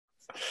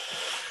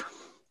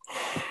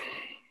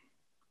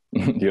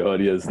Your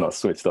audio's not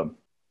switched on.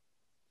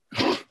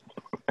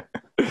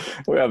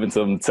 We're having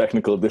some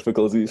technical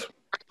difficulties.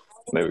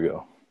 There we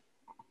go.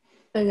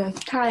 There we go.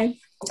 Hi.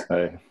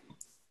 Hey.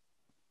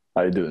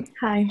 How you doing?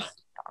 Hi.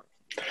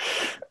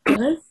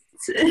 Good.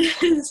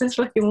 This is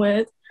fucking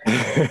weird.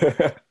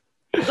 Like,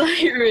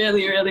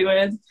 really, really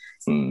weird.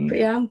 But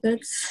yeah, I'm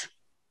good.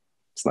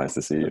 It's nice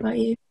to see you. What about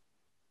you?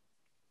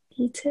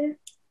 You too?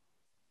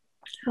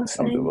 How's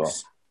I'm doing well.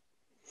 things?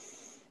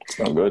 It's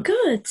going good.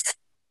 Good.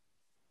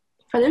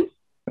 Pardon?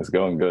 It's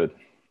going good.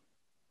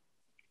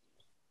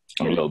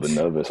 I'm a little bit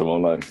nervous, I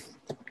won't lie.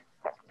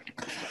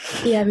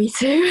 Yeah, me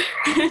too.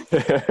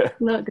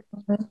 Not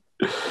good.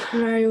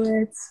 Very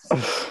weird.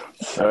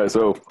 All right,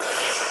 so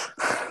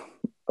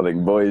I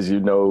think, boys, you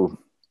know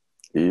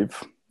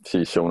Eve.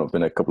 She's shown up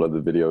in a couple of the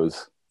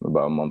videos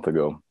about a month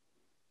ago.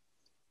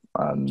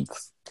 And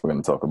we're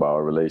going to talk about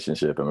our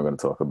relationship, and we're going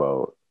to talk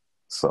about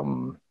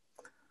some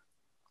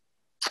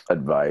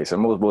advice,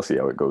 and we'll see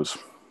how it goes. Do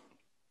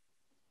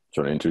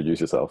you want to introduce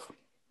yourself?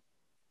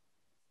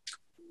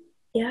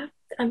 Yeah,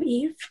 I'm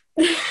Eve.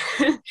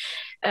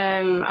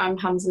 I'm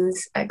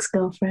Hamza's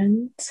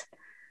ex-girlfriend.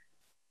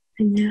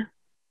 And yeah,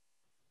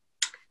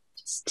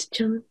 just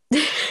chilling.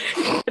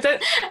 I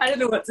don't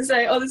know what to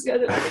say. Honestly, I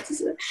don't know what to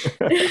say.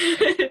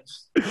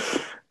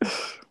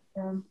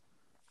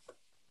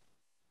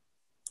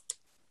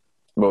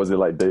 What was it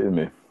like dating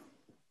me?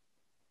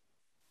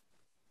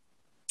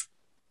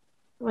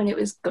 When it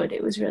was good,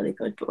 it was really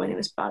good. But when it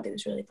was bad, it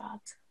was really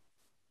bad.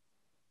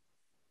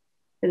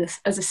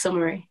 As a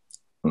summary,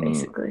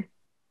 basically.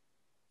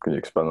 Can you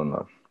expand on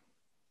that?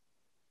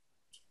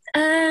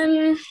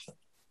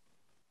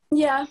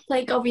 Yeah,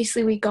 like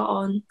obviously we got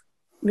on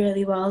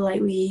really well.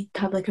 Like we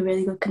had like a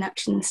really good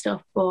connection and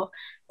stuff. But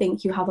I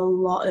think you have a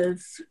lot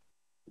of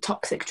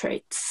toxic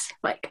traits,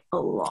 like a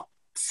lot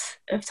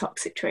of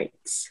toxic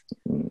traits.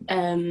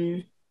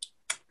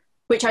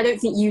 Which I don't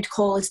think you'd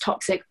call as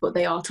toxic, but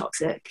they are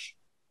toxic.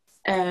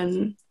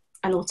 And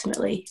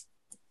ultimately,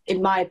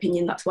 in my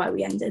opinion, that's why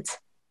we ended.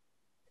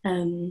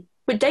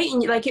 But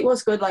dating, like, it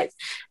was good. Like,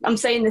 I'm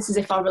saying this as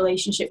if our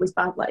relationship was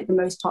bad. Like, the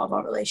most part of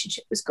our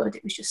relationship was good.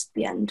 It was just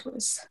the end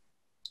was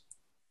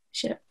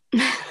shit.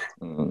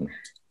 And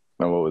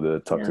what were the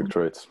toxic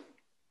traits?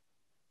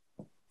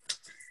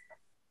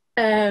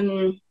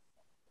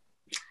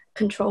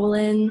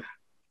 Controlling,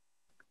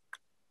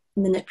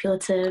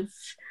 manipulative,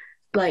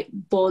 like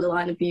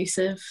borderline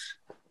abusive,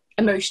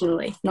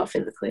 emotionally, not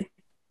physically.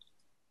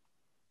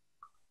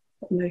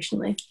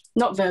 Emotionally,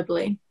 not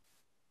verbally,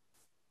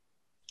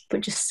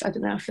 but just, I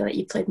don't know, I feel like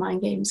you played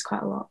mind games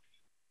quite a lot.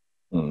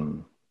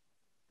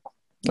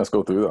 Let's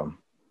go through them.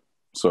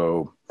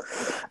 So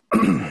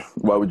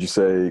why would you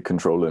say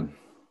controlling?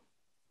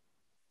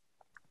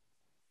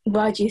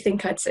 Why do you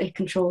think I'd say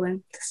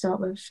controlling to start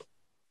with?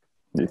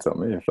 You tell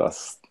me if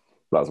that's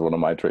one of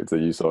my traits that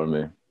you saw in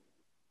me.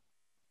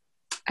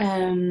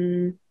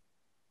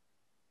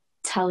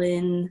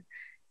 Telling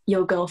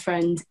your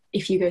girlfriend,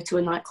 if you go to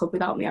a nightclub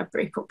without me, I'd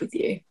break up with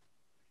you.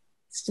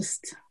 It's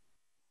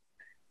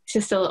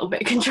just a little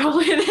bit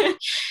controlling.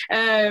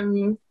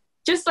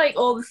 Just like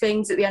all the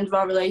things at the end of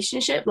our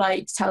relationship,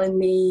 like telling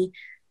me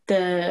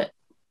the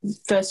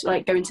first,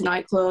 like going to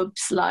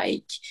nightclubs,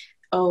 like,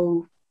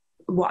 oh,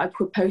 what I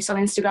could post on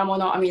Instagram or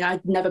not. I mean,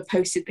 I'd never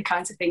posted the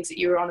kinds of things that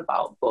you were on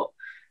about, but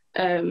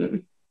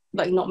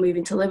like not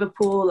moving to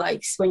Liverpool,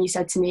 like when you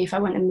said to me, if I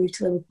went and moved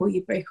to Liverpool,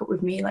 you'd break up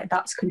with me, like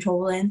that's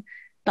controlling.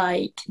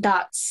 Like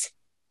that's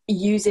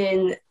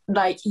using,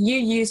 like you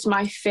used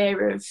my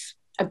fear of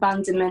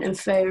abandonment and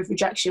fear of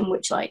rejection,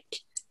 which like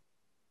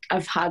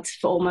I've had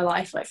for all my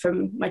life, like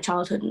from my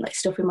childhood and like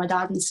stuff with my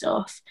dad and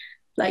stuff.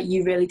 Like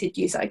you really did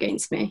use that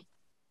against me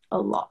a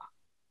lot.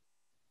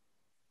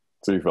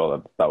 So you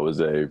felt that was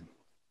a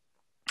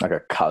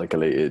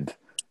calculated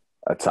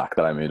attack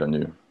that I made on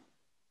you?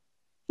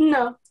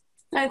 No,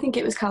 I think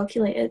it was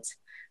calculated.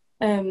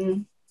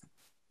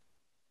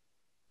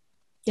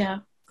 Yeah.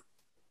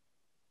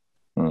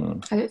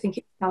 I don't think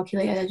it's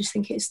calculated. I just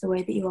think it's the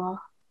way that you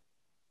are.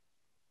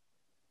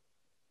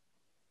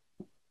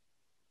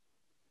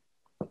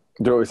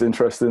 You know, it's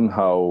interesting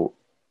how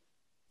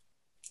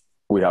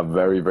we have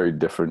very, very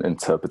different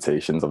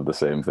interpretations of the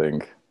same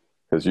thing.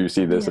 Because you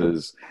see this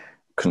as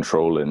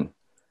controlling,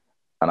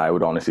 and I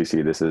would honestly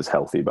see this as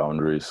healthy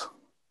boundaries.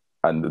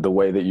 And the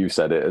way that you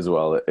said it as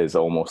well is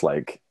almost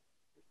like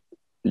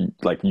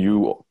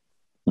you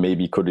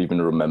maybe could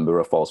even remember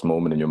a false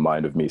moment in your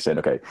mind of me saying,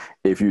 okay,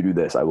 if you do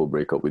this, I will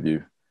break up with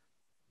you.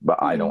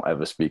 But I don't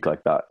ever speak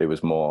like that. It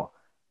was more,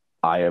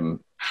 I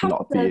am Hamza,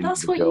 not being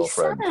that's the what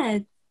girlfriend. You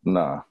said.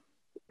 Nah.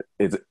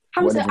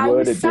 Hamza, I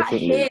was sat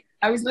here.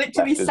 I was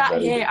literally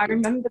sat here. Different. I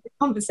remember the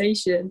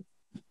conversation.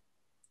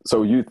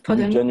 So you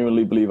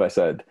genuinely believe I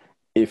said,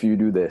 if you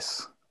do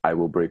this, I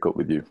will break up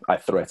with you. I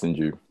threatened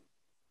you.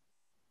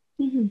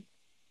 Mm-hmm.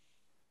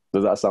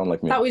 Does that sound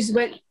like me? That was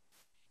when...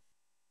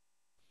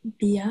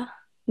 Yeah.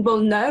 Well,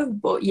 no,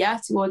 but yeah,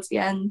 towards the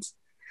end.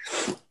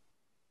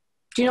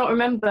 Do you not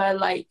remember,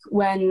 like,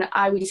 when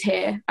I was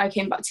here, I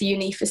came back to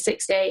uni for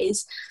 6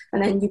 days,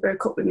 and then you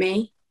broke up with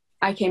me,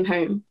 I came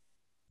home.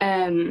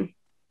 And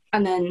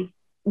then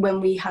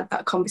when we had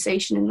that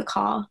conversation in the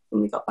car,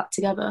 when we got back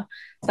together,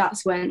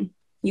 that's when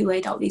you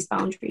laid out these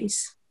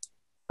boundaries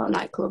about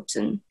nightclubs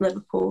and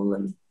Liverpool.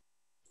 And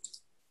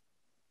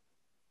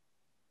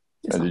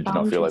did you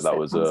not feel like that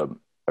was a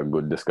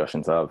good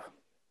discussion to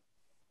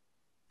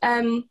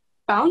have?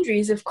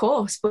 Boundaries, of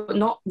course, but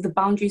not the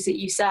boundaries that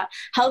you set.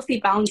 Healthy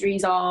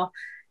boundaries are,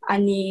 I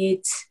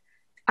need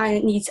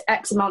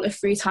X amount of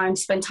free time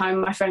to spend time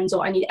with my friends,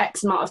 or I need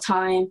X amount of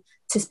time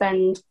to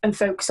spend and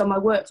focus on my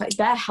work. Like,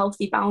 they're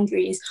healthy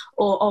boundaries.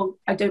 Or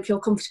I don't feel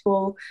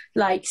comfortable,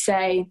 like,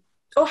 say,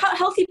 or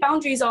healthy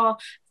boundaries are,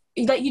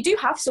 like, you do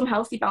have some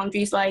healthy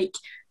boundaries, like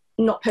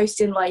not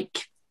posting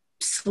like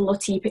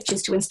slutty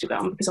pictures to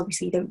Instagram, because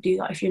obviously you don't do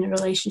that if you're in a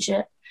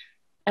relationship.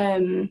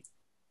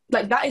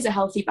 Like, that is a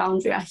healthy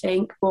boundary, I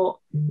think, but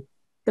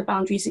the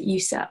boundaries that you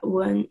set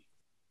weren't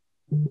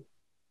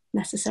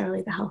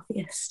necessarily the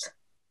healthiest.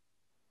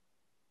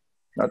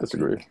 I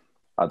disagree.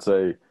 I'd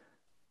say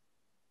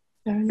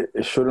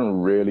it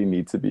shouldn't really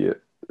need to be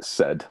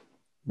said,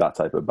 that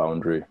type of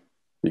boundary,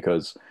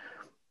 because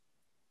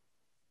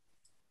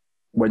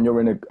when you're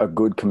in a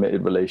good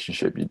committed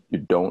relationship, you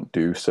don't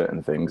do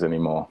certain things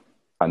anymore.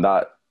 And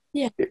that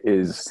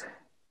is,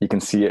 you can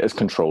see it as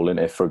controlling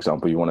if, for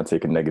example, you want to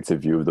take a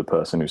negative view of the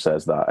person who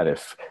says that, and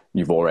if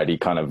you've already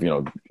kind of,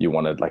 you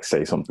want to like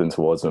say something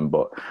towards them,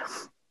 but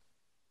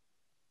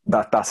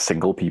that's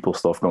single people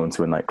stuff, going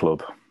to a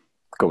nightclub,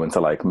 going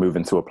to like move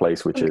into a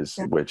place which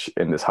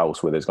in this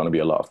house where there's going to be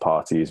a lot of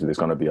parties, where there's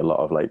going to be a lot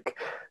of like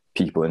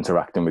people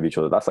interacting with each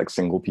other. That's like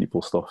single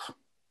people stuff.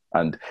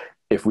 And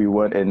if we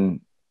weren't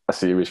in a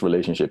serious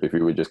relationship, if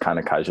we were just kind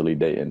of casually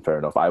dating, fair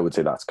enough, I would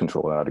say that's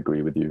controlling. I'd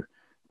agree with you.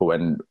 But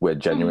when we're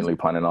genuinely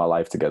planning our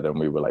life together, and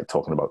we were like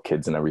talking about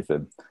kids and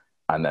everything,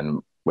 and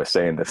then we're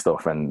saying this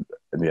stuff, and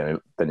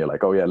then you're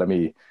like, oh yeah, let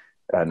me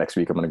next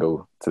week I'm going to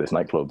go to this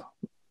nightclub.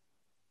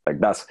 Like,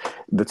 that's,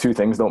 the two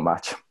things don't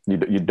match. You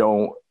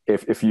don't,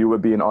 if you were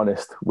being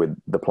honest with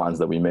the plans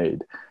that we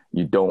made,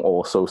 you don't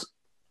also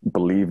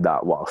believe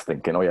that whilst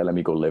thinking, oh yeah, let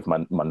me go live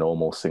my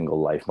normal single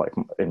life, like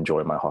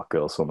enjoy my hot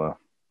girl summer.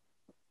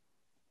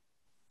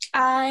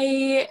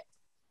 I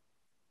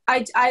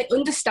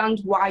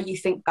understand why you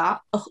think that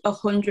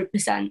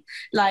 100%.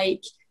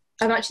 Like,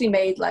 I've actually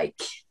made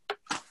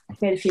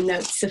a few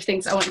notes of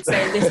things I want to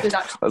say, and this was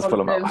actually let's pull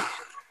them out.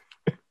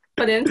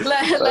 But in,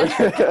 I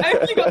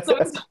hope you got some.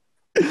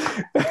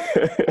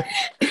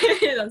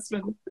 That's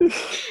funny.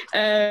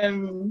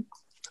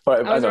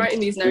 Right, I was writing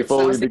these notes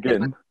before we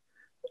begin.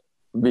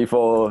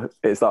 Before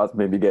it starts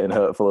maybe getting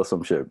hurtful or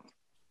some shit,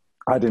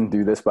 I didn't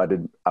do this, but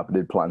I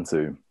did plan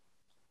to.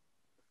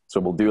 So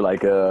we'll do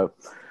like a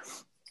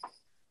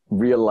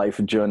real life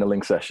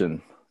journaling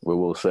session where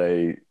we'll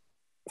say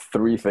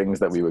 3 things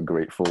that we were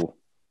grateful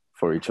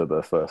for each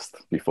other first,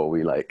 before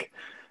we like,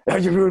 oh,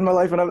 you ruined my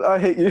life and I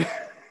hate you.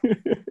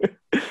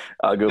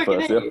 I'll go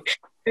first,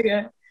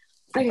 yeah?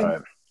 Okay. All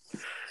right.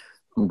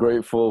 I'm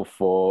grateful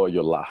for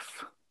your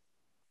laugh.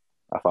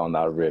 I found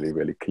that really,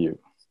 really cute.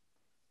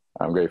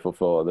 I'm grateful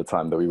for the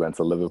time that we went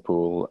to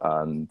Liverpool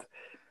and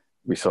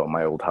we saw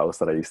my old house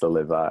that I used to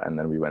live at, and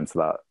then we went to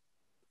that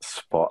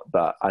spot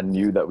that I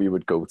knew that we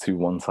would go to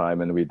one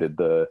time, and we did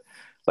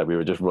we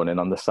were just running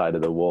on the side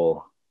of the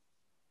wall.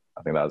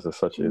 I think that was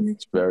such a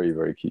very,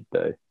 very cute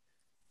day.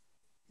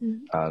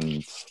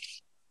 And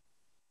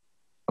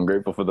I'm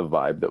grateful for the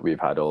vibe that we've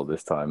had all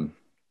this time,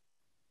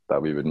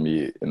 that we would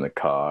meet in the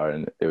car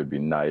and it would be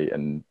night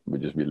and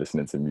we'd just be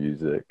listening to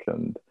music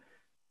and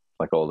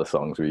like all the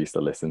songs we used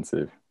to listen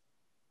to.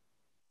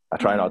 I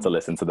try not to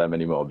listen to them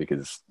anymore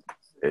because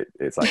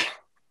it's like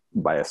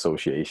by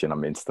association,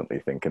 I'm instantly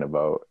thinking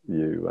about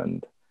you,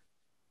 and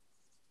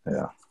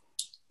yeah,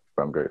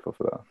 but I'm grateful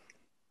for that.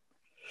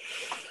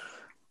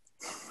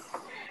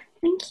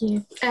 Thank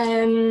you.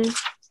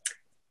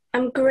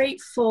 I'm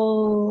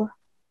grateful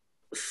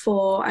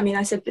for, I mean,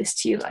 I said this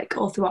to you like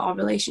all throughout our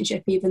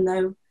relationship, even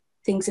though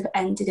things have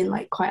ended in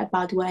like quite a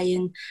bad way,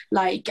 and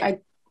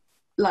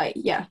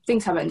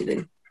things have ended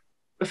in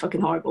a fucking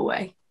horrible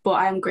way, but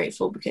I am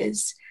grateful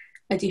because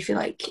I do feel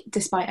like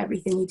despite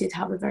everything, you did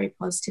have a very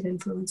positive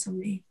influence on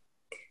me.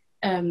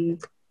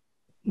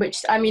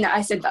 Which, I mean,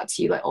 I said that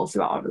to you like all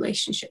throughout our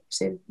relationship,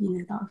 so you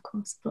know that, of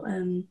course. But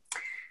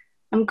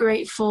I'm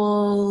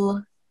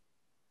grateful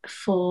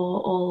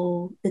for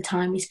all the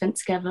time we spent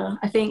together.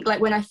 I think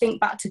like when I think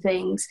back to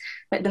things,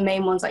 like the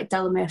main ones like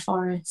Delamere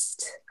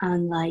Forest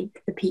and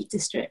like the Peak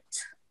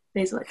District,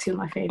 those are like 2 of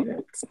my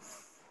favourites.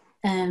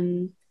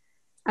 And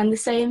the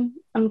same,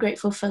 I'm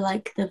grateful for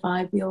like the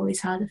vibe we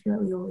always had. I feel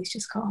like we always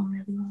just got on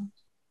really well.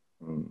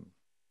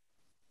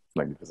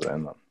 Thank you for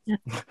saying that. Yeah.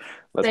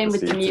 Same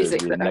with the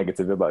music. Be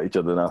negative about each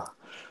other now.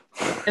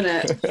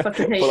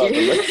 Fucking hate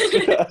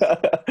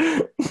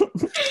you.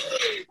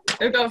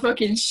 I've got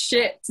fucking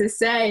shit to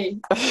say.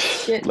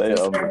 Lay it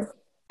on.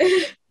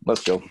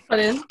 Let's go. Put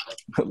in.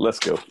 Let's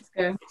go.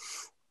 Let's go.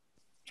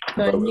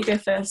 Go on, you go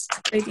first.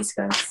 Ladies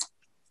first.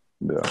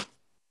 Yeah.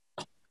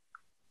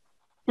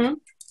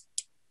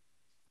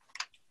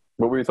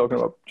 What were you talking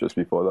about just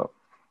before that?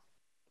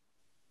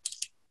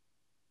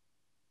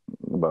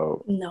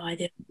 about No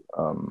idea.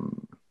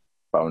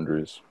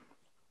 boundaries.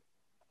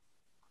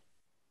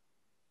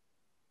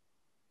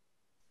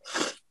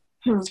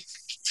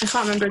 I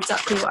can't remember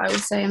exactly what I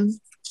was saying.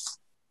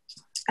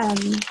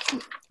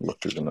 Look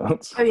through the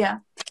notes. Oh yeah.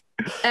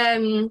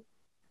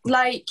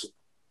 Like,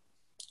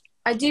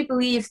 I do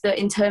believe that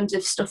in terms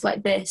of stuff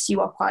like this, you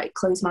are quite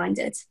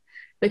close-minded,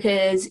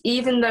 because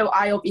even though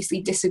I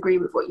obviously disagree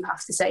with what you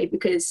have to say,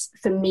 because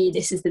for me,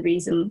 this is the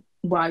reason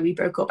why we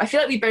broke up. I feel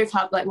like we both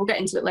have, like, we'll get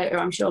into it later,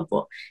 I'm sure,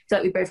 but I feel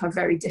like we both have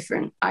very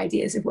different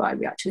ideas of why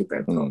we actually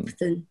broke up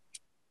than,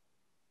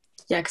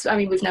 yeah, because, I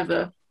mean, we've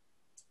never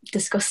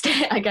discussed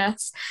it, I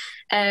guess.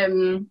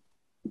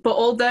 But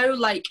although,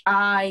 like,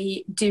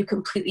 I do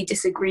completely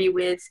disagree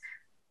with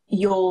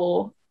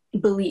your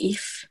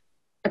belief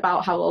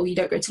about how, well, you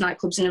don't go to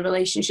nightclubs in a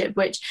relationship,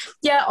 which,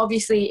 yeah,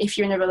 obviously, if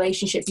you're in a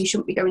relationship, you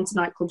shouldn't be going to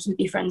nightclubs with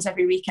your friends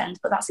every weekend,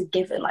 but that's a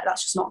given. Like,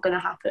 that's just not going to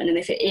happen. And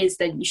if it is,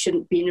 then you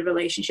shouldn't be in a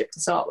relationship to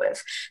start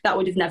with. That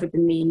would have never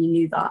been me, and you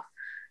knew that.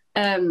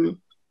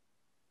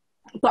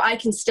 But I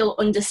can still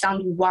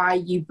understand why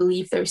you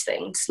believe those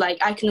things. Like,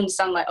 I can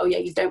understand, like, oh yeah,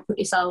 you don't put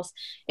yourself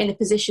in a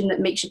position that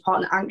makes your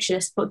partner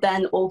anxious, but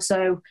then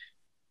also,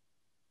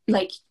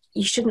 like,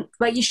 you shouldn't,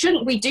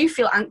 we do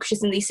feel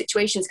anxious in these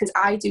situations, because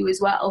I do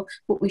as well,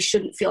 but we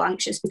shouldn't feel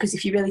anxious, because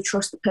if you really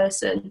trust the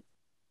person,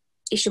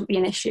 it shouldn't be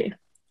an issue. Do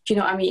you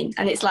know what I mean?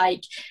 And it's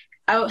like,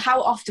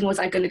 how often was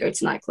I going to go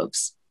to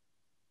nightclubs?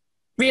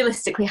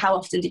 Realistically, how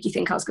often did you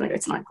think I was going to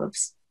go to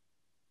nightclubs?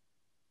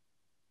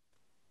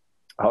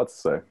 Hard to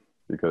say,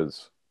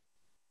 because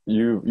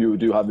you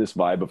do have this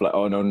vibe of like,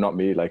 oh no, not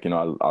me. Like, you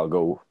know, I'll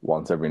go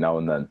once every now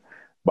and then.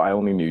 But I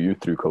only knew you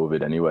through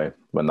COVID anyway,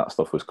 when that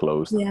stuff was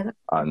closed. Yeah.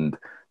 And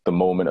the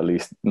moment, at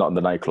least, not in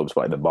the nightclubs, but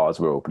like the bars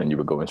were open, and you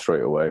were going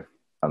straight away.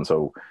 And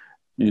so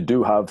you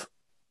do have,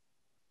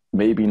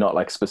 maybe not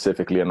like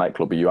specifically a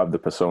nightclub, but you have the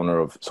persona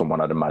of someone,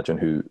 I'd imagine,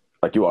 who,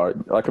 like, you are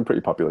like a pretty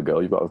popular girl.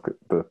 You've got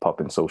the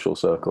popping social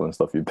circle and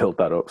stuff. You built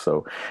that up,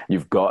 so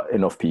you've got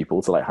enough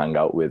people to like hang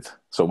out with.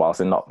 So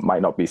whilst it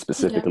might not be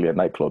specifically a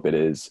nightclub, it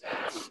is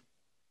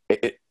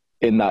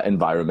in that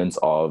environment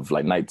of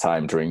like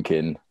nighttime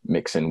drinking,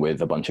 mixing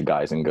with a bunch of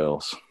guys and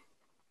girls.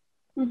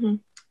 Mm-hmm.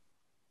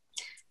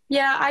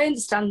 Yeah, I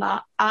understand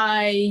that.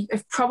 I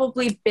have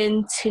probably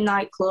been to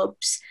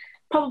nightclubs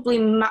probably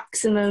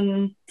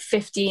maximum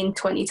 15,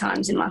 20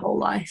 times in my whole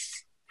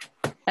life.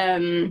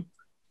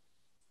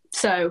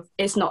 So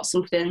it's not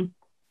something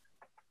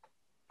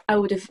I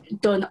would have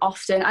done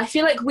often. I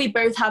feel like we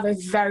both have a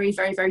very,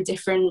 very, very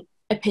different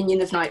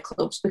opinion of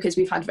nightclubs, because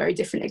we've had very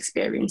different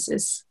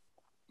experiences.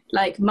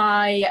 Like,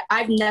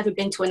 I've never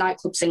been to a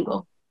nightclub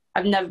single.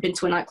 I've never been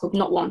to a nightclub,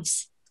 not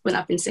once, when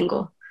I've been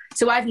single.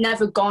 So I've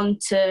never gone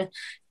to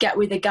get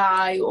with a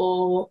guy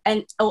or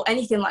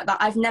anything like that.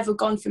 I've never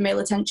gone for male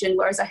attention,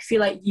 whereas I feel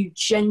like you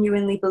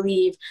genuinely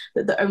believe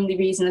that the only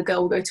reason a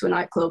girl will go to a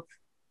nightclub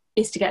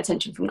is to get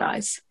attention from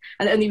guys.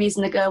 And the only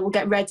reason a girl will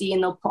get ready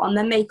and they'll put on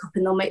their makeup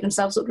and they'll make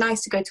themselves look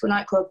nice to go to a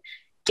nightclub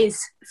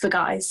is for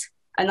guys.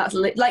 And that's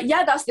like,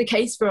 yeah, that's the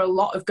case for a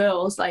lot of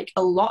girls,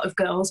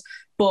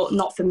 but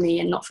not for me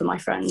and not for my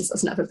friends.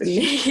 That's never been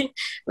me,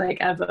 like,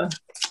 ever.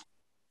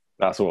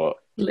 That's what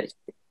Literally.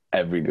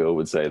 Every girl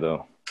would say,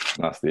 though.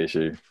 That's the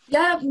issue.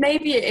 Yeah,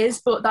 maybe it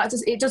is, but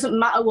it doesn't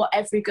matter what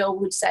every girl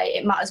would say.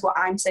 It matters what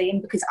I'm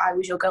saying, because I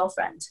was your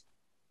girlfriend.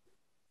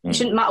 It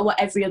shouldn't matter what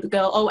every other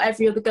girl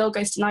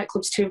goes to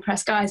nightclubs to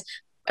impress guys.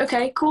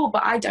 Okay, cool,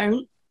 but I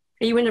don't.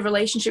 Are you in a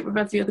relationship with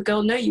every other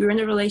girl? No, you were in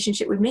a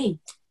relationship with me.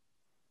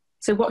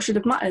 So what should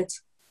have mattered?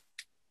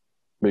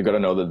 But you got to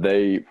know that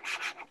they,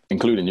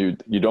 including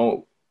you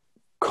don't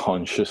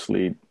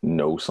consciously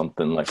know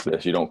something like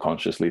this. You don't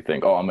consciously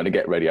think, oh, I'm going to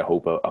get ready. I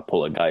hope I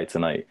pull a guy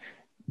tonight.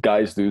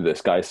 Guys do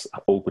this. Guys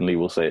openly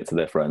will say it to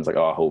their friends, like,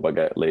 oh, I hope I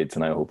get laid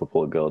tonight. I hope I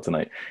pull a girl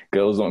tonight.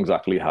 Girls don't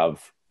exactly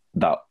have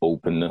that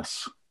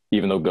openness,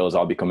 even though girls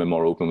are becoming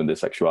more open with their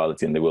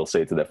sexuality, and they will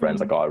say to their friends,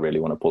 like, oh, I really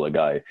want to pull a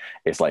guy.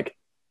 It's like,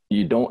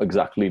 you don't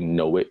exactly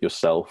know it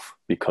yourself,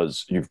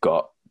 because you've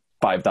got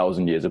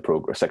 5,000 years of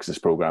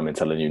sexist programming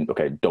telling you,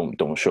 okay,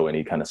 don't show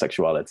any kind of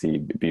sexuality,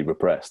 be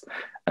repressed.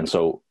 And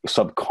so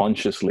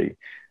subconsciously,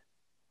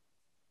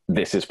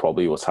 this is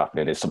probably what's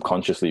happening, is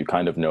subconsciously you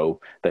kind of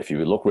know that if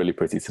you look really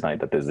pretty tonight,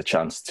 that there's a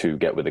chance to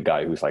get with a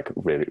guy who's like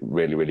really,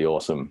 really, really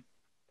awesome.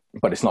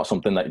 But it's not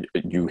something that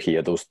you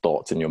hear those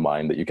thoughts in your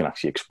mind that you can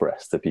actually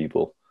express to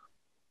people.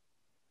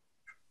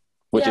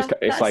 Which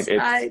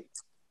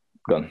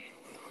gone.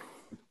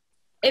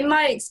 In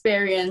my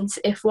experience,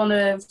 if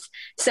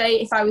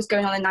I was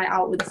going on a night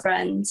out with a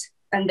friend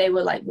and they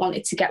were like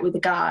wanted to get with a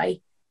guy,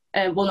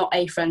 well, not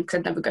a friend, because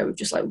I'd never go with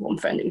just like one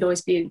friend. It would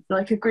always be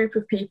like a group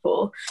of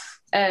people.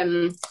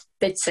 They'd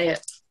say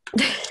it.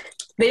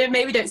 They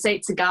maybe don't say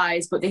it to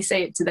guys, but they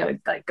say it to their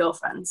like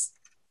girlfriends.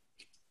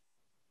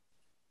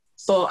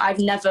 but I've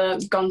never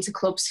gone to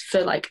clubs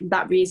for like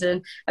that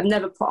reason. I've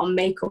never put on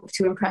makeup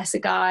to impress a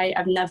guy.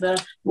 I've never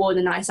worn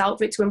a nice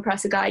outfit to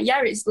impress a guy.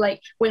 Yeah, it's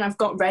like when I've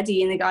got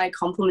ready and the guy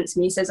compliments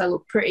me, says I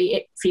look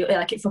pretty,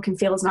 it fucking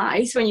feels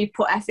nice when you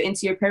put effort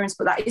into your appearance,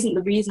 but that isn't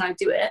the reason I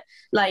do it.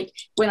 Like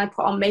when I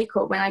put on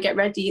makeup, when I get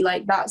ready,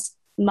 like that's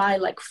my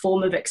like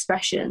form of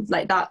expression.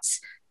 Like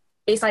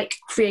it's like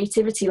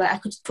creativity. Like I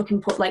could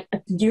fucking put like a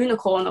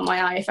unicorn on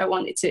my eye if I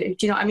wanted to.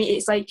 Do you know what I mean?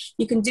 It's like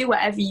you can do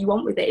whatever you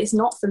want with it. It's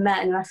not for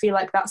men. And I feel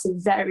like that's a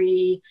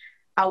very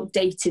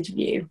outdated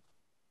view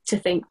to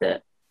think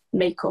that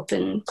makeup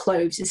and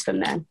clothes is for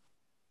men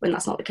when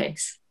that's not the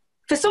case.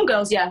 For some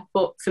girls, yeah,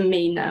 but for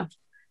me, no.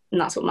 And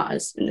that's what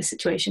matters in this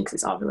situation because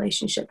it's our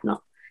relationship,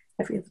 not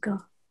every other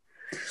girl.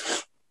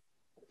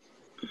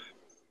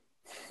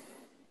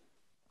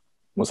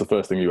 What's the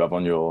first thing you have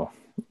on your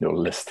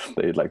list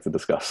that you'd like to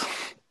discuss?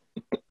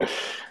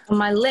 On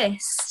my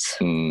list,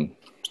 so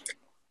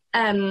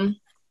I've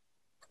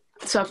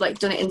like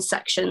done it in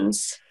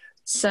sections.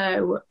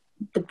 So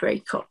the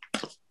breakup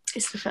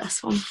is the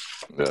first one.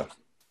 Yeah.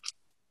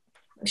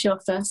 What's your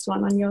first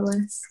one on your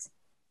list?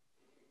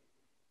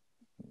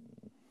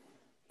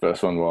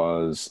 First one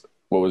was,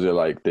 what was it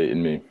like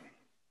dating me?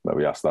 But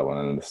we asked that one,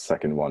 and the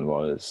second one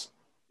was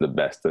the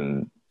best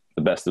and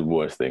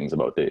worst things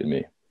about dating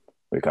me.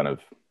 We kind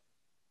of,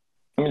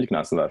 I mean, you can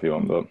answer that if you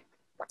want, but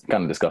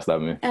kind of discuss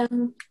that with me.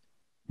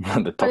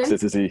 The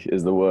toxicity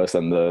is the worst,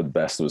 and the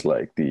best was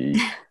like the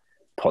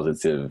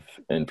positive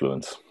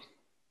influence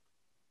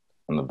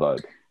on the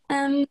vibe.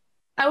 I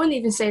wouldn't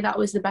even say that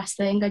was the best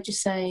thing. I'd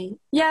just say,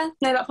 yeah,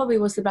 no, that probably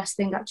was the best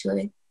thing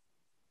actually,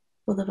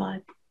 for the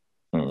vibe.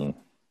 And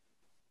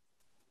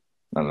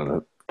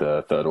then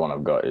the third one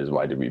I've got is,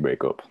 why did we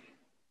break up?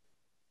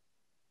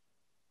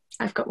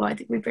 I've got why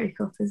did we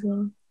break up as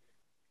well.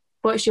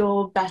 What's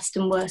your best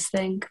and worst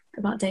thing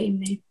about dating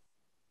me?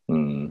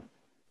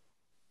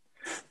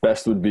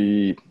 Best would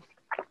be,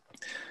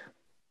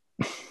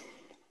 do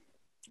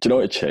you know,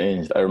 it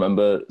changed. I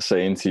remember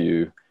saying to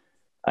you,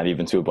 and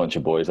even to a bunch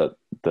of boys, that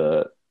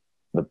the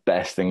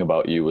best thing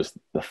about you was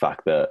the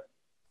fact that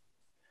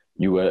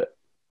you were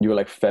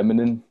like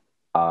feminine,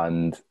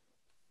 and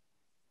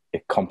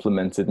it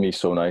complimented me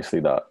so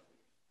nicely that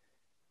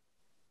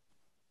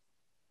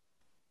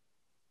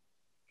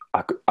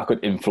I could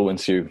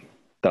influence you.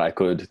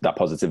 That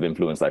positive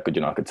influence that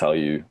I could tell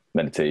you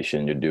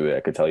meditation, you do it.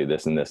 I could tell you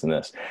this and this and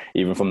this.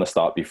 Even from the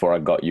start, before I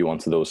got you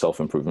onto those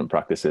self-improvement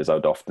practices, I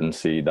would often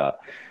see that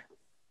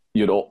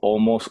you'd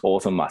almost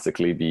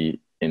automatically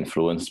be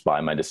influenced by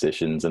my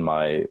decisions and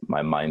my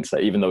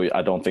mindset, even though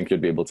I don't think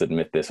you'd be able to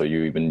admit this, or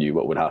you even knew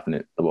what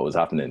was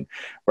happening.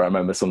 But I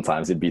remember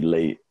sometimes it'd be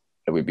late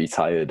and we'd be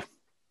tired.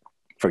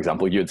 For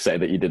example, you'd say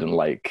that you didn't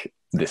like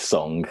this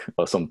song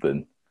or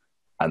something,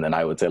 and then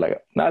I would say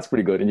like, nah, it's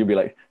pretty good. And you'd be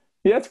like,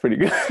 yeah, it's pretty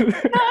good. No,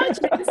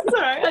 actually, this is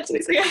all right. Actually,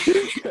 it's okay.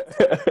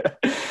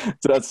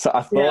 So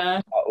I thought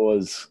that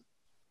was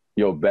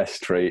your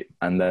best trait.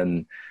 And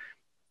then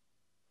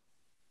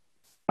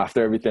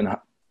after everything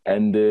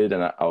ended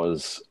and I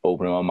was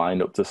opening my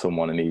mind up to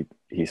someone, and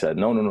he said,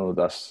 no,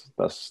 that's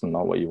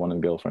not what you want in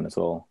a girlfriend at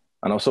all.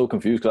 And I was so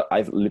confused, because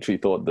I literally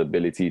thought the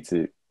ability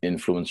to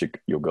influence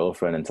your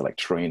girlfriend and to like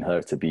train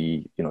her to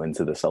be,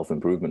 into the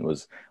self-improvement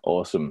was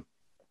awesome.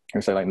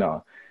 And so like,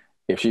 no,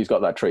 if she's got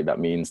that trait, that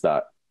means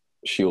that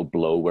she'll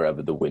blow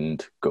wherever the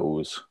wind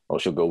goes, or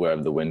she'll go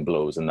wherever the wind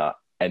blows, and that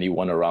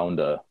anyone around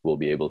her will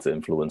be able to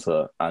influence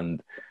her.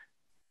 And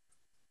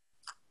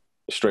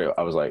straight up,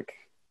 I was like,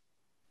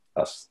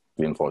 that's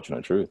the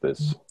unfortunate truth,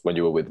 is when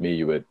you were with me,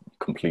 you were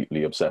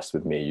completely obsessed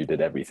with me. You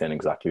did everything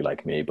exactly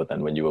like me. But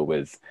then when you were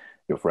with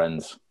your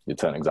friends, you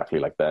turn exactly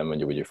like them. When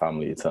you're with your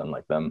family, you turn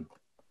like them.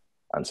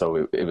 And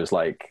so it was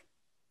like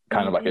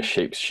kind of like a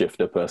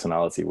shapeshifter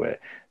personality, where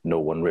no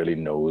one really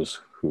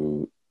knows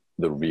who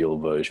the real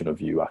version of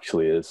you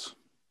actually is.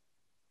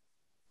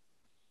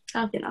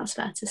 I think that's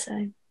fair to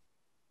say.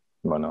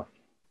 Why not?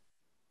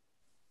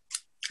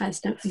 I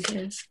just don't think it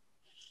is.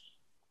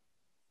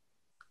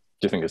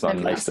 Do you think it's not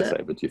nice to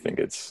say, but do you think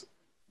it's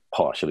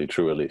partially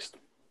true at least?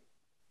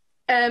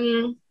 I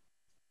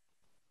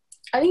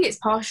think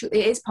it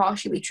is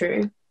partially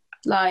true.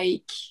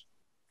 Like,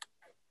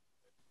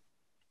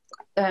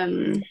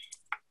 I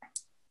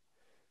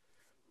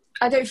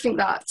don't think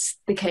that's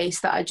the case,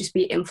 that I'd just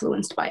be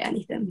influenced by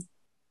anything.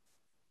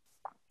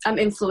 I'm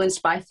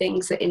influenced by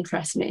things that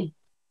interest me.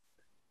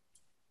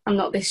 I'm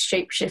not this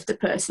shapeshifter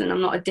person.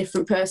 I'm not a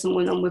different person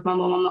when I'm with my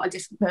mum. I'm not a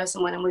different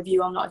person when I'm with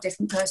you. I'm not a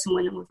different person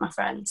when I'm with my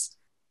friends.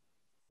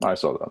 I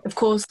saw that. Of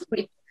course.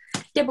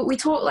 But we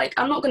talk, like,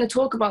 I'm not going to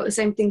talk about the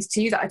same things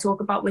to you that I talk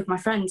about with my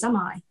friends, am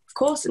I? Of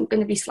course I'm going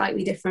to be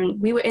slightly different.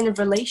 We were in a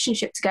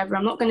relationship together.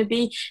 I'm not going to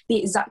be the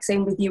exact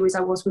same with you as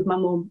I was with my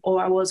mum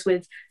or I was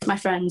with my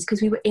friends,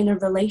 because we were in a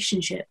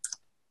relationship.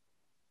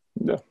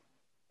 Yeah.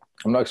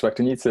 I'm not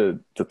expecting you to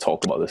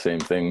talk about the same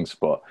things,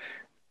 but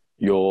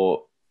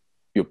your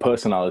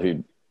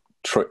personality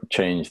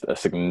changed a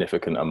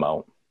significant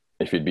amount.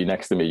 If you'd be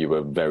next to me, you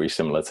were very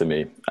similar to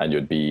me, and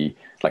you'd be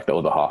like the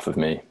other half of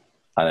me.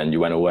 And then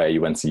you went away,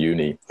 you went to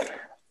uni,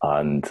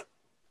 and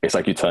it's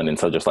like you turn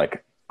into just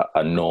like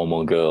a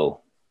normal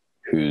girl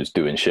who's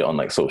doing shit on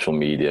like social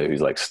media,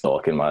 who's like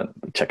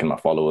checking my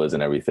followers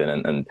and everything.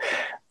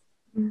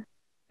 And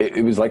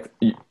it was like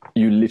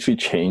you literally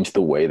changed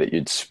the way that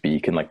you'd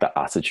speak and like the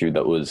attitude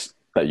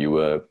that you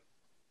were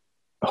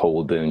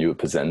holding, you were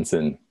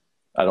presenting.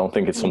 I don't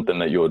think it's something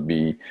that you would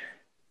be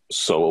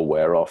so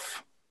aware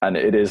of. And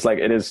it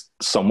is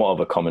somewhat of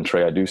a common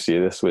trait. I do see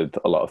this with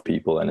a lot of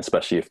people, and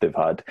especially if they've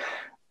had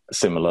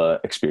similar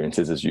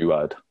experiences as you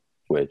had,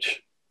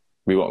 which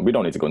we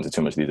don't need to go into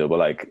too much detail, but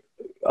like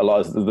a lot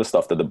of the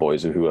stuff that the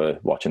boys who are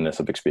watching this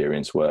have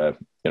experienced, where,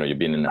 you know, you've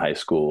been in high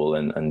school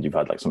and you've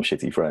had like some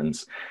shitty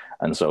friends.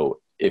 And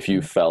so if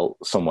you felt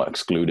somewhat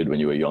excluded when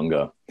you were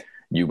younger,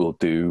 you will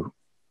do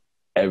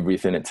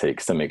everything it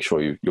takes to make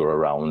sure you're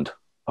around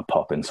a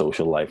pop in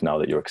social life now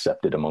that you're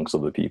accepted amongst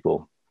other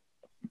people.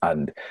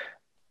 And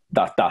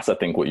that's I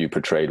think what you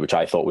portrayed, which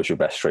I thought was your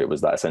best trait,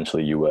 was that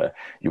essentially you were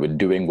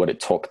doing what it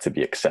took to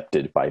be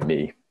accepted by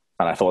me.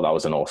 And I thought that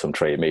was an awesome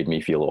trait. It made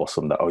me feel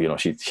awesome that, oh, you know,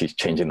 she's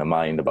changing her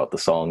mind about the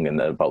song and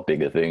about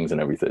bigger things and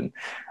everything.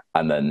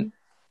 And then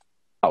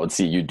I would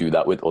see you do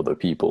that with other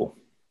people.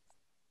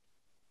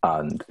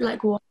 And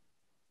like what?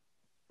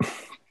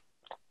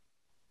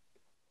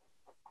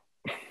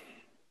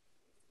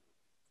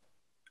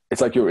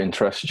 It's like your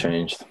interest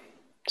changed.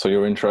 So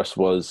your interest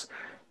was,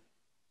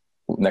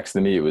 next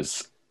to me, it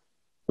was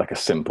like a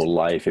simple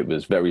life. It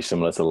was very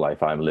similar to the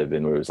life I'm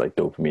living, where it was like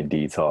dopamine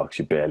detox.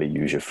 You barely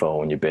use your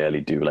phone. You barely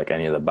do like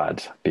any of the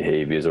bad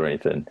behaviors or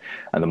anything.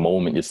 And the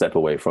moment you step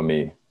away from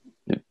me,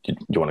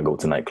 you want to go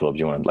to nightclubs.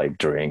 You want to like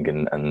drink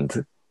and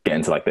get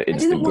into like the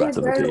instant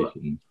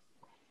gratification.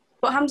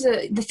 But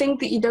Hamza, the thing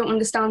that you don't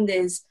understand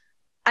is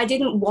I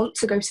didn't want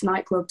to go to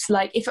nightclubs.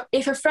 Like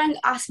if a friend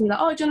asked me like,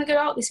 oh, do you want to go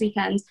out this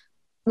weekend?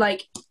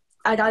 Like,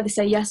 I'd either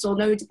say yes or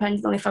no,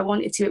 depending on if I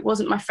wanted to. It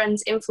wasn't my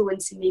friends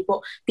influencing me. But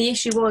the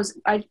issue was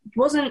I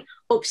wasn't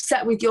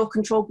upset with your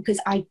control because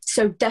I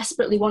so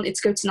desperately wanted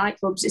to go to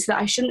nightclubs. It's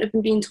that I shouldn't have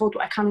been being told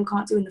what I can and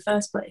can't do in the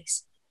first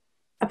place.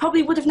 I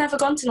probably would have never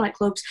gone to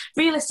nightclubs.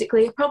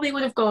 Realistically, I probably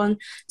would have gone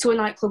to a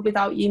nightclub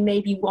without you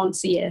maybe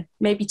once a year,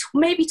 maybe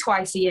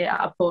twice a year at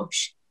a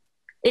push.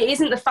 It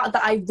isn't the fact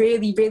that I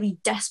really, really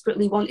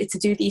desperately wanted to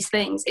do these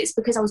things. It's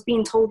because I was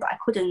being told that I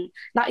couldn't.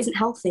 That isn't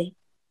healthy.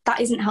 That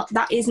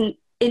isn't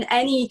in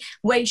any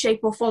way,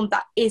 shape or form,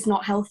 that is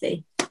not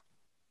healthy.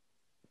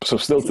 So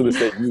still to this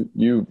day,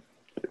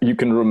 you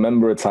can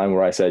remember a time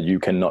where I said, you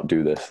cannot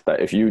do this. That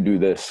if you do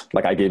this,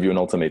 like I gave you an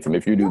ultimatum,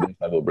 if you do this,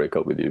 I will break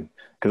up with you.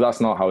 Because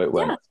that's not how it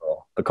went. Yeah.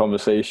 The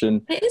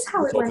conversation, it is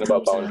how it went. Talking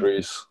about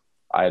boundaries,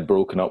 I had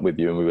broken up with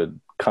you and we were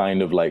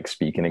kind of like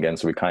speaking again.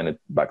 So we kind of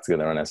back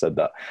together, and I said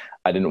that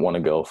I didn't want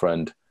a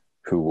girlfriend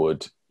who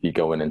would be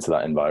going into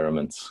that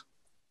environment.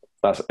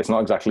 It's not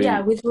exactly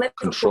with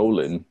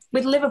controlling.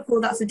 With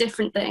Liverpool, that's a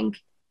different thing.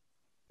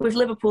 With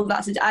Liverpool,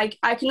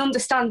 I can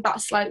understand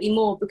that slightly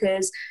more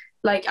because,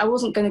 like, I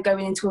wasn't going to go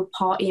into a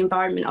party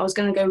environment. I was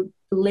going to go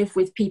live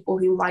with people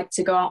who like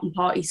to go out and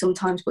party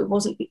sometimes, but it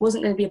wasn't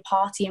going to be a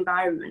party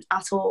environment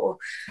at all.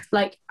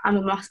 Like,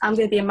 I'm going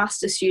to be a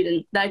master's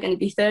student. They're going to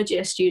be third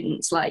year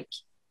students. Like,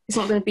 it's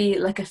not going to be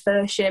like a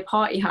first year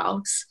party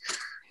house.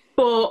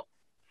 But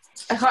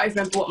I can't even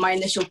remember what my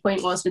initial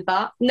point was with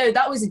that. No,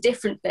 that was a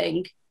different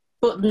thing.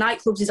 But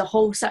nightclubs is a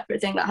whole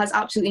separate thing that has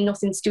absolutely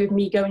nothing to do with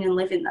me going and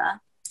living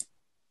there.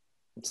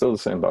 It's still the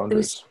same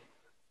boundaries.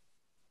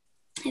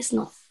 It's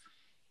not.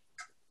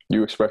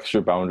 You expressed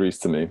your boundaries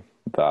to me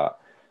that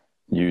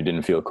you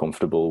didn't feel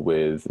comfortable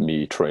with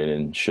me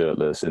training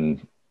shirtless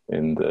in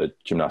the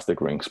gymnastic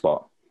ring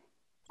spot.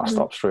 I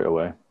stopped straight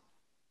away.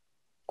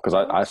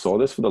 Because I saw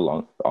this for the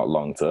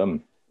long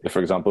term. If,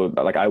 for example,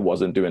 like I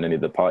wasn't doing any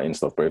of the partying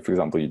stuff, but if, for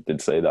example, you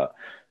did say that,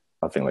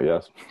 I think like,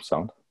 yes,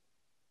 sound.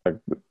 Like,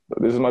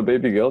 this is my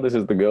baby girl. This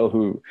is the girl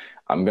who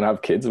I'm going to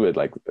have kids with.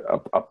 Like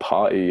a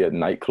party at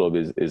nightclub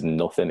is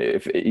nothing.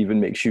 If it even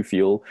makes you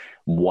feel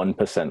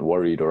 1%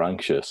 worried or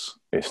anxious,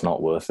 it's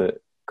not worth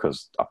it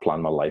because I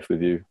plan my life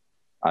with you.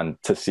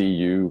 And to see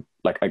you,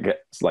 like, I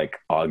get like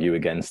argue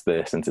against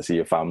this and to see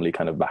your family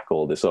kind of back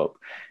all this up,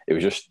 it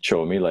was just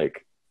showing me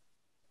like,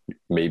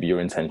 maybe your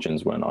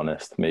intentions weren't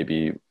honest.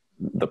 Maybe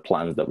the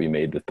plans that we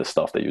made with the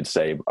stuff that you'd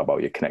say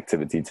about your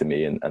connectivity to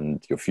me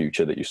and your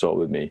future that you saw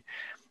with me,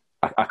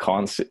 I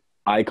can't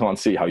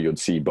see how you'd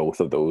see both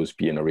of those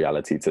being a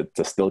reality to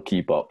still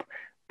keep up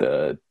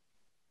the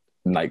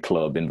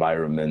nightclub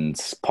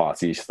environments,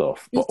 party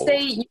stuff. You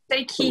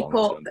say keep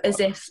up as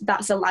if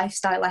that's a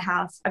lifestyle I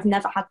have. I've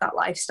never had that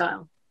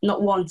lifestyle.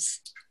 Not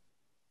once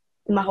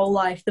in my whole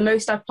life. The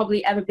most I've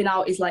probably ever been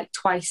out is like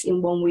twice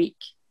in 1 week.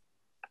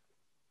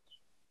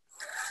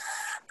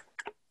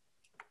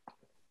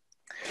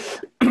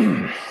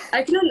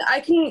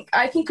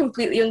 I can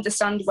completely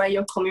understand where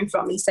you're coming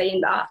from in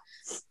saying that.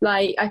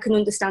 Like, I can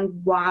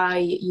understand why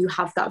you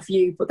have that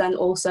view, but then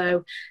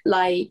also,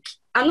 like,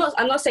 I'm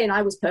not saying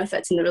I was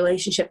perfect in the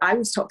relationship. I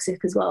was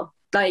toxic as well.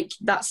 Like,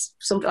 that's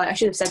something, like, I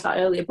should have said that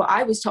earlier, but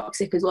I was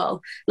toxic as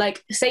well.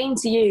 Like, saying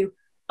to you,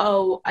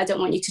 oh, I don't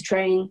want you to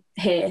train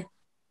here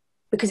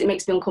because it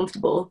makes me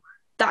uncomfortable.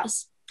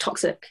 that's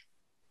toxic.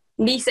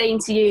 Me saying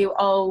to you,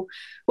 oh,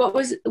 what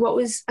was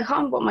I can't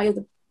remember what my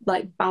other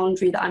like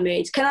boundary that I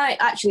made. Can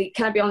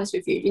I be honest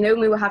with you? You know,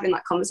 when we were having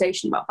that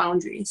conversation about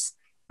boundaries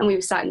and we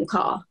were sat in the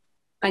car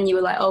and you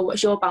were like, oh,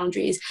 what's your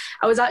boundaries?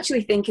 I was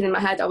actually thinking in my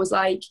head, I was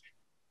like,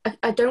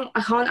 I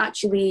can't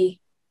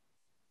actually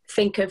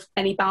think of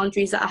any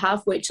boundaries that I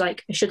have, which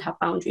like I should have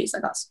boundaries.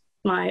 Like that's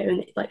my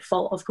own like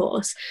fault, of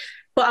course.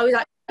 But I was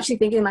actually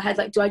thinking in my head,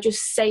 like, do I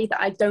just say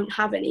that I don't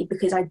have any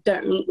because I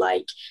don't,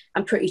 like,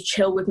 I'm pretty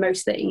chill with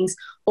most things?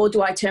 Or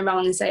do I turn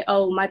around and say,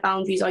 oh, my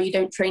boundaries are you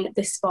don't train at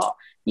this spot.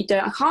 You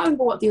don't, I can't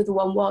remember what the other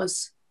one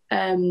was.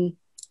 I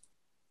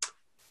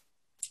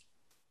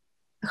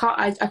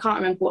can't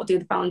remember what the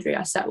other boundary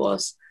I set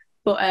was,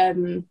 but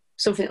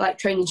something like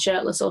training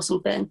shirtless or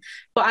something.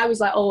 But I was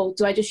like, oh,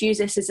 do I just use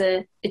this as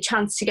a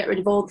chance to get rid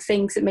of all the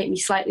things that make me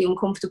slightly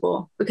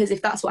uncomfortable? Because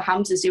if that's what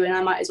Hamza's doing,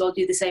 I might as well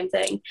do the same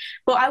thing.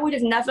 But I would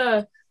have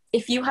never,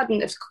 if you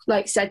hadn't have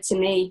like said to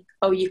me,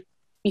 oh, you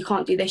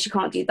can't do this, you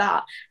can't do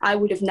that, I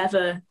would have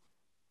never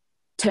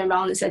turned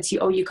around and said to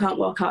you, oh, you can't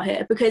work out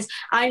here, because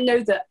I know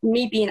that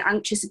me being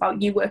anxious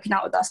about you working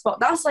out at that spot,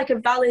 that's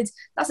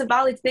a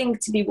valid thing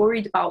to be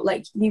worried about.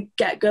 Like, you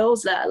get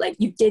girls there, like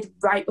you did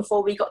right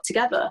before we got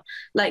together.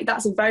 Like,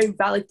 that's a very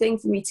valid thing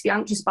for me to be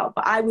anxious about.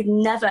 But I would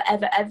never,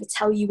 ever, ever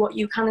tell you what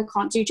you can and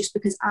can't do just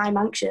because I'm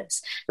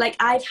anxious. Like,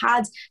 I've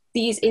had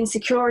these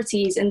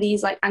insecurities and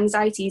these like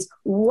anxieties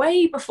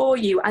way before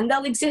you, and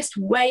they'll exist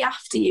way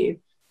after you.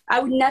 I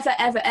would never,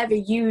 ever, ever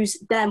use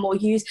them or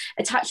use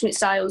attachment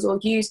styles or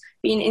use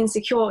being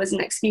insecure as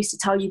an excuse to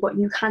tell you what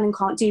you can and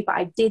can't do. But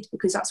I did,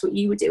 because that's what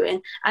you were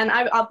doing. And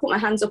I'll put my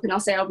hands up and I'll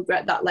say I'll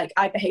regret that. Like,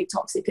 I behaved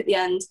toxic at the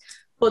end,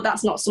 but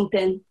that's not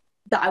something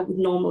that I would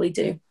normally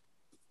do.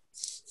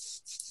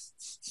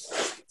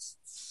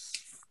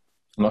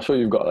 I'm not sure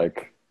you've got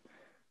like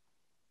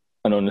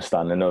an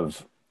understanding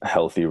of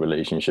healthy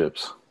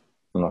relationships.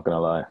 I'm not going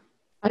to lie.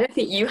 I don't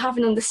think you have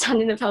an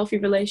understanding of healthy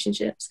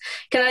relationships.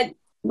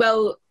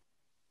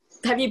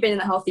 Have you been in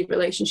a healthy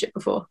relationship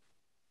before?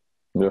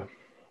 Yeah.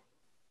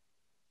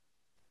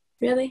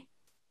 Really?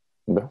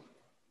 Yeah.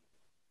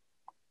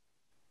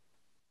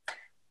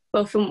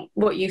 Well, from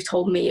what you've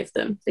told me of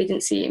them, they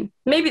didn't seem...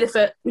 Maybe the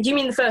first... Do you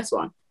mean the first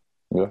one?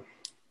 Yeah.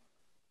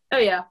 Oh,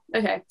 yeah.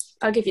 Okay.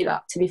 I'll give you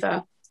that, to be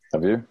fair.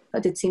 Have you?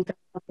 That did seem very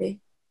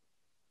healthy.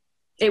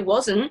 It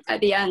wasn't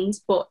at the end,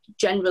 but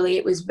generally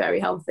it was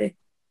very healthy.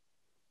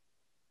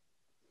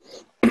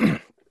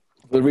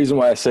 The reason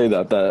why I say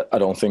that I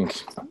don't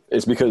think,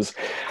 is because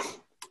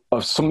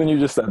of something you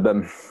just said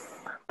then,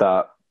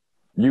 that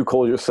you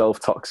call yourself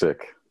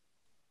toxic.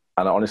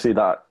 And honestly,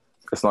 that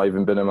it's not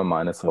even been in my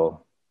mind at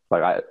all.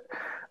 Like,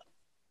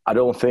 I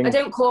don't think... I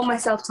don't call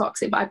myself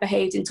toxic, but I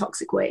behaved in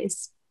toxic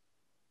ways.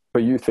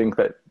 But you think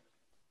that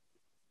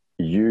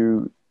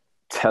you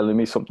telling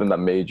me something that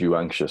made you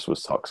anxious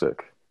was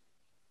toxic?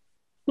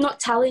 Not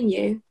telling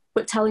you,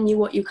 but telling you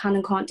what you can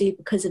and can't do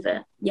because of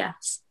it,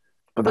 yes.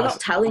 But I'm not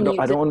telling you.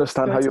 I don't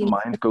understand how your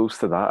mind goes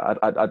to that.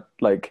 I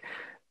like,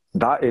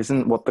 that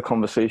isn't what the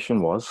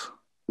conversation was.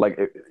 Like,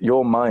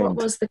 your mind... What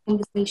was the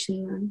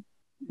conversation then?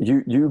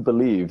 You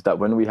believe that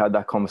when we had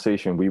that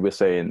conversation, we were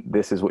saying,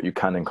 this is what you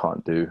can and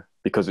can't do.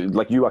 Because,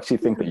 like, you actually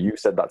think that you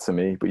said that to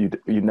me, but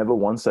you never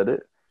once said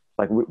it.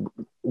 Like,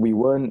 we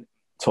weren't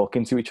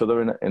talking to each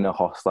other in a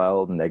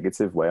hostile,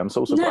 negative way. I'm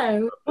so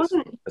surprised. No, it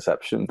wasn't.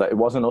 Perception that it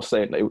wasn't us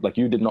saying, like,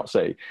 you did not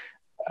say,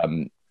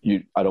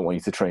 I don't want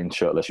you to train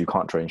shirtless. You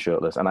can't train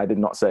shirtless. And I did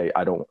not say,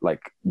 I don't,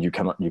 like, you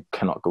cannot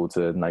go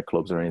to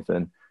nightclubs or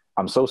anything.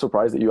 I'm so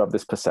surprised that you have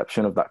this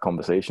perception of that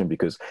conversation,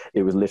 because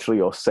it was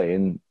literally us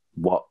saying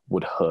what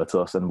would hurt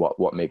us and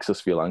what makes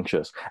us feel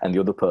anxious. And the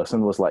other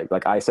person was like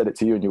I said it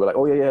to you and you were like,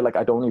 oh yeah, like,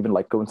 I don't even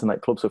like going to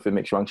nightclubs. So if it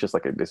makes you anxious,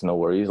 like, there's no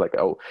worries. Like,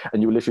 oh,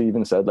 and you literally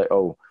even said, like,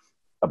 oh,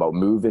 about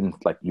moving,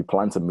 like, you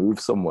plan to move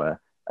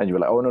somewhere. And you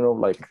were like, oh, no,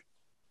 like,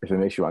 if it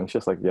makes you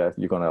anxious, like, yeah,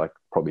 you're going to, like,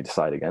 probably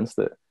decide against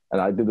it. And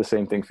I did the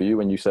same thing for you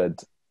when you said,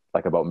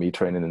 like, about me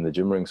training in the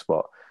gym ring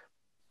spot.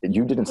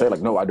 You didn't say,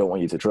 like, no, I don't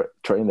want you to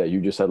train there. You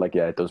just said, like,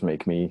 yeah, it does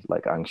make me,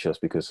 like, anxious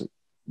because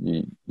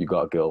you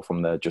got a girl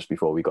from there just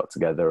before we got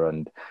together,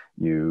 and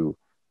you,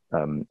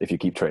 if you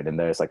keep training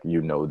there, it's like,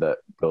 you know that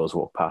girls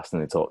walk past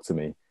and they talk to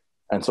me.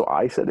 And so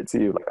I said it to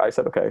you. Like, I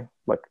said, okay,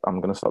 like, I'm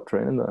going to stop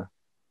training there.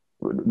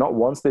 Not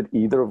once did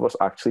either of us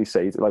actually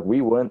say it. Like, we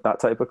weren't that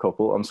type of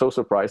couple. I'm so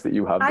surprised that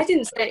you have... I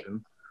didn't say...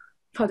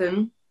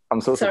 Pardon? I'm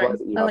so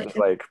surprised that you have this,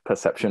 like,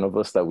 perception of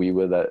us that we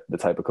were the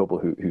type of couple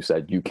who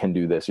said you can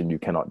do this and you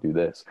cannot do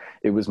this.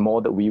 It was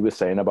more that we were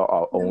saying about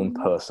our own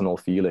personal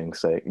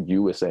feelings.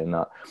 You were saying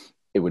that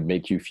it would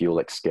make you feel,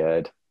 like,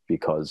 scared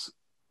because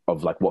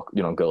of, like, what,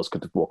 you know, girls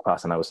could walk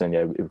past. And I was saying,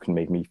 yeah, it can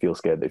make me feel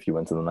scared if you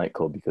went to the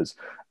nightclub because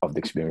of the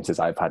experiences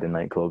I've had in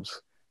nightclubs.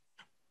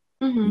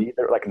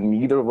 Mm-hmm.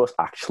 Neither of us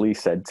actually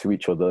said to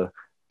each other,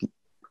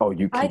 oh,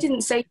 you can't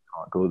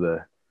go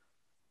there.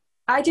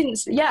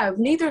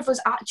 Neither of us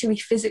actually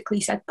physically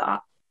said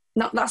that.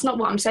 No, that's not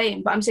what I'm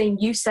saying, but I'm saying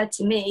you said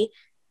to me,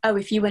 oh,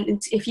 if you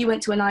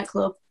went to a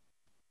nightclub,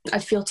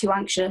 I'd feel too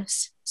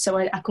anxious, so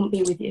I couldn't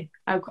be with you.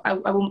 I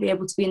wouldn't be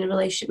able to be in a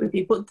relationship with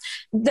you. But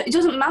it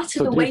doesn't matter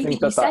So the do you way think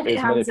that you said that it,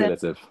 is Hamza.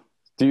 manipulative?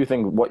 Do you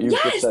think what you've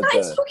just Yes, said that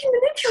there? is fucking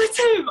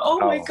manipulative. Oh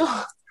my How?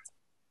 God.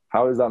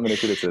 How is that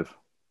manipulative?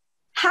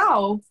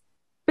 How?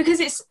 Because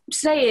it's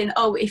saying,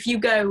 oh, if you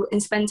go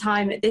and spend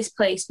time at this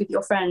place with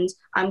your friends,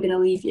 I'm going to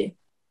leave you.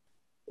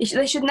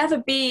 There should never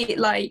be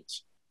like,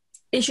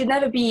 it should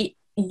never be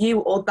you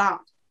or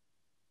that.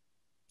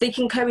 They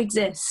can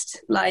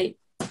coexist. Like,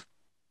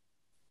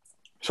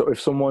 So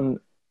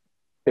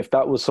if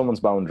that was someone's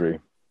boundary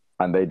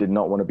and they did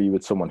not want to be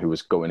with someone who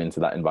was going into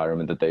that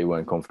environment that they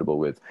weren't comfortable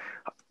with,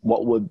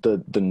 what would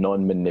the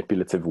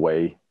non-manipulative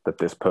way that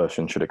this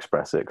person should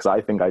express it? Because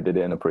I think I did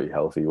it in a pretty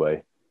healthy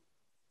way.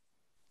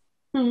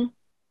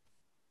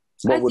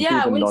 What would be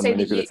the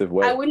non-manipulative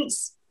way?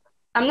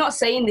 I'm not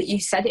saying that you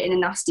said it in a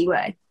nasty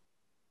way.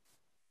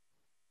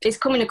 It's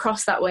coming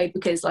across that way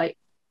because, like,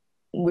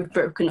 we've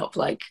broken up.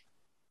 Like,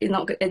 you're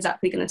not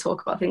exactly going to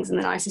talk about things in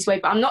the nicest way.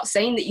 But I'm not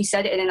saying that you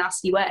said it in a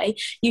nasty way.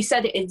 You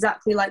said it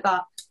exactly like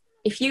that.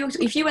 If you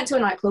went to a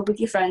nightclub with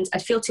your friends,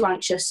 I'd feel too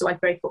anxious, so I'd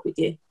break up with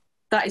you.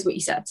 That is what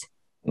you said.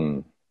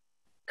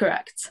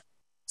 Correct.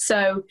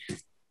 So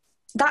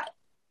that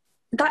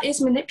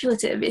is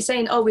manipulative. It's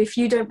saying, oh, if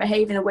you don't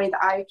behave in a way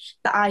that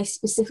I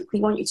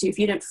specifically want you to, if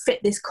you don't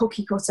fit this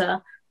cookie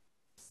cutter,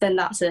 then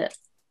that's it.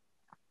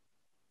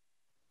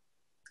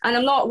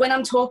 And when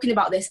I'm talking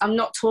about this, I'm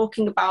not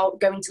talking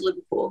about going to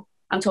Liverpool.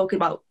 I'm talking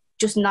about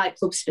just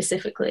nightclubs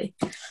specifically,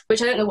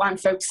 which I don't know why I'm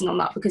focusing on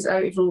that because I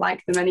don't even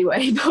like them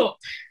anyway, but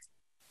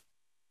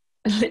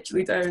I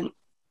literally don't.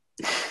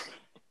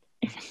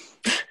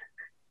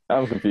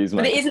 I'm confused,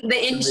 man. But it isn't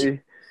the issue.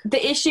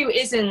 The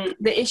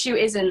issue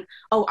isn't,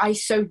 oh, I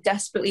so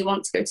desperately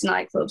want to go to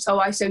nightclubs. Oh,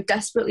 I so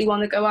desperately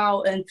want to go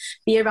out and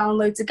be around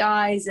loads of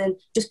guys and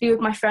just be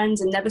with my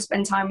friends and never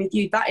spend time with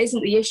you. That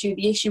isn't the issue.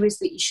 The issue is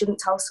that you shouldn't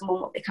tell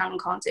someone what they can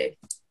and can't do.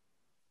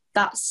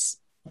 That's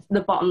the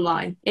bottom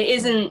line.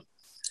 It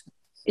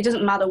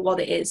doesn't matter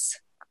what it is.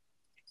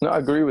 No, I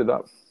agree with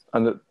that.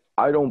 And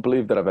I don't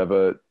believe that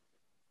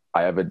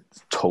I ever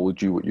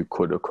told you what you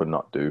could or could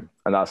not do.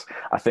 And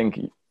I think,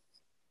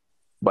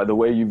 by the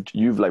way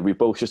you've like, we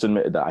both just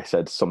admitted that I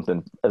said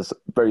something as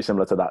very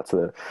similar to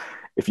that,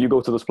 if you go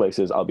to those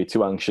places, I'll be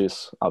too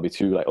anxious, I'll be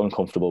too like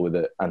uncomfortable with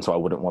it, and so I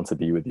wouldn't want to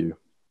be with you.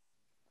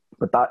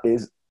 But that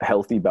is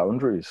healthy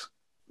boundaries.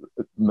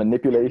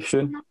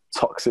 Manipulation,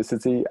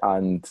 toxicity,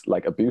 and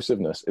like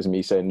abusiveness is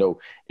me saying, no,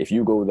 if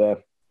you go there,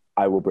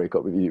 I will break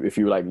up with you. If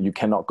you like, you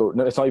cannot go.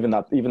 No, it's not even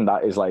that. Even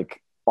that is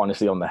like,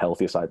 honestly, on the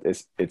healthier side.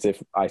 It's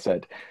if I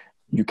said,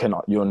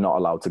 you're not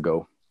allowed to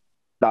go.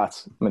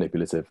 That's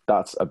manipulative.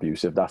 That's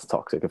abusive. That's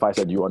toxic. If I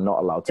said you are not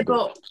allowed to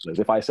go,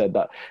 if I said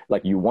that,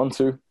 like, you want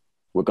to,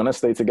 we're going to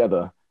stay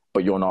together,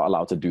 but you're not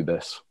allowed to do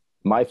this.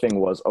 My thing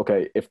was,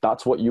 okay, if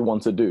that's what you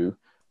want to do,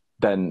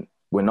 then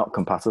we're not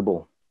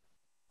compatible.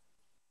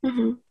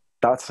 Mm-hmm.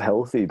 That's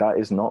healthy. That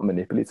is not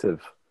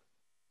manipulative.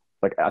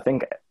 Like, I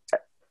think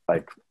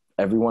like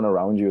everyone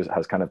around you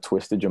has kind of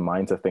twisted your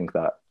mind to think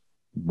that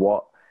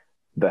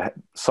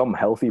some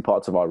healthy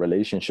parts of our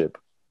relationship,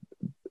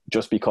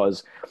 just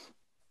because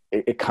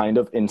it kind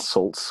of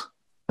insults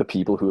the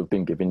people who have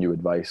been giving you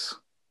advice.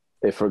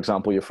 If, for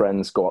example, your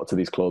friends go out to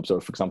these clubs, or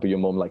for example, your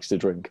mum likes to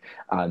drink,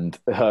 and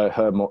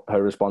her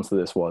response to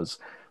this was,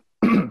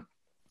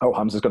 oh,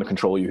 Hamza's going to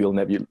control you. He'll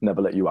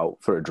never let you out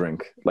for a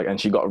drink. Like, and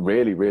she got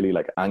really, really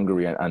like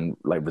angry and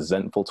like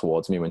resentful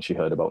towards me when she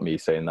heard about me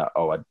saying that,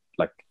 oh,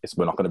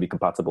 we're not going to be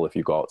compatible if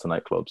you go out to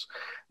nightclubs.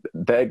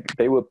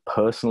 They were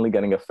personally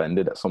getting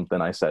offended at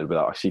something I said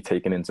without actually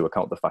taking into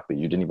account the fact that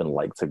you didn't even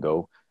like to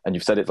go. And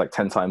you've said it like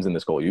 10 times in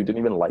this call. You didn't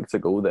even like to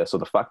go there. So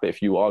the fact that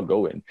if you are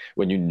going,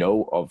 when you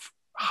know of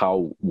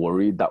how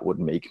worried that would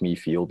make me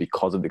feel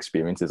because of the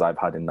experiences I've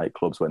had in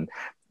nightclubs, when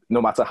no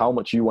matter how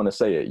much you want to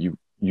say it,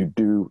 you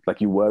do,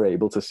 like, you were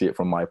able to see it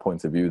from my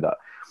point of view that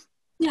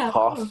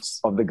half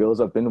of the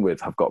girls I've been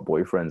with have got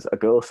boyfriends. A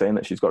girl saying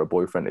that she's got a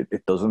boyfriend,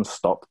 it doesn't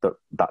stop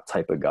that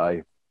type of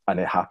guy. And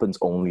it happens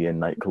only in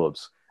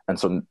nightclubs. And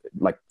so,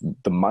 like,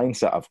 the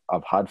mindset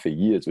I've had for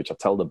years, which I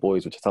tell the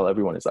boys, which I tell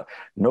everyone, is that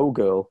no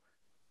girl,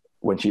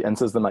 when she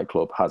enters the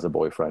nightclub, has a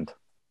boyfriend.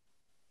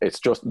 It's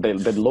just, they'd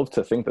love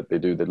to think that they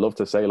do. They'd love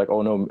to say, like,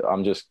 oh no,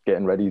 I'm just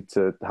getting ready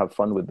to have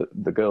fun with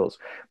the girls.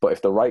 But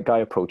if the right guy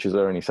approaches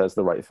her and he says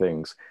the right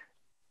things,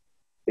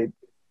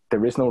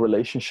 there is no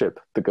relationship.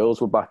 The girls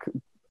will back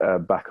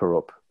her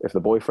up. If the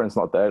boyfriend's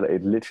not there,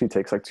 it literally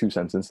takes like 2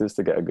 sentences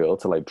to get a girl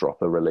to like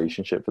drop a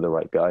relationship for the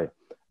right guy.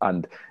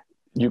 And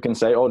you can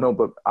say, oh no,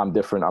 but I'm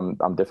different.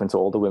 I'm different to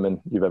all the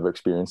women you've ever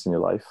experienced in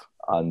your life.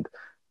 And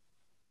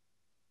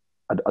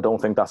I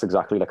don't think that's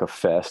exactly like a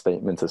fair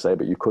statement to say,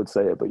 but you could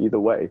say it. But either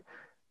way,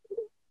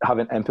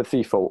 having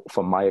empathy for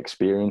my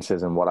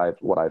experiences and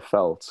what I've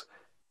felt,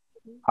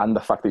 and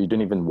the fact that you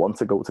didn't even want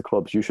to go to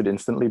clubs, you should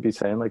instantly be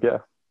saying, like, yeah,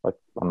 like,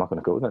 I'm not going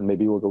to go then.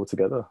 Maybe we'll go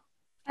together.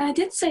 I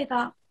did say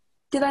that.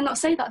 Did I not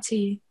say that to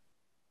you?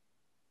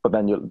 But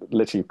then you're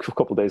literally a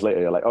couple of days later,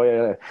 you're like, oh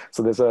yeah.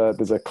 So there's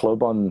a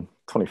club on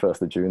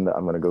 21st of June that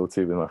I'm going to go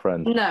to with my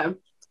friend. No.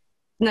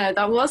 No,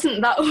 that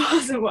wasn't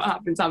what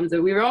happened,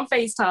 Hamza. We were on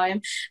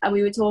FaceTime and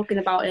we were talking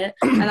about it,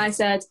 and I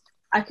said,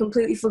 I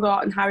completely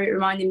forgot, and Harriet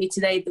reminded me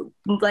today that,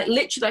 like,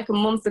 literally like a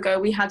month ago,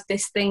 we had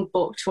this thing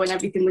booked when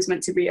everything was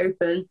meant to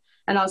reopen,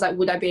 and I was like,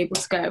 would I be able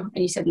to go?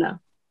 And you said no.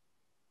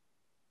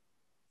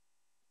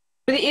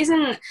 But it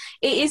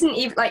isn't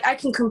even like, I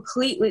can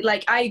completely,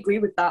 like, I agree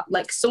with that.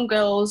 Like, some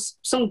girls,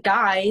 some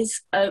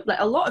guys, like,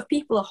 a lot of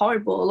people are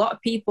horrible. A lot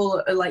of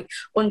people are like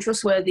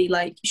untrustworthy,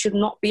 like, should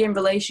not be in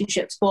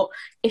relationships. But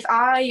if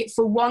I,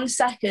 for 1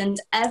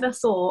 second, ever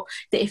thought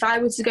that if I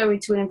were to go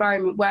into an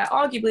environment where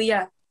arguably,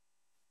 yeah,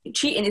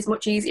 cheating is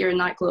much easier in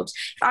nightclubs.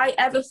 If I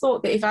ever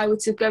thought that if I were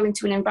to go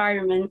into an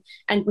environment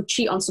and would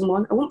cheat on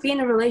someone, I wouldn't be in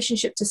a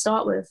relationship to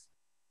start with.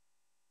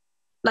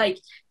 Like,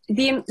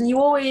 you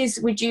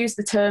always would use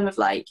the term of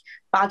like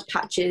bad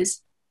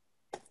patches.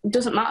 It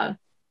doesn't matter.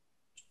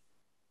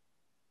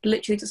 It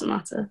literally doesn't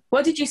matter.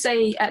 What did you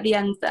say at the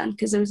end then?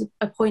 Because there was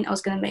a point I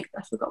was going to make,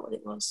 but I forgot what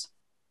it was.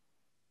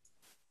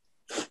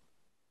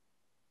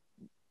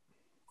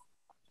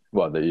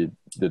 What, that you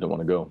didn't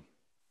want to go?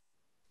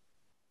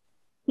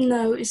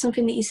 No, it's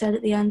something that you said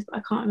at the end, but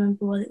I can't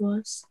remember what it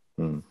was.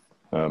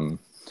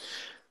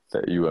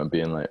 That you weren't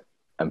being like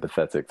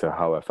empathetic to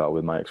how I felt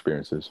with my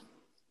experiences.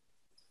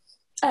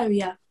 Oh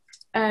yeah.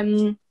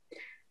 I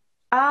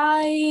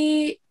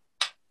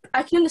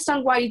can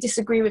understand why you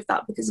disagree with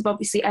that because of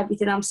obviously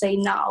everything I'm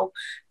saying now,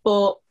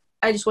 but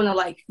I just want to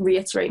like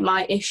reiterate,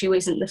 my issue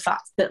isn't the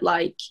fact that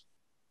like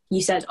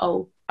you said,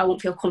 oh, I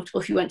won't feel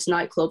comfortable if you went to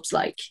nightclubs.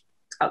 Like,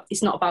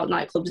 it's not about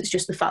nightclubs. It's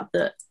just the fact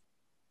that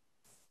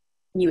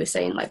you were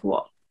saying like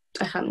what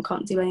I can and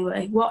can't do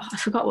anyway. What, I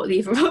forgot what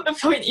the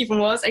point even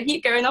was. I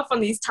keep going off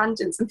on these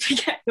tangents and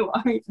forgetting what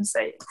I'm even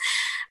saying.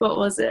 What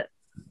was it?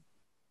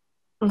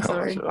 I'm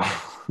sorry.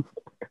 Oh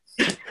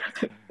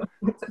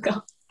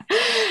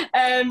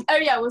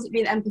yeah, I wasn't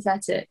being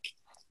empathetic.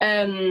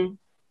 Do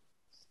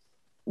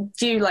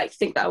you like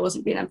think that I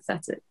wasn't being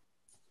empathetic?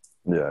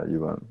 Yeah,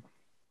 you weren't.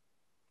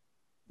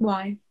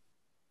 Why?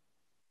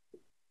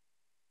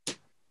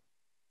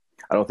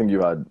 I don't think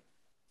you had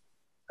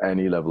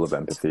any level of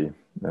empathy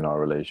in our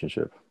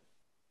relationship.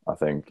 I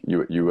think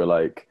you were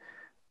like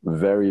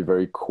very,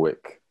 very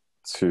quick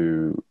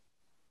to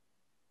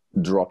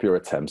drop your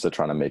attempts at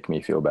trying to make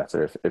me feel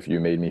better. If you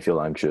made me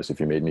feel anxious, if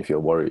you made me feel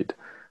worried.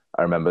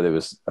 I remember there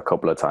was a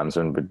couple of times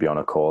when we'd be on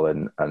a call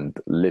and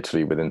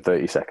literally within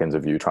 30 seconds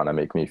of you trying to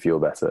make me feel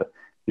better,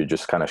 you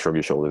just kind of shrug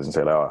your shoulders and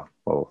say, oh,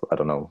 well, I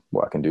don't know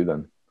what I can do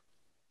then.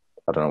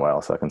 I don't know what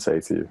else I can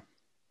say to you.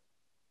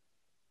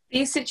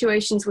 These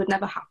situations would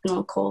never happen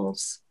on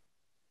calls.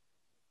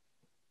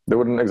 They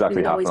wouldn't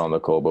exactly happen on the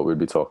call, but we'd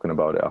be talking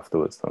about it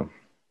afterwards though.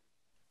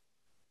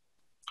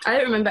 I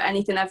don't remember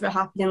anything ever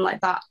happening like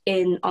that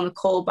on a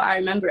call, but I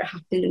remember it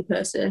happening in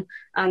person.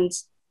 And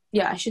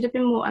yeah, I should have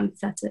been more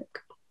empathetic.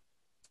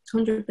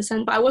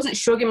 100%. But I wasn't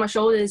shrugging my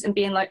shoulders and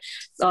being like,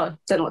 oh,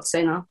 don't know what to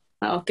say now.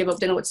 I'll give up,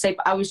 don't know what to say.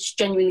 But I was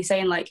genuinely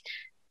saying like,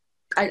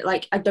 I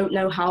don't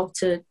know how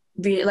to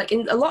like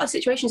in a lot of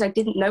situations, I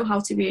didn't know how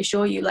to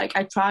reassure you. Like,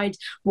 I tried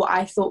what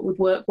I thought would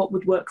work, what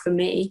would work for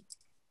me,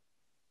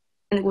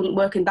 and it wouldn't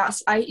work. And I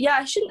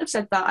shouldn't have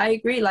said that. I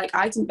agree. Like,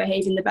 I didn't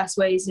behave in the best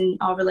ways in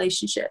our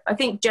relationship. I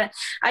don't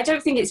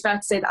think it's fair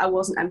to say that I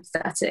wasn't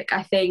empathetic.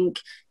 I think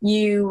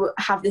you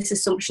have this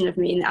assumption of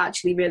me, and it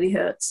actually really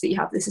hurts that you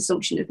have this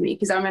assumption of me.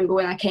 Because I remember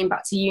when I came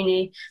back to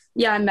uni,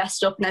 I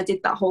messed up and I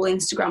did that whole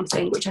Instagram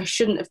thing, which I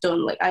shouldn't have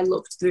done. Like, I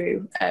looked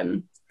through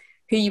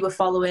who you were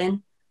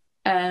following,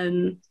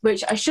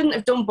 which I shouldn't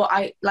have done, but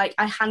I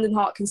hand in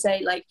heart can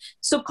say, like,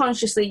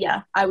 subconsciously,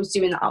 yeah, I was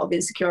doing that out of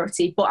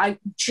insecurity, but I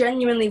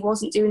genuinely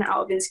wasn't doing it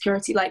out of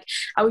insecurity. Like,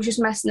 I was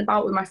just messing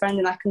about with my friend,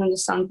 and I can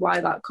understand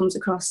why that comes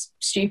across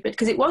stupid,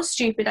 because it was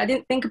stupid. I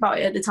didn't think about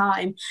it at the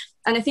time.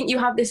 And I think you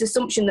have this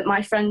assumption that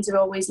my friends are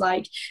always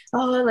like,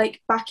 oh,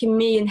 like backing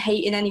me and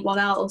hating anyone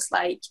else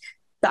like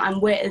that I'm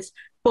with.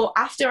 But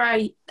after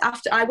I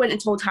went and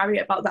told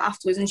Harriet about that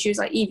afterwards, and she was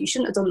like, Eve, you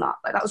shouldn't have done that.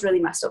 Like, that was really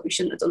messed up. You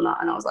shouldn't have done that.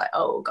 And I was like,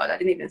 oh God, I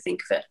didn't even think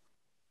of it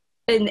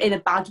in a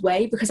bad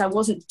way, because I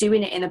wasn't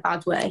doing it in a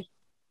bad way.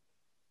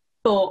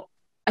 But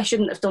I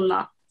shouldn't have done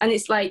that. And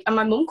it's like, and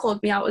my mum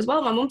called me out as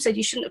well. My mum said,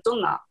 you shouldn't have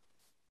done that.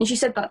 And she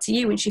said that to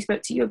you when she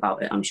spoke to you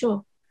about it, I'm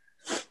sure.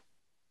 It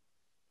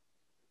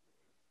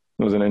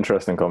was an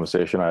interesting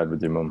conversation I had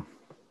with your mum,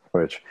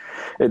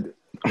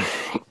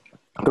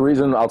 the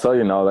reason I'll tell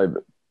you now, like,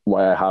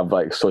 why I have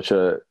like such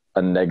a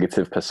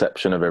negative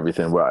perception of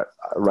everything, where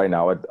right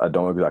now I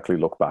don't exactly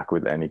look back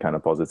with any kind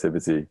of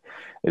positivity,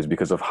 is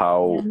because of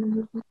how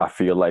I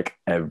feel like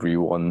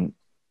everyone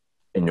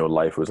in your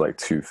life was like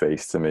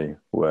two-faced to me,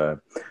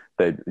 where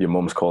your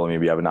mum's calling me,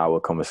 we have an hour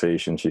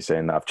conversation, she's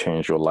saying that I've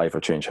changed your life,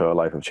 I've changed her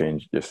life, I've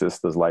changed your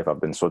sister's life,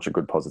 I've been such a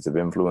good positive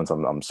influence,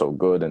 I'm so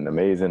good and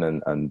amazing,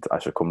 and I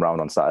should come round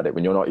on Saturday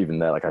when you're not even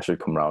there. Like, I should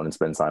come round and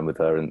spend time with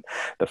her and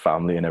the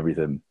family and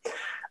everything.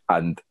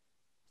 And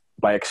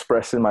by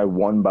expressing my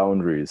one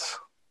boundaries,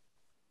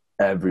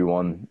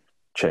 everyone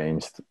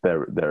changed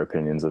their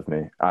opinions of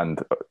me.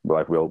 And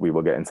like we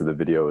will get into the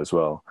video as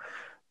well.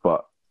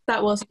 But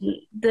That wasn't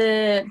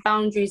the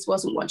boundaries.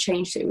 Wasn't what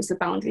changed it. It was the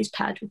boundaries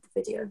paired with the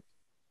video.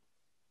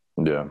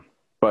 Yeah,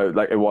 but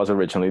like it was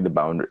originally the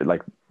boundary,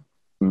 like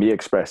me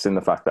expressing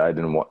the fact that I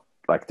didn't want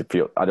like to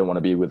feel I didn't want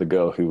to be with a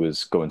girl who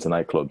was going to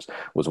nightclubs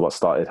was what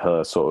started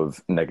her sort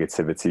of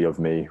negativity of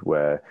me,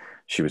 where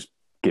she was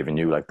giving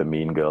you like the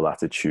mean girl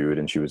attitude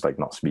and she was like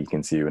not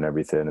speaking to you and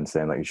everything and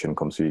saying like you shouldn't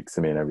come speak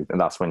to me and everything.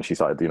 And that's when she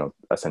started, you know,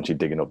 essentially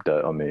digging up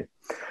dirt on me.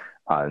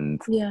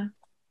 And yeah,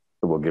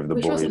 we'll give the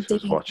boys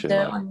who's watching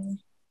dirt like, on you.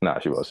 nah,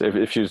 she was.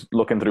 If she was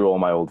looking through all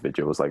my old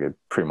videos, like it,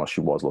 pretty much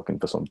she was looking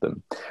for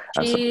something.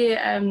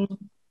 And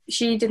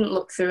She didn't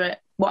look through it.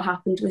 What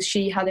happened was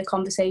she had a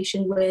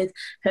conversation with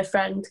her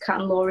friend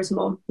Kat and Laura's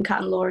mum, and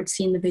Kat and Laura had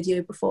seen the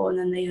video before, and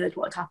then they heard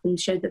what had happened,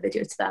 showed the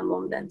video to their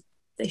mum, then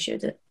they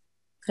showed it.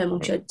 Her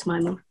mum showed it to my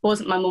mum. It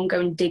wasn't my mum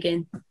going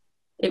digging.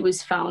 It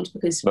was found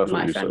because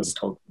my friends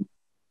told me.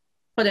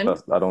 I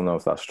don't know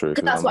if that's true.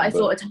 Because that's what I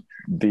thought.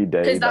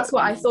 Because that's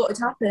what I thought had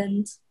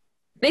happened.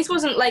 This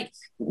wasn't like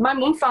my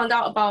mum found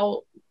out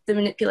about the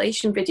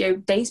manipulation video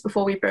days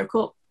before we broke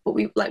up, but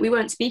we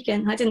weren't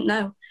speaking. I didn't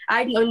know. I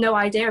had no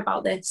idea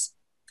about this.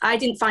 I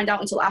didn't find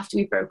out until after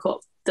we broke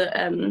up that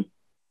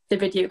the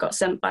video got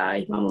sent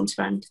by my mum's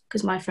friend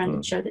because my friend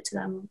had showed it to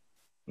them.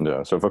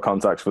 Yeah. So for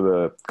context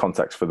for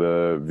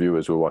the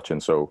viewers who are watching,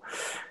 so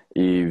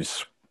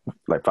Eve's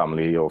like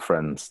family or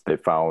friends, they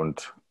found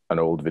an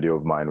old video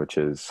of mine, which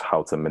is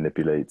how to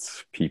manipulate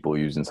people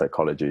using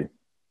psychology.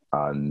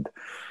 And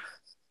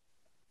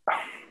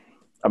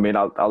I mean,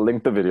 I'll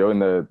link the video in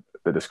the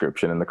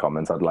description in the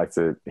comments. I'd like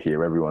to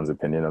hear everyone's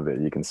opinion of it.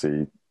 You can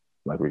see,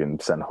 like, we can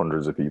send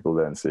hundreds of people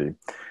there and see.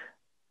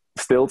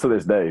 Still to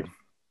this day,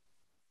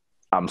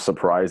 I'm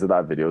surprised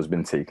that video has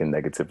been taken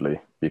negatively,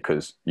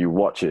 because you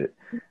watch it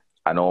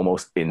and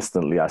almost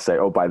instantly I say,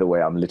 oh, by the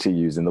way, I'm literally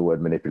using the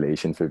word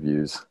manipulation for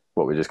views.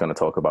 What we're just going to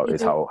talk about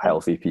is how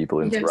healthy people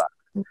interact.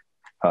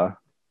 Huh?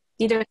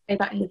 You don't say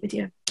that in the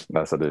video.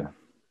 Yes, I do.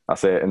 I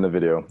say it in the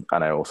video,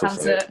 and I also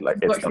say it, like,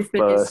 it's the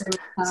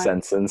first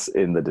sentence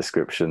in the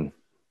description.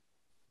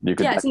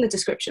 It's in the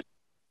description.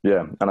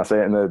 Yeah, and I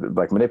say it in the,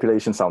 like,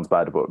 manipulation sounds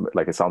bad, but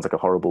like it sounds like a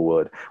horrible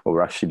word. What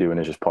we're actually doing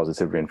is just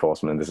positive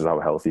reinforcement, and this is how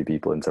healthy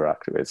people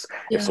interact. It's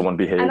if someone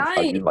behaves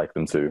like you like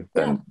them to,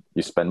 then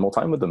you spend more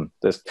time with them.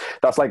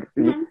 That's like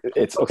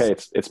it's okay.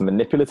 It's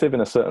manipulative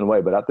in a certain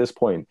way, but at this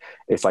point,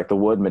 it's like the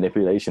word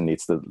manipulation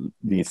needs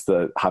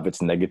to have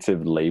its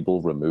negative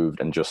label removed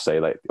and just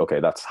say, like, okay,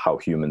 that's how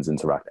humans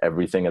interact.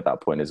 Everything at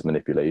that point is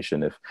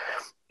manipulation.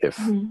 If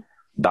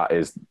that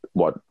is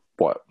what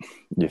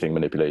you think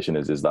manipulation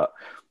is that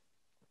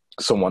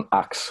someone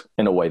acts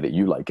in a way that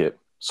you like it,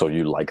 so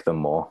you like them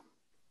more.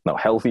 Now,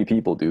 healthy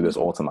people do this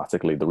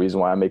automatically. The reason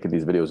why I'm making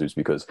these videos is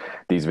because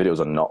these videos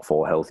are not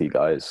for healthy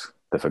guys.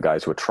 They're for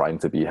guys who are trying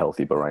to be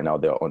healthy, but right now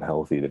they're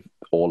unhealthy.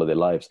 All of their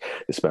lives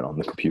is spent on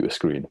the computer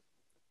screen.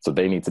 So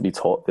they need to be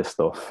taught this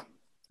stuff.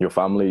 Your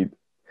family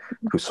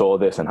who saw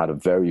this and had a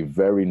very,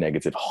 very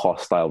negative,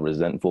 hostile,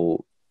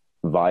 resentful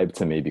vibe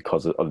to me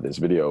because of this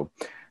video,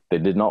 they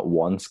did not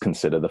once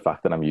consider the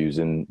fact that I'm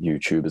using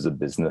YouTube as a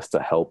business to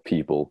help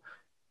people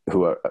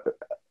who are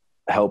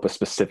help a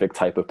specific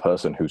type of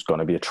person who's going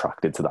to be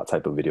attracted to that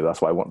type of video.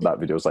 That's why that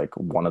video is like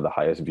one of the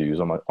highest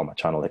views on my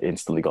channel. It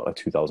instantly got like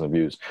 2,000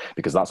 views,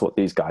 because that's what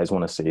these guys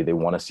want to see. They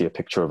want to see a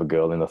picture of a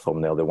girl in the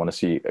thumbnail. They want to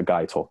see a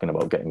guy talking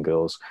about getting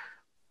girls.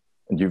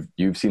 And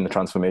you've seen the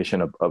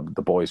transformation of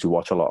the boys who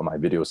watch a lot of my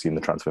videos, seen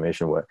the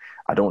transformation where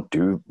I don't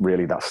do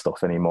really that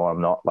stuff anymore.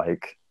 I'm not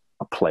like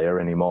a player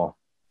anymore.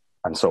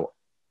 And so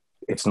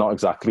it's not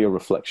exactly a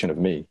reflection of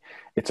me.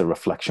 It's a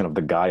reflection of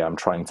the guy I'm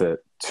trying to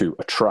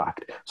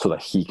attract, so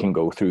that he can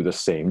go through the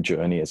same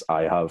journey as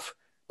I have.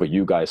 But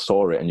you guys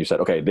saw it and you said,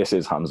 okay, this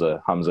is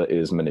Hamza. Hamza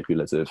is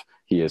manipulative.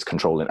 He is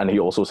controlling. And he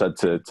also said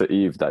to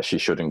Eve that she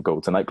shouldn't go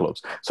to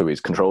nightclubs. So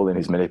he's controlling,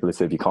 he's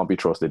manipulative, he can't be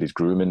trusted, he's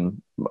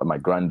grooming my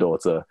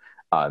granddaughter,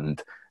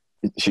 and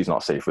she's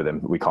not safe with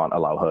him. We can't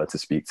allow her to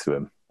speak to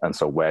him. And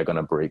so we're going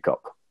to break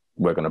up.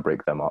 We're going to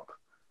break them up.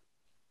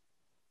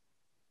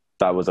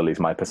 That was at least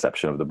my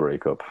perception of the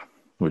breakup.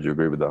 Would you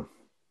agree with that?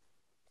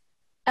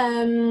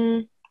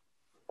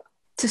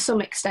 To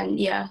some extent,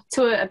 yeah.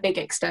 To a big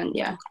extent,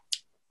 yeah.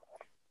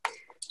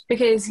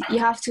 Because you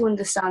have to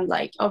understand,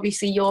 like,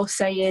 obviously you're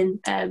saying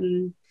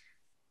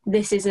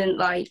this isn't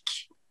like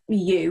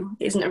you,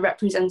 it isn't a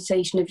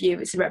representation of you,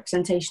 it's a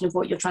representation of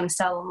what you're trying to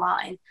sell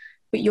online.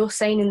 But you're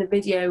saying in the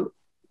video,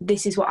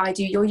 this is what I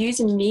do. You're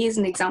using me as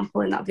an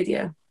example in that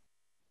video.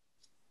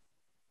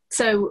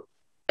 So,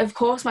 of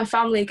course, my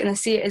family are going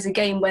to see it as a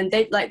game when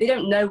they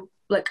don't know,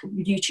 like,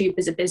 YouTube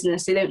as a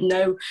business. They don't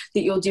know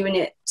that you're doing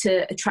it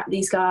to attract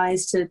these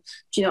guys, to, do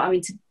you know what I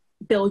mean, to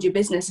build your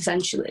business,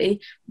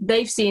 essentially.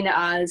 They've seen it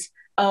as,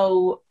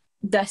 oh,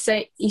 they're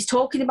saying he's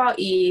talking about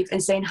Eve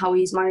and saying how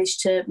he's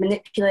managed to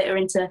manipulate her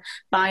into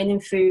buying him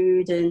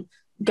food and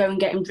go and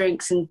getting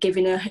drinks and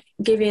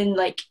giving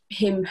like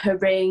him her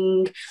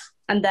ring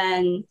and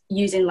then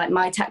using like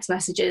my text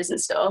messages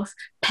and stuff,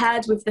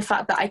 paired with the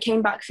fact that I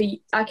came back to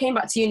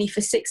uni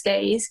for 6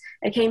 days.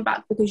 I came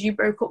back because you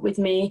broke up with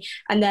me,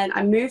 and then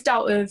I moved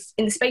out of,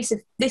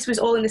 this was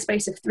all in the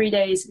space of 3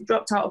 days,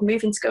 dropped out of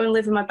moving to go and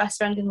live with my best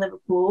friend in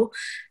Liverpool.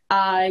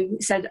 I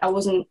said I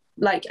wasn't,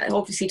 like, I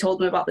obviously told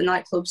them about the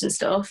nightclubs and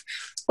stuff.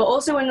 But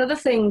also another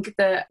thing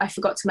that I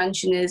forgot to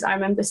mention is, I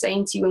remember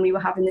saying to you when we were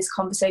having this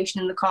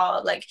conversation in the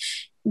car, like,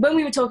 when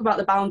we were talking about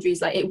the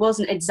boundaries, like, it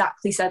wasn't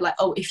exactly said like,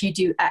 oh, if you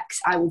do X,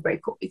 I will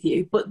break up with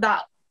you. But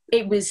that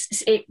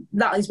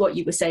is what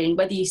you were saying.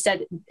 Whether you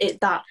said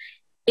it that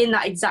in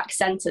that exact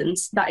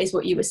sentence, that is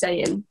what you were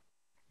saying.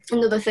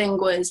 Another thing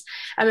was,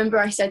 I remember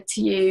I said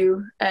to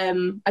you, I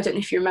don't know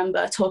if you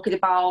remember, talking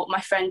about my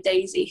friend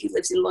Daisy who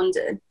lives in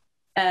London.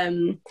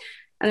 I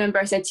remember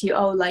I said to you,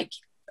 oh, like,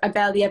 I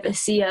barely ever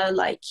see her,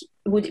 like,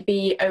 would it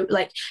be,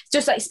 like,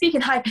 just like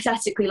speaking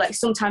hypothetically, like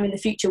sometime in the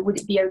future, would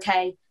it be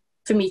okay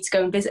for me to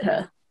go and visit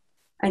her?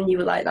 And you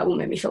were like, that will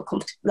make me feel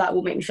comfortable, that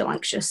will make me feel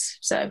anxious.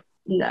 So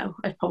no,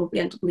 I'd probably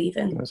end up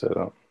leaving. I said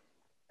that.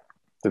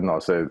 Did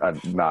not say,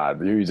 nah,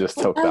 you just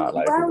took that.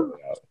 Like,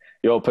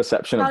 your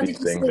perception of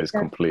these things is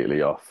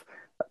completely off.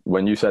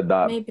 When you said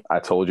that, maybe. I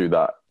told you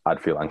that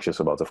I'd feel anxious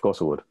about it. Of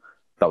course I would.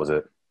 That was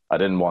it. I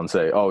didn't want to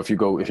say, oh, if you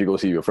go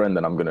see your friend,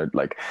 then I'm going to,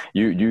 like,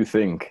 you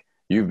think,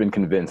 you've been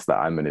convinced that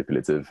I'm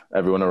manipulative.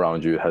 Everyone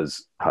around you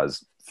has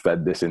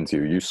fed this into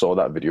you. You saw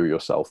that video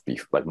yourself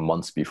like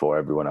months before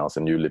everyone else,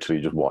 and you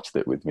literally just watched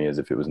it with me as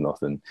if it was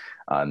nothing.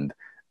 And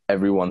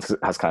everyone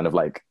has kind of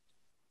like,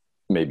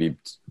 maybe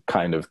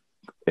kind of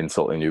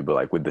insulting you, but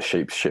like with the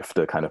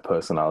shapeshifter kind of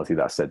personality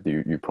that I said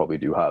you probably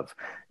do have,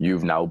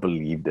 you've now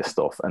believed this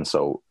stuff. And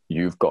so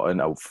you've gotten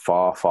a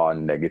far, far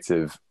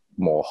negative,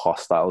 more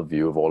hostile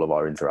view of all of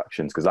our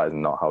interactions, because that is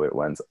not how it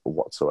went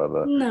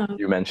whatsoever. No,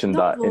 you mentioned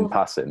that in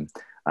passing,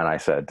 and I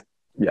said,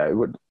 yeah, it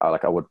would.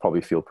 I would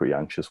probably feel pretty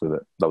anxious with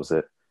it. That was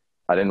it.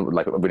 I didn't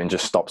we didn't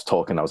just stop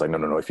talking. I was like,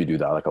 no, if you do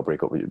that, like, I'll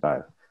break up with you.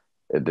 No,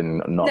 it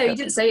didn't. No, you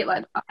didn't say it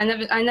like that.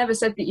 I never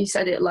said that you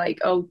said it like,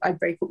 oh, I'd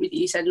break up with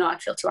you. You said, no,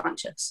 I'd feel too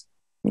anxious.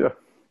 Yeah,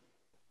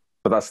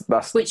 but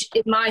that's which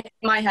in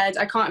my head,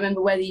 I can't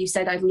remember whether you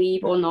said I'd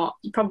leave or not.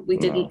 You probably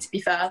didn't, to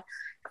be fair.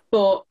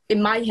 But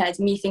in my head,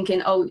 me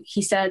thinking, oh,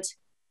 he said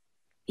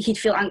he'd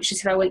feel anxious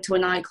if I went to a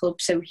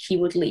nightclub, so he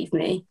would leave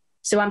me.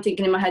 So I'm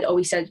thinking in my head, oh,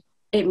 he said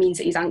it means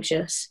that he's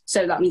anxious,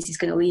 so that means he's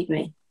going to leave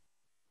me.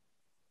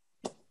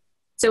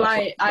 So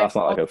that's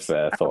not like a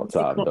fair thought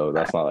to have, though.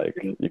 That's not like,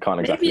 you can't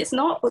exactly. Maybe it's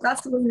not, but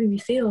that's the way you made me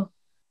feel.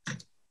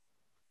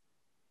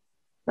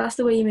 That's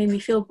the way you made me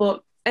feel.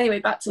 But anyway,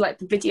 back to like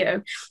the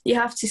video, you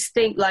have to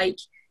think like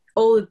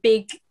all the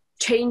big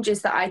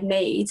changes that I'd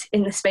made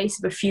in the space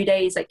of a few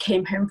days. Like,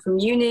 came home from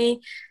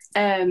uni,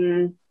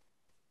 said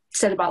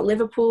about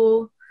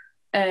Liverpool,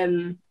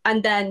 and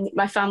then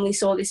my family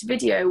saw this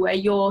video where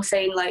you're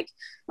saying like,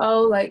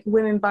 oh, like,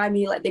 women buy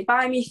me, like, they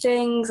buy me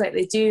things, like,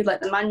 they do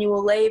like the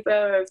manual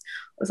labor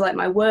of like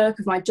my work,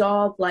 of my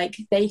job, like,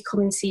 they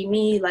come and see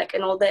me, like,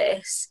 and all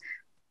this.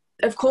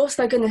 Of course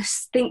they're going to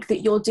think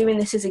that you're doing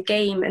this as a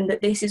game and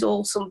that this is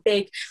all some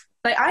big,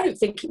 like, I don't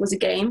think it was a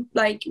game.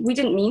 Like, we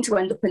didn't mean to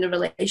end up in a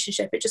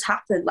relationship. It just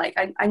happened. Like,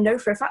 I know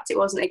for a fact it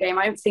wasn't a game.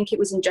 I don't think it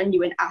was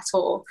ingenuine at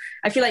all.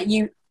 I feel like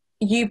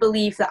you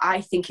believe that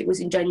I think it was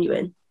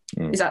ingenuine.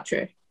 Is that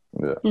true?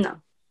 Yeah. No.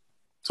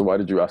 So why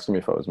did you ask me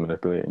if I was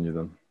manipulating you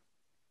then?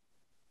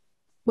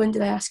 When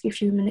did I ask you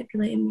if you were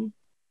manipulating me?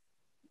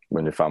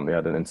 When your family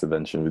had an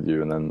intervention with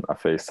you, and then I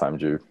FaceTimed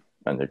you,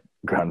 and your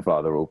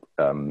grandfather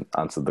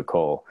answered the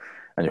call,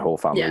 and your whole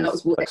family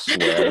was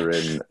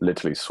swearing,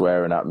 literally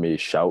swearing at me,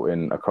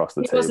 shouting across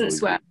the table. He wasn't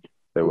swearing.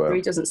 They were.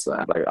 He doesn't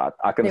swear. Like,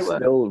 I can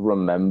still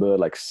remember,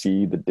 like,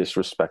 see the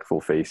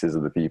disrespectful faces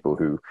of the people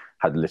who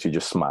had literally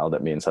just smiled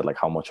at me and said, like,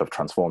 how much I've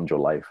transformed your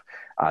life.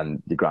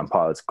 And your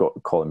grandpa's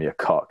calling me a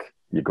cock.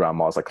 Your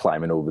grandma's like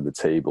climbing over the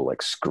table,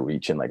 like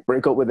screeching, like,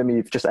 break up with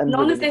him. Just end.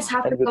 None of this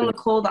happened on the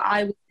call that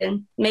I was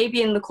in.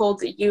 Maybe in the call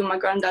that you and my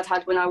granddad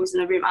had when I was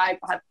in the room, I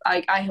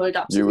heard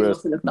absolutely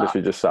nothing of that. You were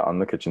literally just sat on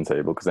the kitchen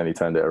table, because then he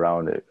turned it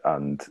around,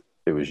 and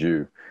it was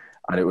you.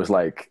 And it was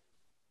like,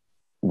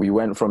 we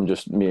went from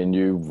just me and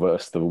you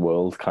versus the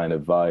world kind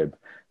of vibe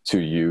to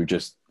you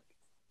just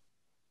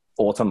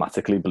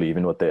automatically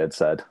believing what they had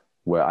said,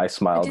 where I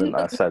smiled and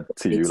I said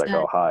to you, like,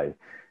 oh, hi.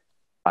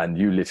 And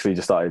you literally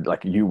just started,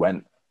 like, you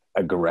went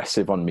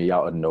aggressive on me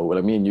out of nowhere.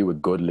 Like, me and you were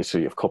good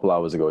literally a couple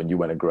hours ago, and you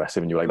went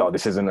aggressive, and you were like, oh,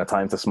 this isn't a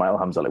time to smile,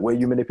 Hamza. Like, were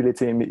you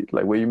manipulating me?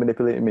 Like, were you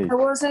manipulating me?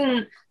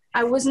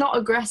 I was not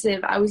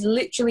aggressive. I was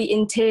literally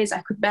in tears.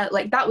 I could bear,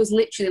 like, that was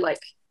literally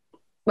like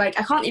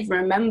I can't even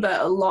remember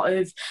a lot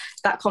of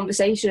that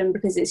conversation,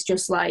 because it's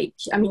just like,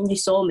 I mean, you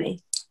saw me.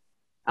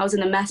 I was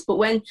in a mess. But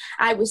when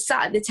I was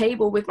sat at the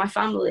table with my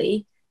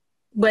family,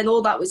 when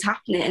all that was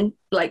happening,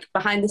 like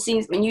behind the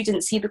scenes, when you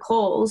didn't see the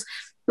calls,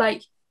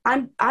 like,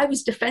 I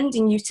was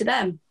defending you to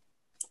them.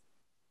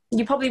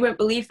 You probably won't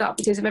believe that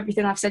because of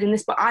everything I've said in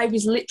this, but I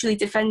was literally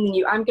defending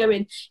you. I'm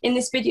going in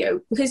this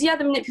video, because the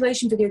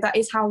manipulation video, that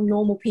is how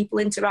normal people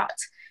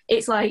interact.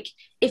 It's like,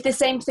 if the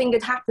same thing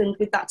had happened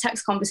with that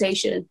text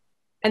conversation,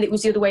 and it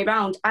was the other way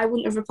around, I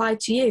wouldn't have replied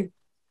to you.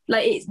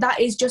 Like, that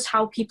is just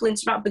how people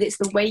interact, but it's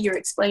the way you're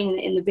explaining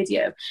it in the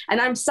video. And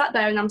I'm sat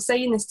there and I'm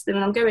saying this to them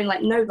and I'm going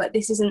like, no, like,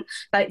 this isn't,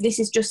 like, this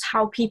is just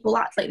how people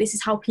act. Like, this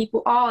is how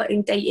people are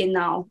in dating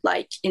now,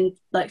 like, in,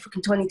 like,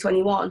 fucking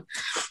 2021.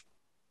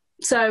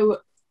 So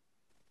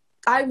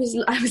I was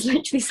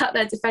literally sat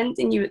there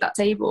defending you at that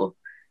table.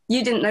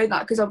 You didn't know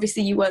that because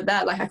obviously you weren't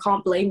there. Like, I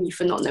can't blame you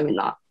for not knowing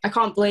that. I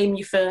can't blame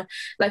you for,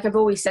 like, I've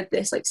always said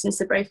this, like, since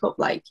the breakup,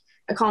 like,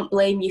 I can't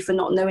blame you for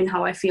not knowing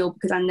how I feel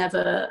because I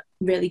never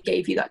really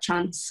gave you that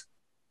chance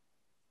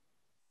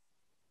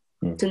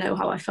to know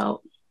how I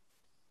felt.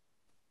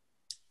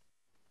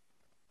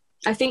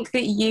 I think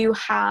that you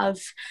have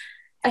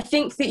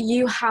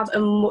a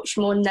much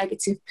more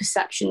negative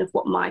perception of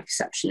what my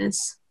perception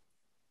is.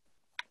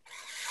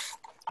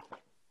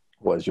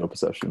 What is your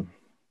perception?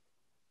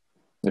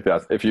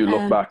 If you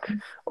look back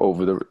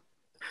over the,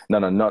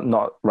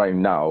 not right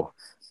now,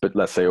 but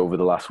let's say over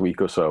the last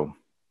week or so,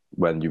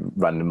 when you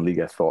randomly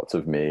get thoughts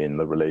of me in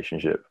the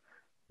relationship,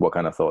 what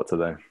kind of thoughts are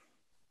they?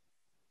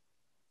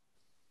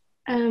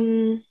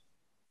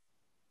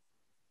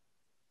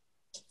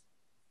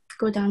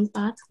 Go down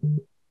bad.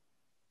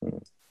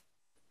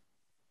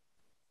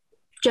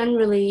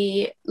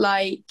 Generally,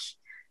 like,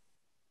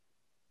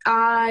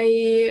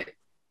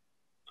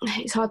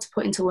 it's hard to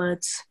put into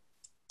words.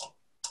 I'm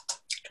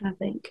trying to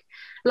think.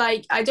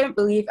 Like, I don't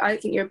think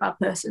you're a bad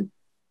person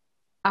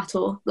at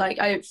all. Like,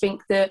 I don't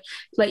think that,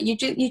 like, you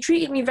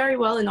treated me very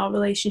well in our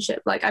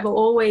relationship. Like, I've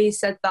always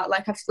said that.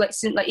 Like, I've, like,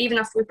 since, like, even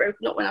after we've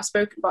broken up, when I've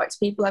spoken about it to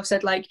people, I've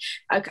said, like,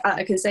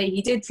 I can say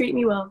he did treat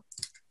me well.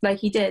 Like,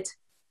 he did.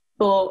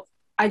 But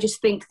I just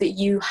think that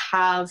you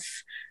have,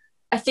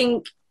 I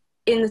think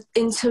in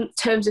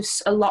terms of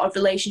a lot of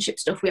relationship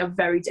stuff, we have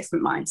very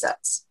different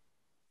mindsets.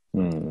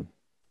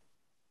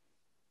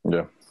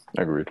 Yeah,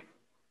 agreed.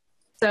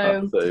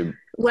 So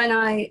when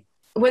I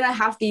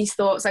have these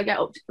thoughts, I get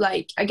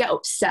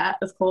upset,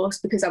 of course,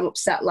 because I'm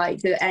upset,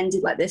 like, that it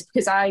ended like this,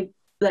 because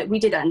we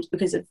did end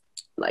because of,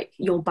 like,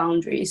 your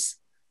boundaries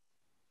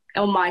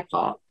on my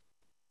part.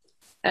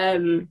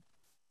 But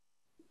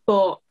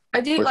I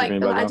do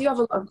I do have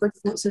a lot of good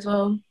thoughts as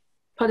well.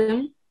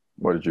 Pardon?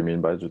 What did you mean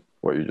by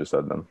what you just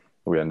said then?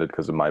 We ended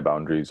because of my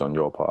boundaries on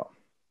your part.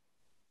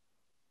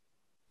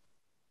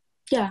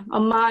 Yeah,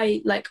 on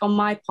my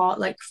part,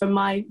 like, from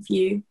my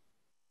view,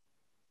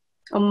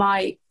 on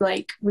my,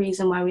 like,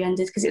 reason why we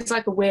ended, because it's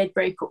like a weird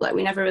breakup. Like,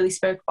 we never really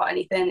spoke about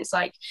anything. It's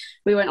like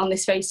we went on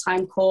this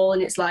FaceTime call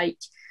and it's like,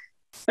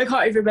 I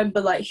can't even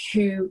remember, like,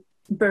 who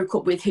broke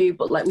up with who,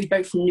 but, like, we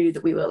both knew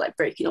that we were, like,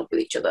 breaking up with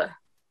each other.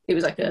 It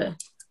was like I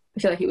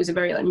feel like it was a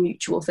very, like,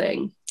 mutual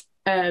thing.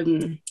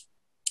 What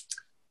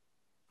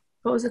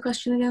was the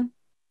question again?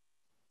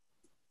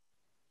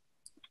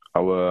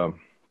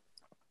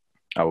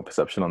 Our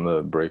perception on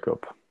the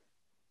breakup.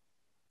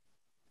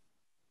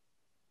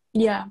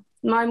 Yeah,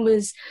 mine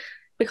was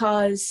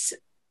because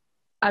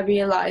I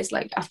realised,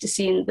 like, after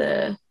seeing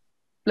the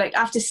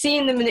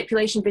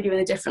manipulation video in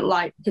a different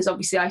light, because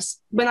obviously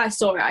when I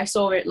saw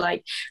it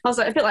like, I was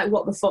like a bit like,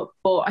 what the fuck,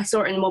 but I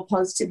saw it in a more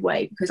positive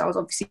way because I was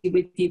obviously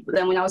with you. But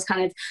then when I was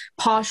kind of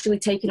partially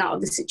taken out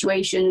of the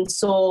situation,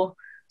 saw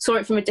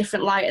it from a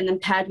different light and then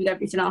paired with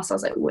everything else, I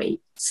was like,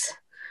 wait.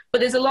 But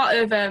there's a lot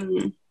of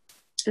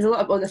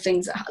other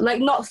things,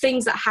 like, not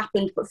things that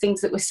happened, but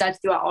things that were said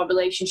throughout our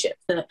relationship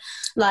that,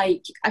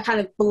 like, I kind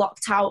of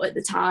blocked out at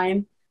the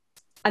time.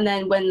 And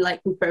then when,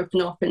 like, we've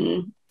broken up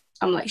and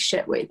I'm like,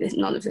 shit, wait,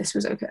 none of this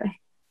was okay.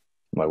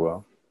 Like,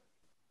 well.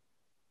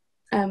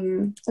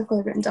 I've got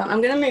it written down.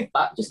 I'm going to move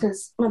back just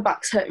because my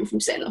back's hurting from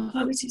sitting up.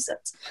 I'll be 2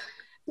 seconds.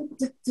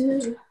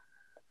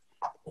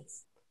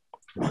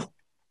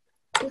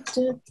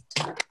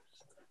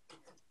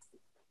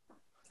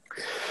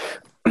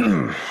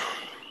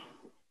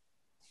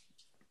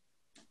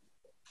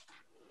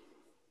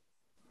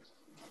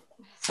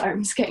 Sorry,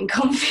 I'm just getting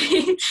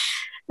comfy.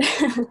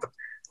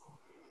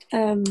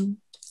 I've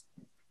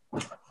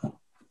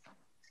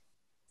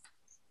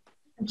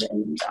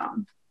written them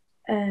down.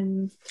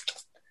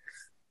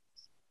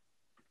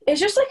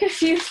 It's just, like, a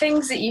few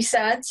things that you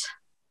said.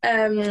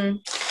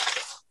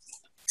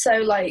 So,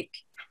 like,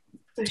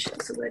 oh shit,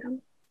 that's a weird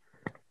one.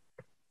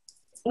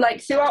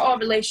 Like, throughout our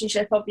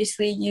relationship,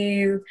 obviously,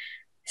 you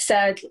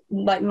said,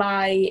 like,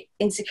 my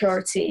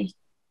insecurity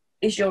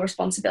is your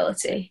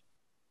responsibility,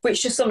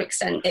 which to some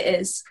extent it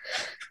is.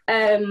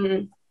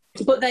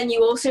 But then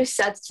you also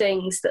said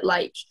things that,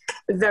 like,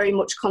 very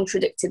much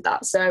contradicted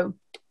that. So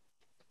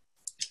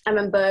I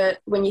remember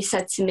when you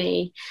said to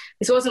me,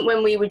 this wasn't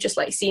when we were just,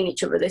 like, seeing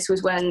each other. This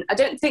was when, I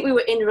don't think we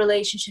were in a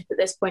relationship at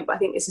this point, but I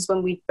think this is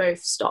when we both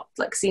stopped,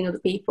 like, seeing other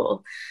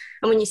people.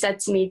 And when you said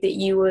to me that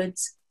you would,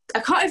 I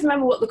can't even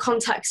remember what the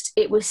context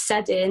it was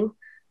said in,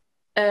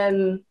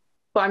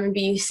 but I remember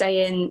you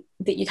saying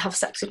that you'd have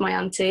sex with my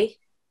auntie.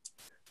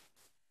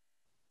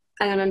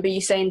 And I remember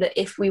you saying that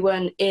if we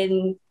weren't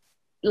in,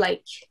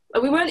 like,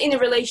 we weren't in a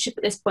relationship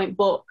at this point,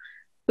 but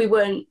we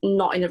weren't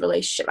not in a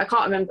relationship. I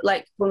can't remember,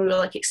 like, when we were,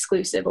 like,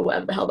 exclusive or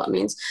whatever the hell that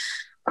means.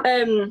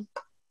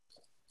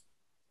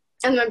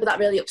 And I remember that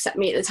really upset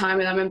me at the time.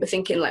 And I remember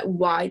thinking, like,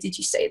 why did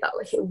you say that?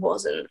 Like, it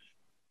wasn't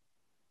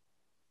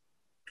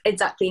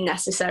exactly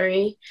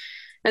necessary.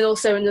 And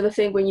also another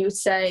thing, when you would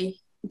say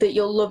that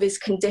your love is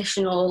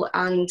conditional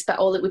and that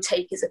all it would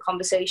take is a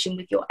conversation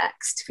with your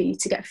ex for you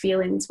to get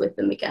feelings with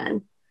them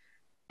again.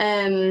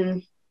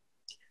 And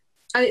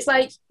it's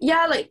like,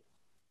 yeah, like,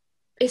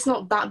 it's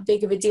not that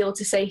big of a deal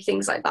to say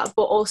things like that,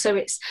 but also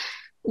it's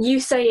you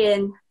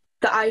saying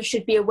that I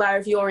should be aware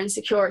of your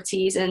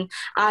insecurities. And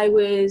I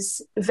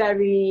was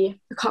very,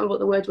 I can't remember what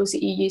the word was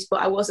that you used,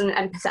 but I wasn't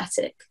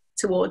empathetic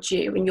towards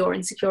you and your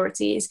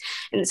insecurities,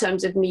 in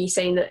terms of me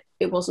saying that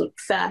it wasn't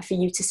fair for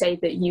you to say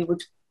that you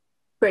would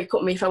break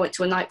up with me if I went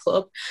to a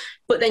nightclub.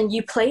 But then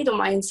you played on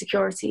my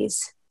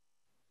insecurities.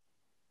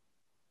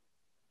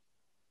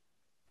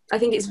 I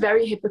think it's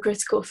very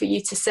hypocritical for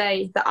you to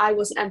say that I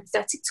wasn't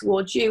empathetic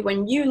towards you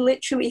when you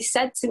literally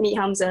said to me,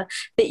 Hamza,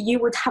 that you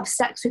would have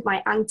sex with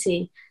my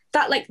auntie.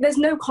 That, like, there's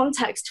no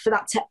context for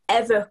that to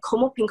ever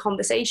come up in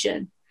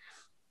conversation.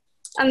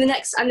 And then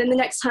the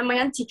next time my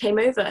auntie came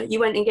over, you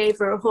went and gave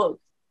her a hug.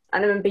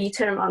 And I remember you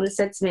turned around and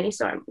said to me,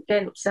 sorry, I'm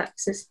getting upset.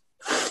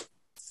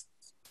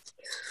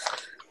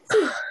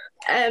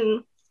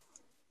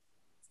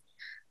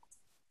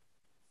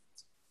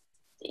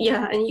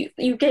 Yeah, and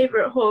you gave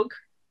her a hug.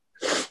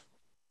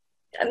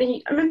 And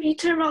then I remember you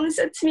turned around and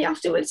said to me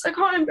afterwards, I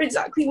can't remember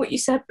exactly what you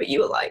said, but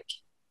you were like,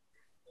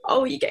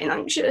 oh, you're getting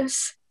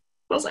anxious.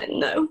 I was like,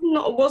 no,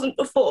 I wasn't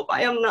before, but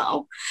I am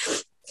now.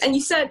 And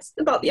you said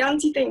about the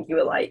auntie thing, you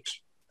were like,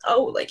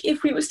 oh, like,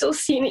 if we were still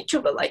seeing each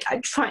other, like,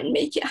 I'd try and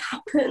make it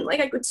happen.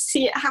 Like, I could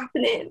see it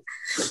happening.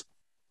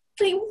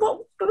 Like,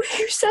 what?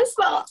 Who says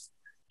that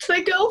to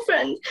their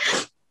girlfriend?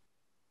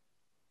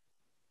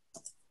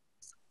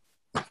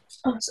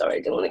 Oh, sorry, I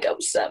didn't want to get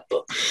upset,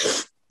 but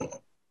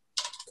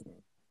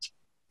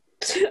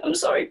I'm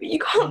sorry, but you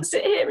can't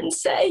sit here and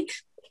say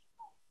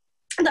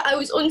that I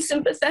was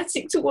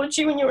unsympathetic towards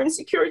you and your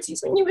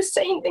insecurities when you were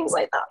saying things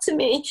like that to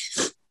me.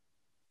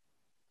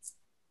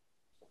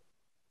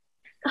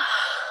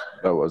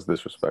 That was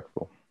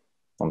disrespectful.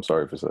 I'm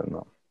sorry for saying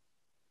that.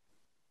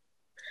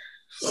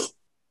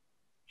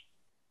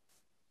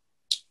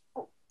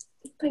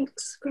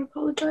 Thanks for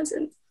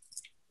apologising.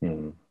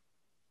 Mm.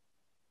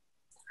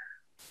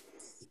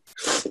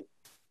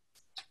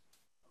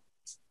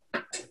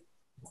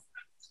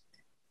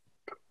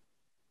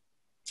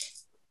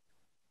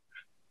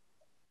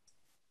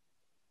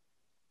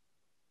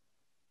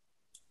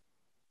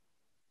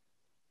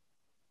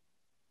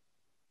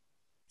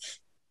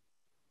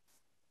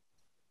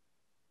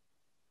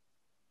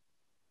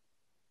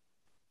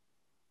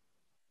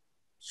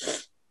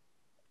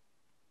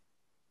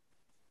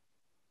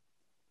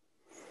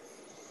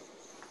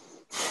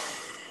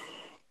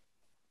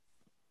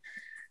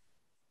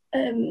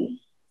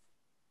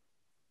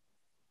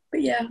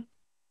 But yeah,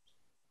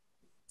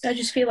 I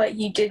just feel like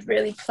you did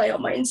really play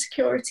on my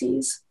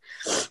insecurities.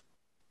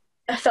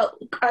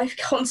 I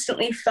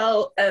constantly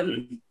felt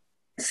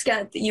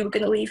scared that you were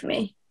going to leave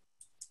me,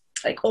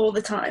 like, all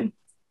the time,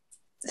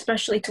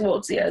 especially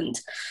towards the end.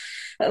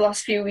 The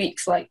last few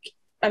weeks, like,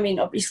 I mean,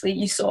 obviously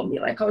you saw me,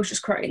 like, I was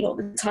just crying all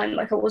the time,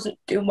 like, I wasn't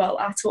doing well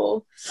at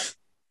all.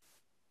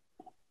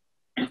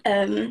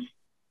 And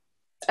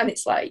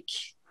it's like,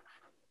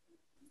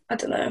 I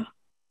don't know,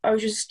 I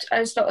just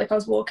felt like I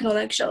was walking on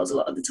eggshells a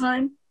lot of the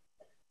time,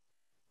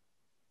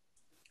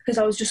 because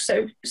I was just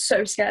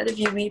so scared of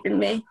you leaving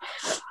me.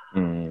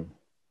 Mm.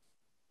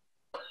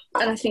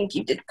 And I think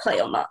you did play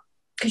on that,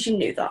 because you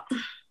knew that.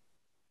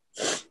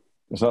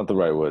 It's not the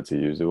right word to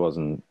use. It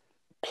wasn't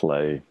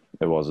play.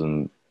 It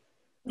wasn't.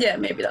 Yeah,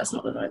 maybe that's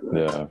not the right word.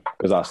 Yeah,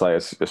 because that's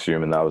like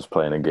assuming that I was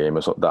playing a game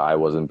or something, that I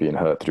wasn't being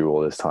hurt through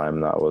all this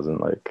time. That I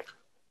wasn't like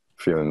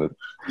feeling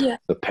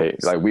the pain.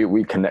 Like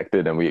we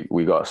connected and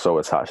we got so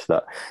attached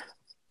that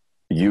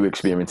you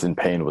experiencing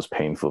pain was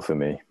painful for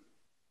me.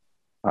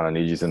 And I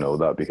need you to know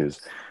that,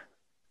 because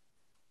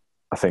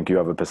I think you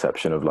have a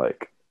perception of,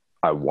 like,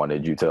 I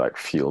wanted you to, like,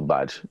 feel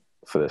bad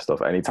for this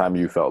stuff. Anytime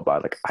you felt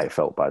bad, like, I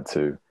felt bad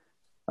too.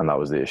 And that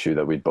was the issue,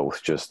 that we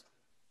both just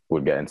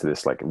would get into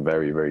this, like,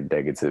 very, very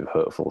negative,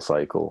 hurtful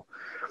cycle.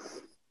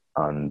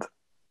 And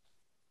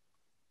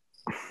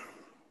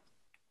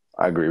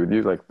I agree with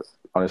you. Like,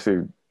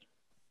 honestly,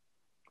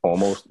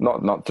 almost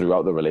not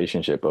throughout the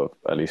relationship, but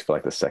at least for,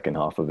 like, the second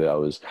half of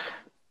it,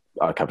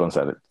 I kept on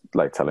saying,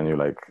 like, telling you,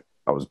 like,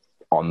 I was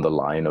on the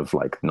line of,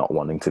 like, not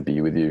wanting to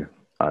be with you.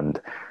 And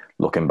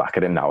looking back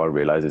at it now, I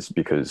realize it's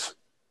because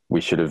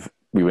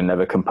we were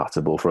never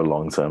compatible for a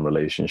long-term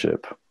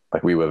relationship.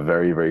 Like, we were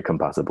very, very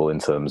compatible in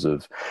terms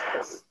of,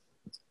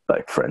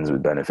 like, friends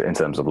with benefit, in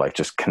terms of, like,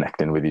 just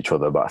connecting with each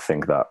other. But I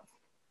think that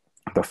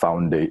the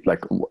foundation,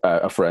 like,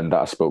 a friend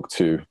that I spoke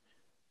to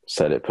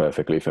said it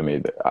perfectly for me.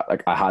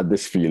 That I had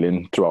this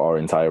feeling throughout our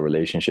entire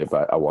relationship.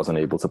 I wasn't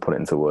able to put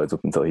it into words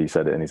up until he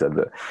said it. And he said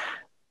that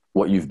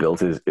what you've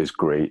built is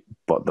great,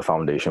 but the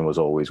foundation was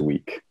always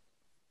weak.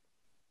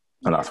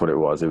 And that's what it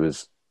was. It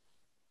was,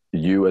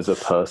 you as a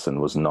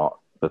person was not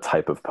the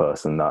type of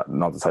person not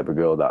the type of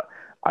girl that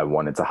I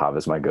wanted to have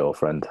as my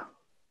girlfriend.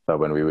 that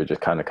when we were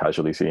just kind of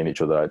casually seeing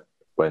each other,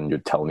 when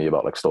you'd tell me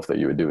about like stuff that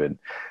you were doing,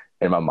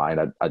 in my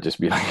mind, I'd just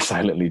be like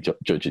silently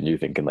judging you,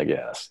 thinking like,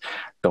 yes,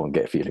 don't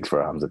get feelings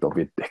for Hamza, don't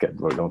be a dickhead,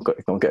 bro.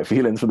 Don't get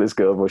feelings for this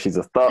girl, bro. She's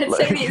a thought. I'd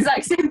say the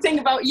exact same thing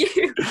about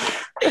you.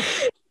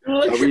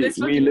 Look at this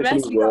fucking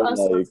mess we got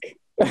ourselves.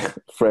 Like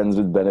friends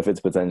with benefits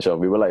potential.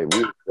 We were like,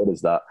 what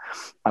is that?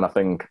 And I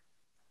think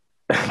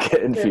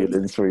getting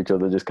feelings for each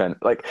other just kind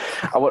of like,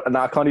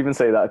 I can't even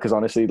say that because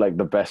honestly, like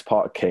the best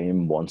part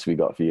came once we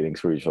got feelings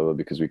for each other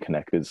because we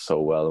connected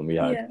so well and we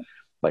had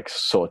like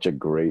such a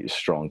great,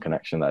 strong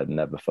connection that I'd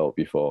never felt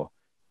before.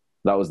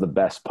 That was the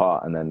best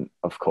part. And then,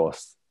 of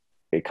course,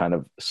 it kind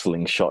of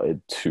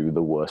slingshotted to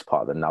the worst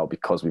part. That now,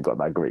 because we've got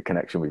that great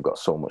connection, we've got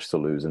so much to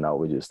lose. And now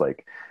we're just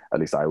like, at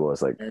least I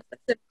was like,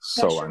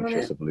 so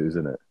anxious of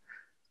losing it.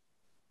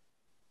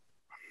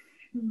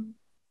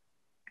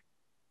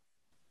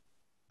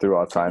 Through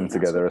our time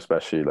together,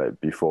 especially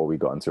like before we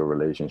got into a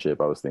relationship,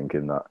 I was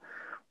thinking that,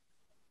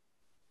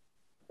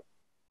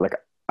 like,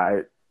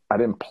 I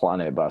didn't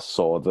plan it, but I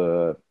saw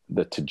the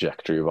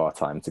trajectory of our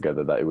time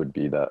together, that it would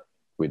be that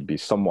we'd be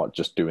somewhat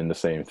just doing the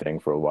same thing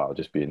for a while,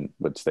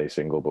 would stay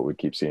single, but we'd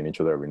keep seeing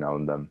each other every now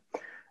and then.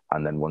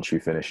 And then once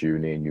you finish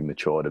uni and you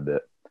matured a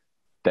bit,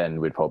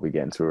 then we'd probably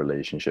get into a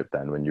relationship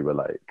then when you were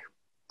like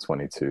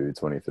 22,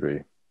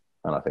 23.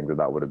 And I think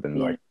that would have been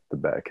like the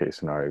better case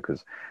scenario,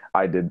 because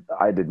I did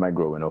my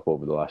growing up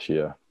over the last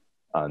year,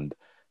 and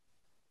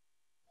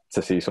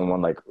to see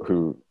someone like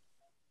who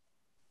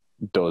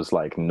does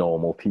like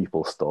normal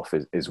people stuff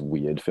is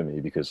weird for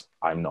me, because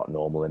I'm not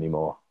normal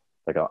anymore.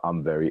 Like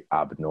I'm very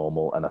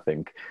abnormal. And I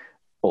think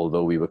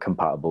although we were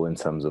compatible in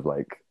terms of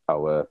like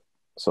our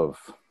sort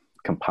of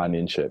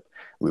companionship,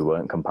 we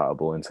weren't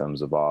compatible in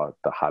terms of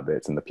the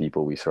habits and the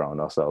people we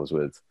surround ourselves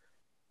with.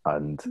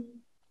 And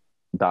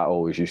that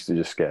always used to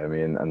just scare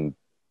me, and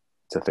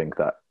to think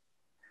that,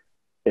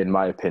 in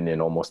my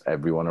opinion, almost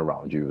everyone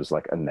around you was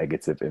like a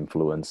negative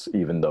influence,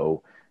 even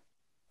though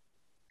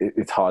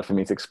it's hard for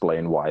me to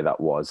explain why that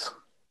was.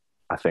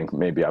 I think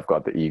maybe I've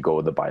got the ego,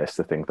 the bias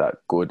to think that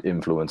good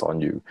influence on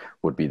you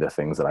would be the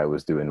things that I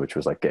was doing, which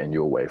was like getting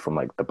you away from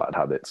like the bad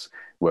habits.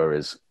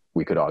 Whereas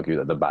we could argue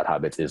that the bad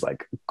habits is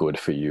like good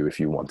for you if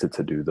you wanted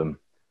to do them.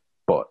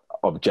 But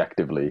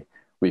objectively,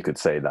 we could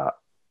say that,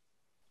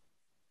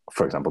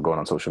 for example, going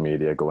on social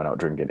media, going out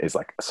drinking is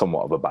like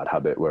somewhat of a bad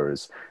habit,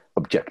 whereas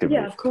objectively,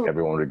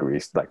 everyone would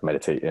agree like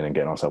meditating and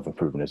getting on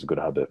self-improvement is a good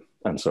habit.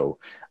 And so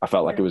I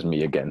felt like it was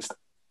me against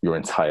your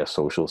entire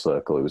social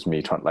circle. It was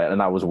me trying, like,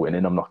 and I was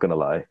winning, I'm not gonna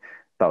lie.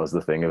 That was the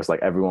thing. It was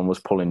like everyone was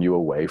pulling you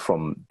away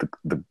from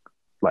the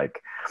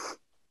like,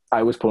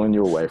 I was pulling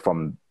you away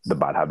from the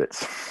bad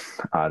habits.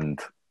 And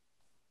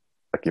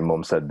like your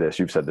mum said this,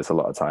 you've said this a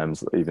lot of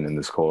times, even in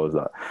this call, is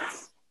that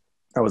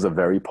I was a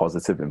very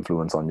positive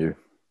influence on you.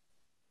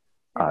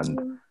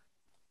 And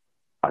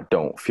I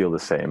don't feel the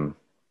same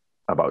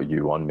about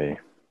you on me.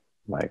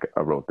 Like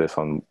I wrote this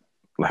on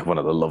like one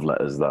of the love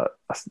letters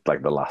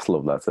like the last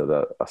love letter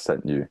that I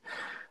sent you,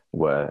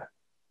 where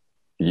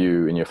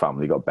you and your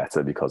family got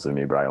better because of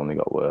me, but I only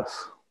got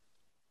worse.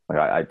 Like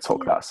I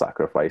took that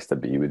sacrifice to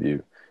be with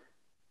you.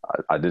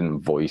 I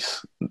didn't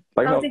voice.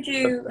 Like, how did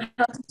you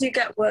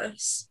get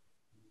worse?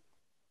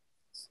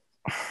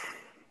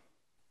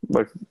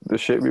 Like the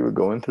shit we were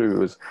going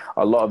through,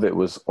 a lot of it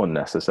was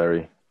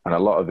unnecessary, and a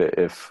lot of it,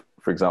 if,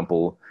 for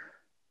example,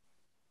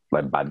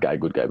 like bad guy,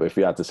 good guy, but if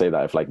we had to say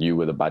that, if like you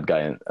were the bad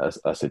guy in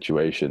a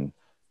situation,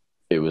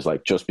 it was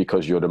like, just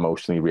because you'd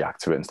emotionally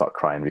react to it and start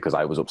crying because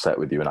I was upset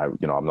with you and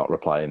I'm not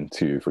replying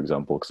to you, for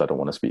example, because I don't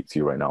want to speak to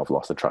you right now, I've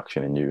lost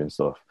attraction in you and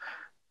stuff,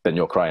 then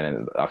you're crying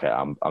and okay,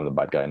 I'm the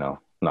bad guy now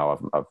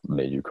I've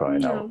made you cry.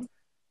 Now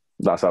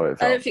that's how it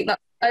felt. I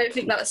don't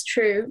think that's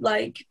true.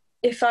 Like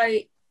if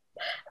I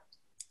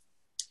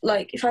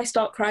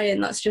start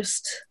crying, that's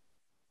just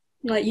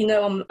like,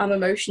 I'm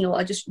emotional,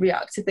 I just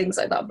react to things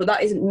like that, but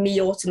that isn't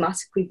me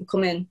automatically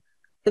becoming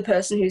the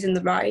person who's in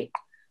the right.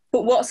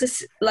 But what's a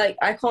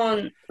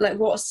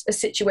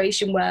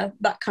situation where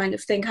that kind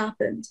of thing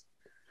happened,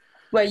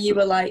 where you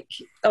were like,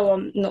 oh,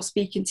 I'm not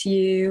speaking to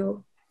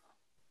you?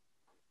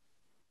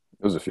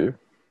 There was a few.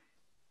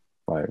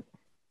 Like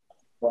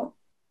what?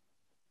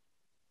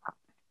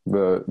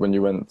 When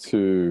you went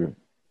to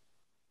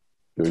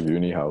your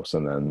uni house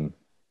and then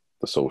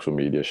the social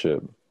media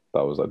shit,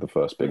 that was like the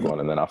first big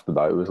one. And then after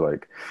that, it was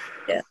like,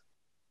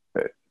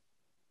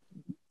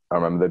 I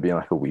remember there being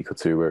like a week or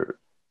two where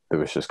there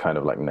was just kind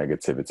of like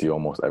negativity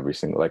almost every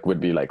single, like we'd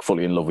be like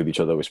fully in love with each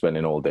other. We're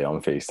spending all day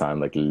on FaceTime,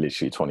 like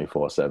literally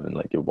 24/7.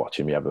 Like you're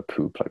watching me have a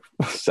poop like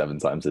 7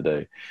 times a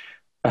day.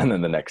 And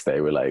then the next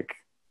day we're like,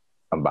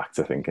 I'm back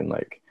to thinking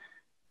like,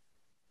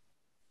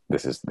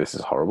 this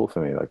is horrible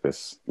for me. Like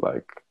this,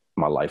 like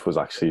my life was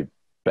actually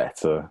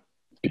better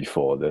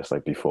before this,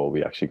 like before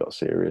we actually got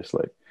serious.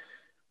 Like,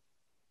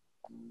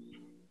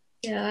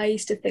 yeah, I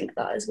used to think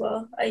that as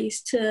well. I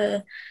used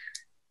to,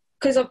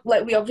 because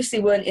like we obviously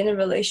weren't in a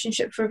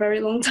relationship for a very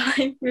long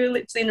time. We were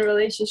literally in a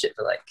relationship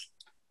for like,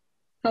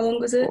 how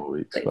long was it? 4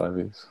 weeks, like, 5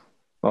 weeks.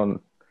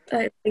 On I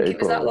think April, it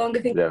was that long.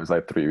 I think it was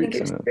like 3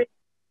 weeks.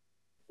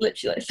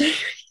 literally like 3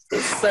 weeks.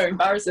 It's so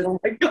embarrassing. Oh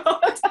my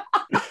god.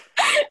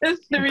 A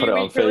 3 Put it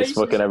on week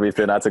Facebook and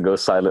everything. I had to go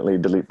silently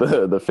delete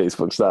the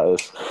Facebook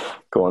status.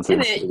 Go on to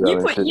Instagram.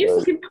 You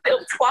fucking put it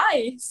up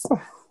twice.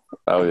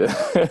 Oh yeah.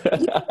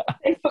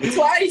 Facebook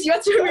twice. You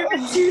had to remove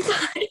it 2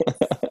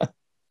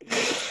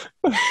 times.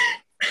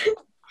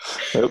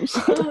 Oops.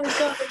 Oh my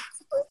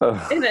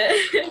god. Isn't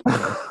it?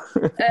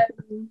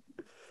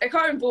 I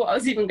can't remember what I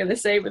was even going to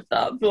say with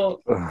that, but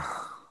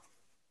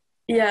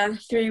yeah,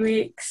 3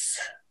 weeks.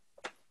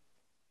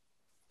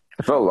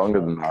 It felt longer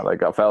than that.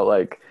 Like I felt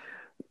like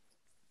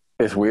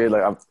it's weird.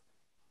 Like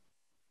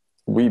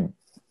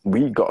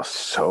we got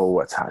so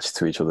attached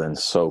to each other and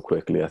so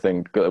quickly. I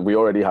think we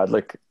already had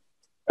like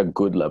a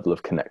good level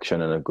of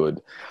connection and a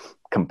good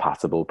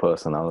compatible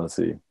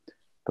personality.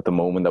 But the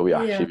moment that we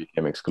actually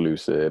became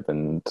exclusive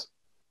and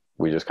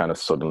we just kind of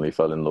suddenly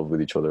fell in love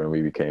with each other and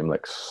we became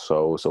like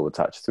so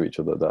attached to each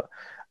other that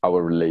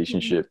our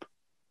relationship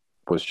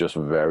was just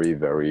very,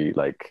 very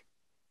like...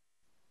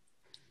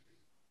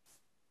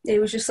 It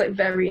was just like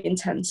very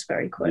intense,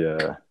 very quick.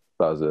 Yeah,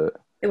 that was it.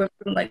 It went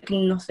from like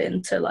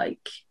nothing to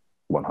like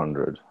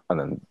 100 and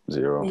then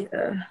 0.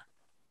 Yeah.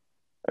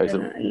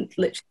 And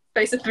literally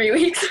space of 3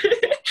 weeks.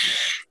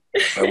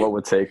 What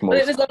would take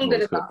most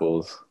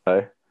couples?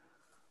 Hey?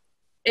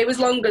 It was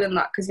longer than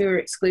that because we were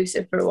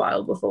exclusive for a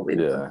while before we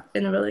were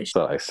in a relationship.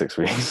 So like 6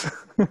 weeks.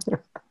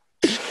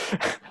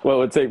 Well, it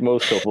would take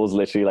most couples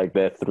literally like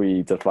their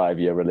 3 to 5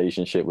 year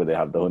relationship where they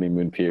have the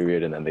honeymoon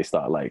period and then they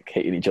start like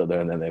hating each other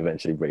and then they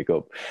eventually break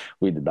up.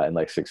 We did that in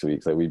like 6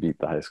 weeks. Like we beat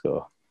the high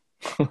score.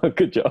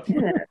 Good job.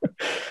 Yeah.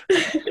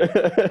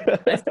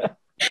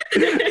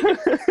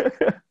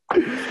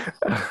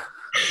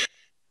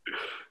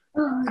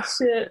 Oh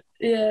shit!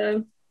 Yeah,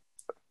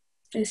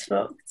 it's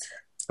fucked.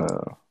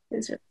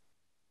 There's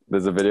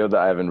a video that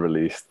I haven't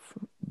released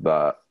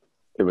that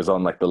it was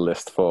on like the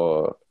list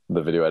for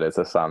the video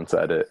editor Sam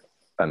to edit,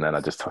 and then I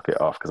just took it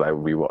off because I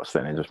rewatched it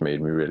and it just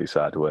made me really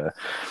sad. Where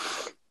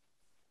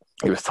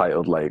it was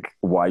titled like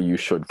 "Why You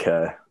Should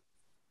Care."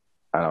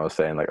 And I was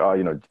saying like, oh,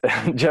 you know,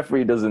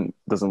 Jeffrey doesn't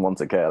want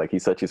to care. Like he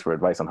searches for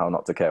advice on how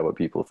not to care what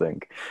people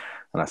think.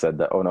 And I said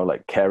that, oh no,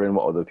 like caring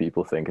what other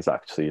people think is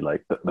actually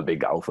like the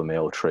big alpha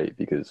male trait,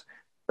 because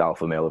the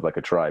alpha male of like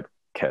a tribe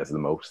cares the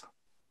most.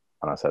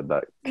 And I said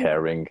that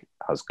caring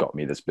has got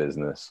me this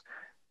business.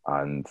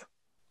 And,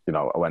 you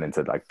know, I went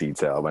into like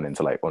detail. I went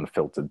into like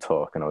unfiltered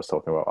talk and I was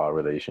talking about our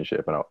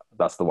relationship. And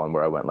that's the one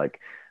where I went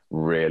like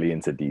really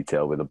into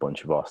detail with a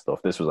bunch of our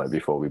stuff. This was like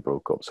before we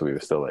broke up, so we were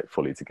still like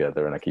fully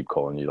together, and I keep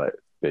calling you like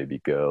baby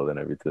girl and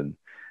everything. And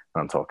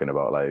I'm talking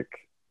about like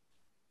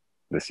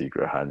the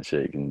secret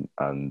handshake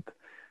and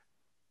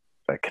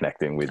like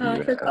connecting with you.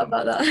 I forgot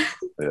about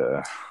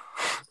that.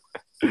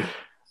 Yeah.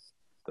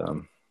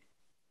 Damn.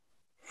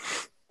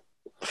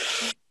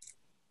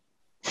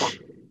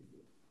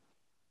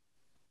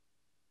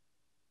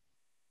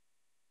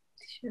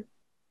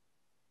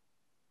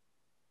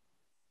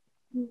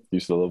 You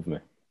still love me?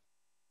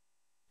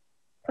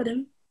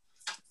 Pardon?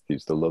 You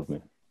still love me?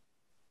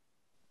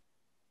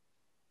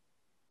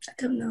 I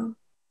don't know.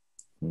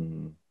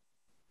 Do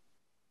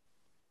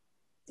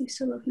you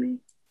still love me?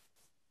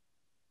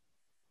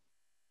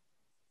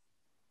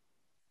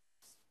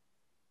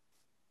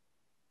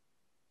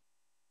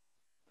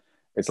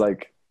 It's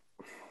like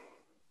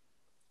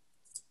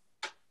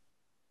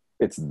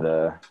it's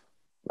there.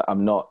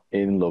 I'm not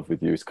in love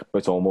with you.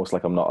 It's almost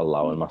like I'm not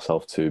allowing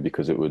myself to,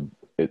 because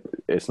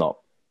it's not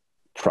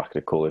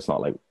practical. It's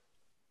not like,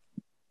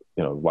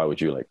 you know, why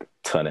would you like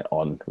turn it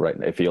on, right?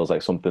 It feels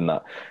like something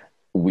that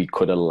we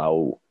could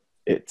allow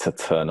it to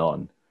turn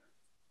on.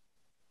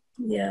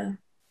 Yeah,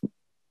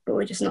 but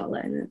we're just not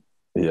letting it.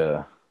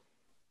 Yeah,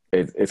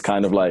 it's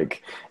kind of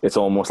like, it's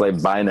almost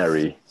like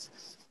binary,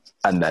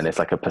 and then it's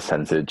like a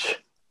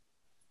percentage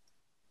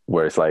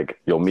where it's like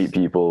you'll meet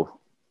people,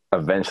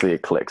 eventually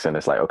it clicks and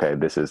it's like, okay,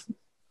 this is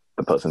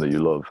the person that you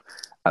love.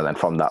 And then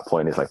from that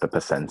point, it's like the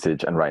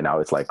percentage. And right now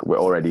it's like, we're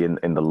already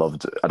in the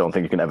loved. I don't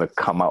think you can ever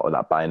come out of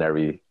that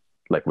binary,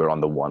 like we're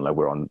on the one, like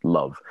we're on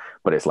love.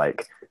 But it's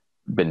like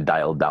been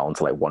dialed down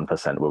to like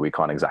 1% where we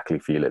can't exactly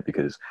feel it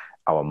because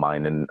our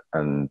mind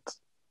and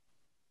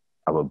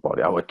our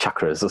body, our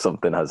chakras or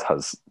something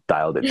has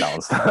dialed it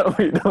down so that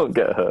we don't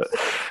get hurt.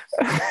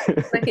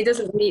 Like it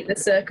doesn't meet the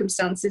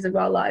circumstances of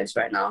our lives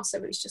right now.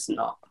 So it's just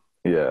not.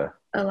 Yeah.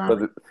 Allowed.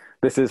 But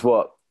this is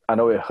what, I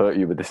know it hurt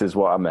you, but this is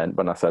what I meant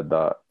when I said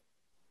that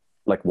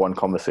like one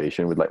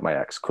conversation with like my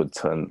ex could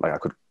turn, like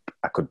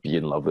I could be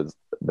in love with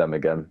them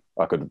again.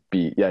 I could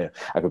be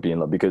in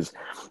love, because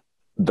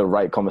the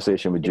right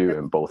conversation with you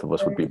and both of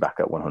us would be back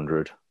at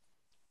 100.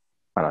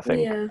 And I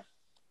think,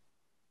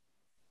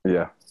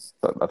 I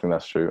think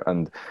that's true.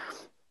 And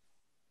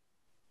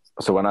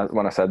so when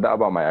I said that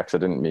about my ex, I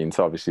didn't mean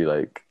to obviously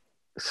like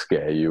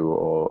scare you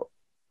or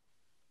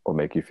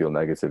make you feel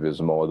negative. It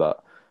was more that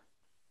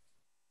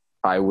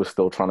I was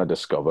still trying to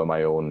discover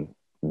my own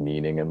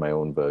meaning and my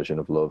own version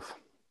of love.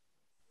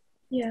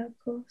 Yeah, of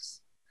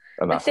course.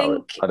 And that's I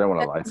don't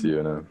want to lie to you,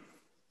 you know.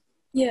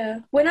 Yeah,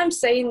 when I'm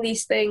saying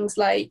these things,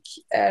 like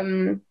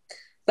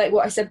like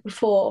what I said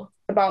before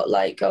about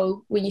like,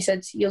 oh, when you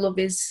said your love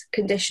is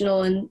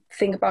conditional and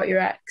think about your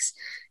ex.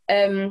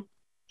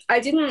 I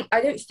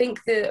don't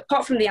think that,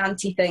 apart from the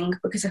anti thing,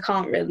 because I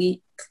can't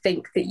really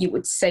think that you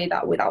would say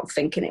that without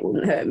thinking it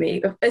wouldn't hurt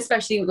me,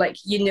 especially like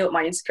you knew what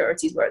my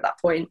insecurities were at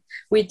that point.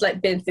 We'd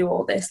like been through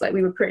all this, like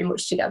we were pretty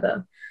much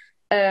together.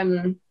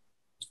 But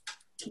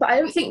I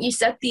don't think you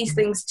said these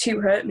things to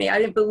hurt me. I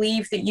don't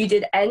believe that you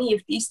did any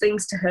of these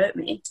things to hurt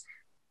me.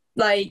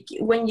 Like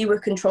when you were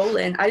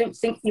controlling, I don't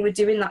think you were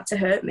doing that to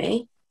hurt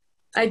me.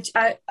 I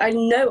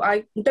know,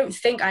 I don't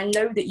think I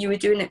know that you were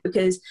doing it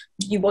because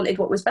you wanted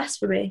what was best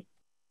for me.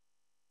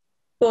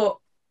 But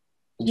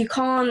you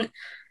can't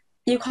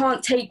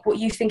take what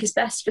you think is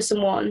best for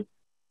someone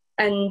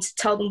and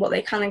tell them what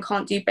they can and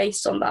can't do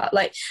based on that.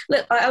 Like,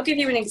 look, I'll give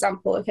you an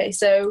example. Okay,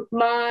 so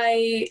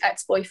my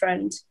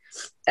ex-boyfriend,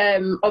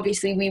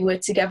 obviously we were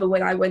together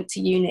when I went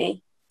to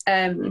uni.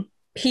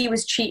 He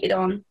was cheated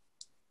on.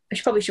 I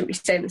probably shouldn't be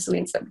saying this on the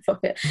internet, but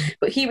fuck it.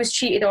 But he was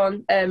cheated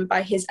on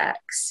by his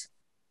ex.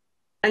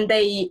 And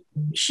I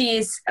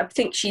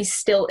think she's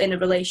still in a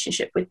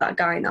relationship with that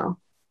guy now.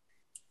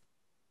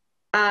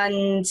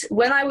 And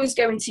when I was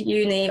going to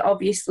uni,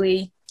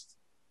 obviously,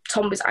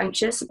 Tom was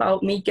anxious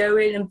about me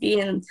going and being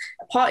in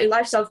a party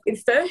lifestyle in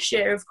first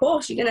year. Of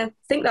course, you're going to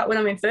think that when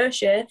I'm in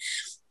first year.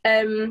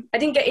 I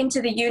didn't get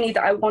into the uni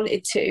that I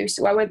wanted to,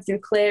 so I went through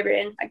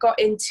clearing. I got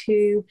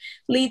into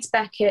Leeds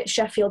Beckett,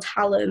 Sheffield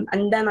Hallam,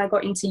 and then I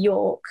got into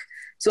York.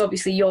 So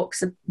obviously York's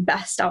the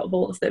best out of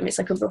all of them. It's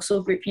like a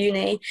Russell Group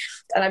uni.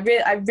 And I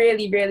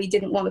really, really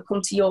didn't want to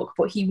come to York,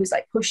 but he was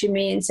like pushing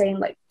me and saying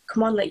like,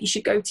 come on, like you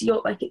should go to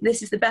York. Like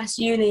this is the best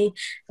uni,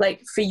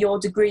 like for your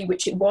degree,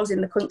 which it was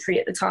in the country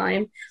at the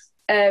time.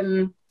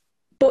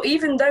 But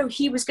even though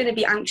he was going to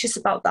be anxious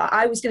about that,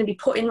 I was going to be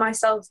putting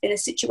myself in a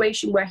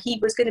situation where he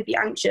was going to be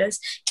anxious.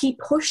 He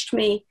pushed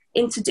me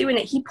into doing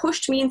it. He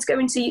pushed me into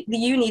going to the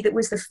uni that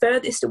was the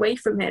furthest away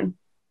from him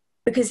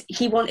because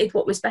he wanted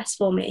what was best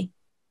for me.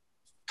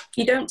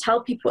 You don't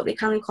tell people what they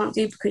can and can't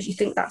do because you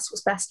think that's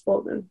what's best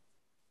for them.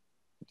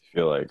 Do you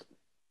feel like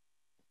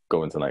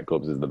going to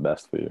nightclubs is the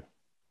best for you?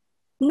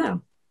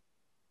 No.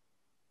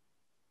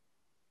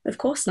 Of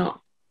course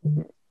not.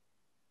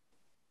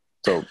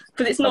 So,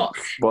 but it's not.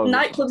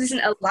 Nightclubs isn't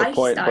a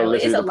lifestyle.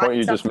 The point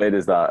you just made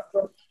is that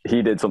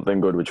he did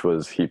something good, which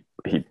was he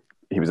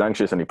was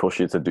anxious and he pushed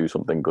you to do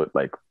something good,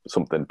 like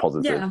something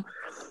positive. Yeah.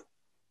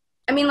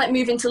 I mean, like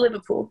moving to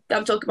Liverpool.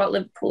 I'm talking about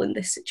Liverpool in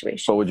this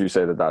situation. So would you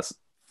say that that's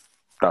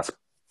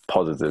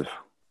positive?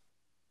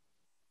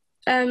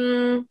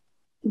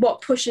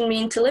 What, pushing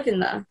me into living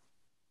there?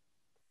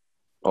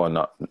 Or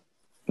not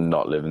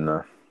living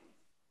there?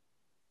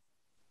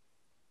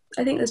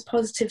 I think there's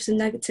positives and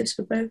negatives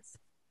for both.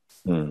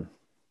 Mm.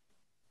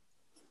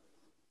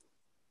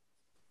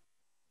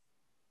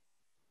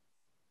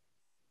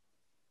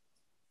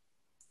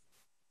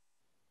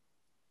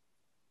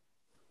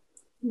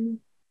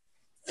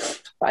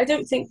 But I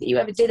don't think that you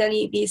ever did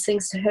any of these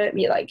things to hurt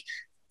me. Like,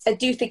 I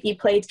do think you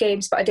played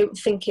games, but I don't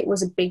think it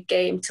was a big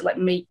game to like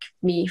make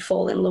me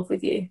fall in love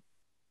with you.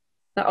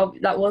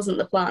 That wasn't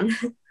the plan. Do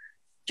you know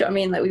what I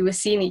mean? Like, we were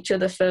seeing each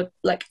other for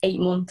like 8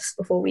 months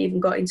before we even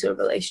got into a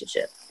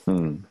relationship.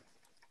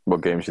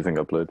 What games do you think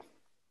I played?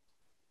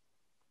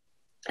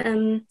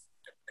 I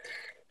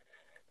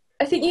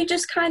think you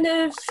just kind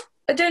of,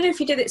 I don't know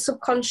if you did it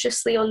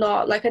subconsciously or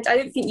not. Like, I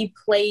don't think you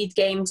played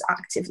games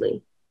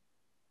actively,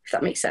 if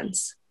that makes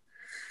sense.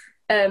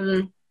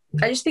 I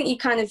just think you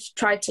kind of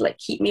tried to like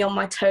keep me on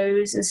my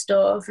toes and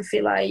stuff. I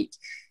feel like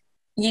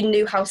you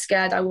knew how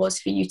scared I was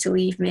for you to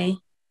leave me.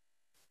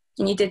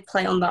 And you did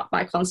play on that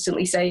by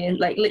constantly saying,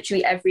 like,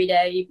 literally every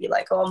day you'd be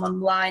like, oh, I'm on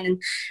the line. And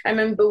I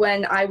remember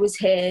when I was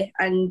here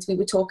and we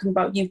were talking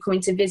about you coming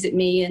to visit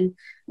me, and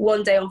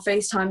one day on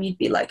FaceTime you'd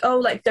be like, oh,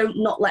 like,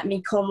 don't not let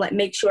me come, like,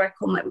 make sure I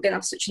come, like, we're gonna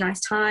have such a nice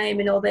time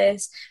and all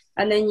this.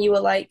 And then you were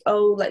like,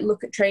 oh, like,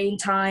 look at train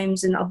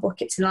times and I'll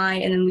book it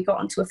tonight. And then we got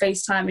onto a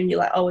FaceTime and you're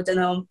like, oh, I don't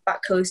know, I'm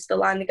back close to the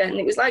line again. And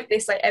it was like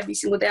this, like, every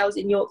single day I was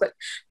in York. Like,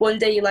 one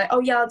day you're like, oh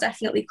yeah, I'll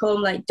definitely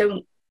come, like,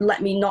 don't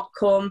let me not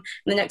come.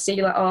 And the next day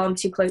you're like, oh, I'm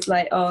too close,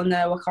 like, oh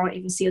no, I can't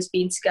even see us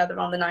being together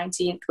on the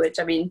 19th, which,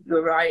 I mean, you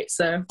were right,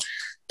 so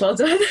well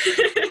done.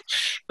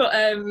 But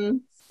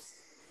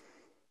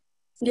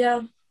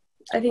yeah,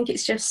 I think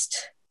it's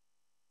just,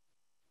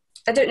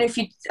 I don't know if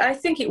I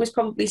think it was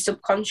probably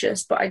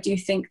subconscious, but I do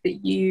think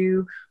that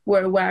you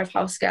were aware of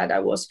how scared I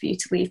was for you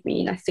to leave me,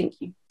 and I think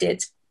you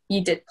did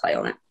play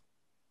on it.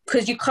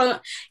 Because you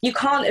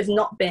can't have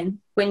not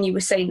been when you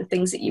were saying the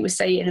things that you were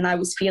saying and I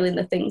was feeling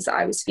the things that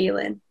I was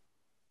feeling.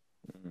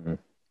 It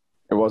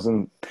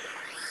wasn't,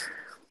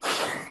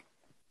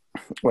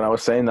 when I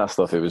was saying that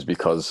stuff, it was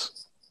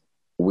because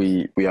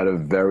we had a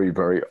very,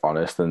 very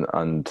honest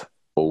and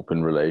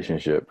open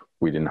relationship.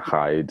 We didn't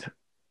hide,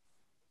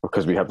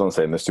 because we kept on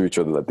saying this to each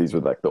other, that these were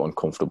like the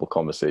uncomfortable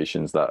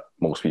conversations that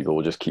most people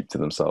would just keep to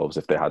themselves.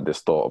 If they had this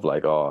thought of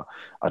like, oh,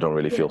 I don't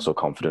really feel so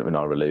confident in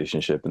our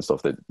relationship and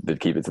stuff, they'd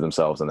keep it to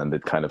themselves, and then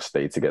they'd kind of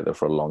stay together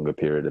for a longer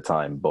period of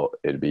time, but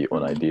it'd be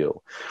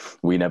unideal.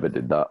 We never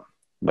did that.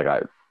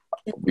 Like,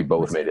 we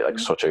both made it like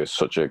such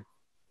a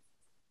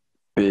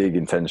big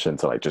intention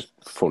to like just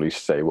fully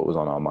say what was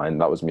on our mind.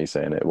 That was me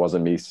saying it. It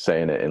wasn't me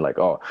saying it in like,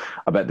 oh,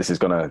 I bet this is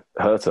gonna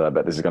hurt her, I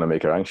bet this is gonna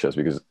make her anxious,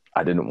 because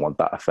I didn't want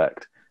that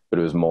effect. But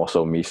it was more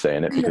so me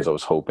saying it because I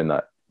was hoping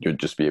that you'd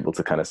just be able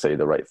to kind of say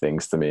the right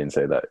things to me and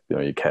say that, you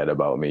know, you cared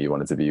about me, you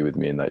wanted to be with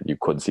me, and that you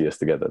could see us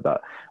together. That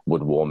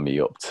would warm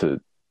me up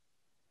to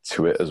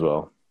it as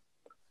well.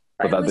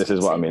 But this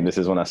is what I mean. This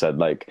is when I said,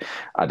 like,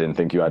 I didn't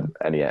think you had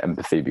any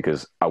empathy,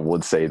 because I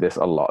would say this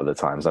a lot of the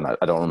times, and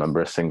I don't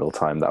remember a single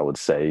time that I would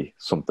say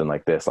something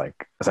like this. Like,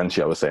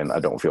 essentially, I was saying I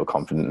don't feel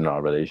confident in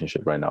our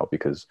relationship right now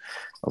because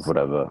of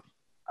whatever.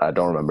 I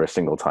don't remember a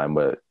single time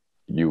where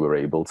you were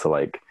able to,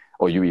 like,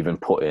 or you even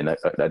put in a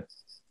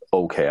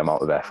okay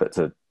amount of effort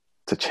to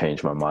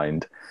change my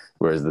mind.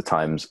 Whereas the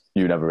times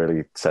you never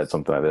really said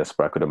something like this,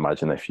 but I could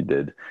imagine if you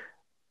did,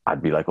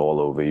 I'd be like all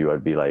over you.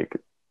 I'd be like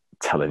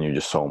telling you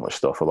just so much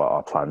stuff about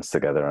our plans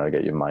together, and I'd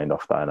get your mind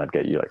off that, and I'd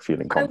get you like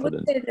feeling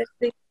confident.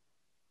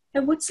 I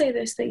would say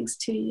those things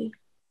to you.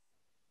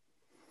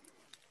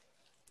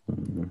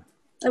 Mm-hmm.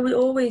 I would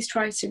always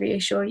try to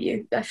reassure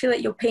you. I feel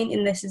like you're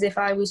painting this as if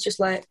I was just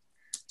like,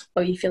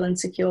 oh, you feel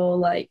insecure,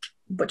 like,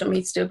 what do you want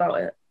me to do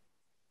about it?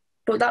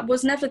 But that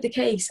was never the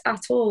case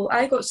at all.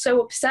 I got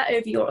so upset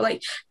over your,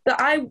 like, that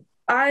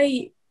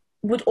I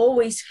would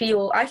always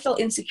I felt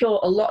insecure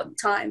a lot of the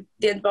time at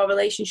the end of our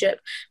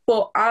relationship,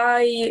 but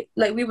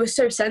we were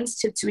so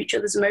sensitive to each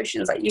other's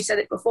emotions. Like you said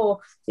it before,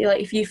 you're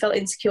like, if you felt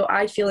insecure,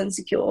 I'd feel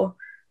insecure,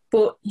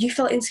 but you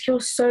felt insecure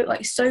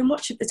so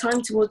much of the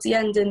time towards the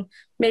end. And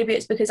maybe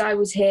it's because I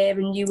was here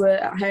and you were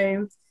at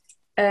home.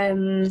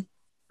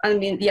 I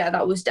mean, yeah,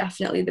 that was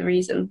definitely the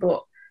reason,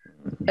 but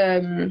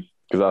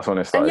because that's when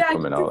it started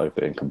coming out, like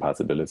the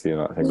incompatibility,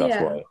 and I think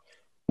that's why,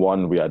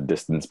 one, we had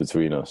distance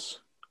between us,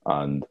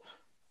 and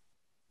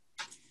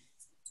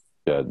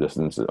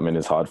distance, I mean,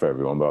 it's hard for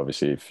everyone, but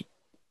obviously, at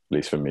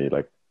least for me,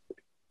 like,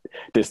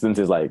 distance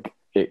is like,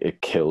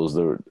 it kills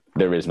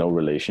there is no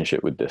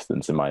relationship with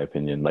distance, in my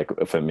opinion. Like,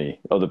 for me,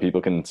 other people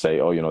can say,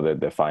 oh, you know,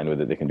 they're fine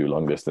with it, they can do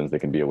long distance, they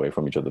can be away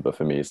from each other, but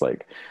for me, it's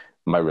like,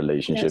 my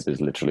relationship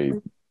is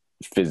literally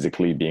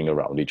physically being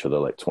around each other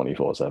like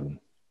 24/7.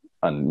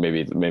 And maybe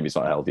it's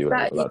not healthy,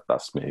 but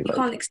that's me. You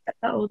can't expect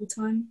that all the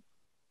time.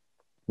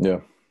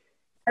 Yeah.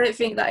 I don't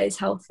think that is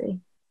healthy.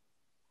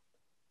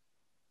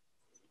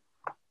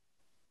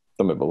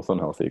 And we're both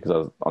unhealthy,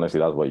 because honestly,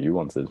 that's what you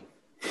wanted.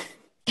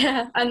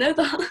 Yeah, I know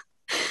that.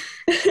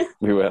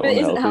 We were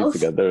unhealthy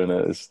together, and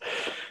it's...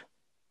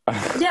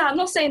 Yeah, I'm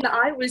not saying that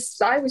I was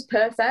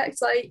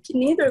perfect. Like,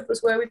 neither of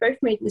us were. We both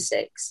made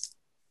mistakes.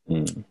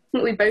 Mm.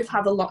 We both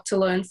have a lot to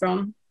learn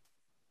from.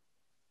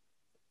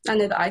 I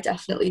know that I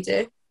definitely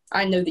do.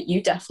 I know that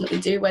you definitely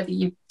do. Whether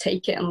you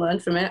take it and learn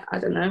from it, I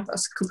don't know.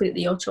 That's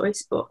completely your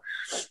choice. But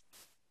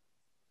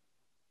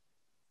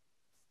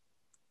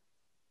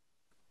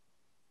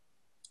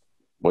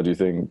what do you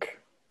think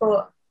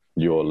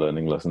your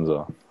learning lessons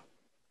are?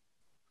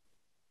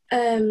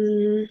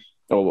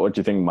 Or what do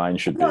you think mine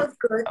should be?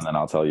 Good. And then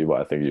I'll tell you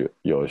what I think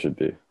yours should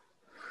be.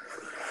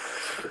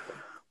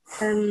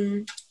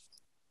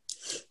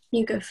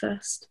 You go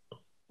first.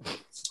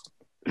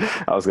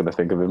 I was going to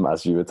think of him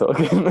as you were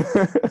talking.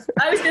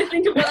 I was going to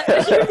think of it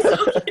as you were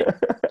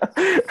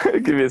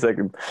talking. Give me a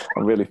second.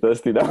 I'm really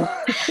thirsty now.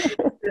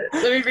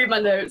 Let me read my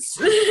notes.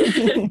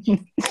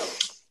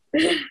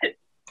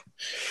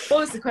 What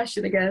was the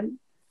question again?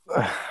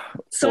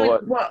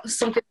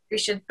 Something we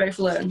should both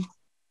learn?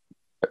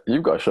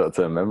 You've got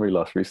short-term memory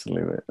loss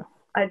recently, mate.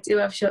 I do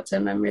have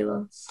short-term memory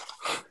loss.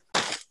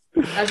 I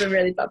have a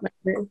really bad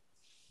memory.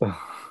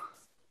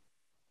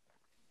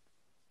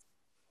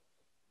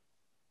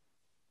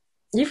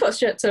 You've got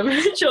short-term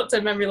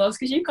memory loss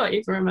because you can't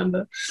even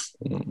remember.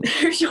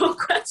 Who's your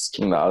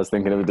question? No, I was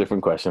thinking of a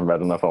different question, but I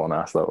don't know if I want to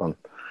ask that one.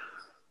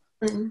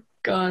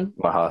 Go on.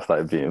 My heart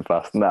started beating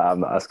fast. Nah, I'm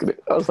not asking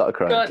it. I'll start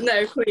crying. Go on,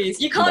 no, please.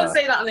 You can't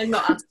say that and then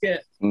not ask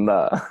it.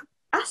 Nah.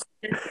 Ask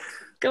it.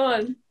 Go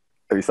on.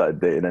 Have you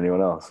started dating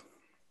anyone else?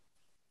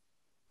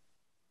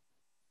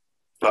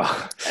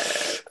 Not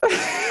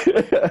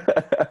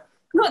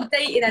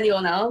dating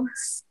anyone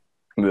else.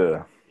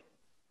 Yeah.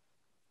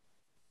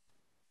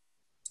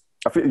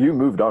 I feel you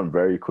moved on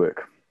very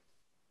quick.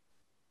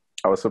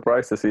 I was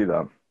surprised to see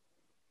that.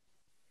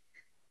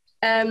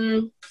 Do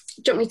you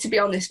want me to be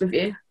honest with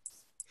you?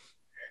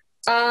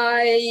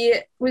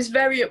 I was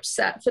very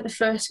upset for the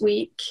first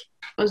week.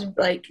 I was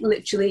like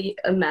literally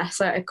a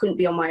mess. I couldn't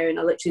be on my own.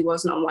 I literally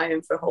wasn't on my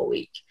own for a whole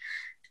week.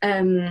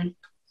 And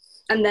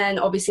then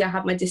obviously I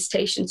had my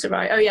dissertation to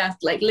write. Oh yeah,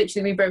 like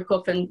literally we broke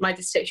up and my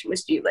dissertation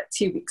was due like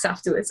 2 weeks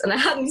afterwards, and I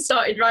hadn't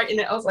started writing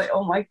it. I was like,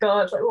 oh my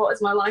God, like what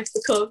has my life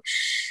become?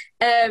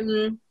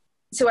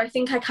 So I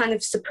think I kind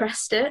of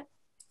suppressed it.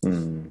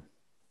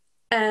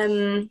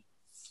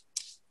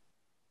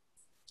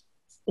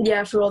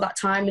 Yeah, for all that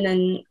time. And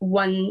then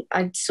when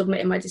I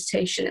submitted my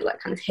dissertation, it like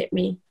kind of hit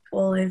me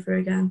all over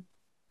again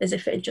as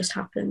if it had just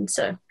happened.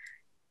 So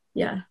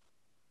yeah,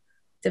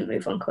 didn't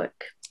move on quick.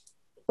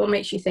 What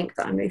makes you think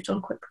that I moved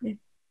on quickly?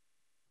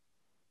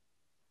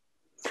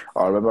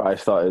 I remember I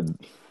started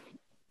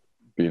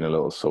being a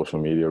little social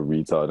media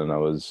retard, and I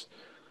was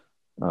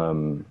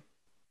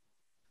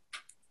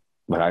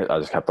like I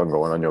just kept on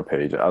going on your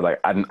page. I was like,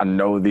 I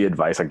know the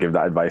advice. I give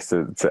that advice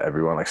to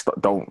everyone. Like,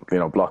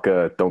 don't block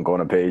her. Don't go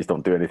on a page.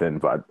 Don't do anything.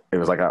 But it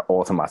was like I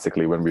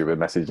automatically, when we were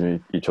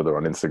messaging each other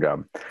on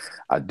Instagram,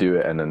 I'd do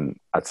it, and then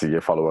I'd see your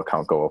follower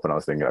count go up, and I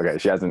was thinking, okay,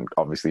 she hasn't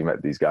obviously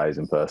met these guys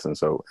in person.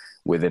 So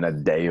within a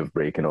day of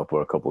breaking up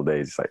or a couple of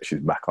days, it's like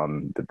she's back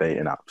on the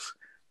dating apps,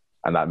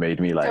 and that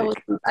made me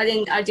like, I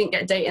didn't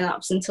get dating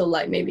apps until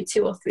like maybe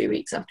 2 or 3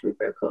 weeks after we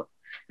broke up,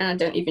 and I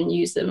don't even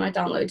use them. I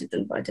downloaded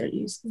them, but I don't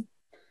use them.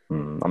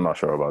 I'm not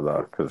sure about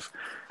that, because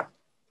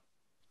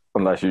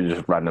unless you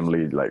just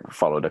randomly like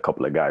followed a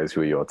couple of guys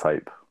who are your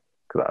type,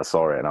 because I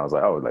saw it and I was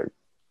like, oh, like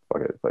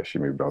fuck it, like she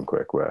moved on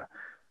quick. Where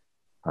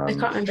I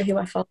can't remember who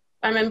I followed.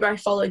 I remember I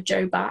followed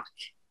Joe back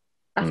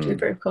after we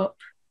broke up,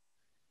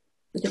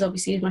 because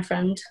obviously he's my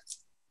friend.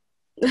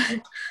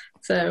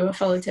 So I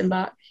followed him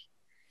back,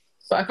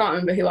 but I can't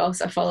remember who else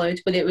I followed.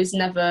 But it was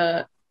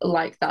never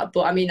like that.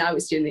 But I mean, I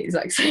was doing the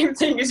exact same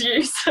thing as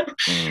you, so.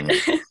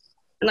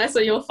 And I saw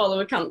your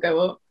follower count go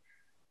up.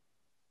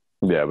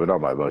 Yeah, but not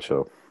by much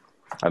though.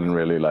 I didn't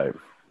really like.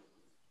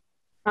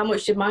 How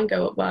much did mine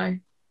go up by?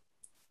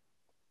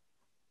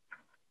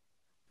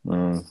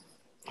 I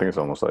think it's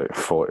almost like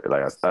 40.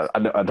 Like I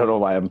don't know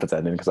why I'm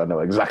pretending, because I know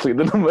exactly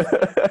the number.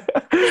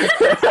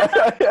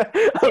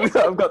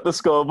 I've got the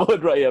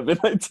scoreboard right here. I've been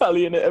like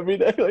tallying it every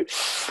day. Like,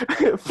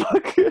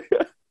 fuck.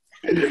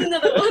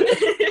 Another one.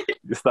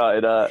 You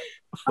started at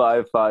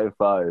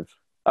 555.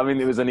 I mean,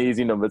 it was an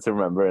easy number to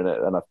remember, in it,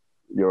 and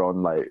you're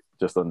on like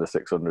just under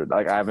 600.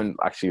 Like, I haven't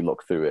actually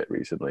looked through it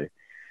recently.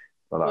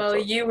 Well,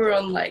 you were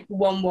on like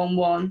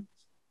 111,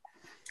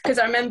 because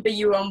I remember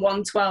you were on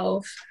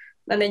 112,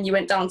 and then you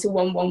went down to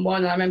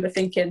 111, and I remember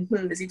thinking,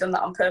 has he done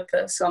that on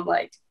purpose? So I'm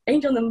like,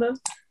 angel number.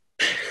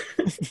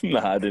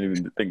 Nah, I didn't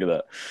even think of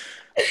that.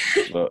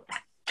 But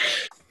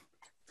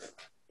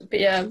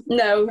yeah,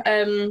 no.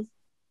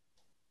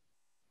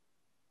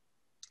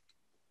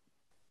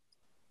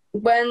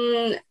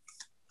 When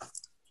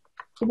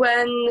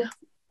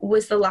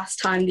was the last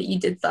time that you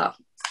did that?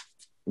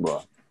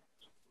 What?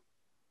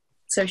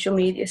 Social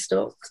media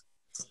stalk.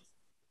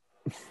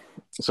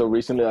 So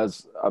recently,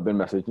 as I've been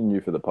messaging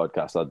you for the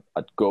podcast,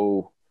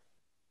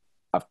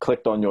 I've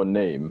clicked on your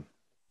name,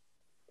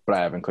 but I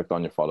haven't clicked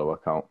on your follower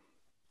account.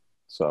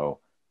 So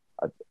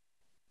I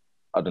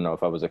don't know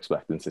if I was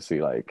expecting to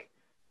see like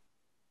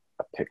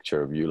a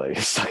picture of you like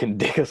sucking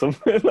dick or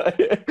something.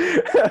 Like,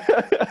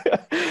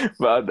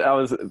 but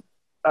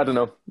I don't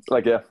know.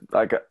 Like, yeah,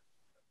 like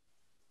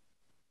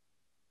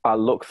I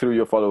look through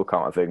your follow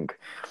account, I think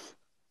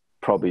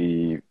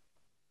probably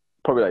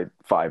like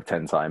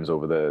 5-10 times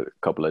over the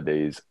couple of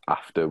days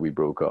after we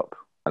broke up.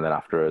 And then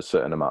after a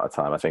certain amount of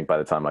time, I think by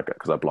the time, like,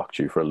 because I blocked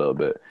you for a little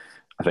bit,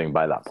 I think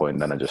by that point,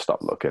 then I just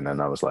stopped looking,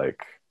 and I was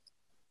like,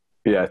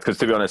 yeah, because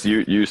to be honest,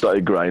 you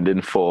started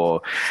grinding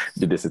for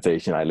the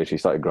dissertation. I literally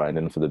started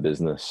grinding for the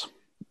business,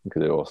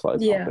 because it all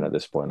started popping at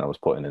this point. I was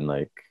putting in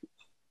like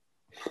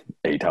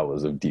 8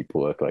 hours of deep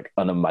work, like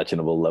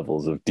unimaginable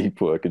levels of deep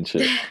work and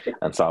shit.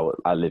 And so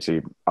I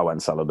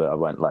went celibate. I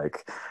went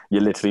like, you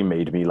literally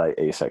made me like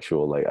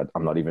asexual. Like,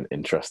 I'm not even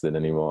interested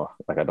anymore.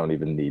 Like, I don't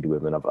even need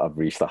women. I've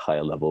reached a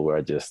higher level where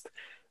I just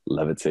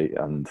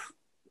levitate, and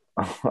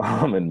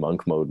I'm in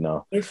monk mode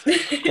now.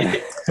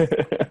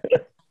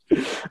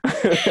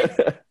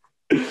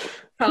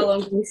 How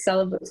long can you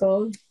celibate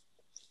for?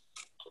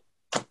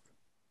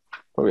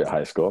 Probably a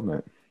high score,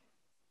 mate.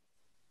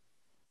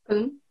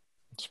 Hmm?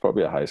 It's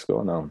probably a high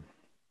score now.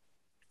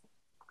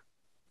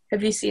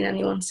 Have you seen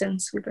anyone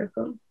since we broke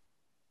up?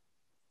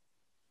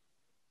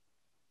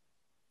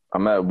 I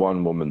met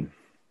one woman,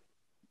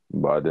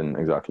 but I didn't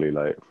exactly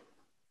like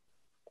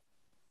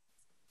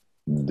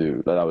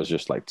do that. Was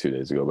just like 2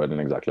 days ago, but I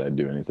didn't exactly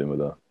do anything with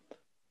her.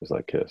 Just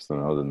like kissed,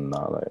 and other than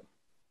that, like,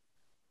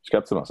 just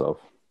kept to myself.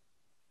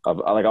 I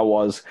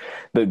was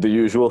the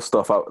usual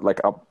stuff.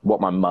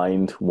 What my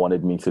mind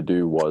wanted me to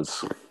do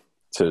was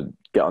to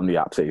get on the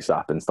apps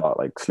ASAP and start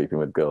like sleeping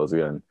with girls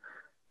again.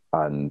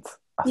 And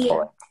I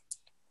thought,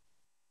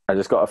 I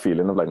just got a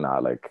feeling of like, nah,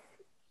 like,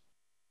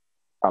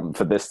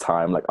 for this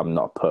time, like, I'm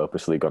not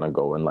purposely gonna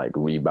go and like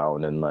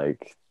rebound and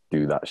like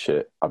do that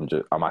shit. I'm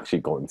actually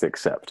going to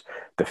accept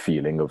the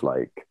feeling of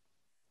like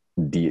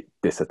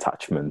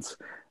disattachment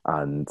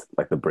and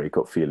like the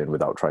breakup feeling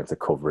without trying to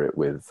cover it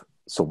with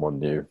someone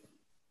new.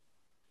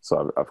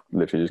 So I've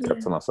literally just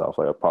kept to myself,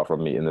 like, apart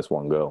from meeting this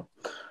one girl,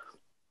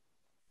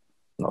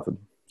 nothing.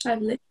 I've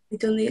literally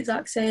done the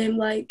exact same.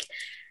 Like,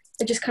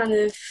 I just kind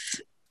of,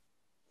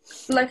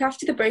 like,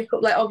 after the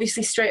breakup, like,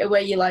 obviously straight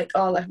away you're like,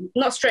 oh, like,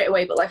 not straight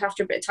away, but like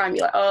after a bit of time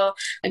you're like, oh,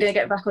 I'm gonna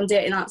get back on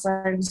dating apps.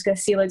 I'm just gonna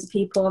see loads of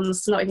people. I'm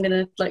just not even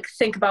gonna like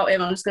think about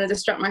him. I'm just gonna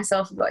distract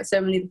myself with like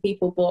so many other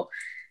people. But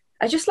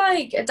I just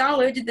I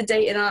downloaded the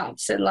dating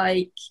apps, and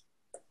like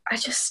I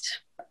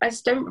just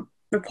don't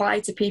reply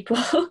to people.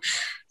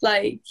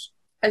 Like,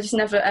 I just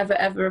never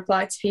ever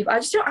reply to people. I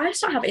just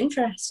don't have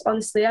interest,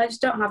 honestly. I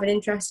just don't have an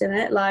interest in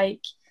it.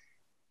 Like,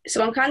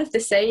 So I'm kind of the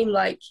same,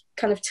 like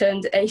kind of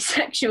turned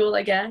asexual,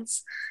 I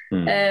guess,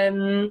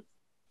 and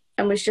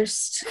was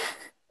just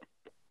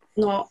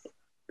not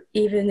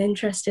even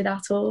interested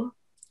at all.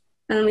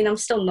 And I mean, I'm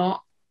still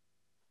not.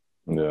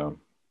 Yeah,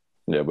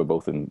 we're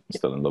both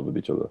still in love with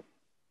each other.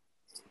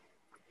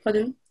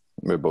 Pardon?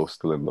 We're both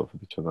still in love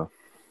with each other.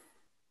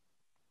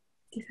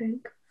 Do you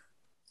think?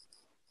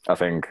 I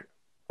think,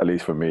 at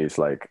least for me, it's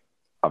like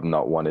I've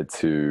wanted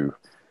to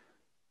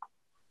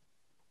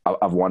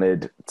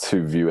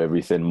view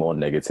everything more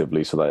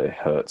negatively so that it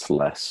hurts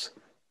less.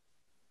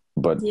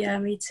 But yeah,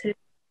 me too.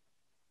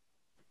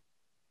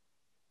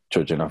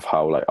 Judging of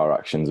how like our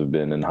actions have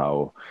been and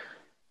how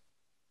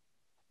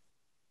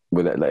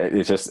with it, like,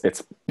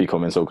 it's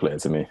becoming so clear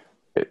to me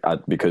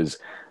because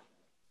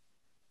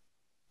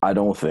I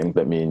don't think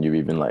that me and you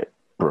even like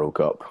broke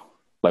up.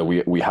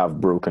 Like we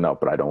have broken up,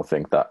 but I don't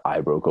think that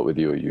I broke up with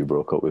you or you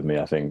broke up with me.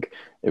 I think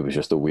it was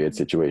just a weird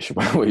situation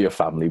where your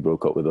family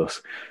broke up with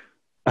us.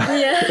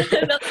 Yeah,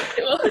 that's what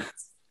it was.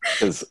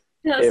 Because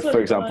if, for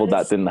example,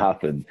 that didn't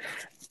happen,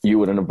 you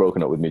wouldn't have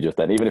broken up with me just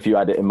then. Even if you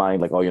had it in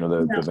mind, like, oh,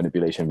 the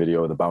manipulation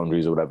video, or the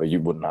boundaries or whatever, you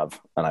wouldn't have,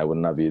 and I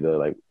wouldn't have either.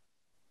 Like,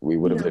 we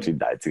would have literally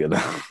died together.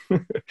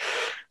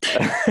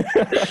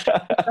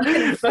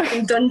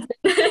 fucking done.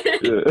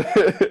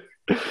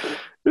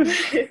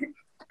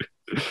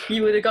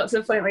 You would have got to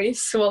the point where you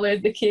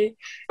swallowed the key.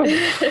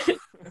 I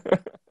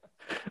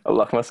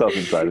locked myself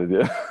inside with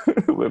you.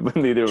 But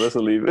neither of us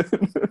are leaving.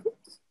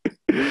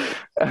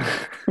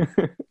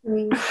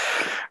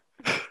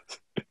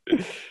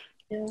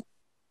 Yeah.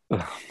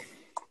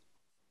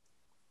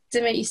 Does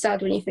it make you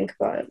sad when you think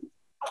about it?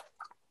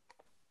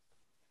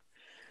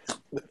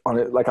 On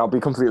it, like, I'll be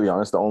completely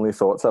honest, the only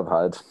thoughts I've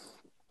had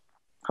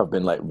have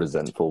been like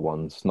resentful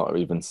ones, not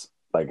even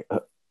like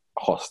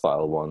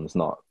hostile ones,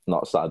 not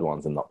sad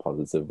ones and not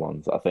positive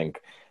ones. I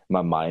think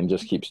my mind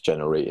just keeps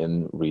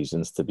generating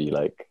reasons to be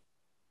like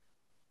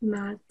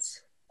mad.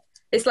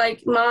 It's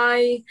like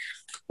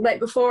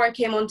before I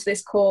came onto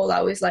this call,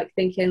 I was like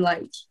thinking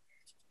like,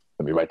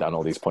 let me write down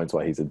all these points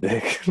why he's a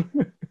dick.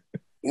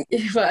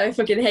 But I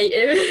fucking hate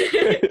him.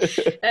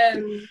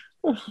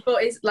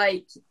 But it's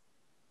like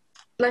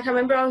I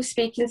remember I was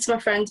speaking to my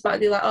friends about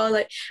it. They're like, oh,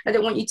 like, I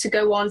don't want you to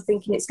go on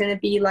thinking it's going to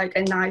be like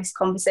a nice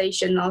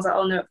conversation. And I was like,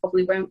 oh no, it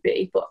probably won't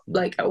be. But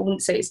like, I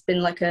wouldn't say it's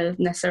been like a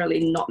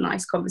necessarily not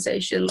nice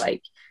conversation.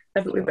 Like,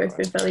 I think we've both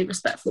been fairly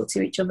respectful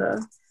to each other.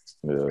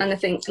 Yeah. And I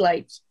think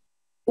like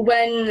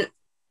when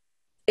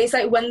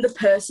the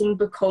person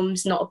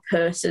becomes not a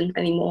person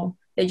anymore,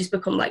 they just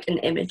become like an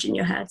image in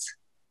your head.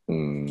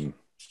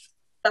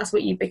 That's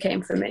what you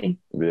became for me.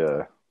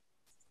 Yeah,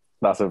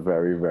 that's a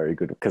very, very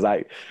good, because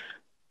I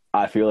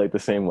feel like the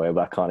same way,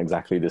 but I can't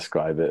exactly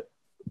describe it.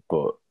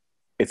 But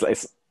it's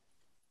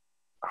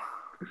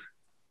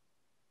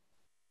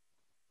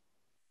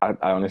I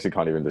honestly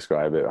can't even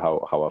describe it,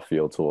 how I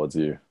feel towards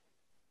you.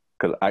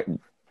 Because I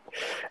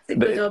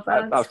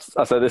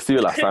said this to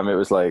you last time. It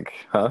was like,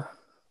 huh?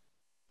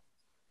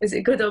 Is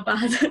it good or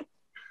bad?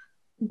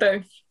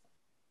 Both.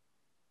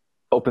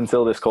 Up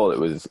until this call, it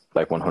was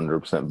like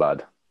 100%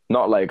 bad.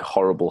 Not like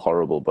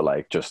horrible, but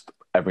like just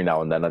every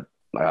now and then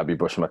I'd be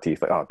brushing my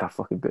teeth, like, oh, that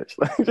fucking bitch.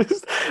 Like,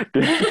 just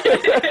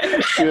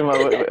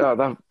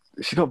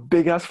she got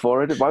big ass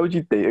forehead. Why would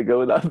you date a girl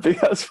with that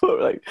big ass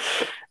forehead? Like,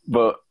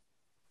 but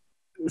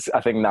I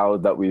think now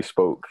that we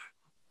spoke,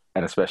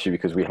 and especially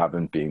because we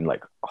haven't been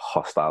like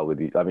hostile with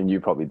you. I mean,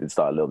 you probably did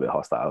start a little bit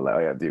hostile, like, oh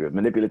yeah, dude,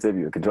 manipulative,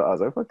 you control. I was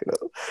like, fucking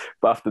hell.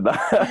 But after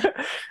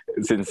that,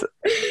 since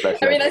I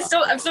mean, I've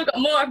still got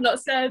more I've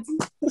not said.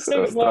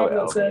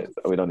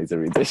 We don't need to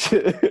read this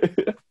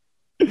shit.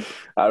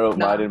 I wrote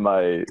mine in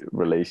my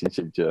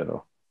relationship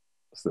journal.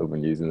 I've still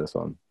been using this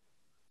one.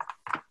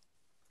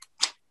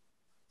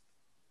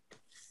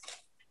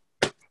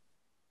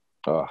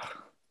 Oh.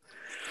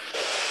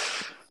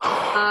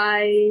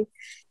 I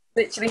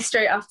literally,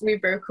 straight after we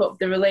broke up,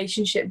 the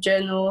relationship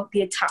journal,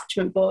 the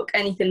attachment book,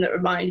 anything that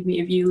reminded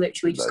me of you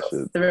literally just got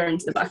thrown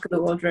to the back of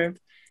the wardrobe.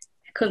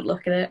 I couldn't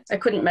look at it. I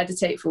couldn't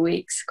meditate for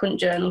weeks, couldn't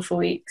journal for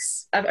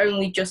weeks. I've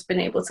only just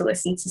been able to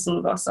listen to some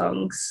of our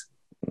songs.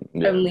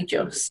 Yeah. Only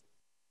just.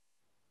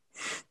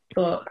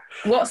 But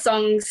what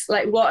songs,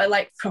 like, what are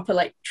like proper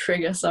like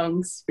trigger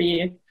songs for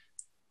you? I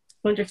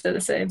wonder if they're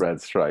the same.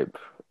 Red Stripe,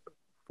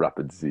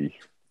 Rapid Z.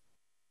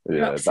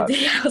 Yeah,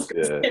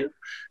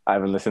 I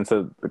haven't listened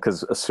to,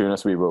 because as soon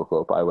as we broke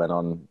up,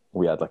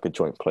 we had like a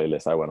joint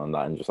playlist. I went on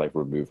that and just like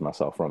removed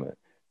myself from it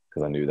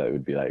because I knew that it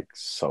would be like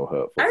so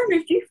hurtful. I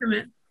removed you from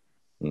it.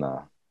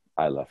 Nah,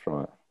 I left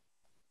from it.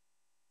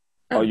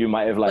 Oh, you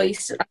might have like,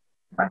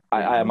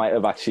 I might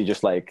have actually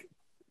just like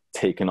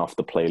taken off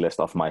the playlist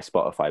off my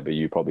Spotify, but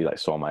you probably like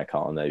saw my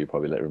account on there. You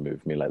probably like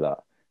removed me like that,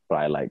 but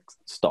I like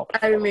stopped.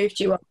 I removed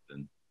you off.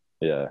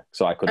 Yeah,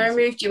 so I couldn't. I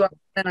removed you off,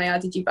 and I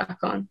added you back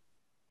on.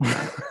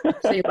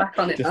 So you're back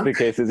on it just now. in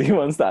case he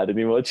wants to add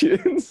any more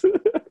tunes. Still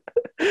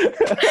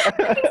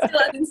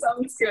adding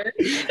songs to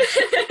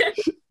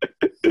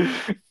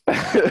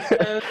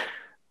it.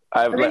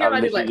 I've I think I've I've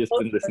added literally like just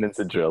four been listening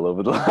to drill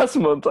over the last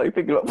month, like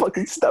thinking about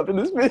fucking stabbing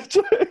this bitch.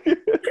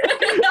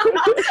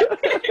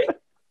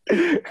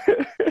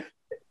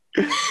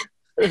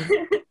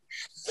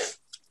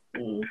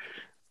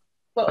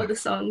 What other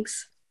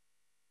songs?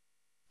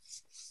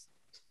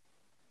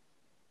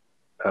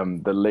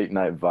 The late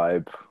night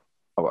vibe.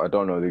 I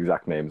don't know the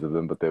exact names of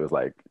them, but there was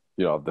like,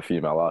 the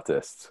female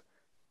artists,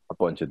 a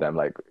bunch of them,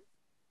 like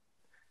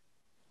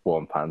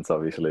Warm Pants,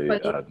 obviously.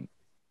 20, And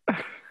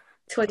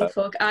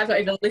 24. I've not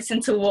even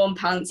listened to Warm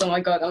Pants. Oh my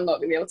god, I'm not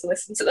gonna be able to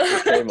listen to it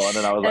that. came on,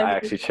 and I was like, I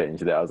actually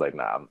changed it. I was like,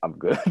 nah, I'm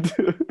good.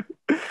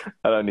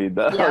 I don't need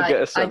that. Yeah, I'll get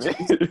a I semi.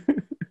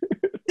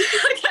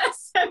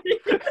 guess.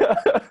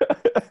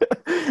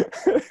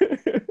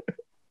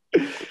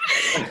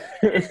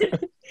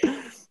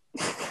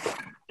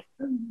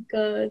 Oh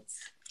god.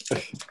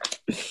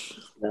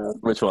 No.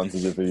 Which ones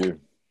is it for you?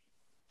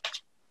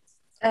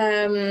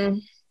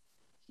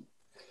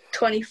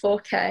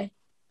 24K.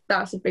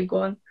 That's a big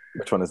one.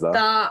 Which one is that?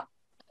 That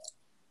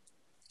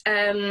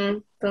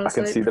I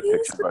can see the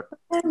picture. But...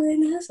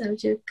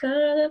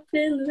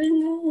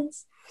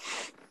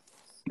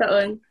 That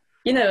one.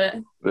 You know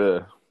it. Yeah.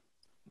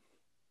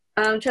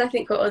 I'm trying to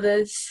think what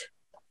others.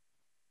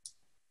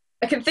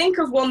 I can think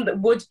of one that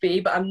would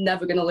be, but I'm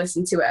never going to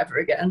listen to it ever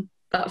again.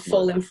 That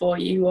Falling For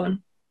You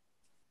one.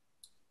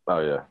 Oh,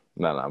 yeah.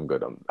 No, I'm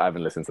good. I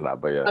haven't listened to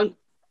that, but yeah.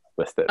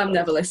 I'm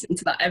never listening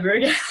to that ever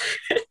again.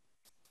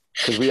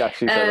 Because we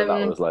actually said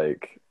that was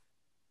like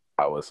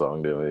our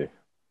song, didn't we?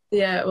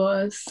 Yeah, it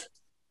was.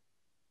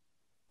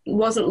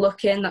 Wasn't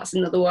Looking, that's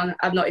another one.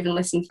 I've not even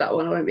listened to that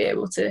one. I won't be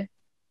able to.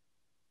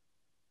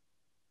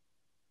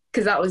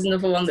 Because that was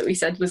another one that we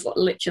said was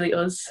literally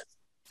us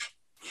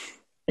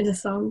in a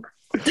song.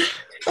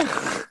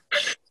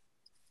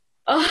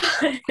 Oh.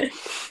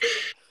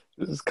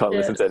 Just can't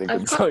listen to any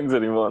good songs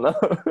anymore now.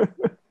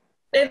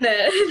 Isn't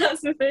it?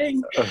 That's the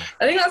thing.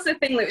 I think that's the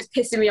thing that was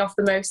pissing me off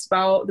the most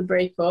about the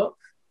breakup.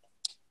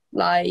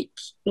 Like,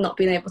 not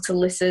being able to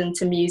listen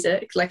to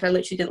music. Like, I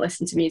literally didn't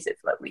listen to music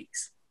for like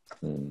weeks.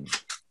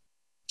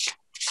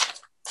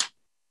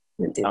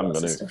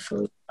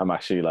 I'm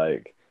actually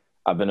like,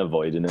 I've been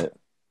avoiding it,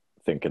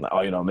 thinking like,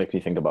 it make me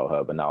think about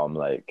her, but now I'm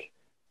like,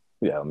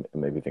 yeah, it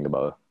made me think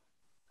about her.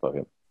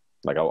 Fucking,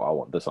 like, I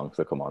want the songs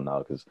to come on now,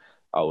 because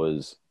I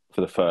was,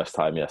 for the first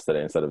time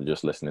yesterday, instead of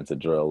just listening to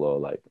drill or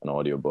like an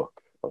audiobook,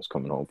 I was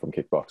coming home from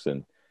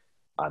kickboxing,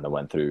 and I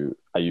went through,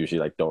 I usually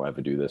like don't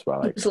ever do this,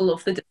 but I just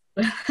love the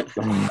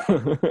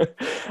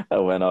I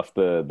went off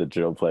the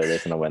drill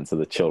playlist and I went to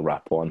the chill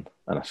rap one,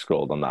 and I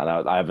scrolled on that,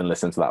 and I haven't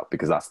listened to that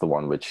because that's the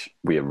one which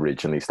we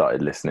originally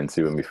started listening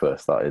to when we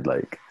first started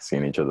like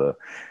seeing each other,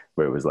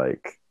 where it was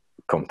like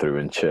Come Through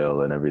and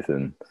Chill and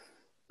everything.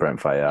 Brent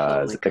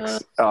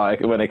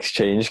Fayez. When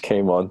Exchange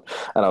came on,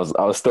 and I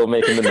was still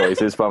making the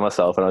noises by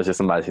myself, and I was just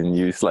imagining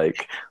you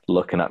like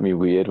looking at me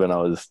weird when I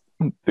was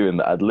doing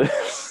the ad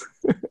libs.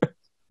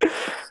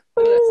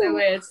 Oh, that's so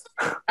weird.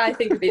 I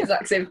think of the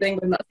exact same thing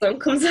when that song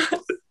comes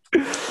out.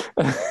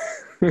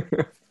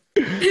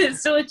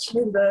 It's still a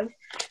tune though.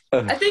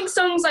 I think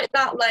songs like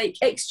that,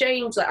 like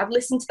Exchange, like I've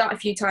listened to that a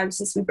few times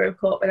since we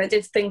broke up, and I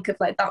did think of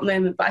like that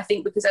moment, but I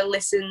think because I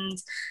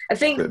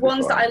think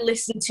ones that I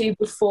listened to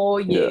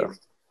before you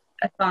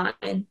are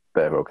fine.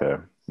 They're okay.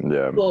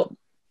 Yeah. But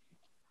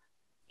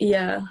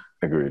yeah.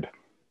 Agreed.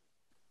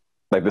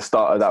 Like the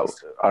start of that,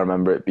 I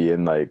remember it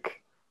being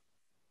like,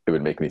 it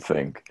would make me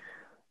think,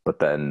 but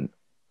then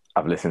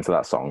I've listened to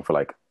that song for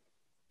like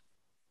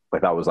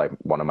that was like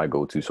one of my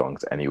go-to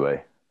songs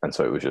anyway. And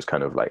so it was just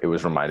kind of like, it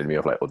was reminding me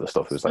of like other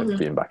stuff. It was like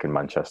being back in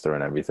Manchester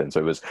and everything.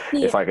 So it's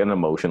like an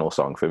emotional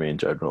song for me in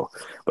general.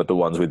 But the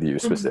ones with you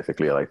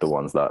specifically are like the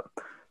ones that,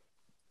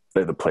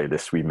 they're the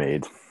playlists we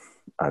made.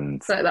 And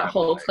it's like that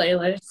whole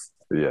playlist.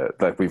 Yeah,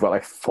 like we've got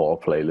like 4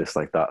 playlists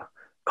like that.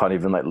 Can't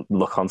even like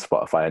look on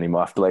Spotify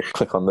anymore. I have to like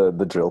click on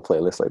the drill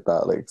playlist like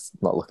that, like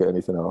not look at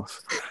anything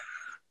else.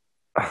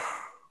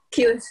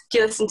 Do you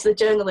listen to the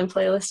journaling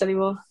playlist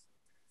anymore?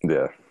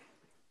 Yeah.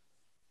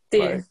 Do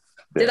you?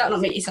 Did that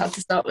not make you sad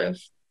to start with?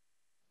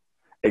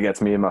 It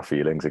gets me in my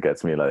feelings. It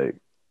gets me like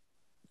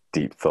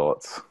deep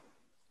thoughts,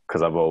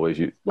 because I've always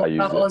used. I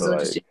use it for like.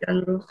 Just in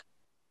general?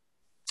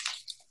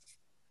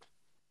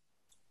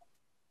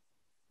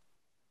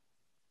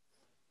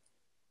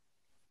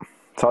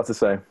 It's hard to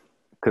say,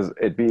 because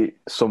it'd be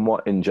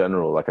somewhat in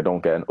general. Like I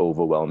don't get an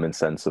overwhelming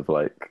sense of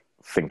like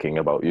thinking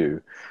about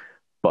you,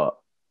 but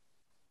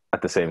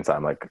at the same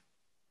time, like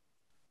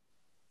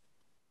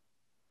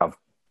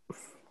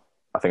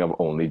I think I've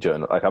only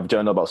journaled, like I've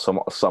journaled about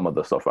some of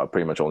the stuff, but I've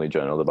pretty much only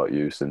journaled about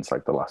you since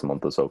like the last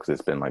month or so, because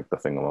it's been like the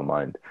thing on my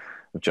mind.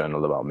 I've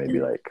journaled about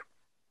maybe like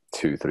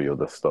 2-3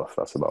 other stuff.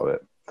 That's about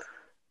it.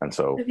 And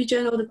so, have you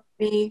journaled about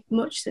me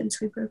much since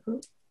we broke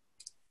up?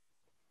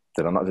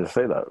 Did I not just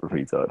say that,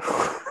 retard?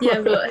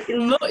 Yeah, but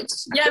much.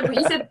 Yeah, but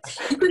you said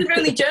you could have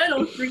only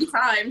journaled 3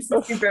 times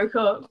since we broke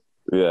up.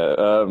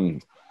 Yeah.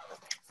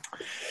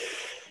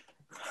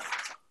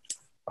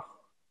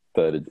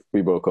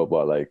 We broke up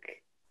like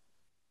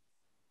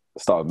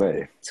start of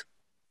May.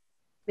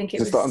 think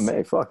It's it the start of was.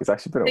 May. Fuck, it's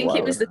actually been I a think while.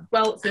 it was the Isn't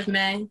 12th of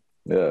May. it?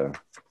 Yeah,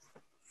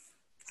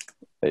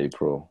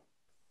 April.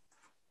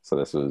 So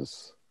this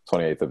was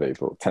 28th of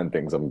April. 10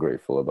 things I'm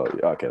grateful about you.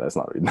 Okay, let's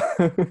not read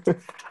that.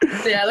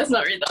 Yeah, let's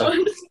not read that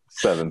one.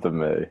 7th of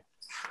May.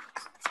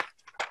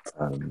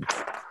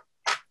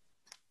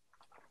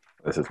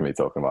 This is me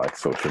talking about like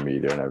social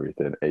media and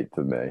everything. 8th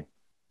of May.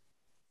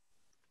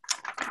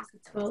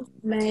 12th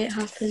of May it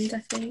happened, I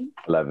think.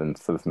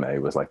 11th of May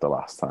was like the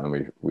last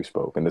time we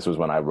spoke. And this was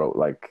when I wrote,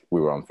 like,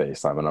 we were on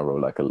FaceTime and I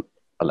wrote like a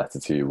letter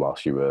to you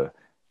whilst you were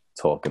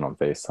talking on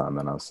FaceTime.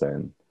 And I was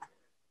saying,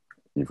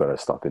 you've got to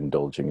stop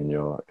indulging in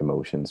your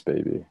emotions,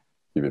 baby.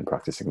 You've been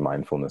practicing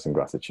mindfulness and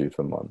gratitude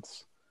for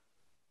months.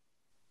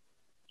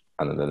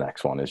 And then the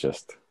next one is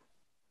just,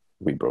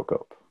 we broke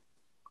up.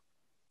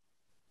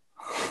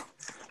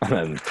 And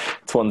then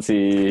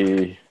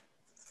 20,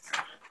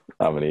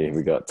 how many?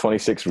 We got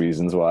 26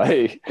 reasons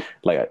why,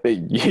 like,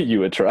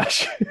 you were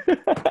trash.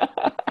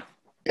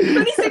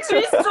 26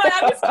 reasons why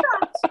I was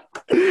trash.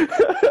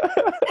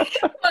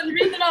 Come on,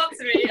 read them out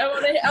to me. I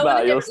want to hear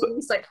it.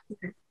 It's like,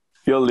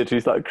 you'll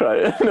literally start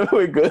crying.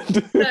 We're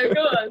good. No,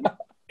 go on. Go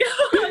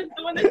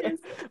on.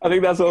 I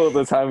think that's all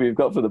the time we've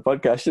got for the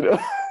podcast, you know.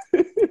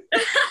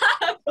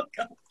 Oh,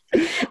 God.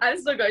 I've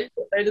still got a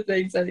load of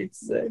things I need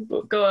to say,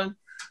 but go on.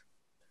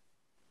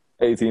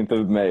 18th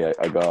of May,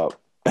 I got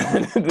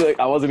like,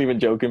 I wasn't even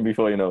joking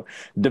before, you know,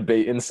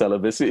 debating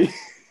celibacy.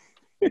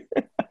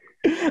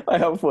 I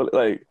have fun,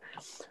 like,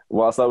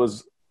 whilst I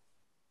was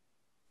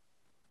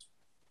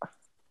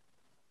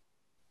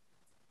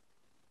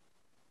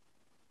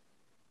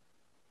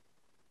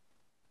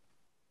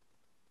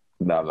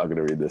no, I'm not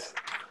gonna read this.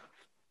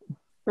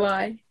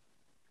 Why?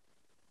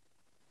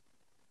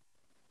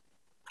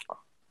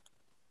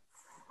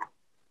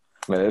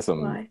 Man, there's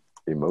some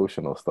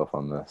emotional stuff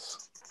on this.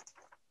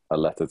 A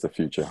letter to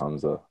future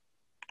Hamza.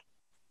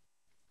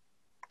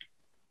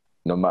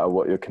 No matter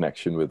what your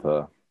connection with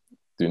her,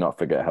 do not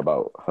forget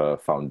about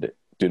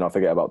do not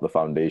forget about the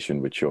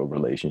foundation which your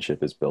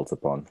relationship is built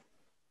upon.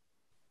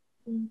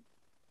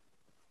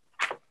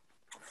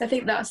 I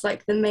think that's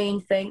like the main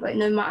thing. Like,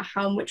 no matter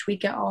how much we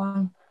get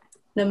on,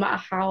 no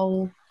matter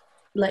how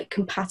like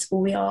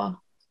compatible we are,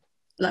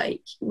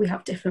 like, we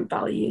have different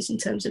values in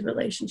terms of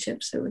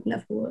relationships, so it would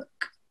never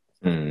work.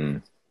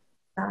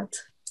 Bad.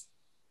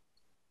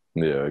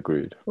 Yeah,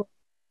 agreed.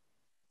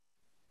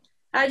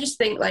 I just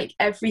think like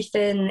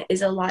everything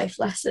is a life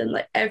lesson.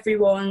 Like,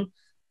 everyone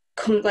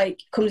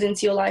comes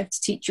into your life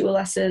to teach you a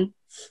lesson.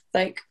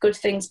 Like, good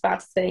things,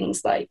 bad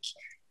things. Like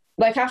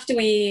after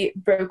we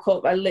broke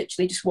up, I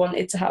literally just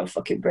wanted to have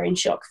fucking brain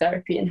shock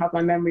therapy and have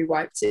my memory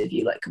wiped of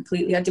you, like,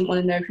 completely. I didn't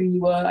want to know who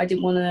you were. I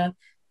didn't want to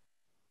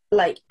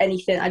like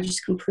anything. I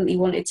just completely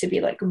wanted to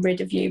be like rid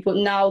of you. But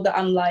now that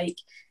I'm like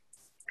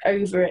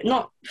over it,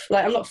 not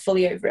like I'm not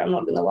fully over it, I'm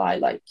not gonna lie,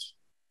 like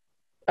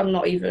I'm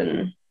not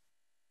even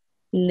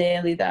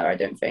nearly there, I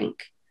don't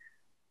think.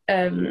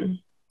 You're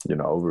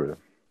not over it?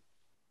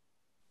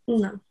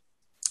 No.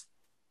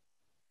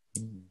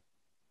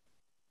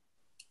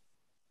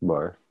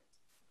 Why?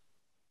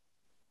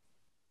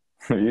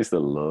 You used to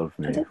love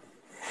me.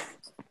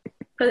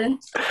 Pardon?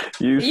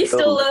 You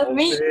still love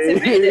me?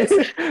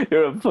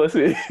 You're a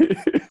pussy.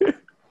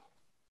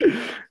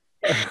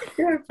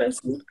 You're a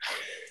pussy.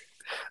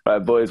 All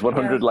right, boys,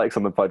 100 likes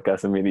on the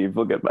podcast and me and Eve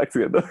will get back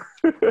together.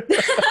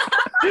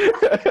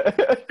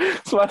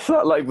 Smash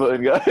that like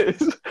button,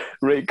 guys.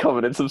 Rate,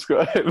 comment, and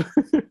subscribe.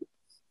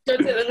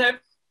 Don't do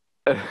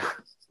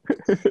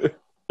it.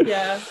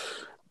 Yeah.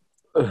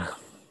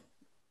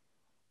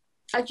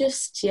 I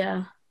just,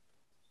 yeah.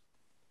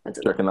 I don't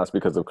Do you reckon that's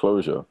because of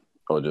closure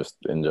or just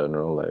in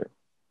general? Like,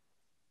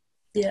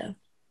 yeah,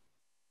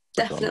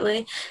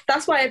 definitely.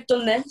 That's why I've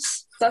done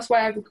this. That's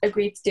why I've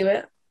agreed to do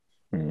it.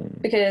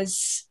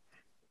 Because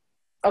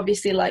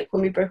obviously, like,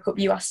 when we broke up,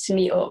 you asked to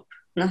meet up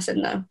and I said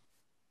no.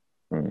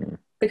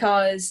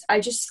 Because I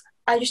just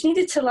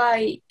needed to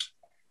like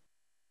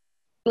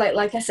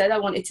I said, I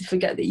wanted to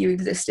forget that you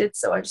existed.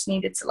 So I just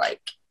needed to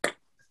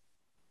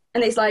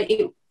and it's like,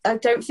 I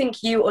don't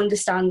think you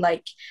understand.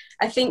 Like,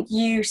 I think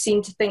you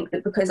seem to think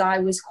that because I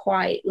was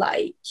quite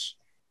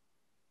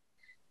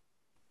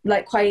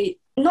quite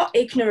not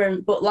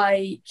ignorant, but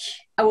like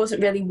I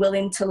wasn't really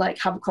willing to like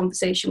have a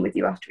conversation with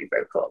you after we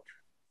broke up,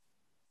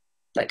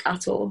 like,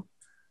 at all.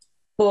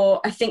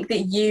 But I think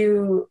that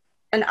you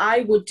and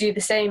I would do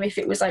the same if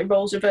it was like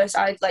roles reversed.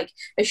 I'd like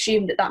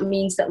assume that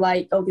means that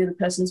like, oh, the other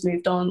person's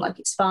moved on, like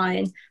it's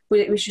fine. But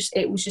it was just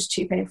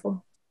too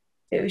painful.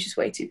 It was just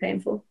way too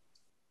painful.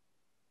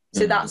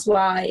 So that's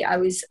why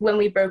when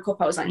we broke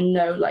up, I was like,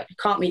 no, like I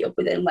can't meet up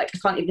with him. Like I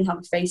can't even have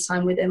a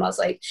FaceTime with him. I was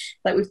like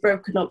we've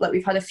broken up, like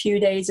we've had a few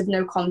days of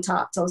no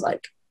contact. I was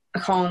like, I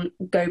can't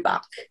go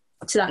back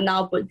to that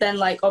now. But then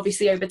like,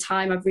 obviously over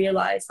time, I've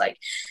realized like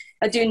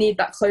I do need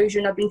that closure,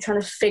 and I've been trying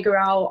to figure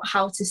out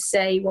how to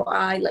say what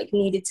I like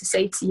needed to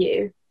say to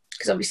you.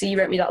 Because obviously you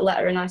wrote me that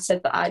letter and I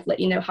said that I'd let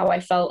you know how I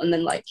felt, and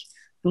then like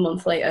a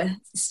month later,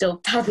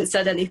 still haven't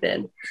said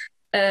anything.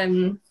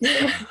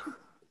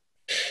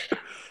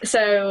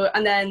 So,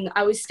 and then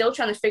I was still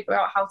trying to figure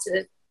out how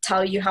to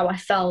tell you how I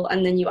felt,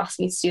 and then you asked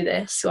me to do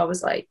this. So I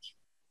was like,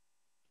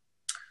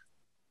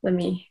 let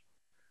me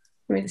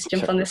just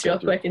jump Check on the this real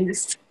schedule. quick and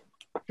just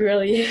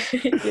really,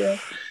 yeah.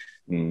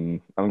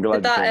 I'm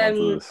glad Did you that, came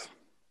onto this.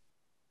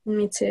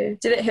 me too.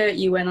 Did it hurt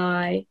you when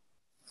I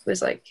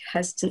was like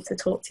hesitant to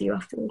talk to you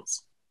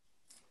afterwards?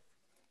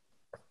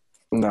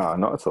 No,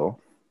 not at all,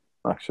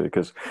 actually,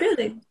 because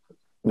Really?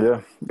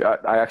 yeah,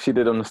 I actually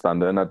did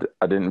understand it, and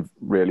I didn't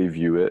really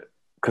view it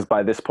because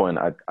by this point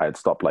I had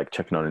stopped like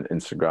checking on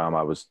Instagram.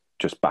 I was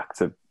just back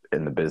to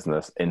in the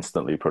business.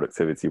 Instantly,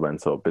 productivity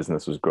went up,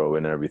 business was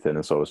growing and everything,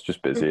 and so I was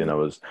just busy. And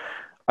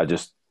Mm-hmm.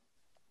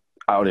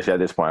 I honestly at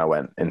this point I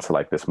went into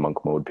like this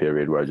monk mode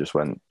period where I just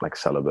went like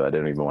celibate. I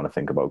didn't even want to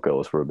think about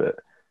girls for a bit.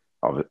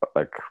 I was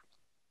like,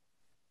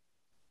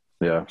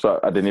 yeah, so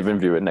I didn't even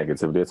view it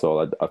negatively at all.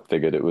 I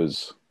figured it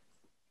was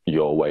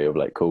your way of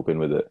like coping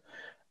with it.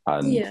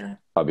 And Yeah.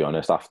 I'll be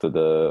honest, after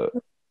the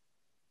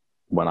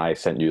when I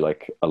sent you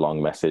like a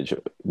long message,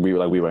 we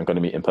weren't going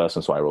to meet in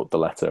person, so I wrote the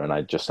letter and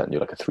I just sent you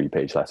like a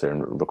 3-page letter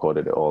and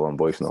recorded it all on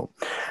voice note.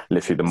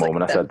 Literally, the It was like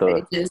moment I said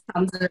 7 pages.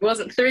 Hamza. It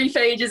wasn't 3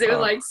 pages. It was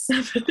like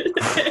 7.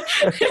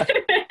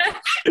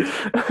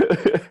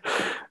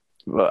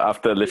 but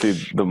after literally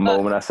the But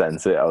moment I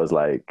sent it, I was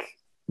like,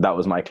 that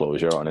was my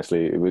closure.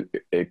 Honestly,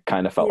 it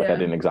kind of felt like I yeah.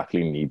 didn't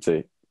exactly need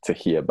to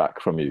hear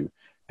back from you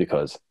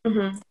because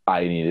Mm-hmm.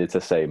 I needed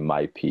to say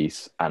my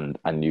piece, and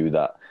I knew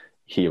that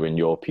hearing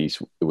your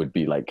piece it would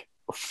be like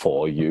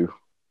for you,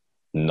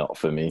 not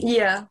for me.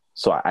 Yeah.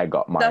 So I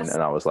got mine, That's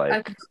and I was I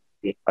like,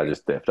 completely I agree.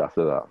 just dipped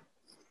after that.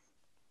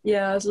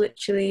 Yeah, I was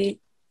literally.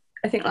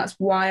 I think that's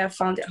why I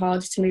found it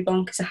hard to move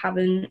on because I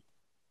haven't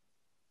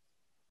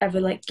ever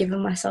like given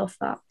myself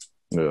that.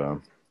 Yeah,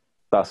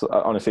 that's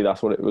honestly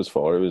that's what it was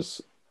for. It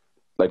was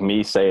like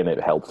me saying it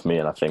helped me,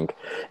 and I think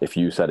if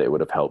you said it, it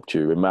would have helped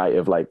you. It might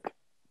have like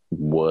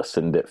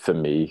worsened it for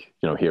me,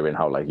 hearing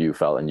how like you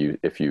felt, and you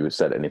if you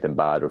said anything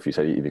bad or if you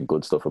said even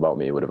good stuff about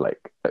me, it would have like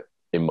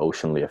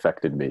emotionally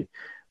affected me.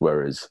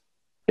 Whereas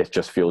it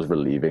just feels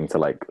relieving to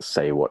like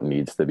say what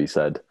needs to be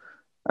said.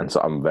 And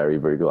so I'm very,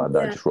 very glad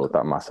that I Yeah. just wrote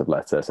that massive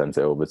letter, sent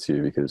it over to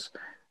you, because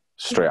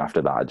straight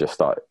after that, I just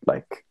started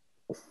like,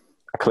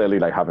 I clearly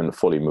like haven't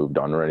fully moved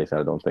on or anything.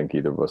 I don't think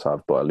either of us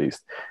have, but at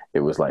least it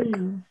was like,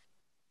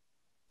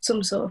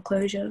 Some sort of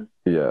closure.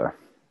 yeah,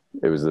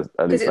 it was at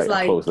Because least it's like I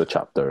like, closed the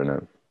chapter in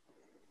it.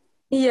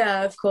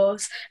 yeah, of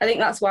course. I think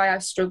that's why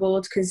I've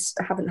struggled because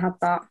I haven't had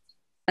that.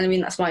 And I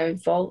mean, that's my own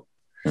fault.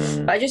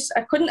 Mm. But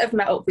I couldn't have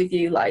met up with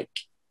you. Like,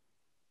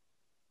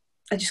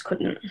 I just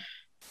couldn't.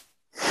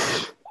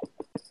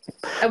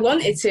 I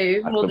wanted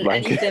to Pack more the than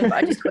blanket. anything, but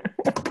I just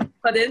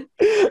couldn't.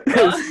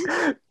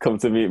 What? Come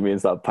to meet me and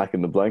start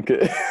packing the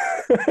blanket.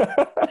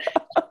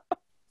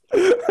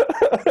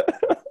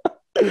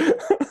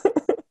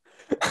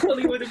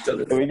 Probably would have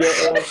done Can we get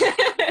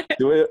it.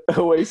 do it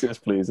Oasis,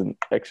 please, and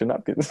extra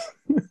napkins?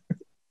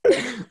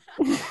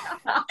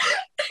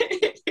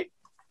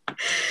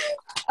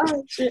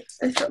 Oh shit!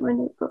 I dropped my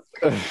notebook.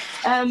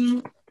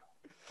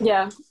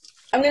 Yeah,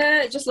 I'm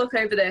gonna just look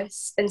over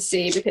this and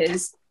see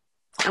because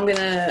I'm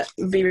gonna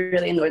be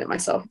really annoyed at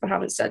myself if I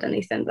haven't said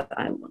anything that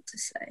I want to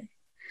say.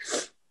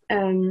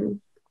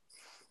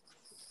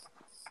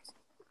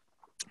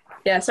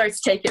 Yeah, sorry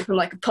to take it from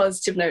like a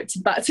positive note to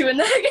back to a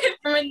negative,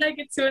 from a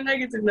negative to a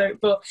negative note.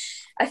 But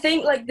I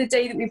think like the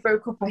day that we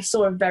broke up, I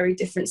saw a very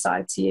different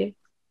side to you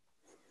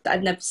that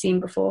I'd never seen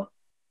before.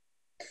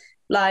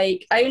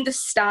 Like I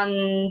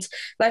understand,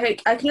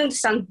 like I can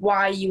understand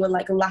why you were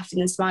like laughing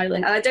and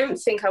smiling, and I don't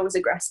think I was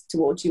aggressive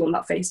towards you on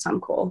that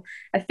FaceTime call.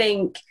 I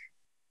think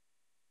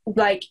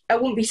like I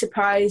wouldn't be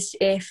surprised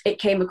if it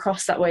came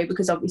across that way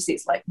because obviously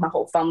it's like my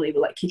whole family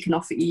were like kicking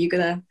off at you. You're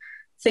gonna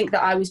think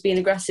that I was being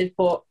aggressive,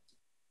 but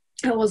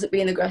I wasn't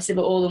being aggressive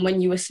at all. And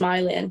when you were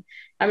smiling,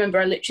 I remember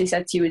I literally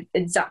said to you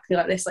exactly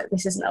like this, like,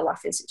 this isn't a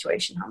laughing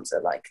situation, Hamza.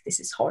 Like, this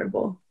is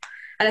horrible.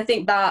 And I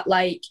think that,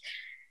 like,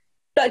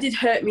 that did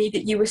hurt me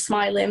that you were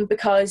smiling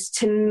because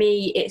to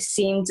me, it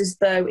seemed as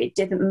though it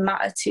didn't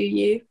matter to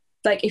you.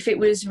 Like, if it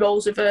was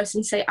roles reversed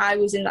and say I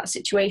was in that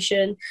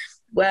situation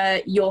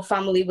where your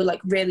family were,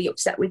 like, really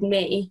upset with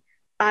me,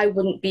 I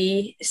wouldn't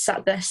be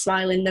sat there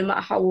smiling no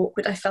matter how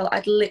awkward I felt.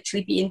 I'd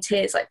literally be in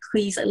tears, like,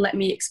 please, like, let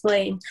me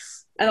explain.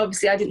 And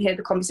obviously I didn't hear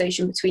the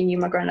conversation between you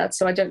and my granddad,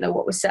 so I don't know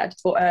what was said.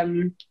 But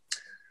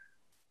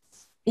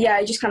yeah,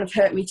 it just kind of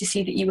hurt me to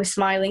see that you were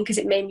smiling because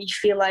it made me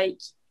feel like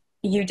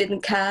you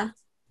didn't care.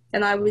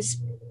 And I was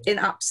in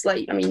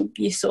like, I mean,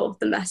 you saw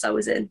the mess I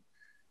was in.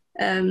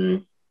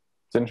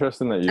 It's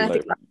interesting that I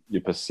think you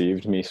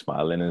perceived me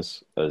smiling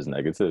as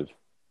negative,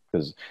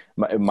 because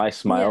my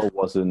smile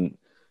wasn't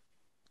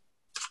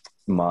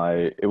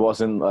it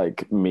wasn't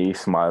like me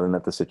smiling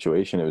at the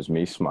situation. It was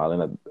me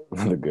smiling at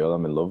the girl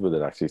I'm in love with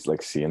and actually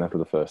like seeing her for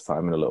the first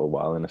time in a little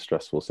while in a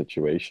stressful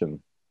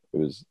situation. It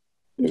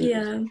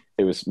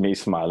was me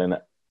smiling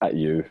at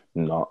you,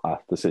 not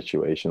at the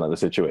situation. Like the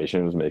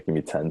situation was making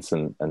me tense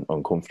and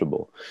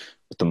uncomfortable.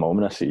 But the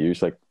moment I see you,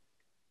 it's like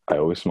I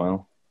always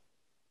smile.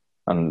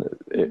 And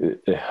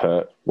it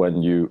hurt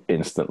when you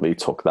instantly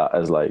took that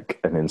as like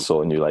an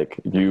insult, and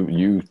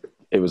you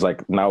it was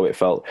like, now it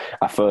felt,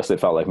 at first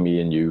it felt like me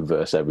and you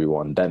versus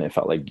everyone, then it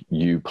felt like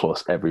you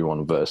plus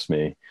everyone versus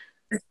me,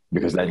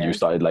 because then you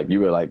started like,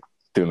 you were like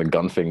doing the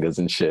gun fingers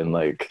and shit, and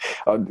like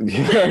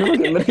you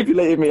fucking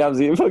manipulated me,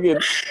 Hamza. You fucking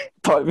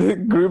type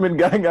grooming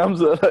gang,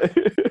 Hamza.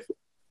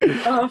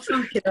 Oh,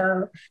 fucking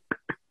hell.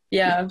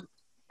 Yeah.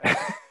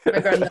 My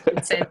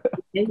granddad said,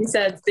 he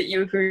said that you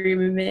were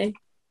grooming me.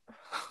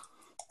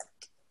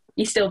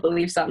 He still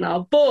believes that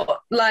now,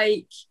 but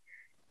like,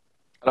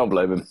 I don't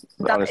blame him.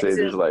 Honestly, it's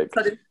just like,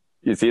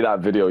 you see that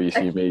video, you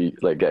see me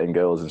like getting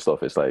girls and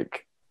stuff. It's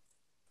like,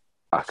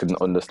 I can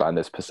understand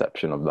this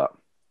perception of that.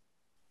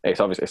 It's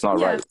obviously, it's not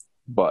right,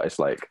 but it's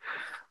like,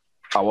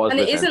 I was.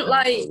 And it isn't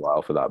like a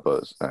while for that,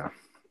 but yeah.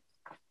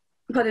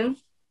 Pardon?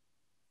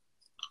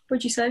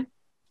 What'd you say?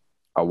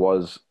 I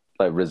was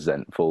like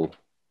resentful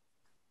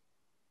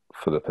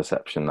for the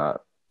perception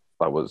that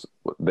I was,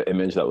 the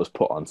image that was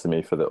put onto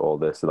me for all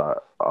this, that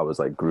I was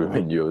like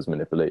grooming you, I was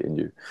manipulating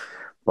you.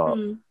 But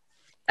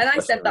and I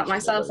said that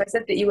myself. I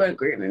said that you weren't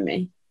grooming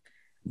me.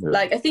 Yeah.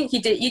 Like, I think you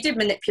did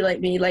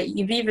manipulate me. Like,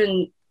 you've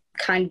even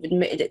kind of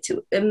admitted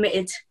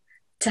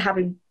to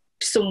having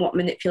somewhat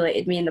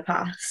manipulated me in the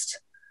past.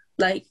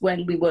 Like,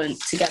 when we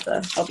weren't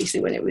together, obviously,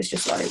 when it was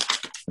just like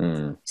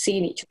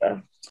seeing each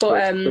other.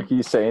 But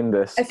he's saying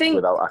this, I think,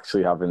 without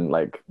actually having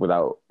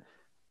without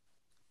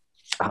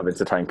having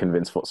to try and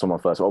convince someone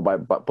first. Oh,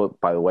 but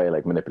by the way,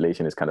 like,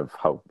 manipulation is kind of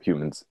how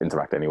humans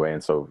interact anyway,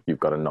 and so you've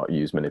got to not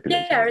use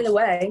manipulation. Yeah, in a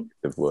way.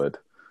 Word.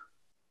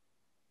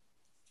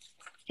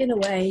 In a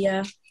way,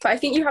 yeah. But I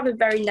think you have a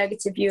very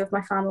negative view of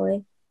my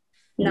family.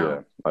 No.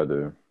 Yeah, I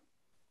do.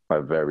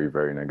 I'm very,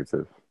 very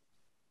negative.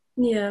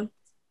 Yeah.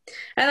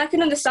 And I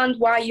can understand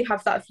why you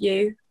have that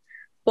view,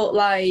 but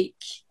like,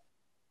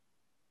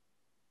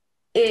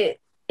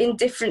 in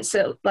different,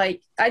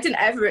 like, I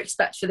didn't ever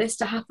expect for this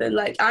to happen.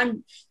 Like,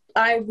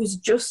 I was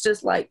just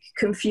as like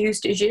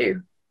confused as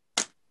you.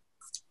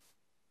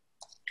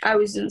 I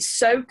was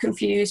so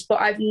confused, but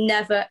I've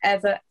never,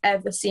 ever,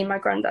 ever seen my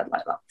granddad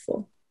like that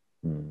before.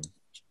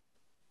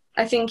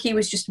 I think he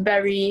was just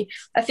I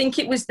think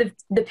it was the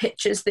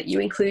pictures that you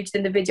included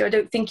in the video. I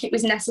don't think it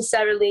was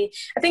necessarily,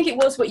 I think it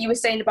was what you were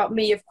saying about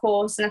me, of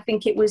course, and I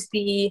think it was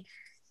the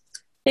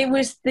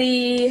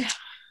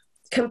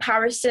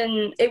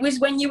comparison. It was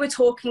when you were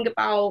talking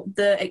about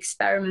the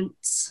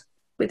experiments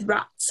with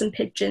rats and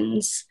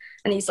pigeons,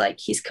 and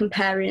he's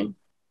comparing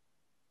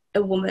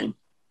a woman.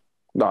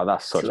 No,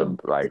 that's such a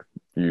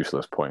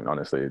useless point,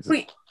 honestly.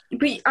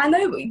 But I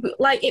know,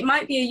 like, it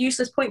might be a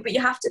useless point, but you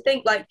have to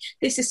think, like,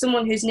 this is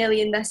someone who's nearly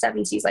in their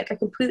 70s, like a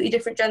completely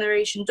different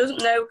generation,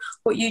 doesn't know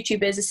what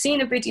YouTube is, has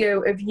seen a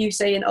video of you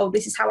saying, oh,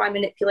 this is how I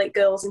manipulate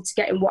girls into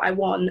getting what I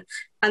want,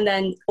 and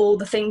then all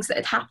the things that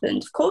had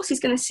happened. Of course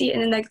he's going to see it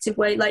in a negative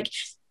way. Like,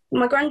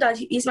 my granddad,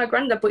 he's my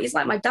granddad, but he's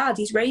like my dad.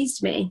 He's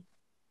raised me.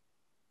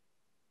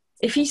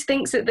 If he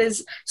thinks that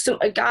there's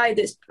a guy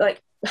that's,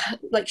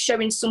 like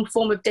showing some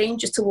form of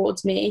danger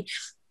towards me,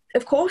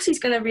 of course he's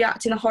going to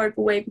react in a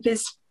horrible way,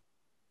 because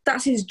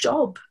that's his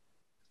job.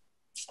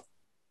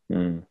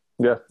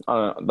 Yeah,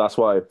 that's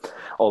why,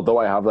 although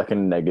I have like a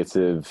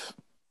negative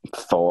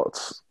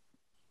thoughts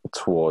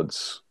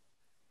towards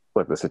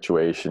like the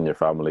situation, your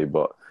family,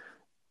 but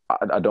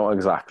I don't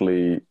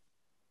exactly,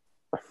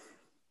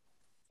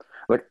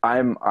 like,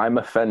 I'm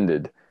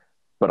offended,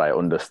 but I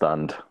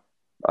understand.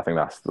 I think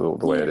that's the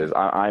way it is.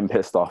 I'm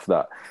pissed off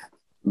that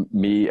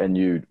me and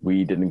you,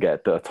 we didn't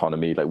get the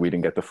autonomy, like, we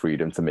didn't get the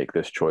freedom to make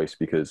this choice,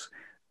 because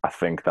I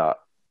think that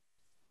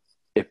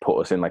it put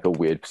us in like a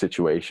weird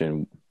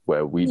situation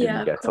where we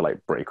didn't get to like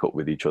break up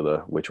with each other,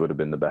 which would have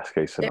been the best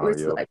case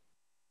scenario.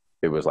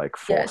 It was like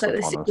forced upon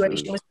us. The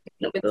situation was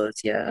picking up with us,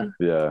 yeah.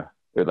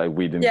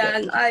 We didn't. Yeah,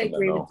 and I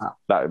agree with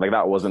that.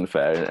 That wasn't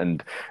fair.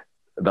 And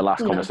the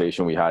last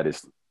conversation we had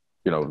is,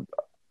 you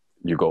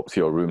go up to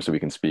your room so we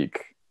can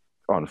speak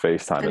on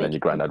FaceTime, and then your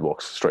granddad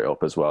walks straight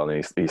up as well,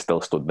 and he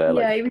still stood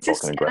there he was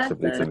talking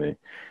aggressively to me.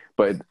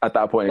 But at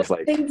that point, it's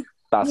like,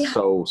 that's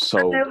so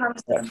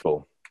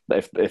respectful.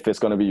 If it's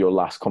going to be your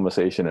last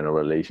conversation in a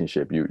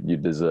relationship, you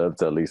deserve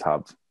to at least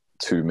have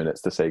 2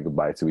 minutes to say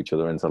goodbye to each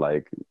other and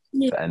to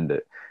end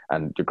it.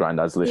 And your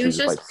granddad's literally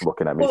just like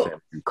looking at me saying,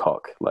 "You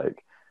cock,"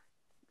 like.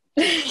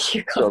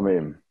 You know what I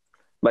mean?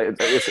 Like,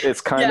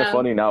 it's kind of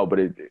funny now, but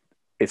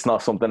it's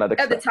not something I'd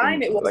expect. At the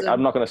time, it wasn't. Like,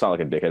 I'm not going to sound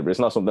like a dickhead, but it's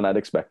not something I'd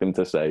expect him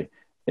to say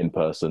in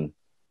person,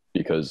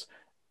 because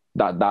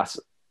that's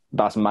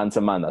man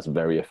to man. That's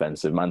very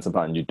offensive. Man to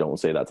man, you don't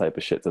say that type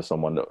of shit to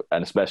someone,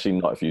 and especially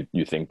not if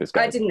you think this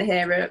guy. I didn't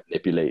hear it.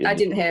 Manipulating. I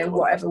didn't hear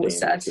whatever was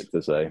said.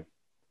 To say.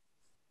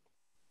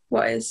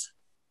 What is?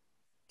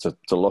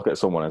 To look at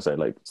someone and say,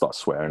 like, start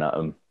swearing at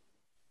them.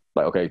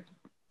 Like, okay,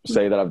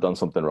 say that I've done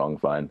something wrong,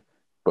 fine.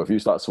 But if you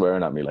start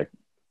swearing at me, like,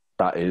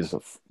 that is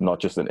not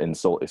just an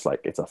insult, it's like,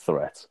 it's a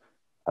threat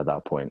at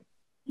that point.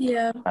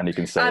 Yeah. And you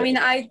can say, I mean,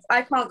 I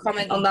can't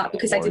comment on that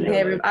because I didn't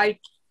hear him. I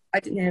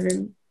didn't hear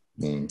him.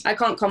 I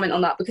can't comment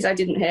on that because I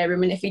didn't hear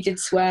him, and if he did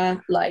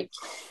swear, like,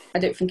 I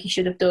don't think he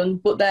should have done.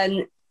 But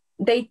then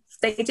they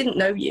didn't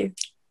know you.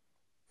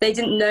 They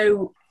didn't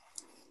know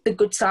the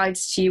good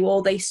sides to you.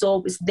 All they saw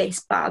was this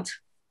bad.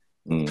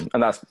 And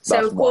that's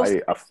So,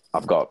 why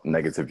I've got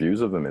negative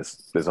views of him.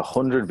 Is there's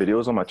 100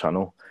 videos on my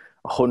channel,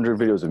 100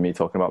 videos of me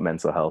talking about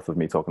mental health, of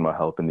me talking about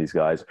helping these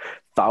guys,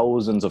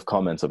 thousands of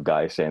comments of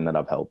guys saying that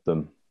I've helped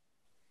them.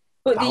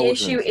 But Thousands. the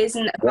issue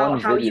isn't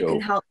about how you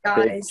can help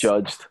guys. They've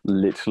judged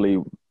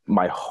literally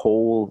my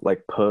whole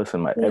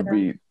person,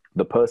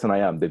 the person I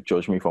am. They've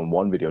judged me from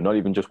one video, not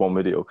even just one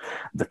video.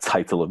 The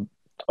title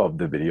of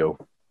the video.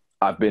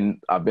 I've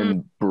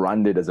been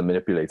branded as a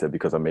manipulator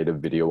because I made a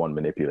video on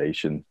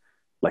manipulation.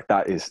 Like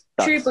that's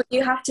true, but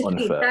you have to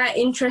unfair. think their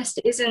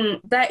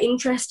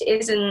interest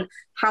isn't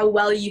how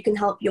well you can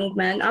help young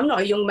men. I'm not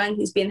a young man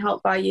who's being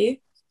helped by you.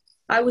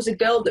 I was a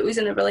girl that was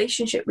in a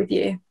relationship with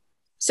you.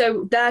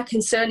 So their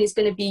concern is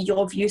going to be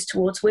your views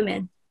towards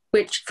women,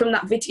 which from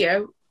that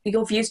video,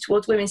 your views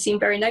towards women seem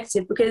very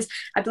negative, because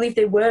I believe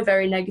they were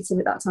very negative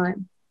at that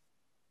time.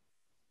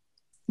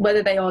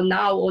 Whether they are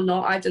now or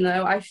not, I don't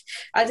know. I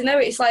don't know.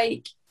 It's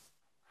like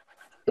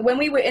when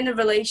we were in a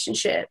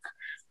relationship,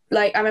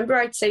 like I remember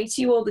I'd say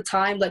to you all the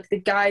time, like the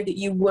guy that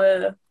you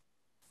were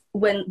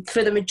when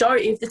for the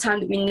majority of the time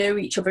that we knew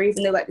each other,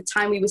 even though like the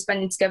time we were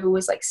spending together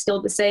was like still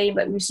the same,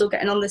 like we were still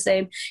getting on the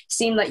same,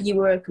 seemed like you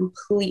were a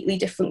completely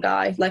different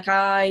guy. Like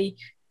I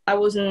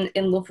wasn't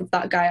in love with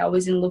that guy. I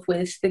was in love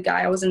with the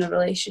guy I was in a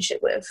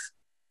relationship with.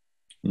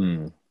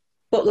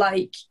 But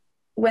like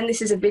when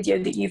this is a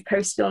video that you've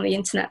posted on the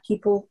internet,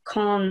 people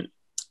can't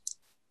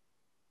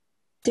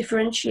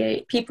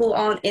differentiate. People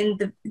aren't in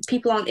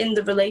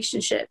the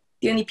relationship.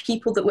 The only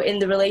people that were in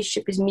the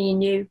relationship is me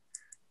and you.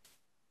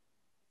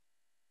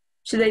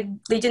 So they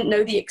didn't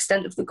know the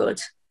extent of the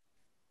good.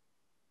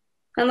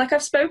 And like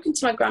I've spoken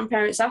to my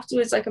grandparents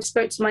afterwards, like I've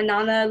spoke to my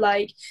nana,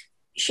 like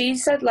she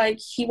said like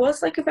he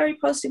was like a very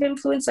positive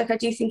influence. Like I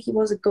do think he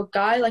was a good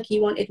guy, like he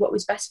wanted what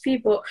was best for you,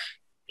 but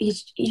he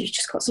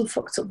just got some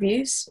fucked up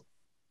views.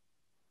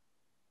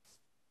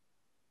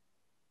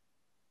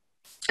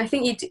 I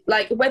think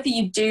like whether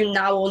you do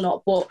now or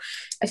not, but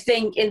I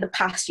think in the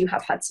past you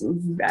have had some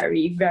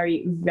very,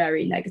 very,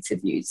 very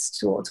negative views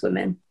towards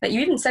women. Like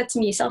you even said to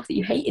me yourself that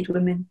you hated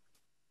women.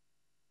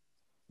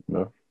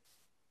 No.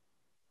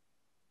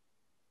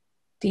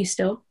 Do you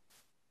still?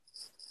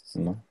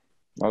 No.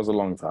 That was a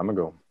long time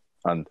ago.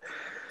 And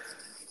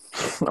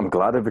I'm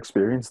glad I've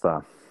experienced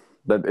that.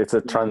 That it's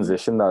a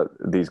transition that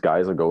these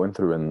guys are going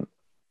through,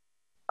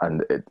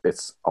 and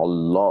it's a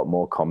lot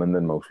more common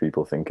than most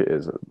people think it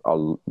is.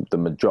 The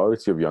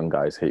majority of young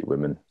guys hate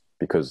women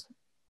because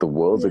the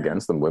world's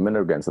against them. Women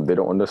are against them. They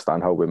don't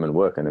understand how women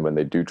work. And then when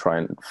they do try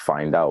and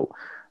find out,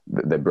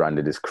 they're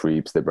branded as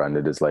creeps. They're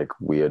branded as like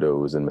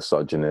weirdos and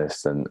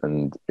misogynists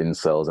and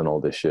incels and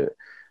all this shit.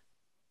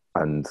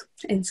 And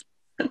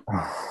but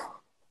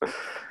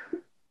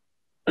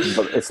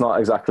it's not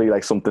exactly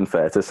like something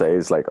fair to say.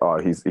 It's like, oh,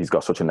 he's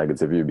got such a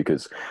negative view,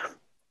 because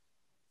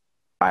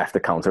I have to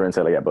counter and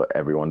say, like, yeah, but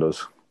everyone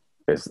does.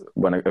 If,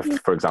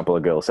 for example,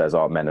 a girl says,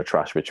 oh, men are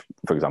trash, which,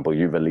 for example,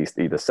 you've at least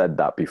either said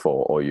that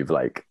before or you've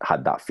like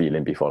had that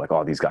feeling before, like,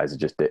 oh, these guys are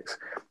just dicks.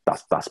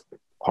 That's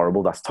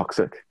horrible. That's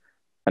toxic.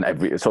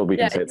 And so we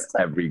can say that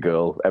every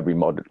girl, every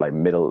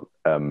middle,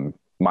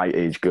 my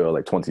age girl,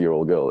 like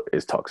 20-year-old girl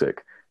is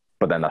toxic.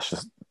 But then that's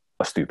just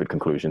a stupid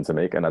conclusion to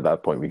make. And at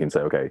that point we can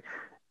say, okay,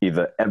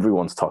 either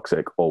everyone's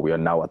toxic or we are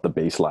now at the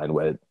baseline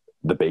where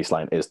the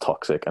baseline is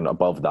toxic, and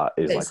above that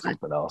is like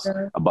something else.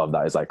 Above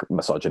that is like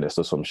misogynist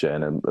or some shit,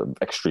 and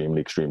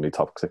extremely, extremely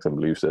toxic and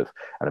abusive.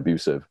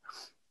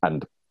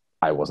 And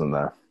I wasn't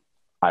there.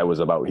 I was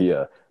about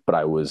here, but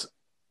I was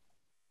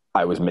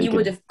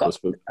making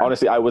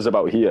honestly, I was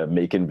about here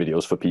making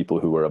videos for people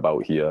who were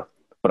about here.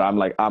 But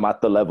I'm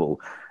at the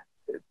level,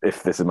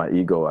 if this is my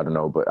ego, I don't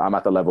know, but I'm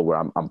at the level where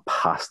I'm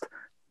past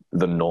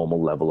the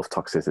normal level of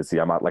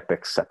toxicity. I'm at like the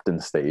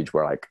acceptance stage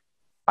where like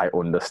I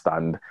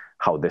understand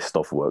how this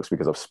stuff works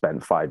because I've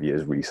spent 5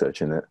 years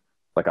researching it.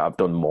 Like I've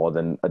done more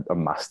than a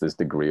master's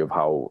degree of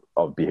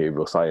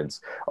behavioral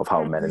science, of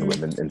how men and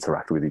women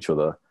interact with each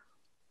other.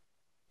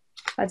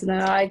 I don't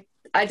know.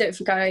 I don't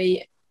think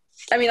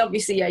I mean,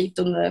 obviously, yeah, you've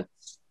done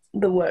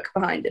the work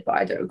behind it, but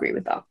I don't agree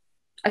with that.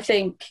 I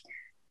think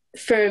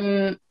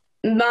from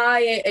my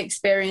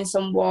experience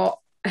on what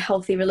a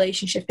healthy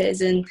relationship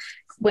is, and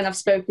when I've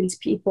spoken to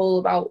people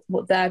about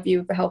what their view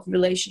of a healthy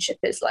relationship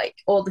is, like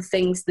all the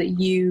things that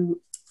you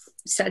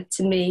said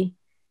to me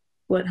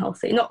weren't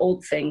healthy. Not all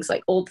the things,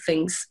 like all the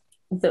things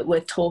that we're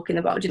talking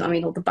about, do you know what I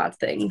mean? All the bad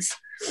things.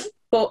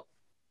 But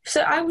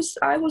so I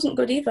wasn't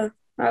good either.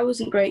 I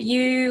wasn't great.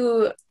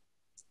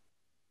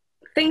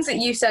 Things that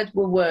you said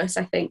were worse,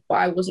 I think, but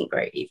I wasn't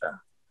great either.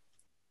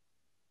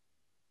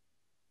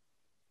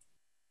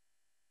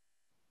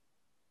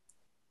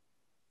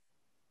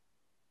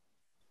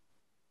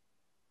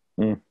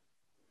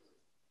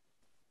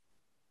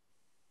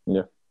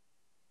 Yeah.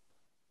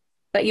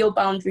 Like your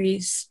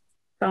boundaries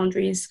Put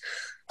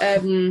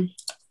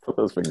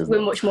those fingers were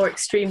down. much more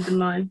extreme than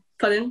mine.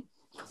 Pardon?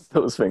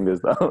 those fingers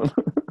down.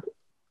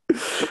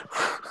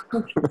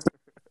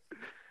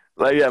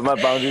 Like, yeah, my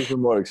boundaries were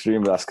more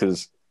extreme. That's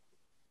because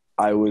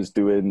I was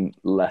doing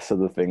less of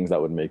the things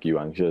that would make you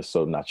anxious,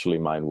 so naturally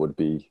mine would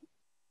be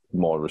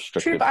more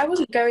restricted. True, but I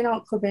wasn't going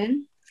out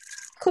clubbing.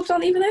 Clubs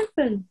aren't even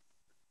open.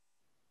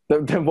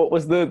 Then what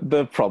was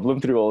the problem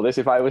through all this?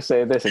 If I was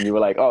saying this and you were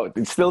like, oh,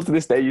 still to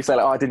this day, you say,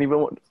 like, oh, I didn't even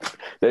want...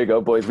 There you go,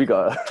 boys, we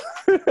got her.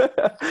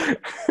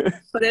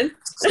 Put in.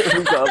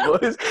 We got her,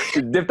 boys.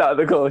 She dipped out of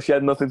the call. She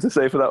had nothing to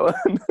say for that one.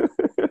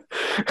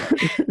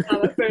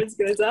 Now my phone's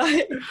going to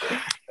die.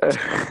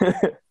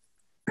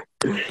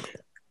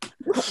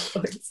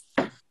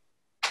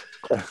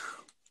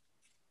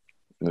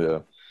 Yeah.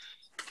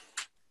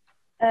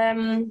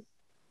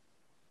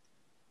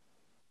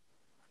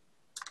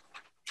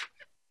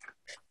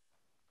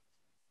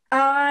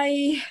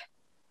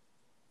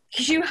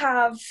 Because you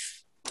have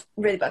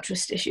really bad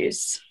trust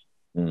issues.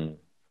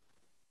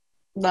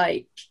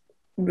 Like,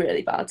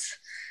 really bad.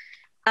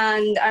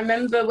 And I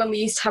remember when we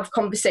used to have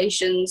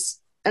conversations,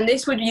 and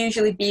this would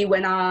usually be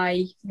when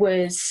I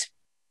was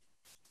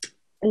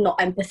not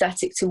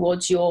empathetic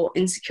towards your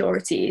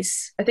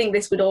insecurities. I think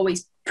this would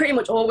pretty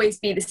much always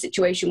be the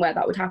situation where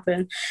that would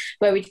happen,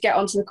 where we'd get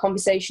onto the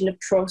conversation of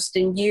trust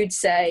and you'd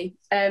say,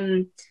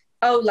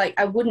 oh, like,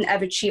 I wouldn't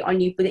ever cheat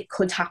on you, but it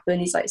could happen.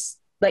 He's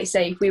like,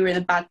 say, if we were in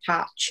a bad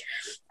patch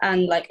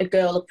and, like, a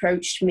girl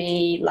approached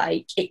me,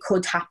 like, it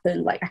could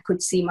happen. Like, I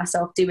could see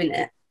myself doing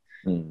it.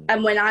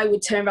 And when I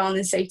would turn around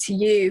and say to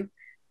you,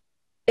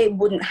 it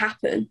wouldn't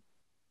happen.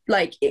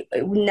 Like, it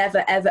would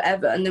never, ever,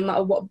 ever. And no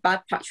matter what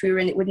bad patch we were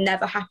in, it would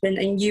never happen.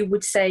 And you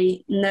would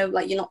say, no,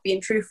 like, you're not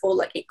being truthful.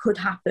 Like, it could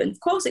happen. Of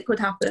course it could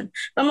happen.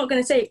 But I'm not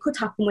going to say it could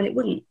happen when it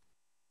wouldn't.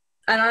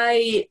 And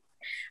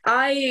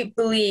I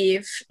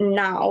believe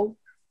now,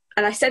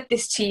 and I said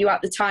this to you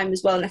at the time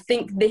as well, and I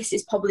think this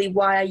is probably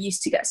why I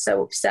used to get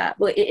so upset.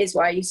 Well, it is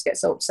why I used to get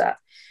so upset.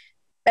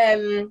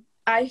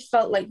 I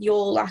felt like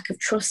your lack of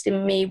trust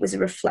in me was a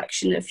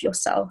reflection of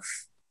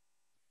yourself.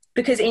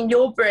 Because in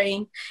your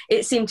brain,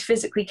 it seemed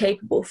physically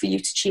capable for you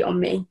to cheat on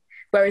me.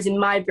 Whereas in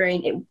my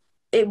brain,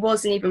 it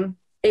wasn't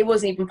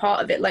even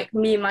part of it. Like,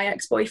 me and my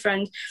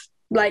ex-boyfriend,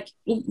 like,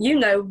 you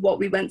know what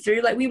we went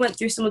through. Like, we went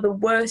through some of the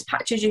worst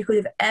patches you could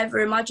have ever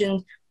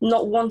imagined.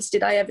 Not once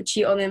did I ever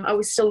cheat on him. I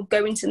was still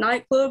going to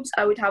nightclubs.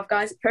 I would have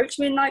guys approach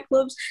me in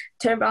nightclubs,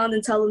 turn around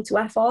and tell them to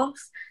F off.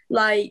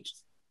 Like,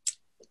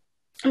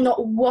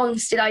 not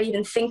once did I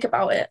even think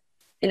about it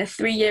in a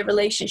 3-year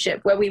relationship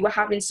where we were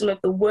having some of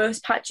the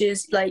worst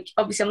patches. Like,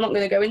 obviously, I'm not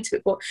going to go into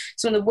it, but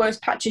some of the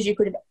worst patches you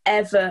could have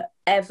ever,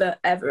 ever,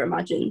 ever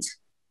imagined.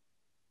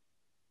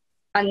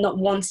 And not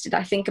once did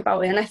I think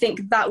about it. And I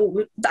think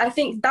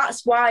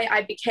that's why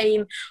I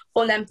became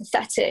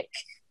unempathetic,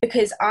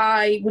 because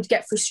I would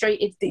get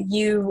frustrated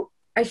that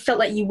I felt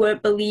like you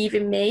weren't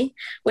believing me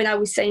when I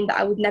was saying that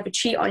I would never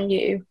cheat on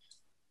you,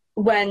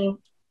 when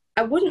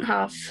I wouldn't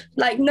have.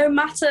 Like, no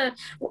matter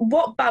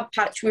what bad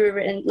patch we were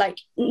in, like,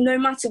 no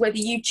matter whether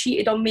you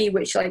cheated on me,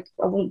 which, like,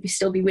 I wouldn't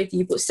still be with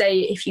you, but say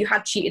if you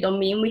had cheated on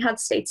me and we had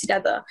stayed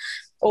together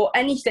or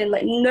anything,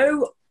 like,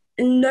 no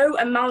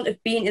amount of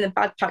being in a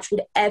bad patch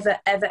would ever,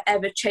 ever,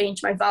 ever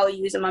change my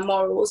values and my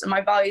morals. And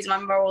my values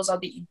and my morals are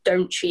that you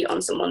don't cheat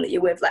on someone that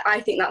you're with. Like,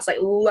 I think that's, like,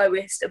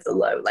 lowest of the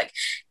low, like,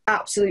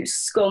 absolute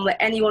scum. Like,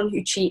 anyone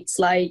who cheats,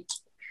 like,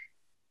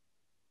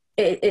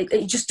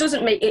 it just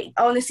doesn't it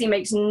honestly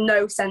makes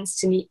no sense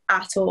to me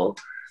at all.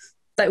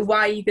 Like, why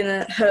are you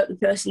going to hurt the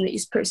person that you're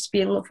supposed to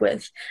be in love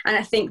with? And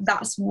I think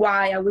that's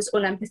why I was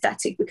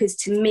unempathetic, because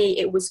to me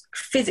it was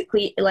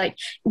physically, like,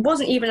 it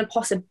wasn't even a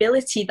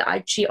possibility that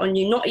I'd cheat on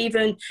you, not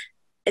even,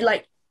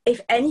 like,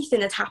 if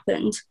anything had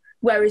happened.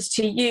 Whereas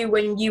to you,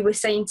 when you were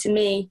saying to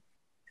me,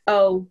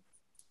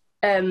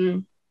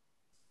 when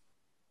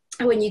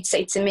you'd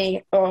say to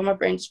me, oh, my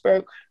brain just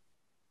broke.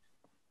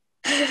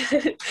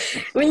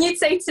 When you'd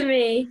say to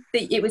me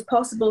that it was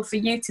possible for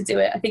you to do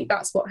it, I think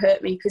that's what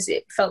hurt me, because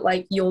it felt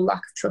like your lack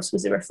of trust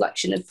was a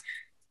reflection of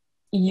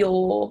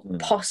your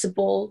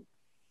possible,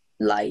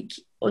 like,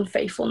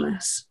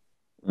 unfaithfulness.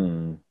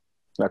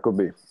 That could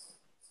be.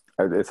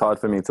 It's hard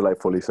for me to, like,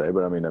 fully say,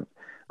 but I mean,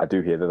 I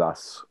do hear that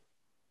that's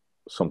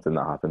something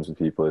that happens with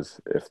people, is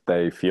if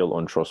they feel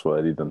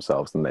untrustworthy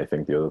themselves, then they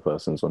think the other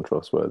person's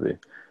untrustworthy.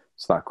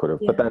 So that could have,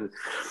 but then,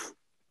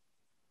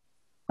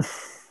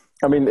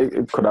 I mean,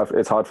 it could have.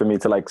 It's hard for me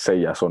to, like, say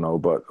yes or no,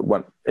 but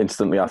when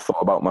instantly I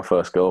thought about my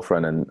first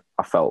girlfriend and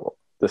I felt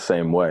the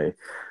same way.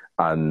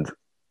 And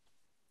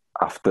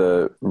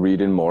after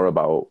reading more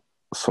about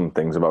some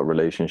things about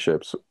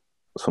relationships,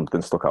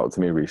 something stuck out to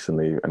me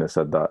recently, and it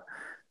said that,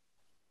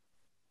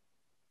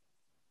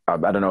 I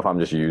don't know if I'm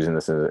just using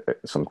this as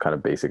some kind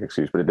of basic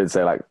excuse, but it did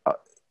say, like,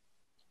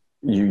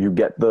 you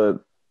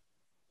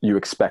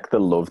expect the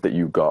love that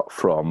you got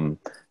from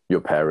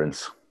your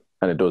parents,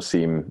 and it does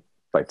seem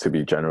like to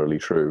be generally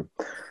true.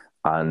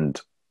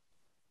 And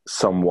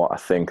somewhat I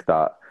think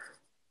that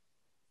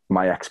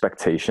my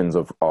expectations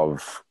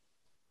of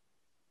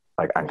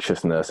like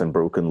anxiousness and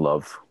broken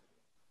love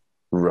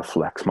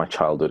reflects my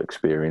childhood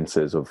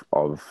experiences of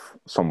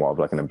somewhat of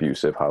like an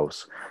abusive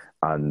house.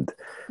 And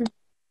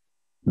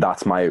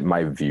that's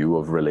my view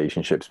of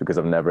relationships, because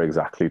I've never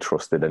exactly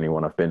trusted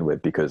anyone I've been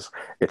with, because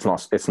it's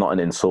not an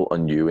insult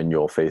on you and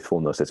your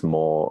faithfulness. It's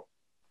more,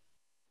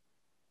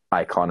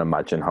 I can't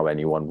imagine how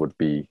anyone would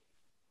be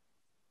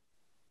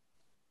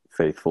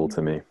faithful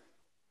to me.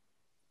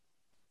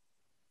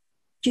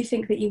 Do you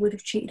think that you would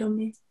have cheated on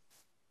me?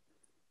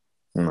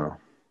 No.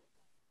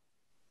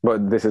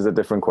 But this is a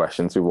different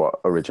question to what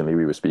originally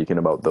we were speaking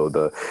about,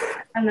 though.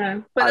 I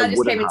know, but that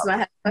just came into my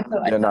head. I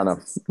felt like no.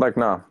 Like,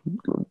 no.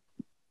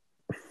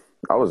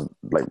 I was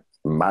like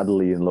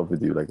madly in love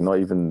with you, like not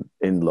even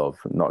in love,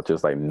 not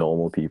just like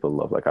normal people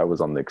love. Like I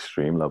was on the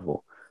extreme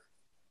level.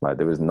 Like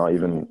there was not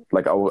even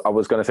like I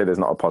was going to say there's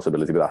not a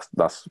possibility, but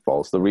that's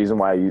false. The reason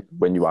why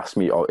when you ask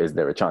me, oh, is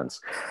there a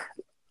chance?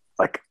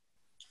 Like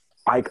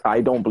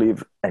I don't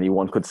believe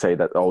anyone could say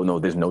that, oh no,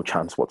 there's no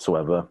chance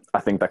whatsoever.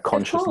 I think that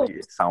consciously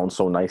it sounds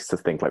so nice to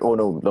think like, oh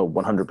no,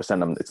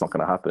 100% it's not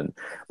going to happen.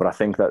 But I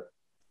think that,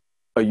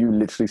 are you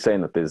literally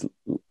saying that there's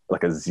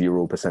like a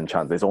 0%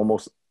 chance? There's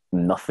almost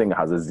nothing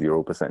has a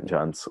 0%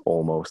 chance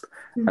almost.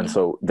 And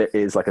so there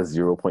is like a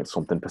 0 point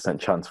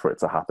something% chance for it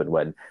to happen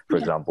when, for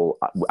example,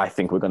 I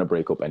think we're going to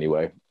break up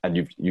anyway, and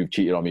you've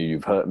cheated on me,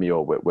 you've hurt me,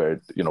 or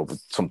where you know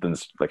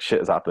something's like shit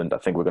has happened, I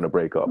think we're going to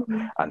break up,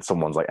 and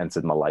someone's like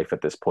entered my life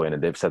at this point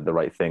and they've said the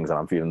right things and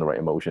I'm feeling the right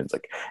emotions.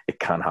 Like it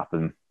can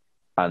happen.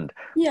 And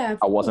I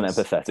wasn't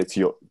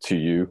empathetic to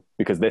you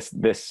because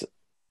this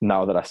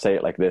now that I say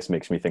it like this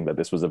makes me think that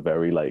this was a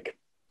very like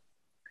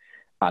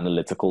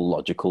analytical,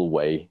 logical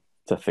way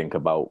to think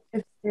about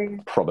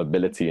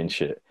probability and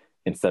shit,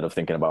 instead of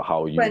thinking about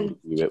how you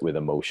do it with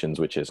emotions,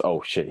 which is,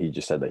 oh shit, he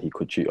just said that he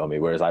could cheat on me.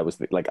 Whereas I was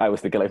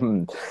thinking like,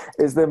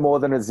 is there more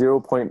than a 0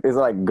 point? Is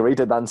there like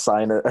greater than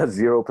sign a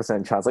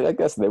 0% chance? Like I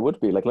guess there would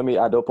be. Like let me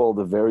add up all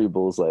the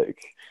variables.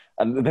 Like,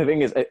 and the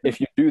thing is,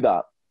 if you do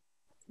that,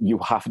 you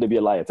have to be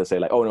a liar to say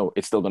like, oh no,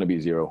 it's still going to be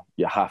 0.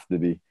 You have to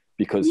be,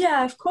 because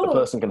of course, the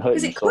person can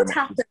hurt you. Because it could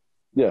happen.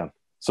 Yeah.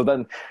 So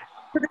then,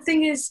 but the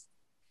thing is,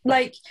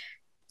 like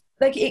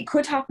it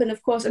could happen,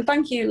 of course, and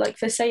thank you like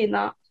for saying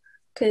that,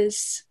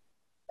 because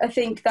I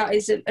think that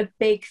is a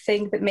big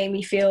thing that made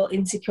me feel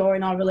insecure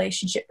in our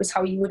relationship, was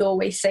how you would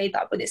always say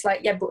that. But it's like,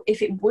 yeah, but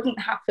if it wouldn't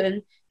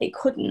happen, it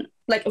couldn't.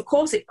 Like, of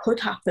course it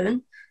could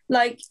happen.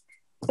 Like,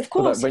 of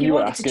course. But when you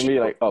were asking me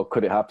like, oh,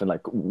 could it happen?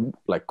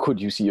 Like could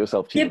you see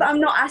yourself cheating? Yeah, but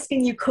I'm not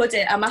asking you could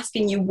it. I'm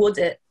asking you would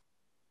it.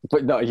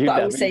 But no, you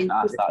never used to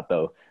ask that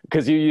though,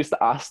 because you used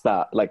to ask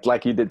that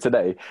like you did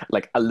today,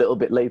 like a little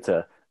bit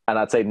later. And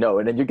I'd say no,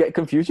 and then you get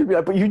confused. You'd be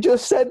like, "But you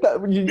just said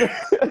that,"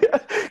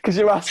 because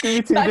you're asking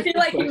me to. But I feel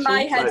like in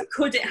my head,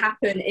 could it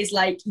happen is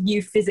like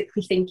you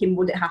physically thinking,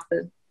 would it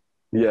happen?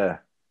 Yeah.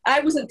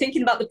 I wasn't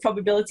thinking about the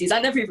probabilities. I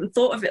never even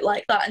thought of it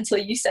like that until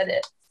you said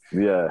it.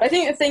 Yeah. I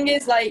think the thing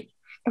is like,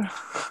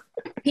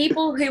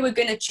 people who are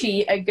going to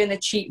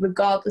cheat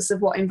regardless of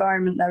what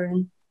environment they're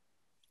in.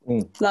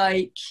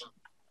 Like,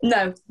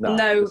 no,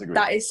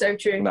 that is so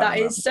true. That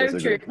is so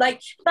true.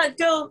 Like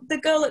the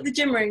girl at the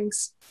gym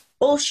rings.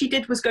 All she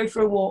did was go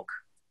for a walk,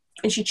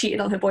 and she cheated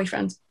on her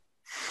boyfriend.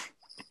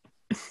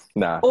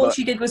 All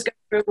she did was go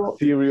for a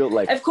walk.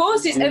 Of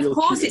course,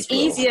 it's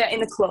easier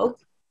in a club.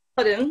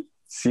 Pardon?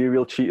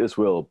 Serial cheaters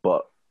will,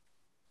 but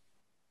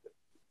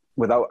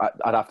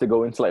I'd have to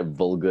go into like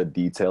vulgar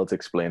detail to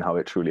explain how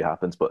it truly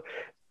happens. But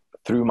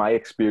through my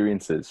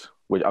experiences,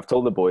 which I've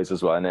told the boys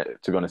as well, and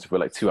to be honest, if we're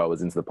like 2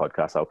 hours into the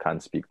podcast, I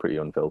can speak pretty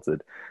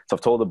unfiltered. So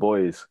I've told the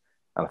boys,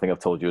 and I think I've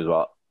told you as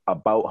well,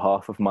 about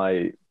half of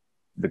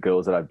the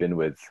girls that I've been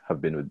with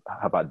have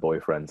had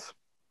boyfriends.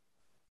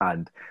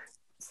 And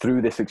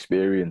through this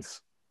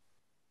experience,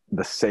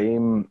 the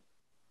same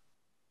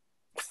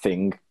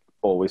thing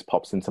always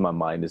pops into my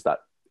mind, is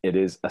that it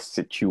is a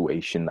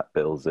situation that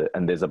builds it.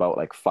 And there's about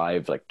like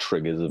 5 like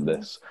triggers of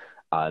this.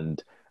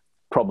 And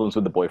problems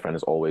with the boyfriend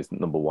is always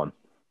number one.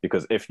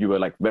 Because if you were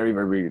like very,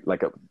 very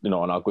like, on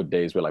our good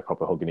days, we're like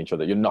proper hugging each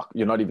other, you're not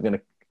even going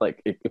to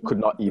like, it could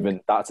not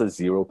even, that's a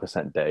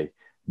 0% day.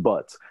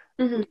 But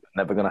it's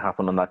never going to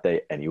happen on that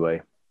day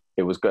anyway.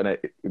 It was going to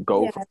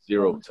go from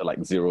 0 to like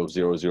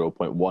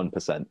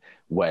 0.1%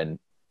 when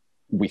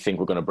we think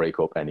we're going to break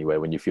up anyway,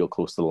 when you feel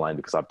close to the line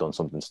because I've done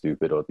something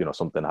stupid, or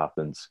something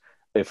happens.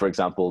 If, for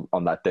example,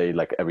 on that day,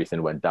 like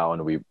everything went down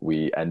and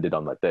we ended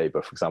on that day,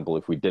 but for example,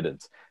 if we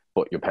didn't,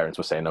 but your parents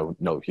were saying,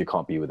 no, you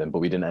can't be with him, but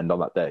we didn't end on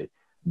that day,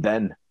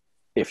 then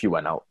if you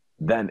went out,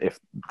 then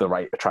if the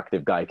right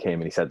attractive guy came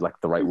and he said like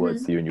the right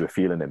words to you and you were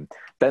feeling him,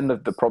 then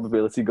the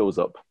probability goes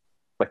up.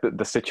 Like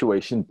the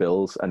situation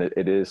builds, and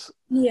it is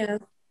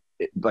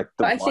like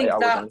why I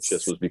was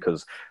anxious was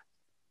because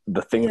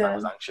the thing that I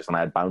was anxious and I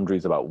had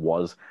boundaries about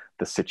was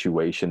the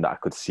situation that I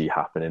could see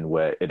happening,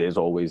 where it is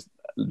always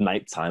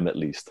nighttime, at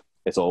least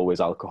it's always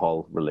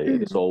alcohol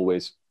related, it's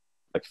always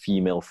like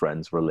female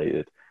friends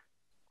related.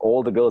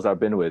 All the girls I've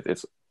been with,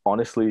 it's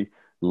honestly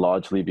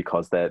largely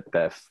because their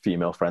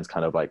female friends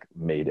kind of like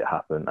made it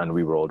happen, and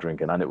we were all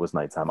drinking and it was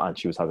nighttime and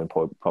she was having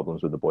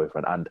problems with the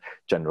boyfriend, and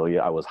generally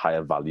I was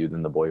higher value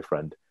than the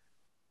boyfriend.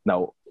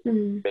 Now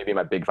maybe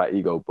my big fat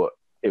ego, but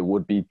it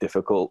would be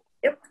difficult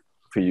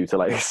for you to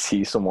like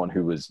see someone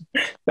who was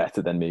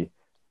better than me.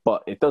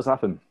 But it does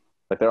happen.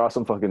 Like there are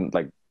some fucking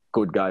like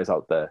good guys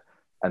out there,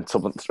 and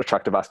some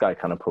attractive ass guy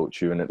can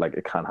approach you, and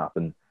it can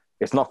happen.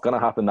 It's not gonna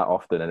happen that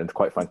often, and it's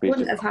quite frankly,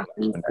 Wouldn't have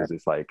happened because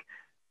it's like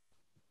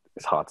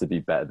it's hard to be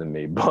better than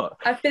me. But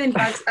I've been in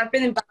bad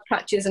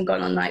patches and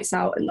gone on nights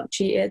out and not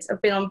cheated.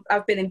 I've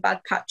been in bad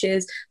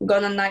patches,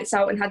 gone on nights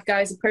out and had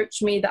guys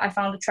approach me that I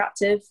found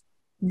attractive,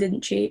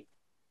 didn't cheat.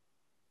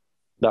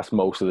 that's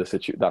most of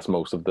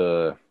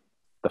the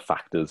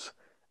factors.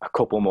 A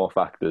couple more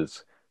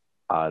factors,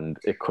 and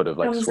it could have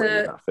like swayed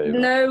in that favor.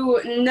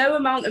 No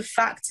amount of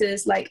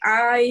factors. Like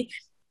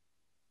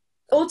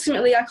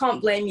ultimately, I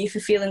can't blame you for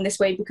feeling this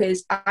way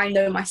because I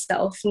know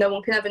myself. No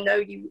one can ever know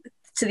you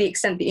to the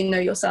extent that you know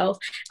yourself.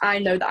 I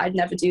know that I'd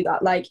never do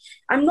that. Like,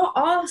 I'm not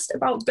asked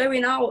about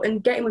going out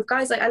and getting with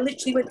guys. Like, I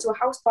literally went to a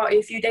house party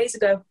a few days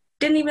ago.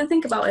 Didn't even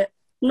think about it.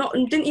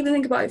 Didn't even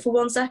think about it for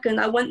 1 second.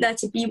 I went there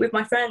to be with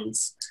my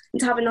friends and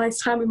to have a nice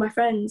time with my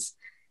friends.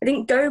 I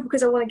didn't go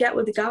because I want to get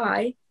with a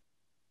guy.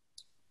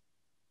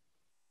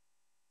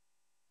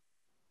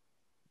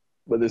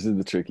 But this is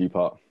the tricky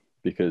part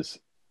because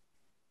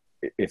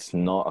it's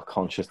not a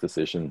conscious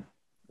decision.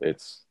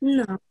 It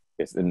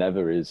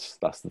never is.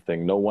 That's the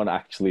thing. No one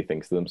actually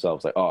thinks to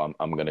themselves like, "Oh,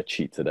 I'm going to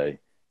cheat today."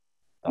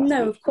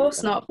 No, of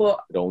course not. But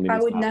it only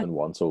needs to happen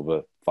once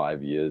over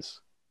 5 years.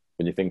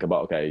 When you think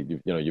about, okay,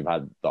 you've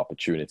had the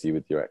opportunity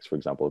with your ex, for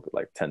example,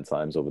 like 10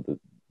 times over the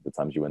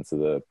times you went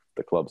to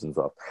the clubs and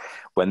stuff.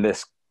 When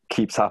this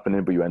keeps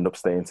happening, but you end up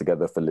staying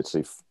together for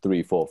literally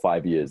 3, 4,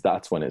 5 years,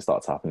 that's when it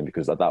starts happening,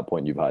 because at that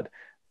point you've had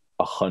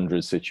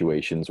 100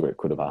 situations where it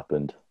could have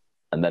happened,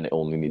 and then it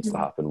only needs to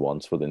happen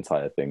once for the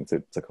entire thing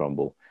to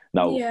crumble.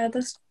 Now,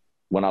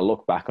 when I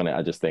look back on it,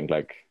 I just think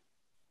like,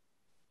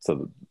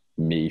 so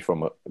me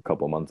from a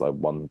couple of months, like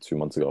 1-2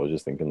 months ago, I was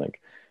just thinking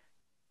like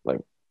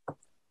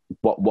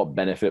what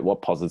benefit,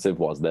 what positive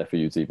was there for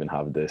you to even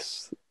have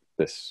this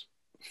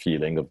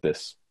feeling of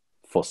this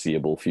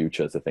foreseeable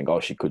future to think,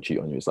 oh, she could cheat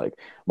on you? It's like,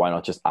 why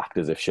not just act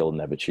as if she'll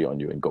never cheat on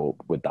you and go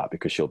with that,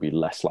 because she'll be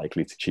less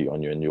likely to cheat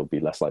on you and you'll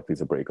be less likely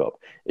to break up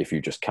if you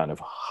just kind of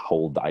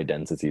hold the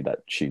identity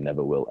that she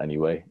never will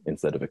anyway,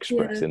 instead of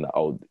expressing that,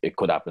 oh, it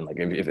could happen. Like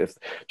if do you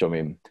know what I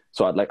mean?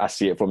 So I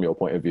see it from your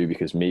point of view,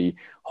 because me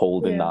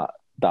holding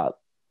that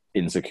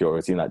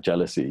insecurity and that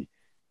jealousy,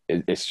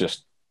 it's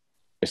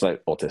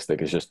like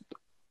autistic. It's just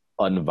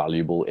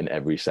unvaluable in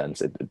every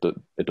sense. It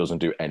doesn't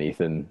do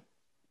anything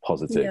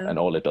positive, and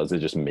all it does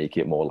is just make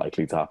it more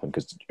likely to happen,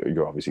 because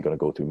you're obviously going to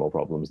go through more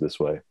problems this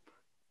way.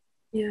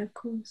 Yeah, of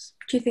course.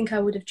 Do you think I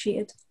would have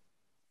cheated?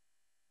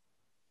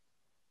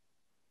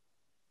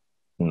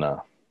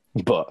 No,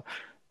 but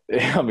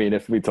I mean,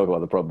 if we talk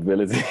about the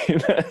probability,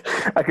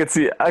 I could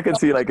see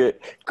like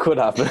it could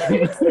happen.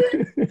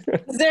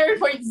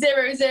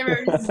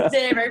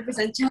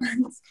 0.000%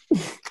 chance.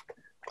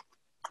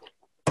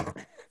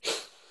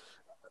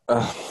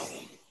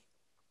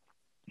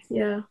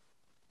 Yeah.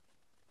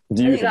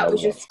 Do you think that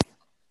was just...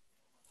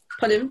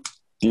 Pardon?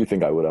 Do you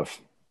think I would have?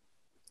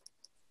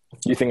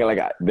 Do you think like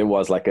there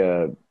was like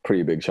a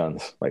pretty big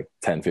chance, like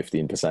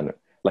 10-15%,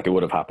 like it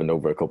would have happened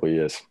over a couple of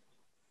years?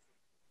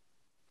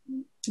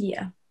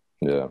 Yeah.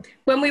 Yeah.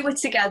 When we were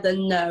together,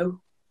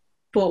 no.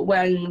 But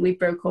when we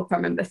broke up, I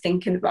remember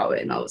thinking about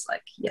it and I was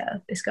like, yeah,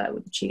 this guy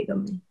would have cheated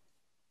on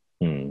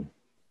me.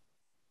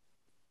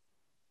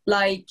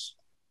 Like,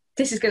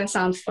 this is going to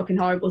sound fucking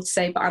horrible to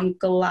say, but I'm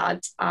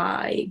glad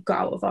I got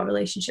out of our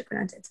relationship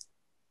when I did.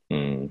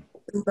 I'm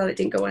glad it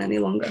didn't go on any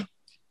longer.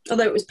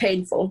 Although it was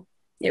painful.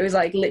 It was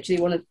like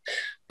literally one of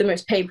the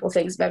most painful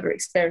things I've ever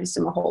experienced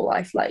in my whole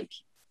life. Like,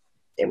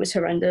 it was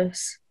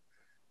horrendous.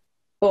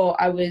 But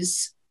I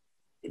was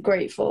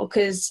grateful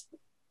because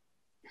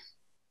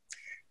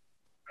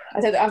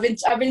I don't know,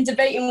 I've been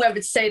debating whether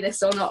to say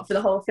this or not for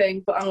the whole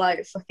thing, but I'm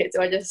like, fuck it,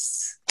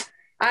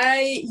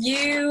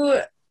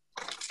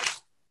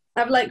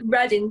 I've like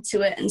read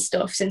into it and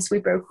stuff since we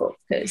broke up,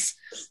 because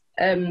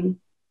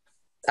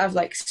I've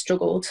like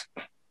struggled.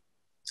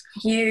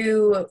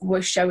 You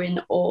were showing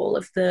all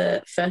of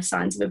the first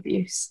signs of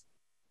abuse.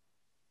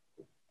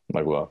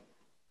 Like what?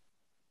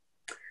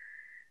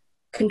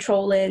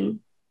 Controlling,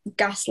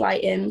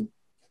 gaslighting,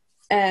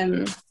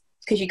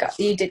 because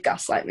you did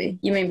gaslight me.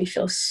 You made me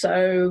feel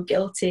so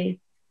guilty,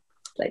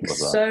 like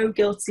so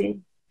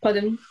guilty.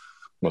 Pardon?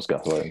 What's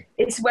gaslighting?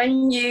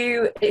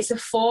 It's a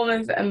form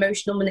of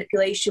emotional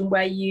manipulation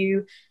where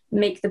you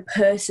make the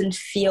person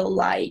feel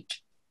like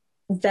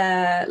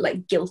they're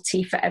like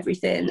guilty for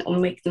everything, or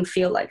make them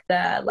feel like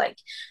they're like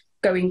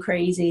going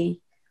crazy.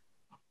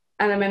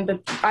 And I remember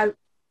I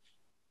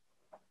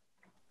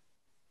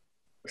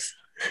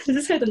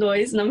just heard a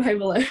noise and I'm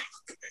home alone.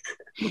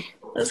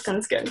 That's kind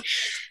of scary.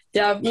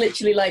 Yeah, I've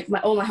literally like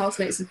all my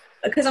housemates,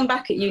 because I'm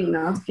back at uni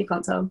now, if you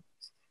can't tell.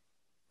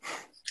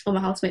 All my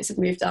housemates have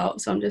moved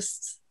out, so I'm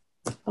just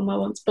on my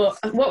ones. But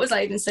what was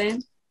I even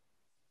saying?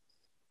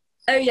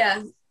 Oh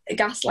yeah,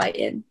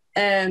 gaslighting.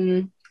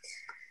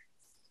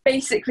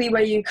 Basically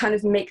where you kind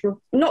of make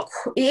them it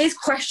is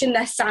question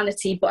their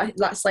sanity, but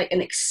that's like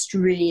an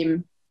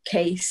extreme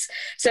case.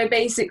 So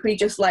basically,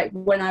 just like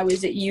when I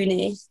was at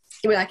uni,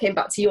 when I came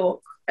back to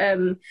York, I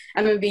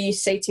remember you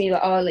say to me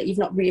like, "Oh, like you've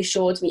not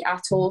reassured me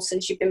at all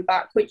since you've been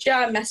back," which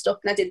I messed up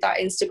and I did that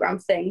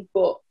Instagram thing,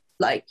 but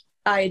like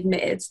I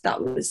admitted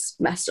that was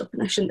messed up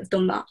and I shouldn't have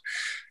done that.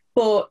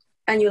 But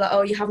and you're like,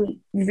 "Oh, you haven't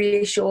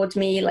reassured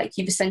me, like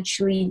you've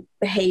essentially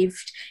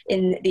behaved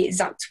in the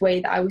exact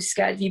way that I was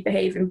scared of you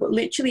behaving." But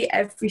literally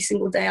every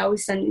single day I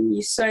was sending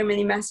you so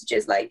many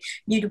messages. Like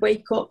you'd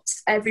wake up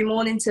every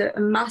morning to a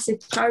massive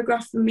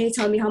paragraph from me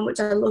telling me how much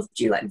I loved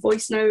you, like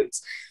voice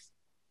notes.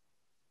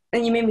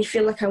 And you made me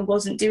feel like I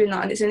wasn't doing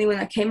that. And it's only when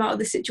I came out of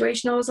the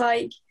situation I was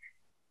like,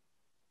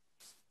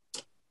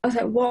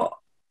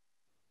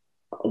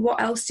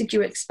 what else did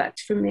you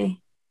expect from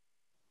me?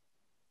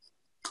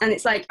 And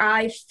it's like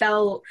I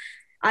felt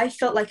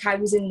like I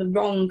was in the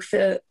wrong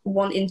for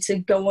wanting to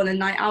go on a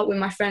night out with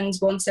my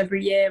friends once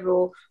every year,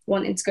 or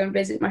wanting to go and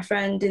visit my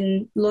friend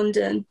in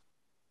London.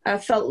 I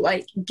felt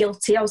like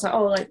guilty. I was like,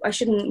 oh, like I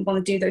shouldn't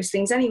want to do those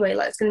things anyway.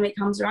 Like it's going to make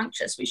Hamza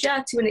anxious, which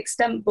yeah, to an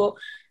extent, but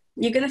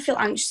you're going to feel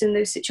anxious in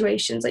those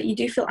situations. Like you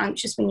do feel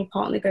anxious when your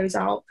partner goes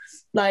out.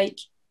 Like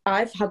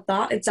I've had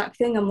that exact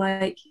thing. I'm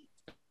like,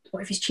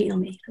 what if he's cheating on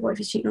me? What if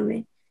he's cheating on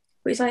me?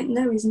 But he's like,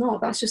 no, he's not.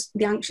 That's just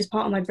the anxious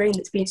part of my brain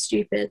that's being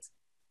stupid.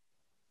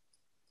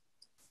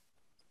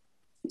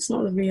 It's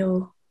not the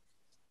real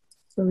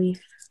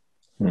belief.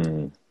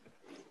 I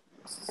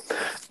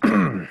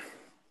feel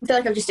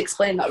like I've just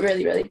explained that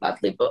really, really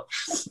badly, but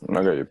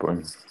I get your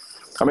point.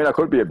 I mean, I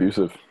could be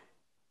abusive.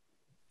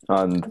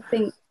 And I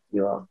think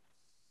you are.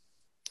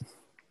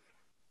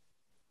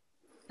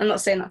 I'm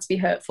not saying that to be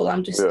hurtful.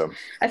 I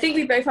think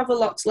we both have a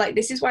lot to, like,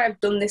 this is why I've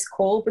done this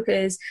call,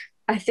 because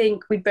I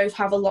think we both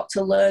have a lot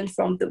to learn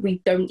from that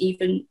we don't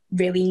even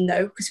really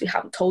know because we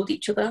haven't told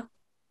each other.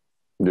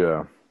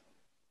 Yeah.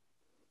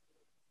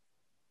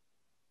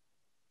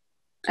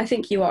 I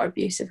think you are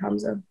abusive,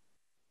 Hamza.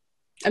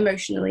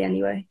 Emotionally,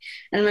 anyway.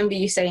 And I remember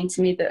you saying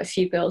to me that a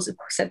few girls have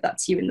said that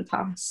to you in the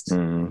past.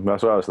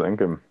 That's what I was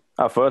thinking.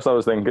 At first I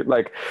was thinking,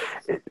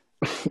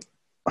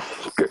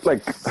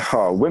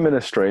 women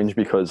are strange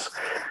because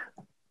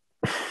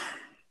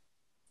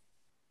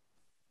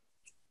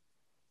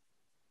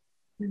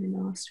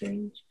Women are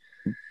strange.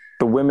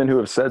 The women who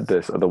have said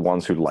this are the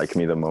ones who like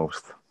me the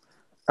most.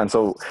 And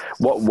so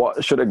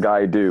what should a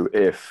guy do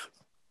if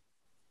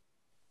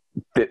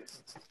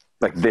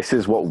this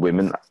is what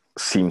women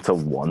seem to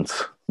want?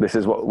 This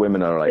is what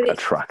women are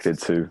attracted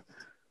to.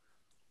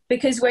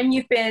 Because when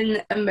you've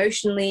been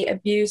emotionally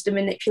abused and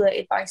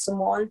manipulated by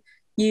someone,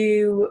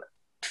 you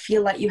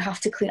feel like you have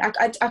to cling.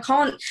 I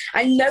can't,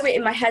 I know it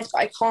in my head,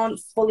 but I can't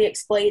fully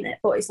explain it.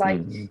 But it's like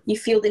you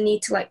feel the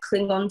need to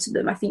cling on to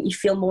them. I think you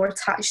feel more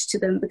attached to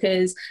them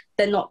because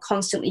they're not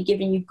constantly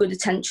giving you good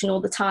attention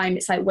all the time.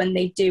 It's like when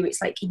they do,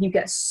 it's like you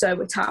get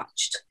so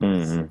attached.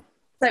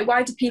 Like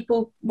why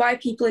are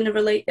people in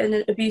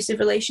an abusive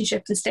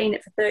relationship and stay in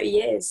it for 30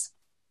 years?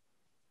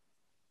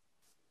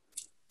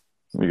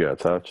 You get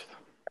attached.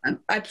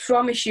 I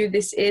promise you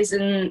this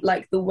isn't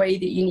the way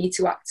that you need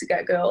to act to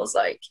get girls.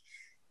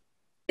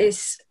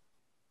 It's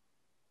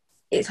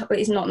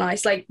not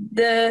nice.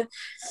 The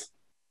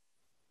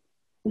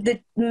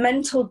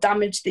mental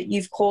damage that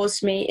you've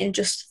caused me in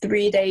just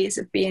 3 days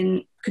of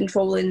being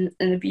controlling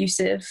and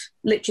abusive,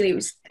 literally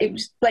it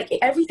was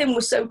everything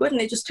was so good and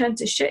it just turned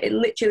to shit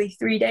in literally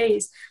 3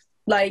 days.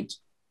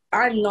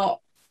 I'm not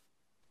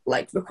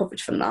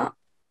recovered from that.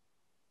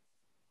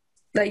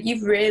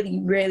 You've really,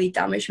 really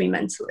damaged me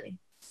mentally.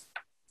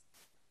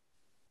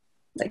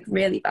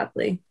 Really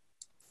badly.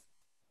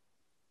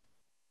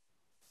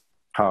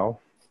 How?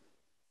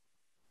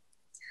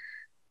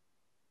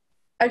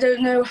 I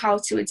don't know how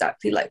to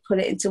exactly put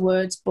it into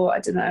words, but I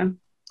don't know.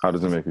 How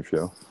does it make you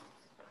feel?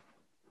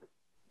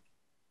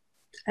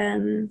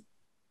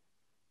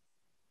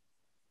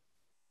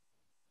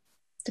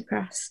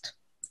 Depressed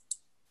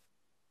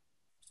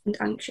and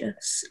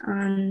anxious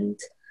and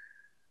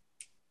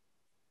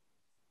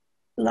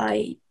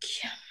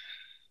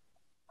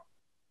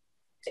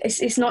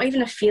it's not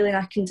even a feeling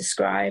I can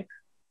describe.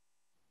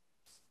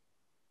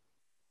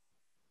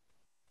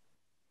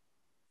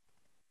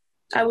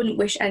 I wouldn't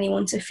wish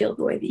anyone to feel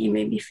the way that you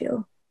made me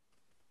feel.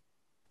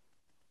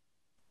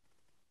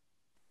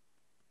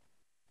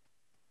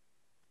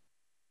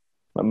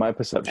 My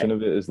perception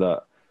of it is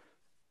that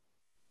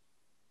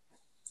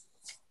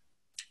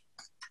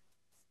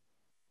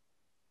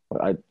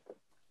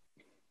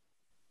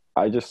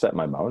I just set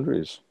my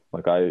boundaries.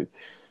 I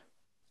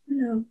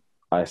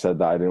said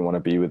that I didn't want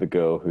to be with a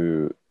girl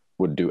who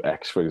would do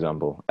X, for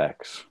example,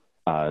 X.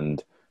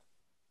 And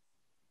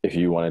if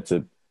you wanted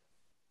to,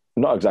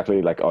 not exactly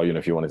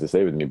if you wanted to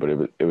stay with me, but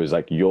it was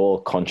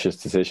your conscious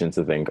decision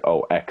to think,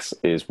 oh, X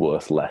is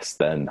worth less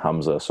than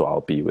Hamza, so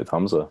I'll be with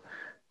Hamza.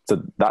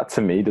 So that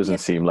to me doesn't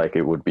seem like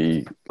it would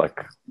be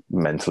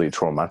mentally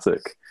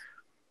traumatic.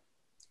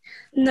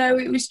 No,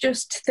 it was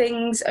just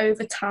things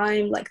over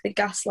time, the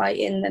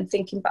gaslighting and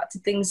thinking back to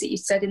things that you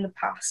said in the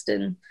past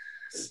and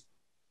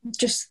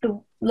just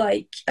the,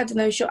 I don't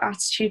know, your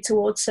attitude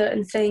towards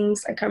certain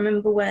things. I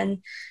remember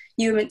when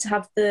you were meant to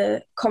have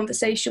the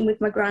conversation with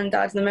my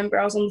granddad. And I remember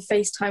I was on the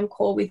FaceTime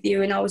call with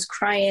you and I was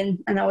crying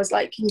and I was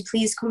like, can you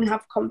please come and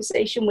have a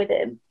conversation with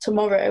him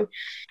tomorrow?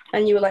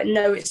 And you were like,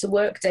 no, it's a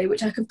work day,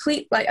 which I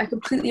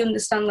completely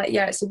understand. Like,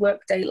 yeah, it's a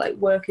work day. Like,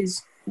 work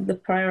is the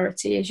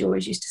priority, as you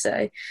always used to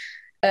say.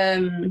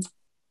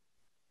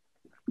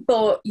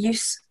 But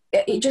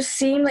it just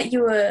seemed like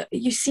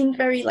you seemed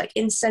very like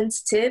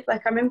insensitive.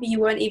 Like, I remember you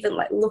weren't even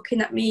like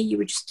looking at me, you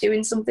were just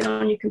doing something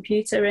on your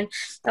computer, and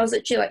I was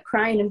literally like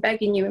crying and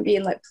begging you and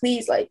being like,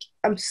 please, like,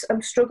 I'm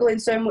struggling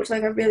so much,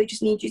 like I really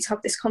just need you to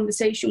have this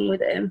conversation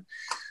with him.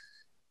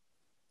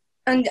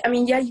 And I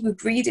mean, yeah, you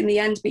agreed in the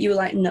end, but you were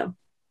like, no,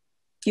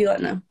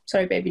 no,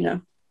 sorry baby,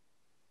 no.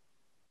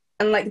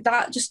 And like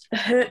that just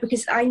hurt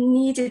because I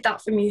needed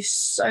that from you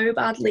so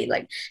badly.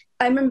 Like,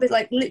 I remember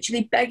like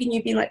literally begging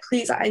you, being like,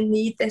 please, I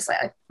need this.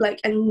 I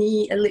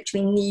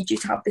literally need you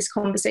to have this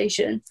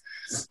conversation.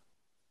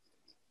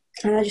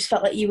 And I just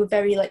felt like you were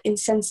very like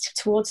insensitive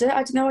towards it.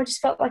 I don't know. I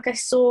just felt like I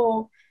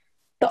saw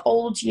the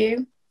old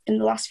you in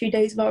the last few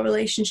days of our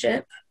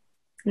relationship,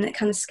 and it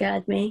kind of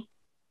scared me.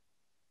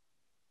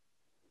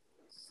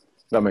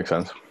 That makes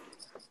sense.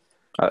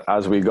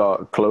 As we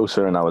got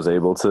closer and I was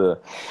able to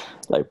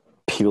like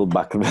peel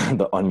back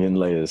the onion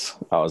layers,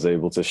 I was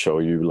able to show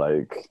you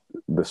like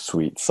the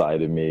sweet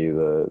side of me,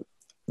 I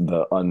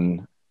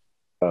don't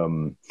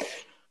know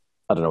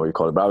what you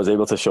call it, but I was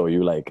able to show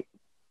you like,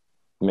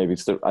 maybe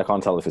I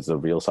can't tell if it's the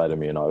real side of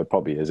me or not. It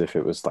probably is, if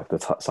it was like the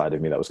side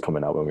of me that was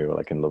coming out when we were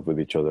like in love with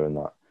each other and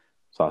that.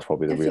 So that's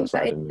probably the real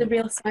side of me. The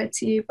real side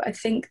to you, but I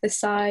think the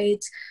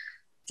side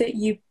that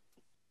you,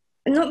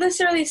 not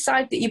necessarily a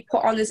side that you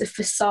put on as a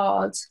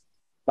facade,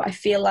 but I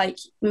feel like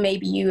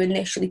maybe you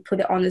initially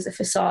put it on as a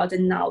facade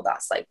and now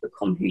that's like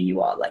become who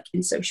you are like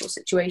in social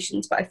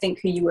situations. But I think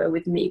who you were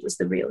with me was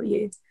the real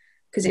you,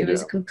 because it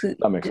was a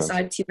completely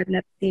side to you I've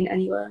never seen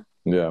anywhere.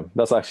 Yeah,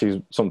 that's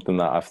actually something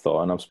that I've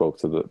thought and I've spoke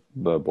to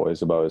the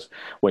boys about, is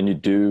when you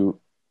do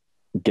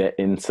get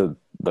into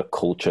the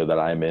culture that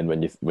I'm in,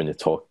 when you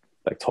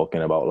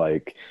talking about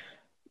like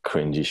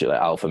cringy shit like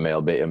alpha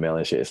male, beta male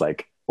and shit, it's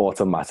like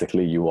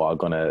automatically you are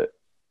gonna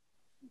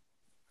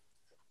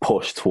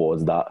push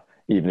towards that,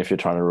 even if you're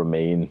trying to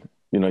remain,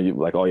 you know, you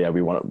like, oh yeah,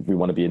 we want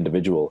to be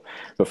individual.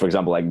 But for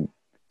example, like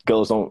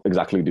girls don't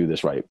exactly do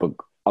this, right? But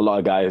a lot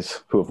of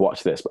guys who have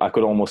watched this, I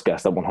could almost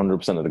guess that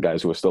 100% of the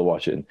guys who are still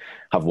watching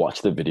have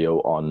watched the video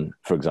on,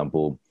 for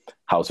example,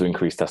 how to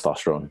increase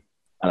testosterone.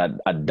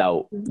 And I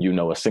doubt you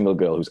know a single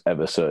girl who's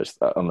ever searched,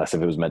 unless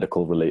if it was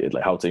medical related,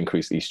 like how to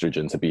increase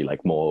estrogen to be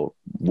like more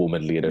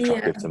womanly and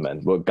attractive to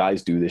men. But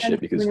guys do this shit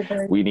because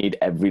we need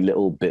every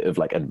little bit of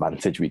like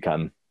advantage we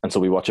can. And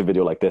so we watch a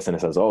video like this and it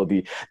says, oh,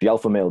 the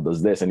alpha male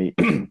does this, and he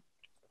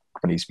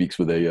and he speaks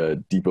with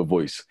a deeper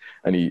voice,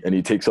 and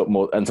he takes up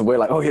more. And so we're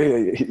like, oh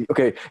yeah,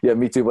 okay, yeah,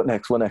 me too. What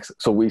next?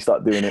 So we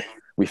start doing it.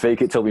 We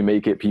fake it till we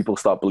make it. People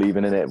start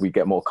believing in it. We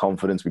get more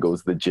confidence. We go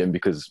to the gym,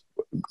 because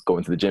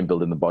going to the gym,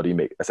 building the body,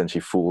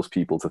 essentially fools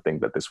people to think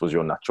that this was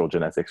your natural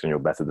genetics and you're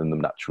better than them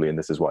naturally. And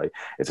this is why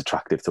it's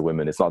attractive to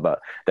women. It's not that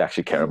they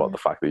actually care about the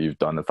fact that you've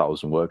done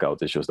 1,000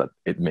 workworkouts. It's just that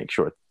it makes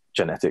your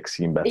genetics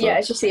seem better. Yeah,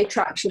 it's just the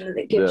attraction that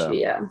it gives you.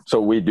 Yeah.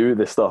 So we do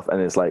this stuff,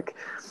 and it's like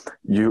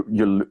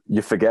you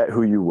forget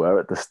who you were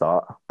at the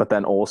start, but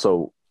then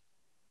also,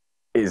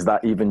 is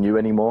that even you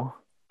anymore?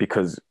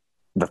 Because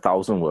the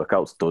 1,000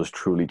 workouts does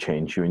truly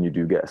change you, and you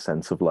do get a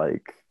sense of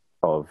like,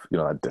 of, you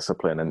know, that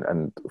discipline.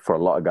 And for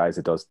a lot of guys,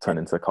 it does turn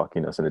into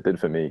cockiness, and it did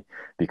for me,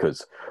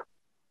 because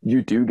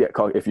you do get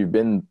cocky. If you've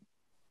been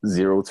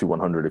 0 to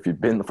 100, if you've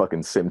been the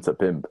fucking sim to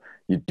pimp,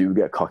 you do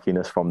get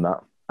cockiness from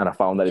that. And I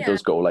found that it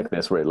does go like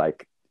this, where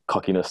like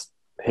cockiness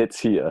hits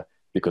here,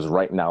 because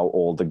right now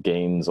all the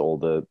gains, all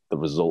the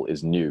result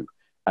is new.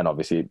 And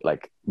obviously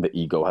like the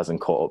ego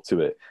hasn't caught up to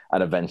it.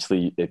 And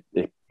eventually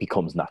it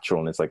becomes natural.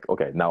 And it's like,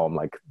 okay, now I'm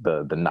like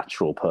the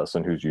natural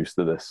person who's used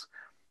to this.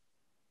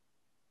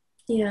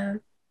 Yeah.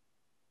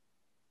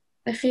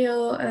 I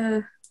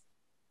feel,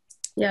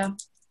 yeah.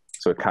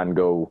 So it can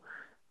go,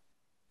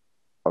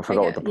 I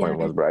forgot what the point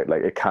was, right?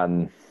 Like it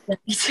can,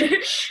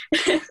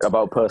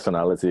 about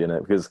personality in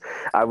it, because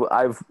I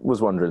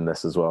was wondering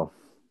this as well,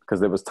 because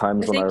there was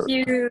times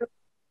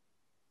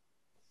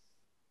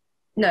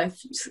No,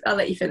 I'll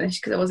let you finish,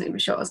 because I wasn't even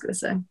sure what I was going to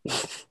say.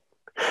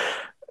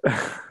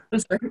 I'm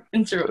sorry,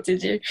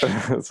 interrupted you.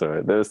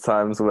 Sorry. There was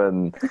times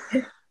when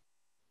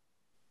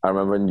I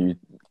remember when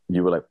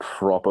you were like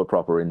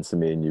proper into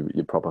me, and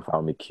you proper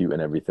found me cute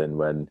and everything,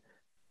 when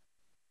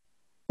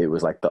it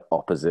was like the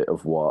opposite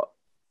of what,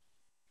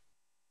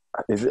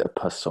 is it a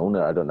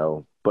persona? I don't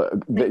know. But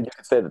you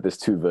could say that there's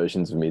two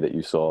versions of me that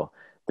you saw.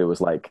 There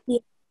was like,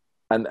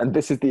 and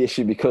this is the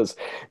issue, because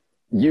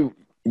you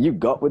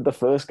got with the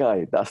first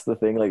guy. That's the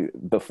thing. Like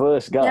the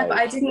first guy. Yeah, but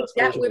I didn't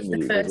get with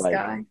the first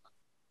guy.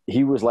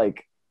 He was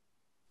like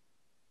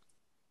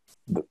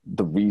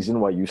the reason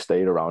why you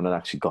stayed around and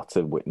actually got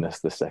to witness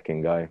the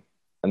second guy.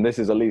 And this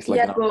is at least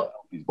like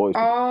these boys.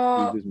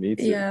 Oh, me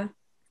too. Yeah.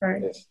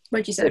 Right.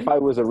 What'd you say? If I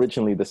was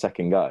originally the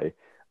second guy,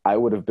 I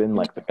would have been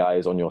like the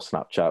guys on your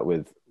Snapchat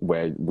with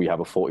where we have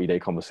a 40-day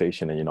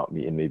conversation and you're not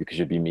meeting me because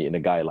you'd be meeting a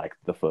guy like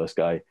the first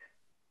guy.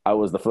 I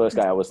was the first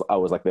guy. I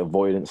was like the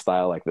avoidant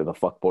style, like the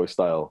fuckboy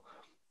style,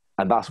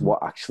 and that's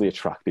what actually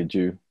attracted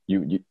you.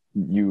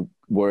 You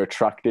were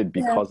attracted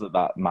because of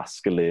that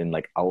masculine,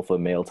 like alpha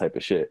male type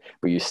of shit,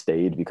 but you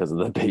stayed because of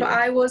the bait. But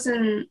I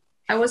wasn't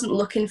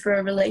looking for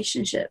a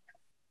relationship.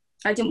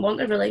 I didn't want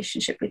a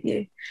relationship with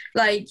you.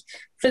 Like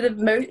for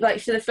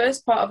the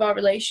first part of our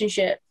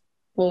relationship,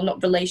 well,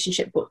 not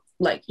relationship, but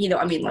like, you know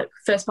what I mean, like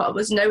first part of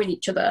us knowing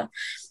each other.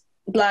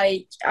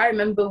 Like I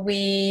remember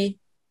we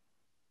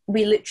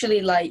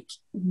literally like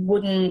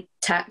wouldn't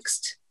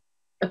text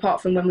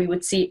apart from when we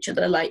would see each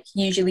other. Like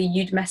usually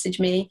you'd message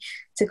me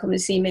to come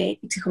and see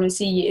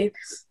you.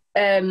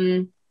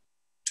 And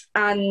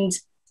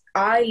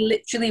I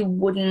literally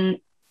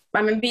wouldn't. I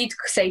remember you'd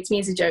say to me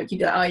as a joke, you'd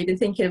be like, "Oh, you've been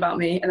thinking about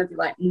me," and I'd be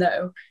like,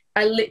 "No."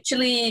 I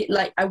literally,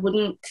 like, I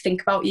wouldn't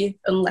think about you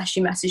unless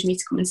you messaged me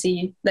to come and see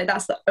you. Like,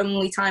 that's the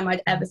only time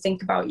I'd ever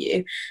think about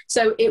you.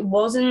 So it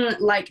wasn't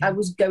like I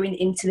was going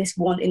into this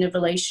wanting a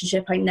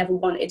relationship. I never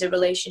wanted a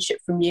relationship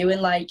from you.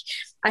 And, like,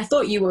 I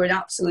thought you were an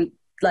absolute,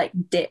 like,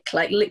 dick.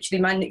 Like,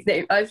 literally my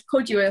nickname, I've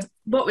called you a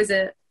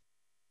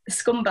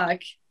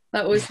scumbag.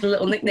 That was the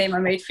little nickname I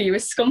made for you, a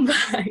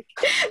scumbag.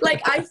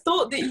 Like, I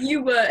thought that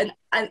you were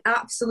an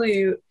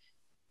absolute,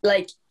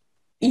 like,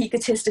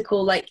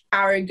 egotistical, like,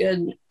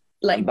 arrogant,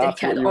 like, that's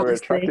dickhead, what you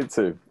obviously. were attracted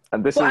to,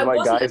 and this is why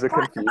guys are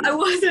confused. I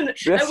wasn't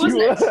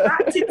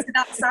attracted to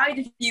that side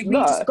of you. We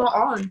just got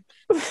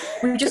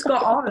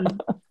on.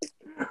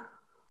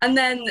 And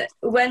then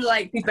when,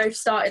 like, we both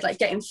started, like,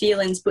 getting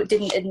feelings but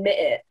didn't admit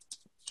it,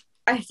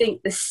 I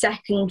think the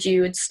second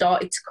you had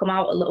started to come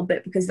out a little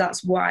bit, because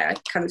that's why I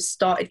kind of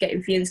started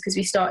getting feelings, because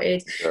it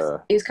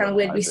was kind of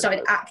weird. We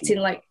started acting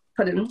like,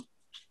 pardon?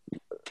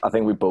 I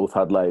think we both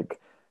had, like,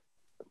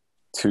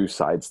 two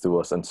sides to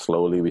us, and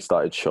slowly we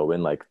started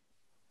showing, like,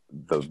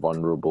 the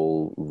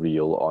vulnerable,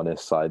 real,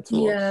 honest side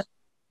to us,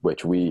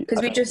 which we've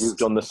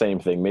done the same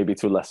thing, maybe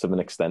to less of an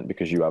extent,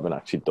 because you haven't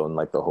actually done,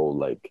 like, the whole,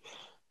 like,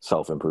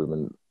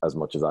 self-improvement as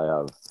much as I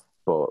have,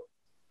 but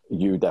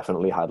you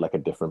definitely had, like, a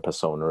different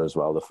persona as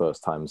well the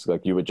first times.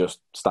 Like, you were just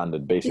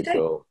standard basic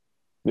girl.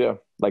 Yeah,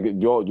 like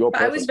your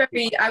I was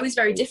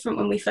very different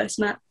when we first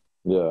met.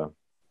 Yeah,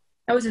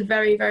 I was a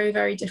very, very,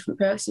 very different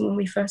person when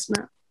we first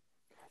met.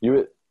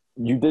 You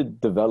did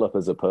develop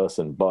as a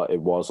person, but it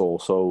was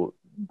also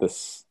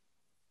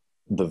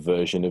the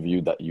version of you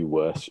that you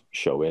were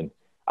showing.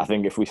 I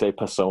think if we say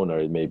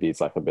persona, maybe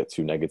it's like a bit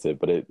too negative,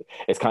 but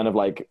it's kind of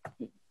like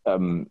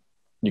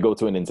you go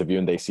to an interview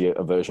and they see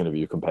a version of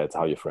you compared to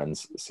how your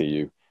friends see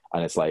you.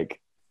 And it's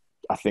like,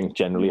 I think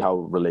generally how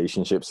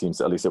relationships seems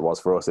to, at least it was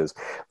for us, is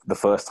the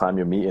first time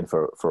you're meeting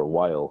for a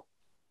while,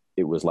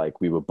 it was like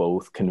we were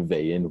both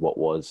conveying what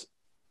was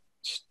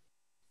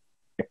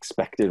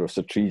expected or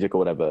strategic or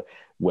whatever,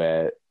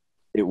 where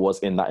it was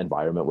in that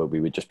environment where we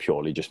were just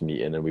purely just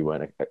meeting and we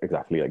weren't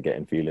exactly like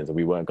getting feelings, and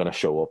we weren't going to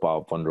show up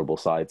our vulnerable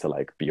side to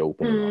like be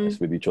open and honest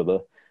with each other.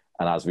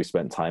 And as we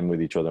spent time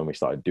with each other and we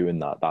started doing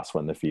that, that's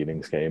when the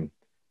feelings came.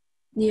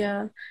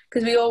 Yeah,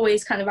 because we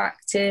always kind of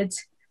acted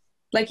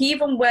like,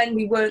 even when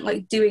we weren't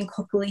like doing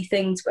coupley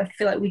things, but I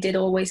feel like we did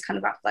always kind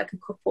of act like a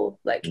couple,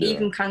 like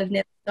even kind of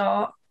near the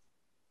start.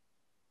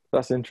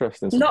 That's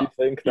interesting. So do you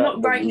think that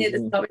not right near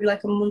the start, maybe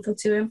like a month or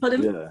two in?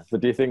 Pardon? Yeah, but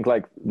do you think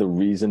like the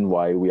reason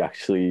why we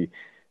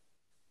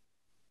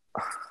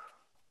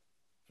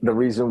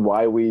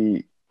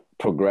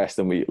progressed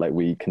and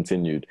we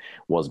continued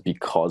was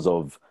because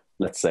of,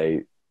 let's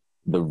say,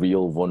 the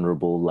real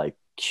vulnerable, like,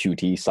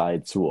 cutie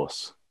side to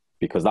us?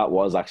 Because that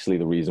was actually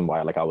the reason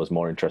why, like, I was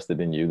more interested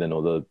in you than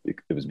other. It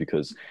was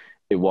because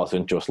it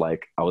wasn't just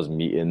like I was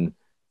meeting,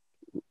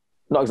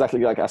 not exactly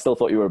like I still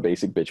thought you were a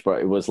basic bitch,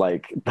 but it was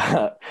like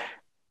that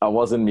I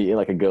wasn't meeting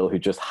like a girl who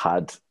just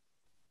had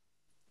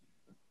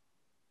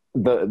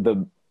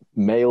the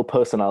male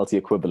personality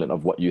equivalent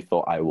of what you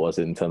thought I was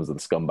in terms of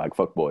the scumbag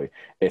fuckboy.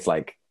 It's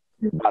like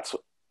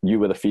you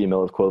were the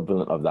female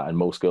equivalent of that, and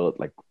most girls,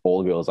 like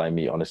all girls I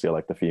meet, honestly, are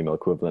like the female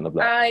equivalent of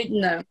that. I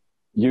know.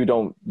 You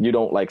don't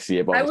like see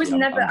it, but I've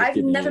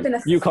never been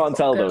a. You can't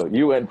tell though.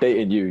 You weren't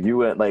dating you. You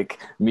weren't like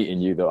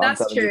meeting you though.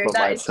 That's true.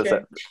 That is true. Do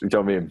you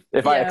know what I mean?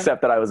 If I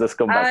accept that I was a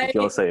scumbag, if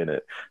you're saying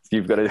it,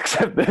 you've got to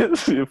accept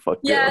this. You fuck.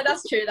 Yeah, girl.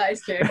 that's true. That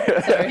is true.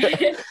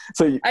 Sorry.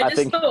 So I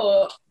just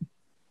thought,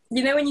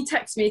 you know, when you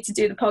text me to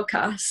do the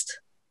podcast,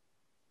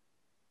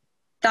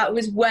 that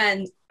was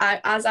when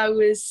I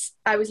was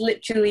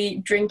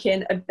literally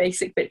drinking a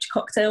basic bitch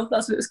cocktail.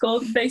 That's what it was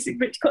called, basic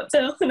bitch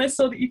cocktail. And I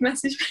saw that you'd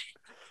messaged me.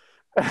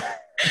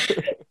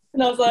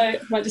 And I was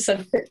like, I might just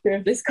send a picture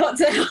of this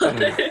cocktail.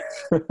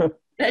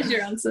 There's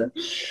your answer.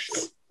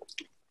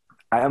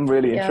 I am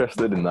really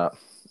interested in that.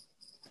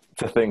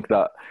 To think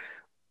that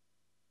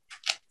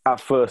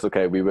at first,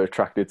 okay, we were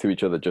attracted to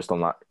each other just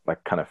on that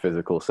like kind of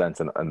physical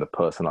sense, and the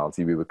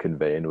personality we were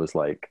conveying was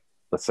like,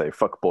 let's say,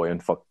 fuck boy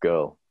and fuck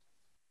girl.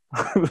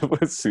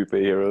 With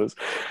superheroes.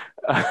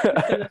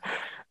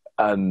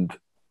 And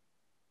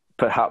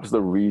perhaps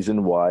the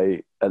reason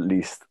why, at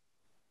least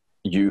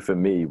you for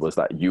me was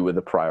that you were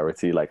the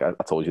priority. Like I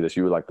told you this,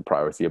 you were like the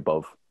priority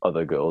above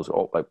other girls,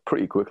 or like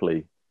pretty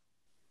quickly.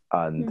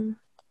 And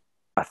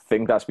I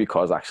think that's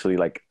because actually,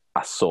 like,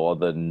 I saw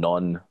the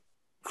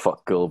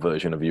non-fuck girl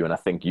version of you, and I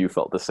think you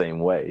felt the same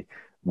way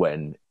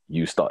when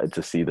you started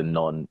to see the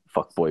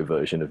non-fuck boy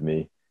version of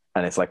me.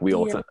 And it's like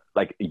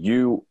like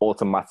you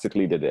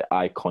automatically did it,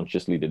 I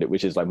consciously did it,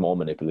 which is like more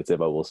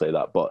manipulative, I will say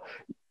that. But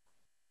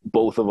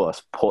both of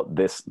us put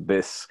this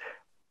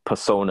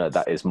persona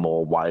that is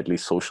more widely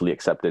socially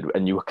accepted,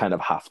 and you kind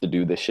of have to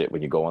do this shit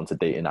when you go onto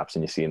dating apps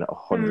and you're seeing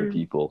 100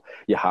 people.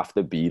 You have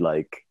to be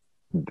like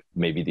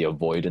maybe the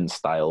avoidance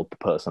style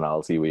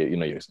personality where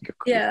you're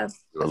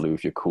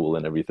aloof, you're cool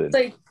and everything. It's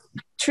like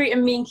treat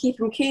them mean, keep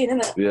them keen,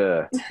 isn't it?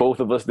 Yeah, both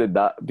of us did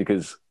that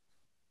because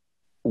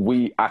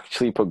we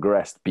actually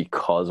progressed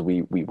because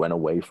we went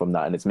away from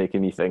that. And it's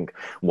making me think,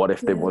 what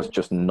if there was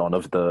just none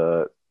of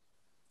the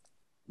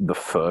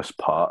first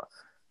part?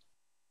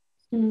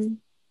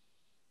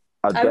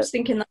 I was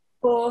thinking that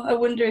before. I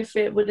wonder if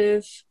it would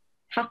have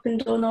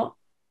happened or not.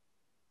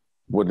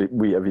 Would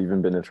we have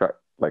even been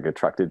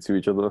attracted to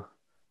each other?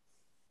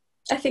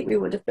 I think we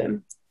would have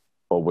been.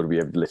 Or would we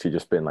have literally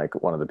just been like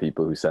one of the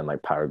people who send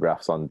like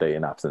paragraphs on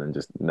dating apps and then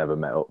just never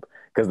met up?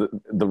 Because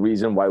the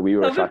reason why we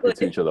were attracted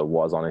to each other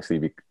was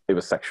honestly, it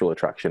was sexual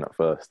attraction at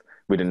first.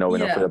 We didn't know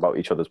enough about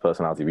each other's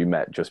personality. We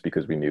met just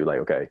because we knew, like,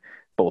 okay,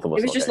 both of us.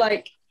 It was just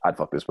like, I'd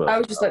fuck this person. I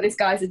was just like, this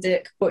guy's a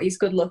dick, but he's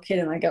good looking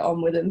and I get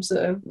on with him,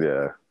 so.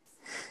 Yeah.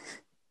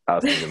 I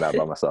was thinking that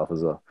about myself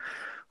as well.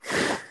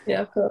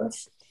 Yeah, of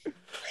course.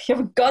 You have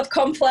a God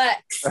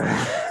complex.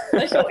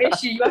 That's your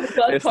issue. You have a God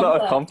complex. It's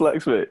not a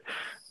complex, mate.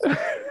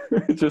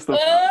 It's just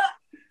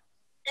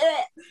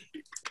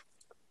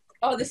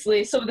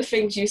honestly, some of the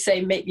things you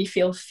say make me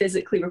feel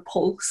physically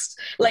repulsed.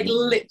 Like,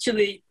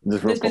 literally,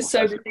 there's been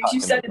so many things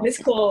you said in this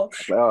call.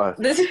 I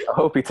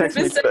hope he texts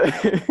me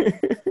today.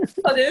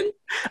 Pardon?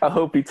 I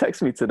hope he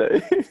texts me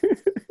today.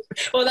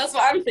 Well, that's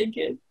what I'm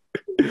thinking.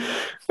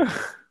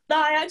 No,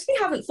 I actually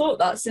haven't thought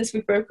that since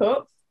we broke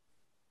up.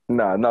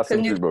 No, not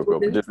since we broke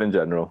up, just in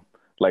general.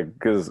 Like,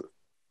 because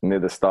near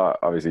the start,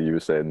 obviously, you were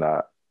saying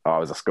that I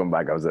was a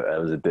scumbag, I was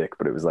a dick,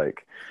 but it was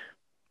like,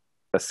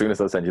 as soon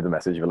as I sent you the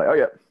message, you were like, oh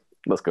yeah,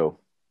 let's go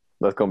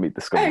meet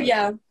the scumbag. Oh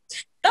yeah,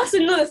 that's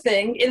another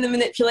thing in the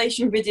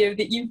manipulation video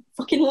that you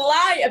fucking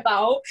lie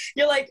about.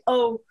 You're like,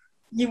 oh,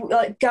 you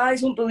like,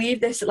 guys won't believe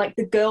this, like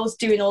the girl's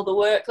doing all the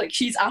work, like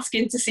she's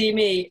asking to see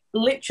me.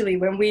 Literally,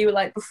 when we were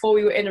like, before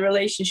we were in a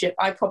relationship,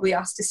 I probably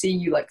asked to see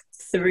you like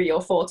 3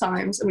 or 4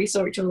 times, and we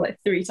saw each other like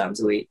 3 times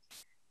a week.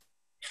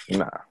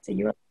 Nah. So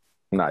you were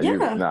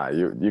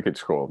you could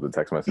scroll up the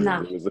text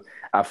messages.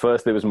 At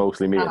first it was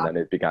mostly me, and then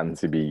it began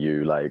to be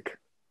you, like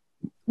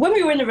when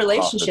we were in a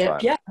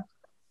relationship.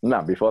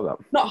 Before that,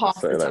 not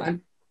half the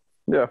time.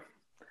 Yeah,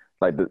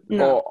 like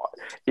or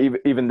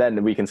even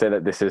then we can say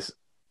that this is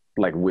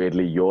like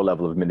weirdly your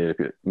level of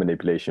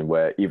manipulation,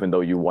 where even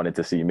though you wanted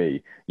to see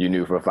me, you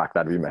knew for a fact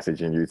I'd be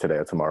messaging you today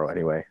or tomorrow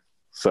anyway.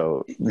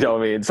 So, you know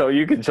what I mean? So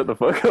you can shut the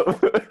fuck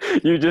up.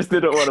 You just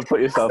didn't want to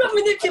put yourself... That's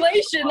not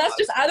manipulation. That's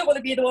just, I don't want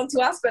to be the one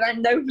to ask, but I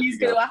know he's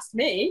going to ask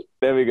me.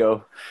 There we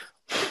go.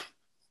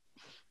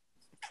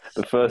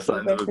 The first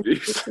sign of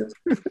abuse.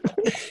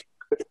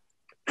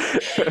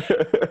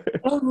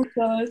 Oh my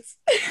God.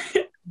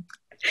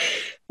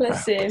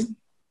 Let's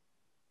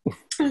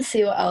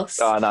see what else.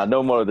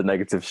 No more of the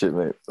negative shit,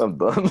 mate. I'm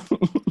done.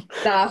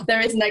 There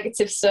is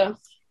negative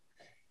stuff.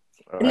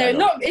 Right,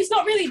 it's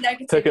not really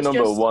negative. Take a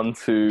number 1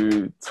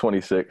 to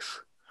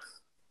 26.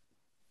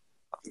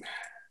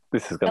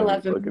 This is going to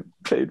be fucking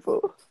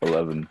painful.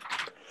 11.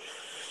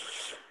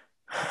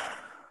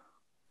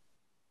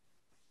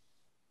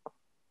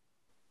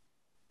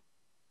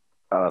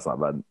 Oh, that's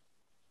not bad.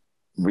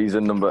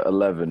 Reason number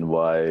 11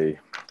 why...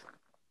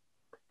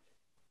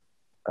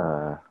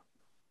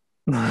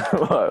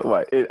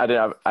 why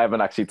I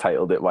haven't actually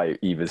titled it why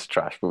Eve is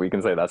trash, but we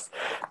can say that's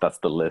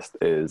the list.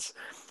 Is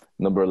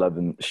number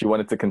 11, she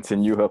wanted to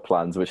continue her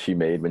plans which she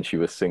made when she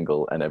was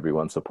single, and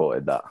everyone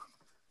supported that.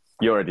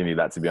 You already knew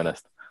that, to be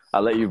honest.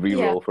 I'll let you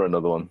re-roll for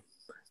another one,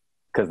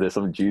 because there's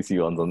some juicy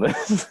ones on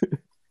this.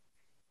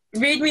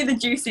 Read me the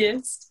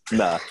juiciest.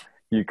 Nah,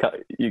 you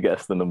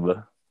guess the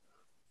number.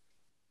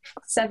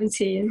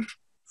 17.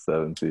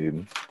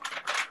 17.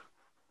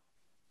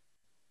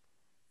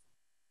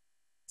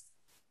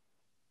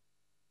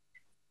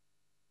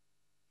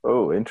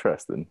 Oh,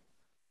 interesting.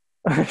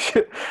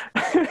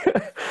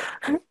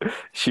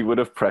 She would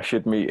have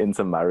pressured me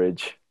into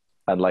marriage,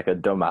 and like a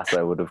dumbass,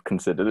 I would have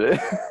considered it.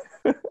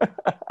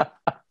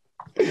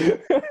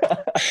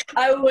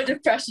 I would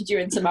have pressured you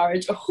into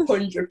marriage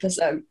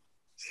 100%.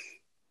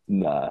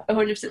 Nah.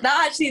 100%.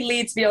 That actually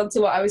leads me on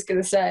to what I was going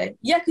to say.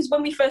 Yeah, because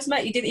when we first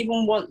met, you didn't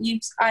even want you.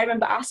 I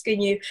remember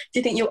asking you, do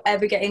you think you'll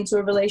ever get into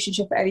a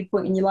relationship at any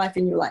point in your life?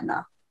 And you were like,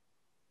 nah.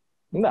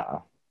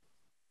 Nah.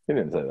 You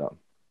didn't say that.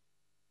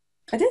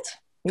 I did.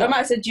 No. I might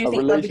have said, do you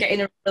think you'll ever get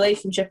in a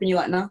relationship? And you're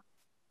like, nah.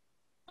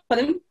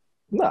 Pardon?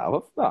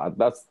 No,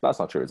 that's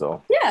not true at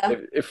all. Yeah.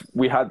 If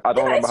we had, I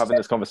don't remember having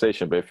this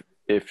conversation, but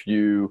if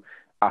you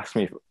asked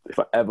me if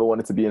I ever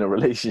wanted to be in a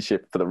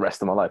relationship for the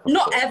rest of my life.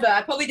 Not ever.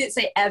 I probably didn't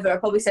say ever. I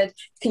probably said,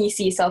 can you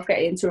see yourself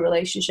getting into a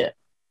relationship?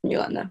 And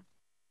you're like, no.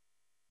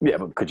 Yeah,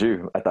 but could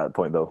you at that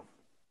point though?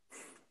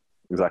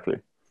 Exactly.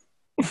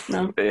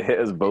 No. It hit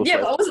us both. Yeah,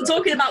 but I wasn't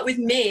talking about with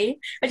me.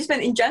 I just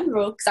meant in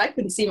general, because I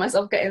couldn't see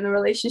myself getting in a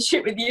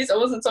relationship with you, so I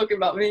wasn't talking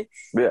about me.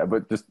 Yeah,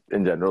 but just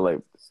in general, like,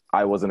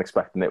 I wasn't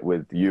expecting it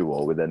with you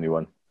or with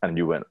anyone. And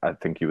you went, I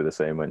think you were the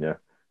same when you,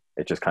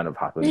 it just kind of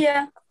happened.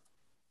 Yeah,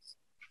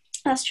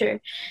 that's true.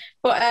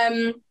 But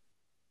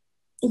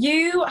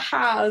you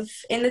have,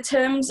 in the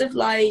terms of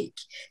like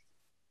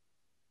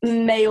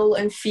male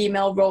and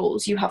female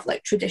roles, you have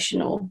like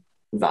traditional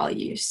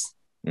values,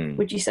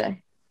 would you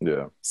say?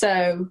 Yeah.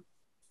 So,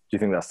 do you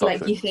think that's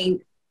toxic? like, you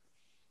think,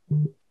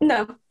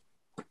 no.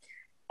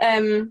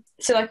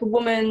 So like a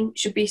woman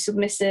should be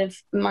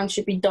submissive, a man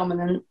should be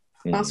dominant.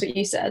 That's what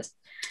you said.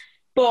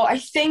 But I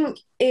think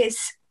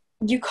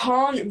you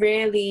can't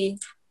really,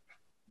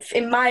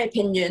 in my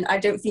opinion, I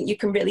don't think you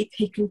can really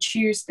pick and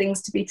choose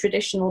things to be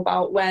traditional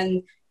about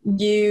when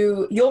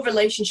your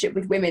relationship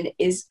with women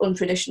is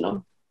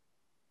untraditional.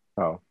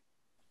 Oh.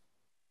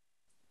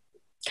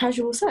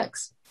 Casual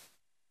sex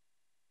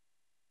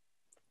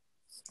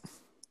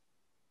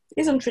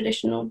is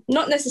untraditional.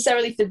 Not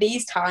necessarily for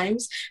these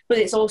times, but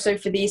it's also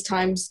for these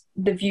times,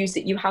 the views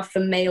that you have for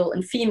male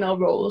and female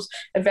roles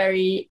are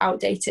very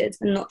outdated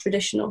and not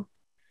traditional.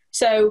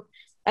 So,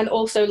 and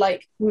also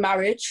like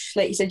marriage,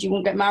 like you said, you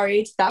won't get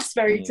married. That's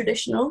very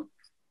traditional.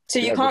 So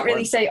you can't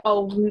really say,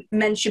 oh,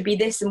 men should be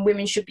this and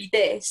women should be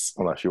this.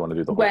 Unless you want to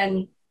do the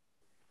whole.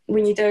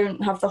 When you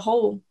don't have the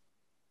whole.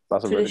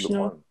 That's a really good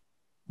point.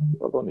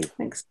 Well done, you.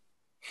 Thanks.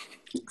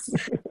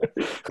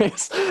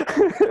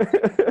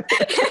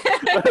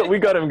 We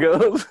got him,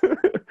 girls.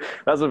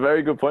 That's a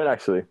very good point,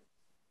 actually.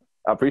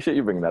 I appreciate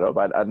you bringing that up.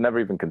 I'd never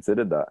even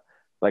considered that.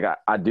 Like,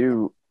 I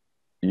do,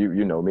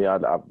 you know me,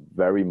 I've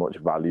very much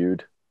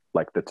valued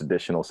like the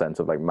traditional sense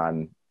of like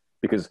man,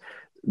 because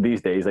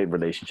these days like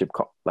relationship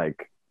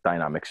like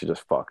dynamics are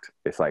just fucked.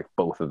 It's like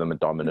both of them are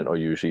dominant, or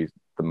usually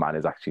the man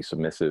is actually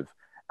submissive,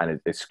 and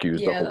it skews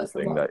the whole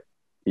thing that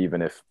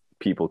even if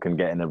people can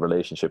get in a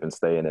relationship and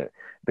stay in it,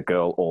 the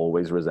girl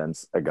always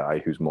resents a guy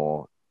who's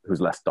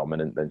less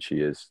dominant than she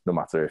is, no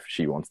matter if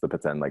she wants to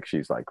pretend like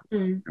she's like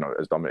you know,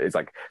 as dominant. It's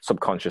like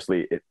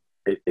subconsciously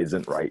it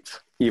isn't right,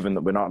 even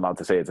though we're not allowed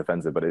to say it's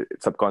offensive, but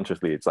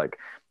subconsciously it's like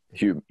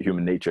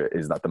human nature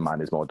is that the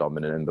man is more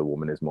dominant and the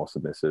woman is more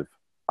submissive.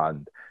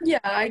 And yeah,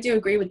 I do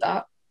agree with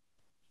that,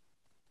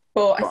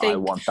 but I think I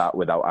want that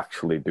without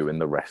actually doing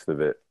the rest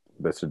of it,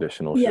 the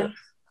traditional shit,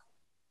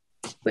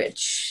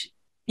 which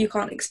you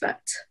can't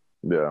expect.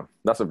 Yeah,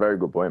 that's a very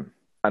good point.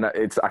 And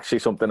it's actually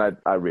something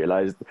I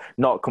realized,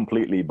 not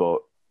completely, but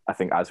I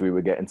think as we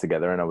were getting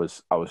together and I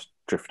was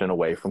drifting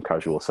away from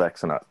casual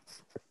sex, and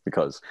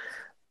because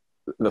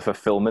the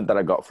fulfillment that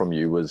I got from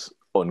you was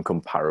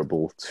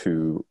uncomparable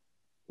to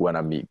when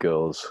I meet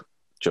girls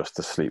just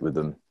to sleep with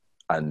them.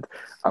 And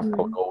I've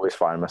always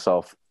find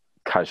myself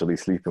casually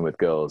sleeping with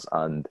girls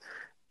and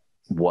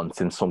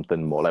wanting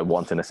something more, like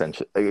wanting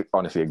essentially,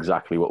 honestly,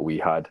 exactly what we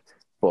had,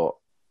 but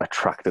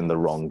attracting the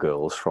wrong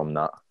girls from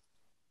that.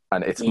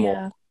 And it's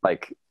more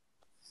like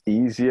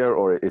easier,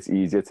 or it's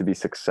easier to be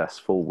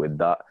successful with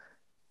that,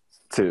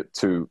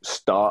 to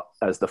start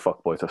as the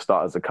fuckboy, to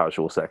start as the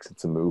casual sex, and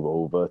to move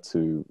over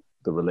to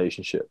the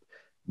relationship,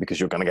 because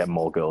you're going to get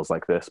more girls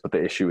like this. But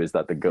the issue is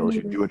that the girls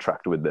you do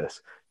attract with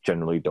this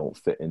generally don't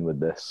fit in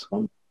with this.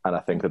 And I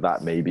think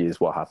that maybe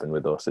is what happened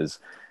with us. Is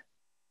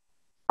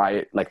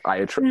we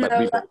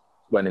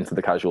went into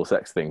the casual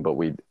sex thing, but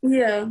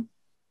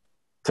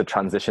to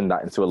transition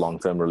that into a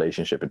long-term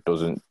relationship, it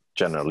doesn't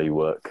generally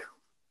work.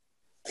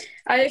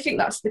 I don't think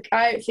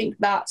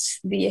that's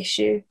the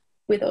issue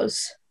with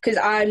us, because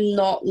I'm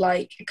not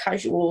like a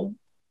casual,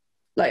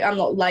 like I'm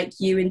not like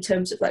you in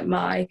terms of like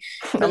my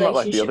relationship. I'm not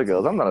like the other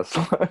girls. I'm not a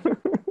slut.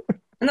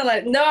 I'm not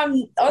like, no,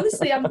 I'm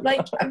honestly, I'm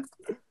like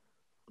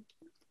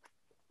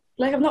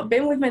I've not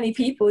been with many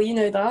people, you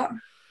know that.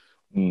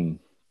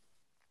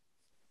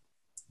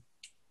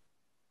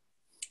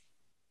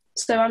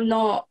 So I'm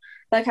not,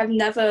 like, I've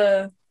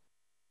never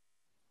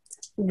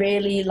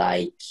really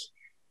like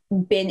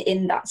been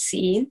in that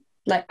scene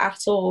like at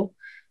all.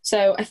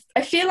 So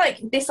I feel like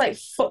this like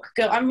fuck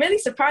girl, I'm really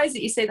surprised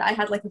that you say that I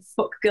had like a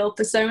fuck girl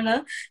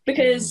persona,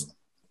 because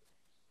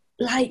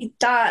like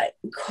that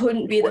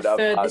couldn't be the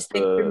furthest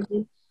thing from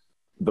me.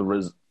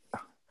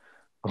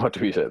 What do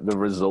we say? The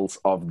results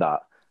of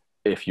that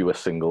if you were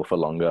single for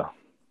longer.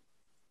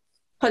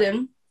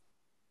 Pardon?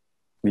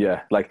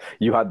 Yeah, like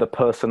you had the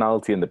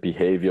personality and the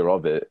behavior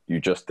of it, you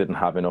just didn't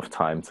have enough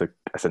time to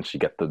essentially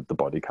get the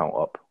body count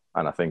up.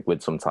 And I think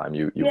with some time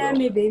you will.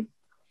 Maybe.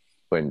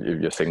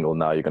 When you're single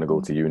now, you're going to go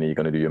to uni, you're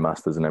going to do your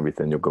masters and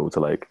everything, you'll go to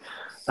like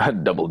a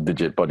double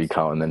digit body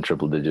count and then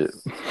triple digit.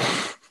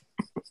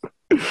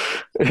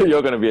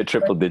 You're going to be a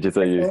triple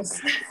digiter,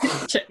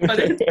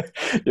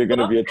 You're going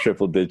to be a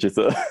triple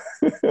digiter.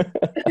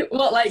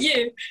 What, like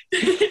you?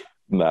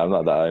 No, I'm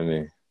not that. I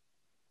mean,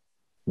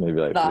 maybe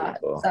like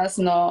that's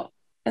not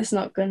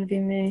going to be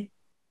me.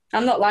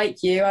 I'm not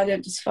like you. I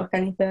don't just fuck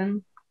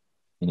anything.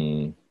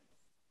 Mm.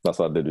 That's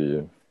what I did with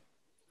you.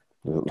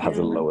 I have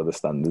to lower the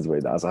standards way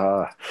down. I was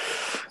like,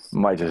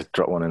 might just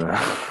drop one in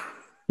there.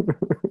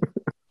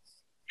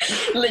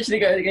 Literally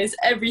going against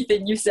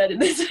everything you said in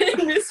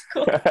this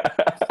call.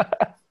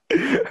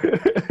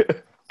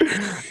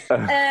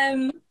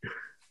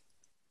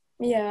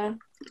 Yeah.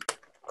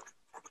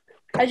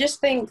 I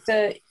just think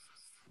that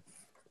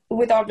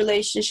with our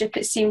relationship,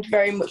 it seemed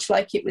very much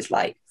like it was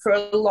like, for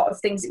a lot of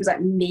things, it was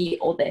like me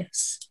or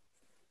this.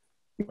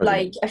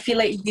 Like, I feel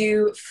like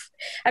I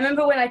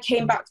remember when I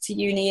came back to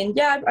uni, and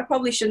yeah, I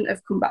probably shouldn't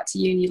have come back to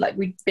uni. Like,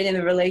 we'd been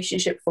in a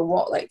relationship for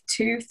what, like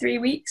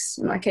 2-3 weeks,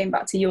 and I came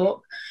back to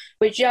York,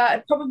 which, yeah,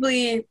 I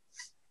probably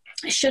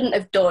shouldn't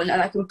have done.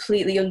 And I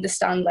completely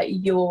understand, like,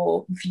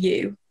 your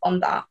view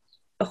on that,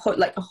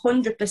 like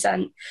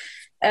 100%.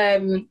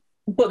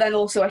 But then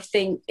also, I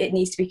think it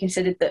needs to be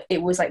considered that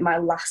it was like my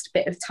last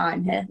bit of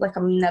time here. Like,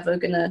 I'm never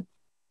gonna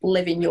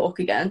live in York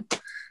again,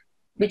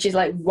 which is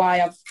like why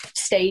I've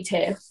stayed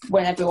here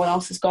when everyone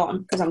else is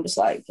gone, because I'm just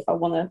like, I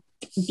want to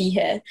be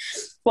here.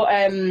 But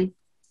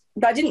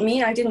that didn't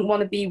mean I didn't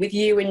want to be with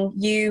you. And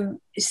you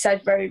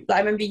said like, I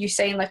remember you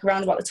saying, like,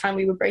 around about the time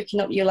we were breaking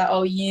up, you're like,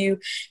 oh, you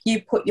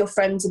put your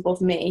friends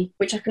above me,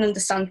 which I can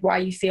understand why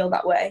you feel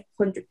that way,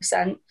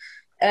 100%.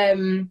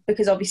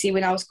 Because obviously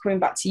when I was coming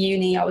back to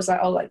uni, I was like,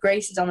 oh, like,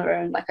 Grace is on her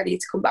own, like, I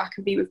need to come back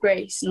and be with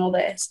Grace and all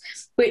this,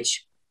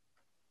 which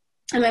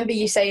I remember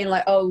you saying,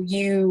 like, oh,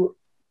 you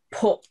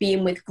put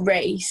being with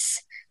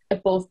Grace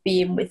above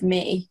being with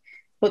me.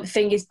 But the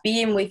thing is,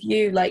 being with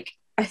you, like,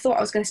 I thought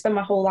I was going to spend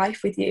my whole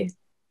life with you.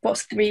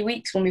 What's 3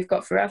 weeks when we've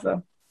got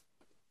forever?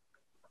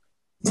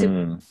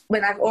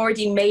 When I've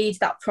already made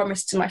that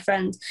promise to my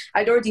friend.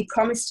 I'd already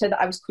promised her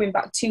that I was coming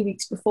back 2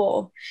 weeks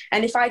before,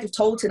 and if I'd have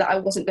told her that I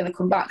wasn't going to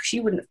come back,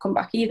 she wouldn't have come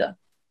back either.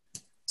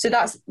 So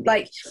that's,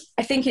 like,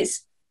 I think it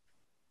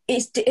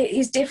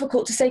is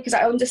difficult to say, because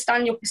I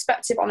understand your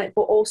perspective on it,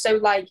 but also,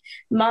 like,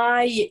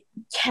 my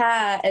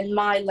care and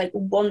my, like,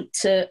 want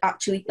to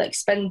actually, like,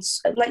 spend,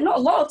 like, not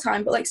a lot of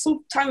time, but, like,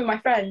 some time with my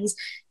friends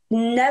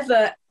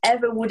never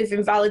ever would have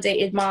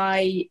invalidated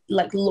my,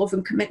 like, love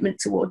and commitment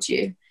towards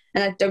you.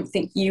 And I don't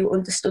think you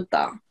understood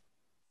that.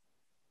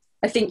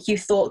 I think you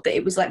thought that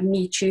it was like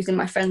me choosing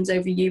my friends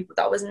over you, but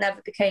that was never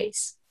the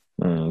case.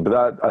 But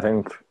that, I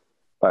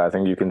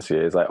think you can see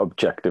it, is like,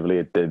 objectively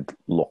it did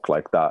look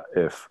like that.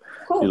 If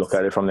you look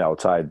at it from the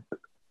outside,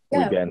 we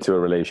get into a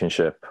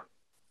relationship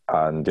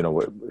and, you know,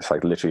 it's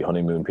like literally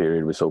honeymoon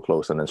period, we're so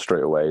close, and then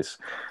straight away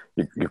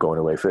you're going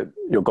away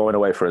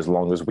for as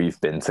long as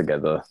we've been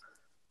together.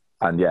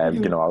 And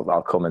you know,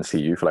 I'll come and see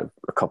you for like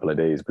a couple of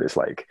days, but it's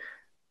like,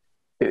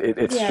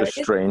 it's just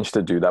strange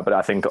to do that. But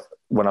I think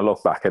when I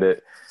look back at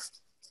it,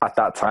 at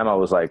that time I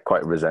was like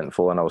quite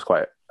resentful and I was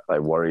quite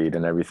like worried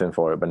and everything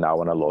for it. But now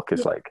when I look,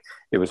 it's like,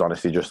 it was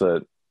honestly just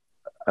an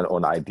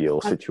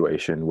unideal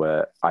situation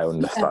where I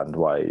understand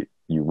why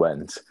you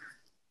went.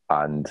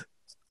 And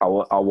I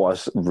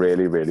was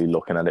really, really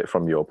looking at it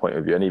from your point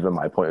of view, and even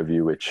my point of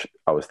view, which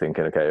I was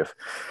thinking, okay, if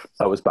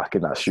I was back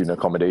in that student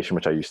accommodation,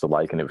 which I used to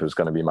like, and if it was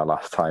going to be my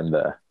last time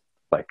there,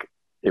 like,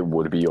 it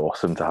would be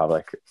awesome to have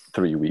like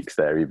 3 weeks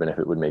there, even if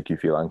it would make you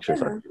feel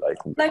anxious. I'd be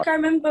like, I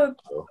remember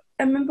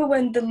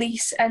when the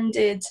lease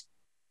ended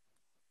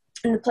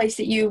in the place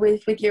that you were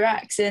with your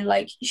ex, and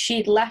like,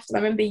 she'd left, and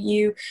I remember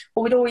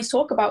we'd always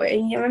talk about it,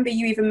 and I remember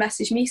you even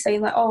messaged me saying,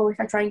 like, oh, if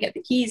I try and get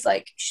the keys,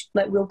 like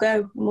we'll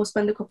go and we'll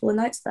spend a couple of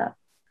nights there.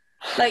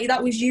 Like,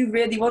 that was you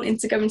really wanting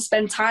to go and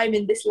spend time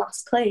in this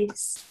last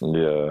place.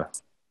 Yeah.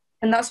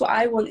 And that's what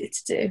I wanted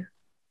to do.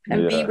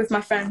 And be with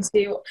my friends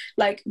who,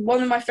 like,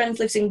 one of my friends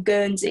lives in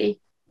Guernsey.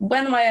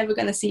 When am I ever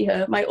going to see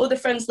her? My other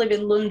friends live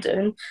in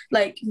London.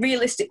 Like,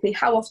 realistically,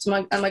 how often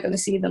am I going to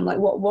see them? Like,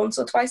 what, once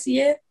or twice a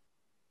year?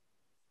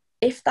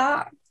 If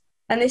that.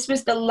 And this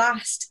was the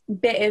last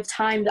bit of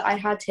time that I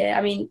had here.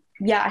 I mean,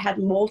 yeah, I had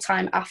more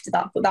time after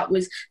that, but that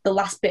was the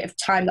last bit of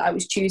time that I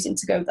was choosing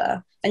to go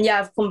there. And yeah,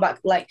 I've come back,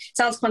 like, it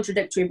sounds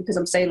contradictory because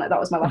I'm saying, like, that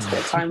was my last bit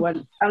of time,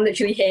 when I'm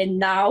literally here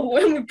now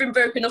when we've been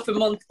broken up a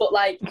month. But,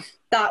 like,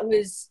 that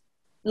was,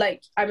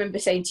 like, I remember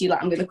saying to you,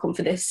 like, I'm going to come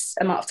for this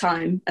amount of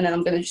time, and then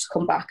I'm going to just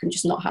come back and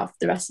just not have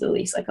the rest of the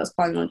lease. Like, I was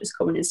planning on just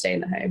coming and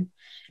staying at home.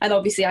 And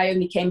obviously I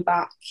only came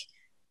back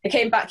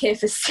here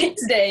for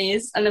 6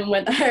 days and then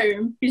went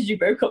home because you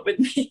broke up with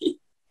me.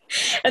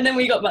 And then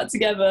we got back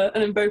together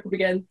and then broke up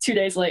again 2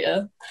 days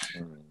later.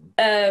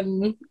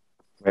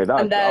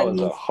 That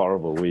was a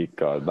horrible week,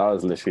 God. That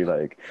was literally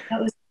like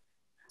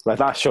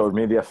that showed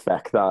me the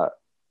effect that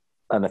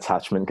an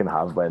attachment can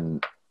have,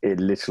 when it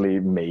literally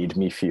made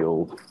me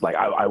feel like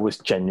I was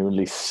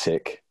genuinely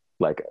sick.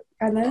 Like,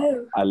 I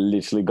know. I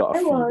literally got a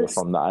fever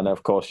from that. And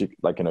of course, it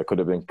could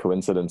have been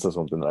coincidence or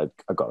something that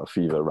I got a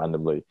fever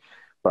randomly.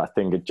 But I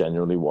think it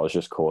genuinely was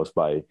just caused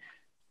by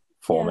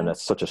forming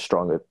such a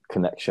strong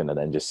connection and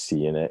then just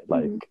seeing it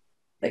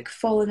like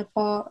falling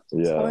apart.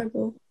 It's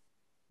horrible.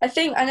 I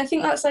think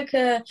that's like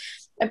a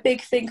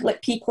big thing,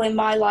 like, people in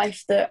my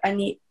life that I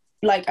need,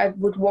 like, I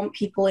would want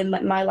people in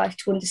my life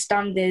to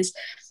understand is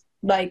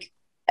like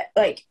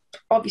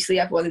obviously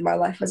everyone in my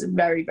life has a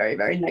very, very,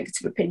 very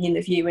negative opinion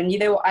of you. And you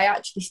know what? I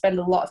actually spend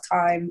a lot of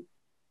time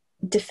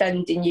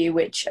defending you,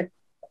 which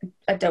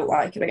I don't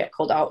like and I get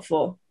called out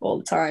for all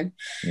the time.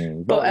 But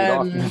you don't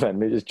have to defend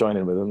me, just join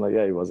in with them. Like,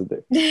 yeah, he was a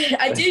dick.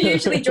 I do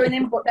usually join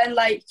in, but then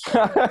like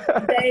I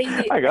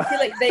feel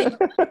like they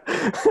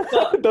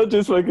but, don't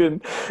just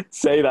fucking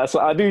say that. So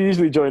I do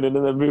usually join in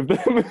and then move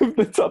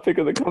the topic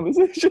of the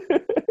conversation.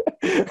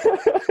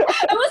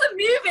 I wasn't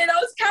moving, I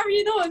was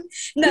carrying on.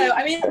 No,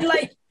 I mean,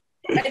 like,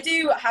 I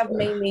do have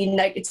mainly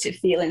negative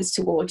feelings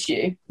towards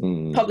you.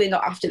 Probably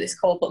not after this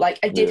call, but like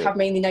I did have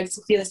mainly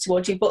negative feelings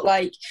towards you. But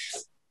like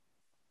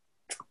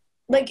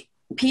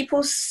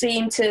people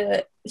seem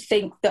to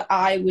think that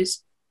I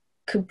was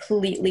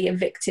completely a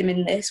victim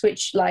in this,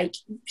 which like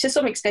to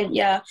some extent,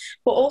 yeah.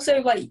 But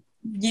also like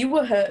you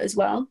were hurt as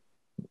well.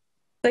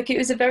 Like it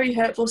was a very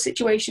hurtful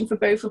situation for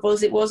both of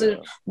us. It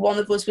wasn't one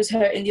of us was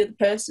hurting the other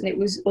person. It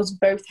was us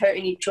both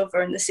hurting each other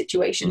and the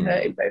situation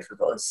hurting both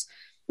of us.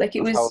 Like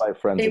it was how like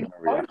friends are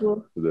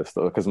horrible to this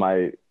though. Because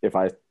if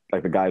I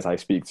like the guys I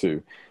speak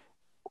to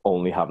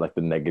only have like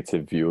the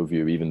negative view of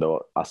you, even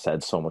though I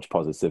said so much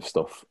positive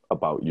stuff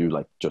about you,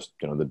 like just,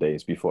 you know, the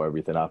days before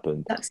everything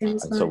happened.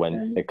 And so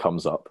when it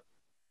comes up,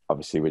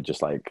 obviously we're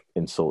just like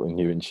insulting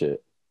you and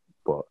shit.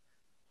 But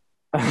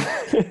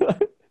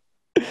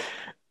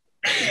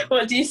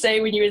what do you say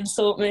when you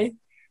insult me?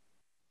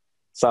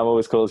 Sam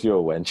always calls you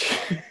a wench.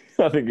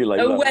 I think you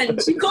like a that.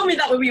 Wench. You called me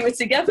that when we were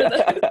together though.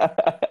 Not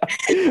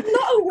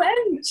a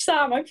wench,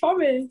 Sam, I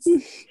promise.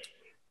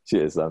 She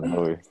is, Sam, don't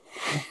worry.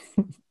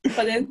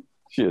 Pardon?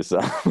 She is,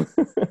 Sam.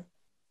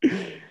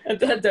 I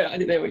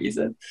don't know what you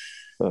said.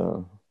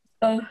 Oh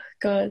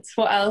God,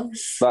 what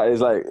else? That is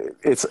like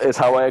it's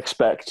how I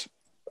expect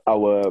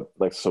our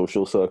like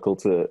social circle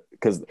to,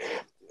 because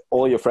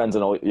all your friends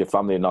and all your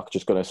family are not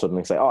just going to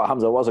suddenly say, "Oh,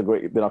 Hamza was a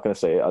great." They're not going to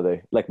say it, are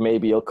they? Like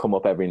maybe it'll come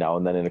up every now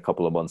and then in a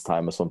couple of months'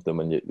 time or something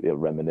when you're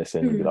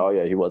reminiscing and be like, "Oh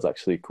yeah, he was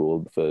actually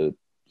cool for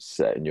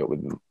setting you up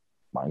with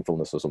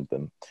mindfulness or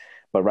something."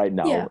 But right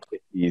now,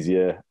 it's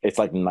easier. It's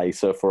like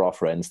nicer for our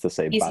friends to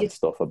say bad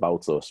stuff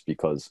about us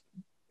because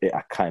it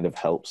kind of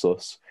helps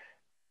us,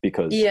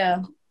 because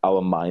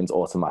our mind's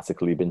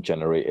automatically been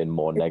generating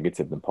more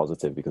negative than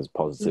positive, because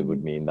positive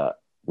would mean that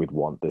we'd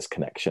want this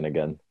connection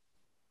again.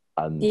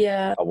 And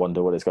I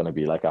wonder what it's going to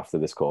be like after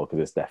this call, because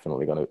it's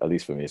definitely going to, at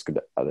least for me, it's good.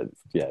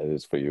 Yeah, it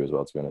is for you as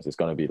well, to be honest. It's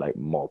going to be like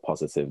more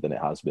positive than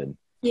it has been.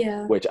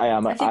 Yeah. Which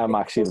I'm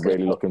actually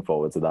really looking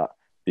forward to that.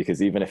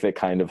 Because even if it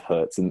kind of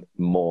hurts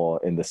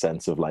more in the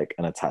sense of like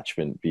an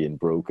attachment being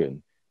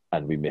broken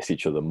and we miss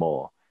each other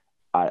more,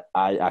 I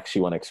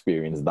actually want to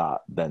experience that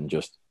than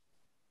just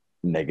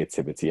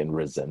negativity and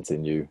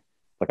resenting you.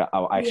 Like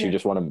I actually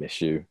just want to miss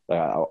you.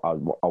 Like I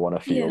want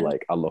to feel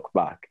like I look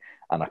back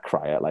and I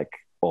cry at like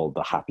all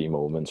the happy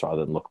moments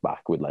rather than look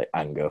back with like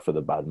anger for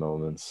the bad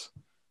moments.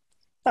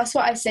 That's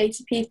what I say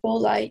to people,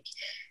 like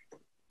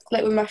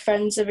when my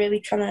friends are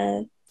really trying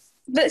to,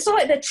 but it's not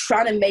like they're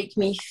trying to make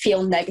me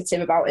feel negative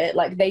about it.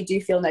 Like they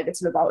do feel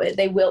negative about it.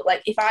 They will,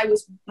 like if I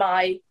was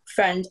my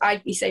friend,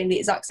 I'd be saying the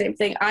exact same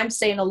thing. I'm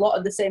saying a lot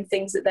of the same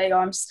things that they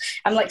are.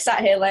 I'm like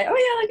sat here like, oh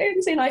yeah, like I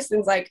can say nice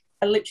things. Like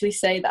I literally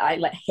say that I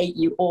like hate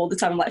you all the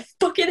time. I'm like,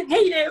 fucking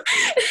hate you.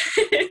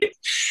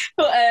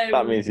 But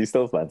that means you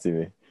still fancy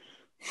me.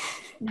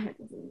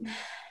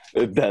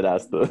 Dead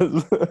ass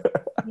does.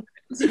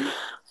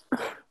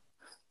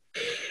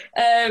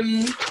 I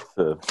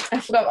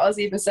forgot what I was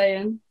even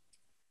saying.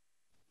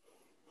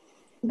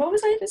 What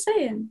was I even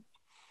saying?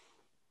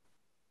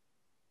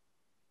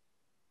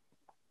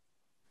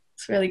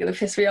 It's really going to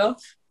piss me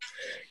off.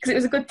 Because it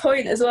was a good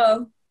point as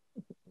well.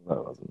 No,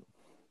 it wasn't.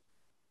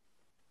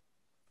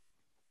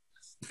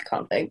 I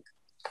can't think.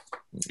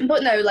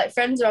 But no, like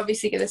friends are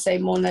obviously going to say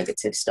more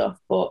negative stuff.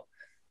 But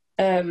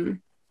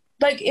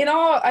like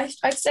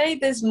I'd say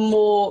there was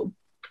more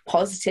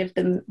positive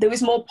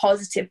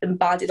than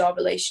bad in our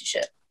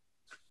relationship.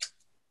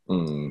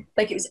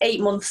 Like it was 8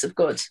 months of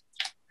good.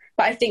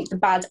 But I think the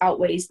bad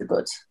outweighs the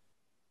good.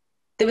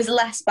 There was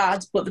less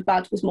bad, but the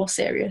bad was more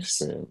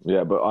serious.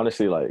 Yeah, but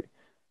honestly, like,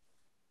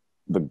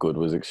 the good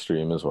was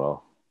extreme as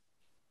well.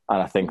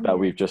 And I think that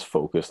we've just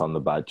focused on the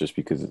bad just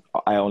because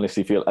I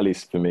honestly feel, at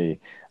least for me,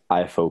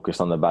 I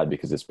focused on the bad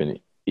because it's been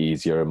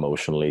easier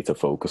emotionally to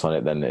focus on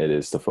it than it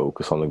is to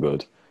focus on the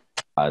good.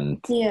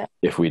 And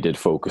if we did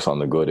focus on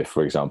the good, if,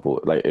 for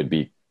example, like, it'd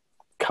be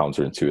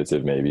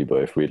counterintuitive maybe,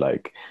 but if we,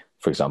 like,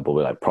 for example,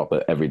 we're like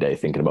proper every day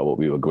thinking about what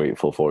we were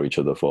grateful for each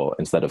other for,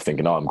 instead of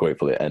thinking, oh, I'm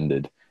grateful it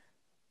ended,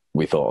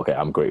 we thought, okay,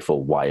 I'm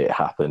grateful why it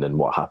happened and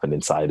what happened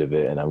inside of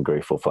it, and I'm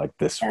grateful for like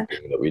this thing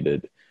that we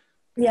did.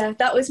 Yeah,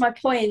 that was my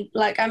point.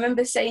 Like I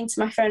remember saying to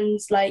my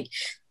friends, like,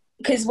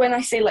 because when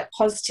I say like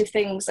positive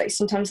things, like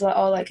sometimes like,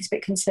 oh, like it's a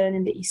bit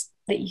concerning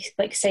that you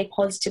like say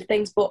positive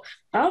things, but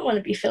I don't want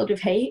to be filled with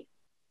hate.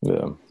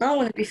 Yeah. I don't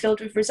want to be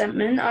filled with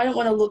resentment. I don't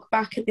want to look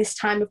back at this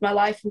time of my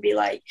life and be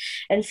like,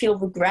 and feel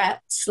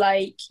regrets.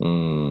 Like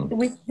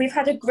we've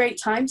had a great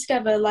time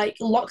together. Like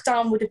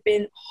lockdown would have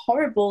been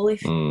horrible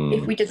if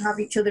we didn't have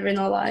each other in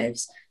our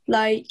lives.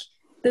 Like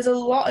there's a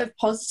lot of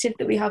positive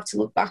that we have to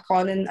look back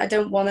on, and I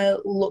don't want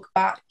to look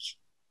back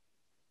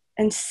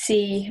and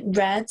see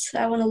red.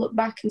 I want to look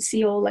back and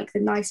see all like the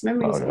nice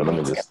memories. Okay, let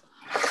me just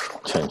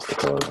change the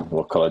colour.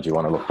 What colour do you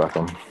want to look back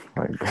on?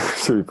 Like,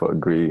 should we put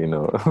green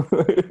or?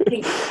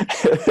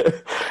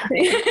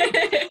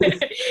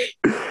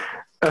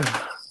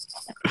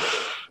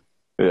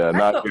 Yeah,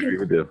 no, I agree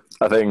with you.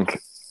 I think.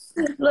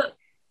 Look,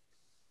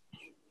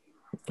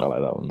 I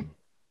like that one.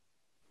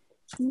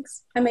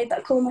 thanks. I made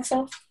that colour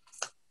myself.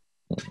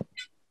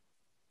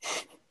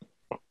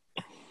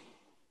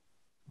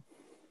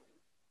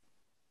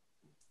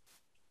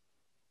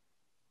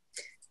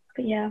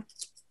 But yeah.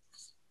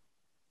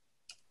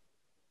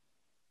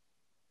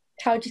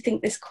 How do you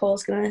think this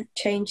call's going to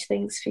change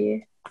things for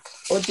you?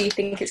 Or do you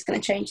think it's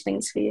going to change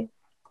things for you?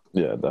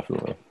 Yeah,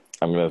 definitely.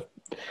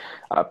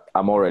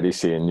 I'm already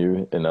seeing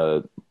you in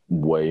a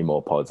way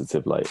more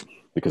positive light,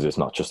 because it's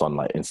not just on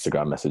like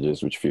Instagram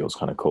messages, which feels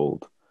kind of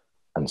cold.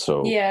 And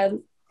so yeah,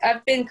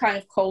 I've been kind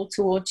of cold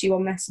towards you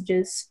on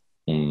messages.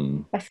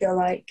 I feel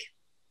like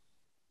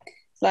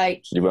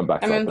you went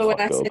back to like, the when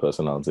girl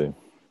personality.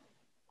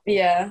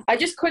 Yeah, I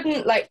just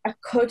couldn't I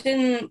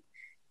couldn't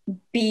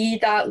be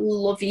that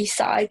lovey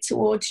side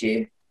towards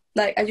you.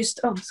 Like it's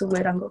a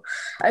weird angle.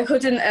 I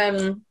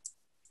couldn't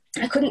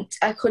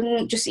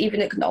just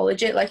even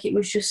acknowledge it. Like, it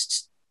was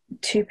just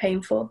too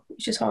painful.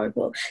 It's just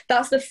horrible.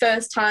 That's the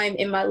first time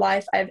in my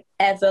life I've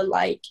ever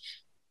like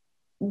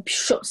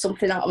shut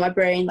something out of my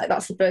brain. Like,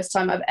 that's the first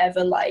time I've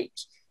ever like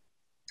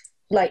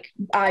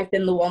I've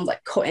been the one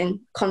like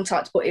cutting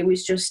contact, but it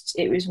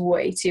was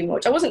way too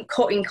much. I wasn't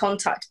cutting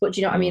contact, but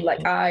do you know what I mean? Like,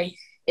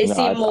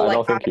 seemed more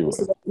like I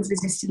was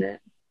resisting it.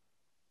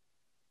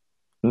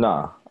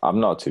 Nah, I'm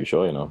not too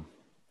sure, you know.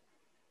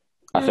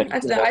 I think I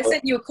don't know. I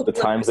sent you a couple the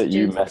times that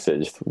you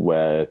messaged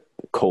were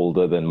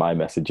colder than my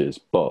messages,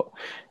 but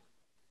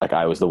like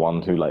I was the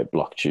one who like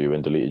blocked you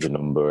and deleted your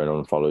number and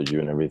unfollowed you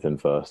and everything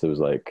first. It was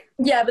like,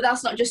 yeah, but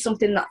that's not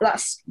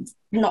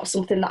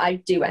something that I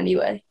do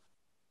anyway.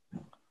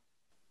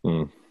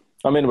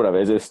 I mean, whatever.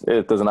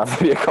 It doesn't have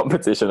to be a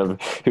competition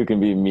of who can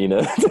be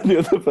meaner to the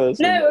other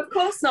person. No, of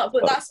course not.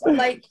 But that's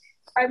like,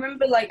 I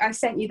remember like I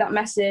sent you that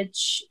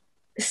message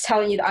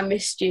telling you that I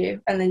missed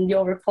you, and then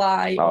your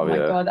reply, oh my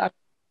God, I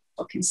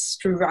fucking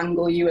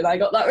strangle you. And I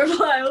got that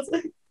reply. I was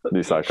like,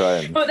 you start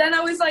crying. But then I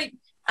was like,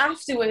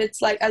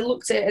 afterwards, like I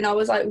looked at it and I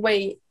was like,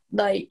 wait,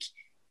 like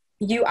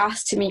you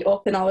asked to meet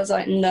up, and I was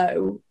like,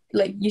 no.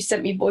 Like, you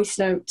sent me voice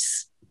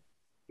notes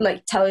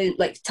like telling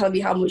me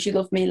how much you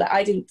love me. Like,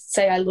 I didn't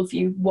say I love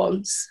you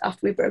once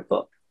after we broke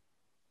up,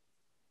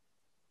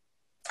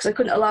 because I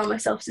couldn't allow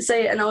myself to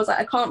say it. And I was like,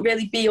 I can't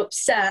really be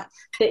upset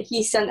that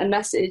he sent a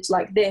message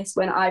like this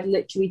when I've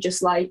literally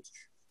just like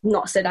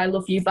not said I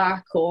love you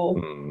back, or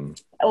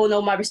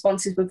no, my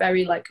responses were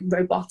very like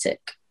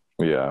robotic.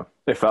 Yeah,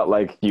 it felt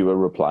like you were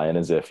replying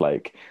as if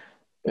like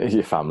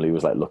your family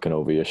was like looking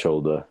over your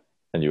shoulder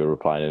and you were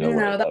replying in a way.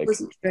 No, that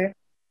wasn't true.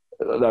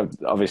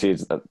 Obviously,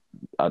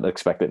 I'd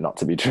expect it not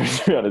to be true,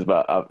 to be honest,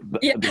 but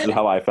this is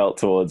how I felt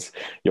towards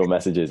your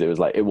messages. It was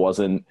like, it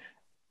wasn't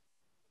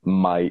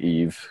my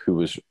Eve who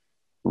was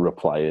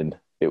replying.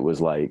 It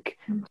was like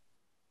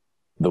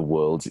the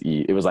world's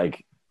Eve. It was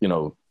like, you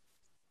know,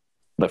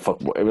 it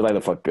was like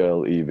the fuck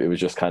girl Eve. It was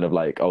just kind of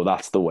like, oh,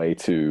 that's the way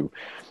to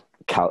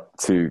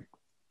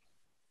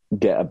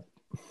get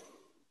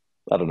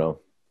I don't know,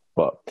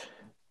 but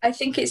I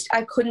think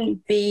I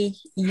couldn't be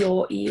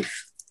your Eve.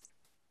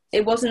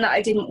 It wasn't that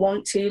I didn't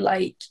want to,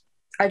 like,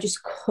 I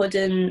just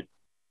couldn't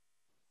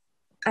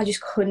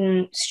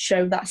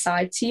show that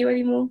side to you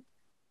anymore,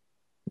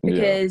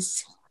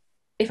 because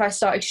if I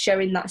started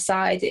showing that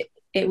side,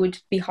 it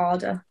would be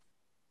harder.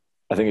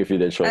 I think if you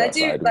did show that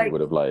side, we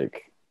would have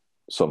like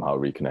somehow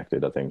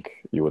reconnected. I think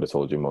you would have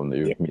told your mum that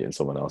you were meeting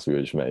someone else. We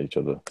would just met each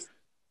other.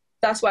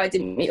 That's why I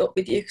didn't meet up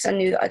with you, because I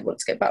knew that I'd want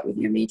to get back with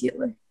you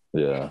immediately.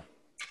 Yeah,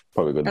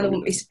 probably good. And I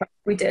wouldn't be surprised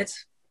if we did.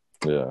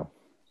 Yeah.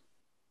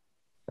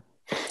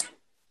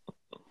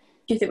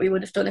 Do you think we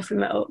would have done if we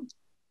met up?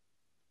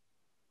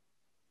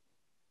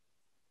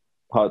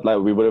 Like,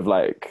 we would have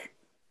like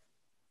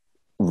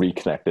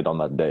reconnected on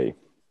that day,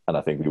 and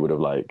I think we would have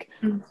like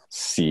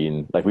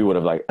seen, like, we would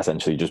have like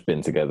essentially just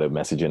been together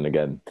messaging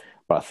again,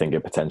 but I think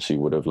it potentially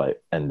would have like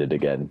ended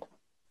again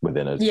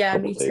within a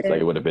couple of days.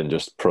 Like, it would have been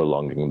just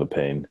prolonging the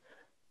pain.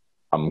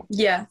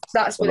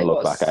 That's what it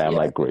was. Back, I am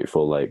like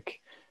grateful. Like,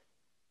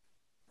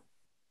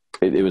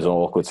 it was an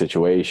awkward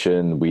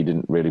situation. We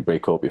didn't really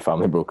break up. Your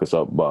family broke us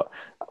up, but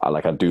I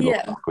do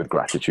look back with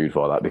gratitude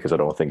for that, because I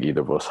don't think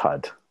either of us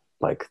had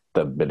like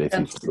the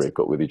ability to break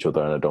up with each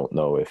other, and I don't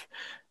know if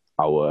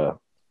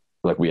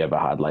we ever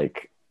had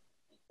like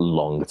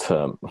long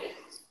term. Do you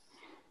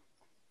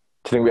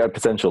think we had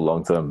potential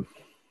long term?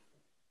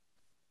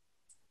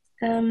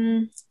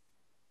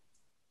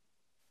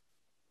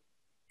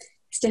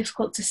 It's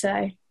difficult to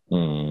say.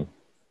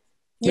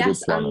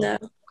 Yes and no.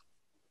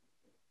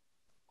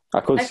 I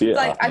could see it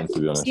happening,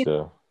 to be honest.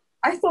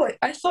 I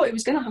thought it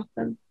was going to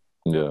happen.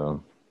 Yeah.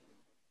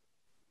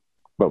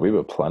 But we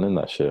were planning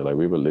that shit. Like,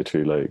 we were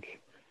literally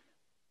like,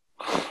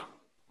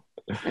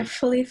 I'm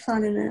fully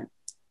planning it.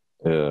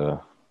 Yeah.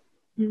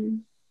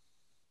 Mm.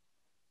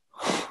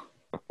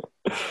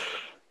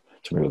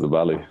 Trying to go to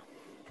Bali.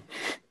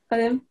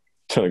 Pardon?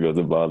 Trying to go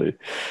to Bali.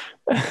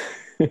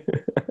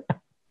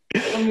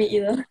 I'll meet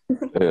you there.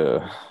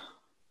 Yeah.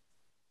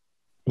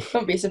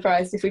 Won't be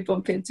surprised if we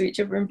bump into each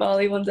other in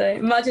Bali one day.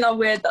 Imagine how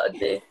weird that would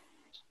be.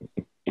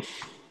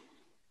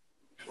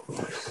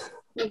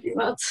 That'd be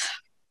mad.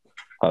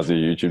 How's your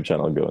YouTube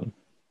channel going?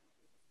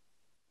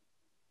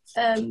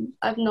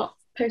 I've not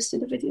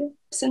posted a video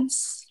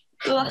since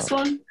the last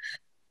one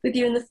with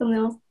you in the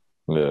thumbnail.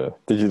 Yeah.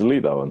 Did you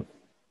delete that one?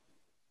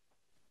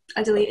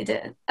 I deleted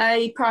it.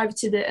 I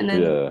privated it and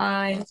then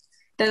I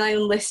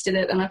unlisted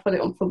it and I put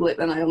it on public,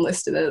 then I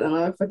unlisted it and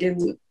I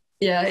fucking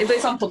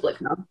it's on public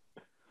now.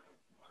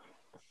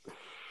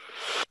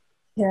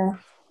 Yeah.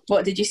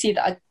 What, did you see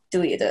that I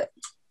deleted it?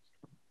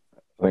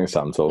 I think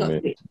Sam told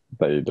me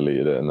that you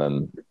deleted it, and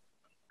then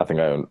I think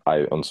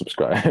I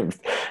unsubscribed.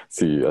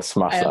 See, I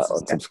smashed that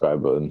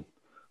unsubscribe button.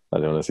 I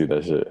don't want to see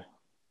that shit.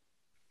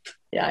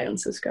 Yeah, I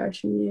unsubscribed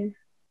from you.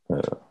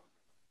 Yeah.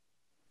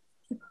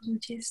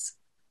 Apologies.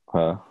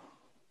 Huh?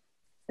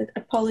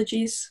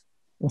 Apologies.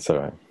 That's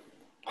alright.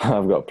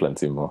 I've got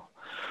plenty more.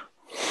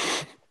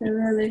 Oh,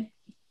 really?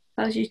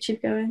 How's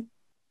YouTube going?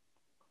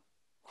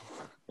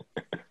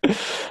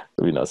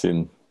 Have you not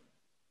seen?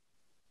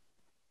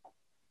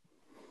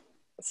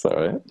 It's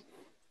alright.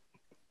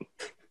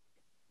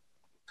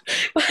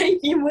 Why are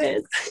you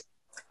weird?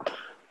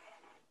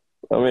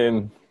 I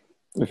mean,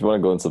 if you want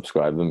to go and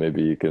subscribe, then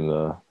maybe you can.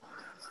 I'll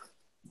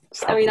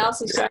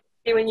subscribe to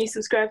you when you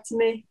subscribe to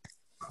me.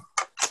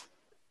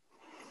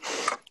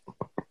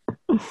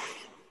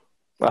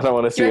 I don't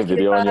want to see a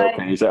video on your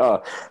page.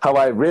 Oh, how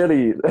I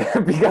really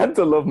began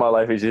to love my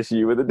life is just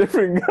you with a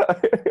different guy.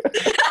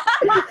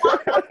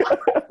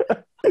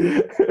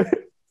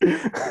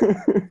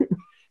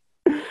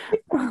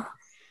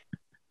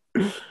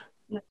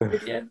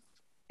 Video.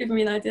 Give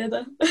me an idea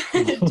then.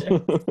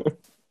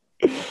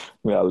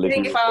 Yeah, I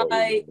think if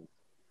I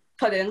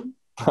put in,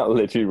 I'll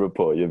literally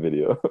report your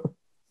video.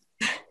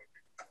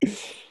 Do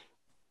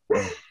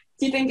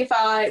you think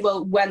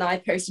when I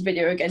post a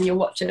video again, you'll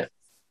watch it?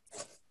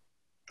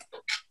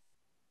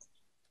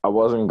 I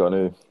wasn't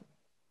gonna.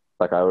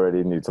 Like, I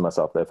already knew to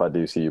myself that if I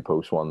do see you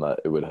post one,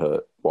 that it would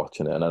hurt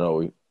watching it. And I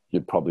know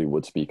you probably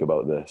would speak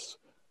about this,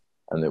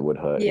 and it would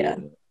hurt. Yeah.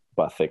 You.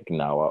 But I think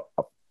now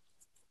I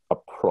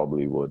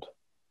probably would.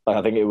 Like,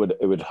 I think it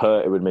would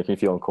hurt. It would make me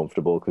feel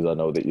uncomfortable because I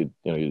know that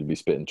you'd be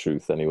spitting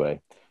truth anyway.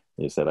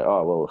 You say like,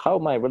 oh well, how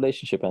my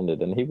relationship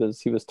ended, and he was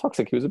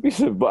toxic, he was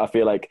abusive. But I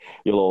feel like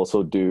you'll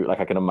also do,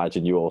 like, I can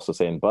imagine you also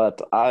saying,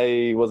 but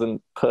I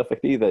wasn't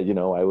perfect either.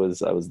 I was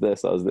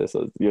this.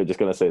 You're just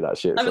gonna say that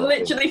shit. I've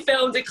literally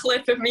filmed a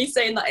clip of me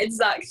saying that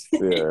exact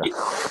thing. Yeah.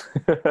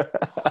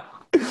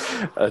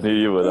 I knew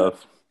you would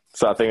have.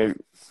 So I think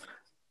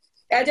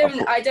I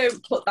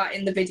don't put that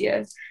in the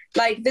video.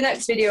 Like, the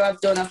next video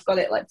I've done, I've got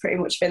it like pretty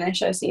much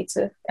finished. I just need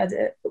to edit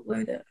it,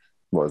 upload it.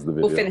 What's the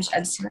video? We'll finish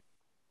editing it.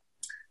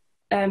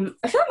 I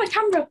feel like my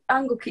camera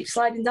angle keeps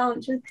sliding down.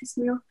 It's really pissing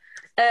me off.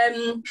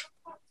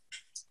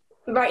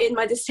 Writing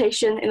my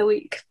dissertation in a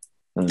week.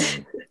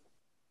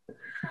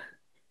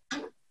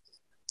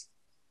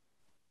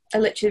 I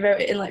literally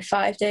wrote it in like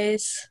 5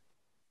 days.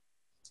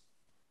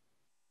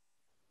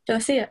 Do you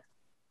want to see it?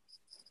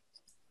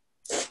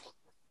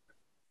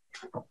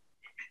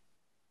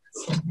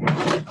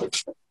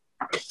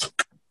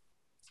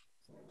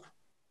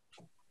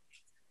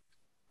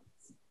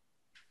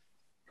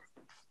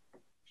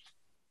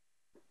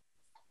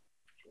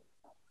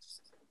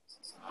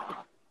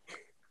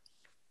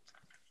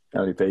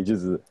 How many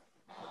pages is it?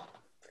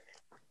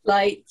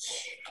 Like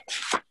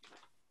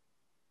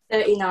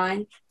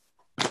 39.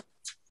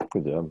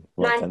 Good job.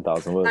 About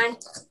 10,000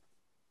 words.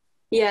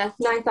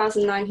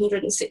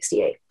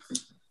 9,968.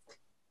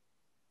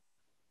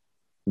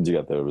 Did you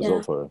get the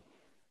result for it?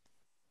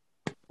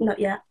 Not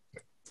yet. I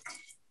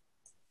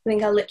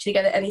think I'll literally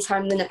get it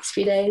anytime in the next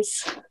few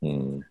days.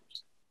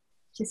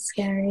 Just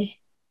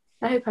scary.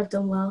 I hope I've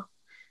done well.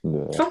 Yeah.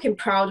 I'm fucking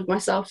proud of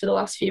myself for the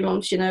last few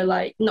months,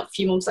 like, not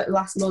few months, like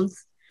last month.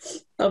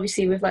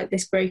 Obviously with like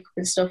this breakup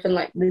and stuff, and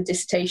like the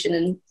dissertation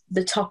and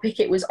the topic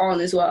it was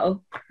on as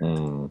well.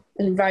 And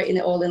writing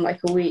it all in like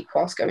a week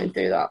whilst going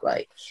through that,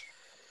 like,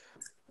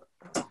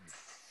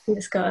 you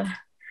just gotta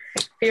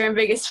be your own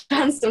biggest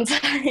fan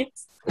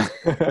sometimes.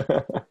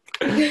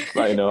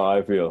 Now you know how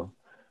I feel.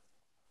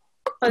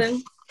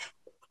 Pardon?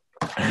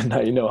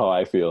 Now you know how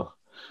I feel.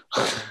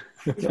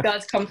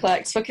 That's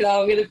complex. Fucking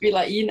hell, I'm gonna be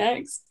like you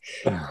next.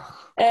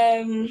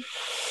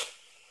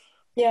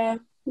 Yeah,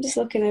 I'm just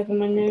looking over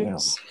my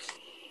notes.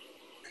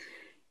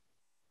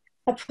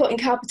 I put in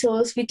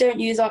capitals, we don't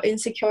use our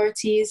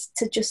insecurities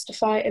to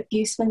justify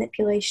abuse,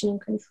 manipulation,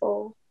 and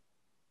control.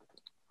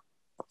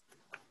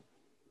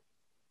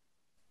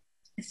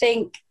 I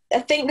think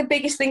the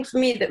biggest thing for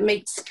me that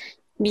makes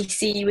me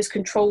see you as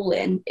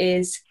controlling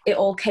is it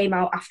all came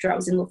out after I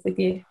was in love with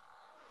you.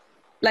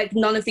 Like,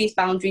 none of these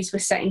boundaries were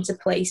set into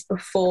place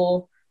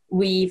before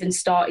we even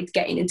started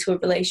getting into a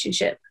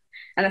relationship.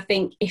 And I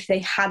think if they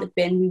had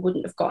been, we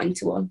wouldn't have got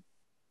into one.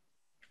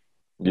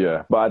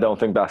 Yeah, but I don't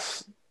think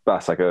that's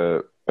like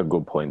a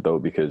good point though,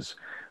 because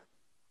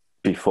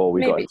before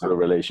we got Maybe into a not.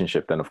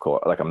 relationship, then of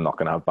course, like I'm not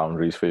gonna have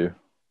boundaries for you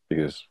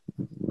because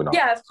we're not.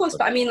 Yeah, of course.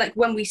 But I mean, like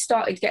when we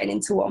started getting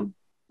into one.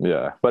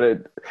 Yeah, but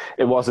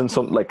it wasn't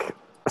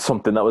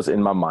something that was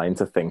in my mind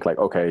to think like,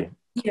 okay,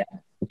 Yeah. do you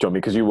know what I mean?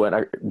 Because you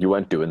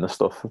weren't doing the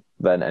stuff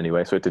then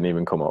anyway, so it didn't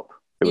even come up.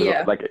 It was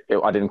Yeah. like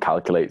I didn't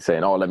calculate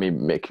saying, oh, let me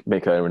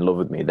make her in love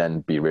with me,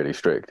 then be really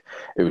strict.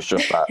 It was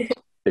just that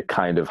it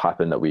kind of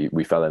happened that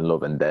we fell in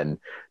love, and then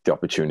the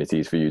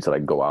opportunities for you to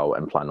like go out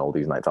and plan all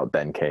these nights out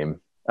then came.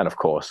 And of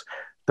course,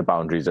 the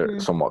boundaries are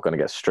somewhat going to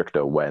get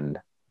stricter when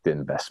the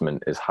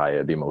investment is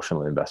higher, the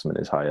emotional investment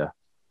is higher.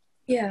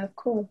 Yeah, of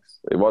course.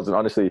 It wasn't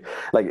honestly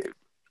like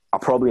I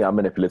probably am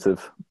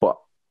manipulative, but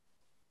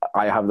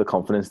I have the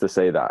confidence to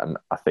say that, and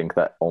I think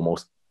that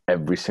almost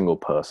every single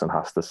person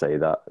has to say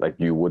that. Like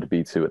you would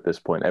be too at this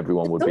point.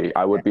 Everyone would be.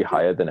 I would be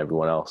higher than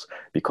everyone else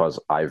because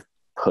I've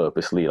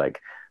purposely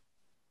like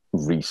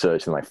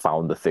researched and like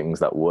found the things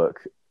that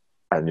work,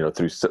 and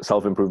through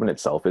self improvement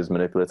itself is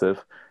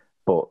manipulative.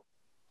 But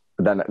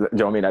then, do you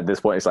know what I mean? At this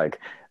point, it's like,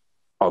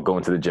 oh,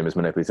 going to the gym is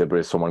manipulative, but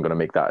is someone going to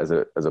make that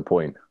as a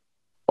point?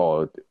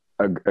 Or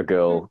a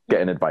girl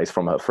getting advice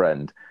from her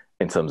friend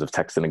in terms of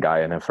texting a guy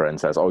and her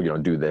friend says, oh,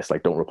 do this,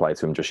 like don't reply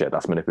to him just yet.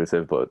 That's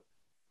manipulative, but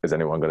is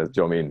anyone going to,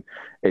 do you know what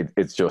I mean?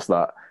 It's just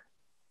that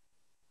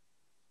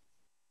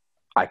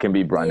I can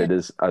be branded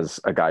as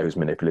a guy who's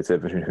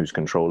manipulative and who's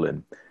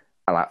controlling,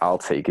 and I'll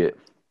take it,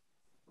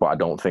 but I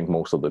don't think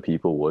most other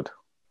people would.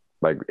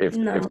 Like if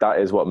that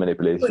is what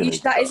manipulation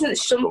is, that isn't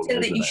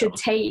something that you should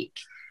take.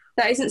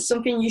 That isn't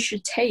something you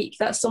should take.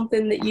 That's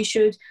something that you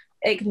should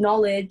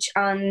acknowledge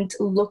and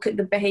look at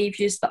the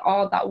behaviours that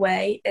are that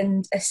way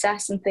and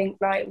assess and think,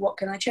 right, what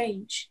can I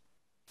change?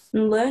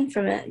 And learn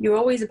from it. You're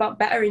always about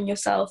bettering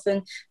yourself,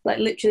 and like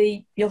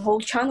literally your whole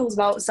channel is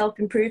about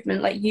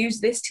self-improvement. Like use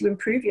this to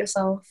improve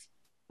yourself.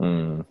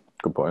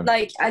 Good point.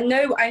 Like I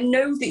know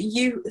that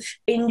you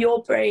in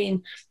your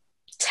brain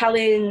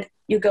telling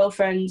your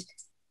girlfriend,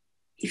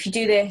 if you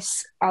do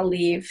this, I'll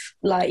leave.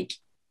 Like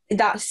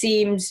that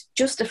seems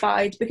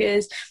justified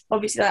because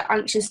obviously like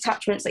anxious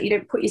attachments, that you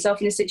don't put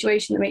yourself in a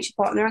situation that makes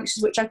your partner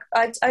anxious, which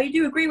I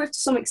do agree with to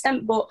some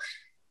extent, but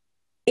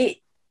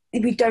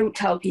we don't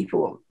tell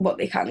people what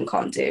they can and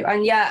can't do.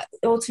 And yeah,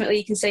 ultimately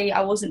you can say, I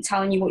wasn't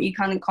telling you what you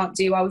can and can't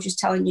do. I was just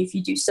telling you if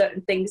you do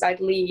certain things, I'd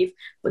leave.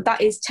 But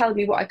that is telling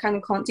me what I can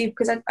and can't do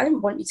because I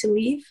don't want you to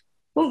leave.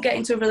 I won't get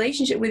into a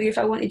relationship with you if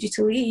I wanted you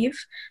to leave.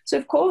 So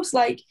of course,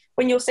 like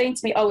when you're saying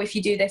to me, oh, if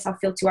you do this, I'll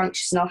feel too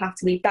anxious and I'll have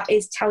to leave. That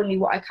is telling me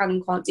what I can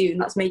and can't do. And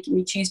that's making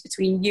me choose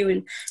between you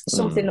and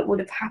something that would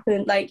have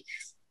happened. Like,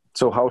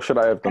 so how should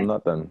I have done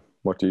that then?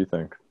 What do you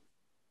think?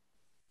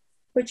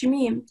 What do you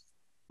mean?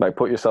 Like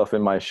put yourself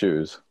in my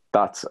shoes.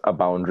 That's a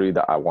boundary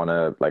that I want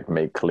to like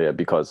make clear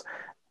because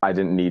I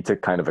didn't need to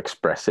kind of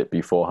express it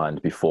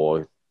beforehand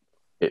before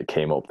it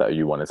came up that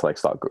you wanted to like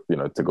start,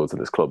 to go to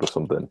this club or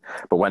something.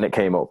 But when it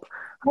came up,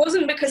 it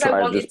wasn't because I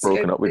wanted just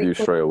broken up with you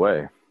straight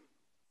away.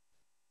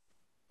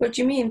 What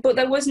do you mean? But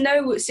there was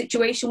no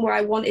situation where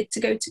I wanted to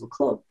go to a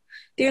club.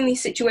 The only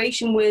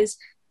situation was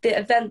the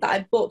event that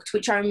I booked,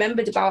 which I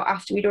remembered about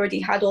after we'd already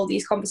had all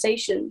these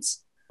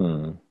conversations.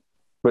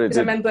 But I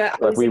remember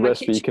we were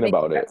speaking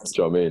about it. Do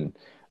you know what I mean?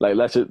 Like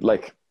let's just,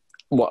 like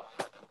what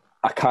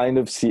I kind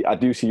of see. I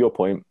do see your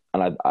point,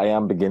 and I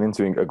am beginning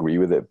to agree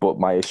with it. But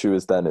my issue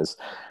is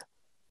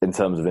in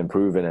terms of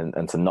improving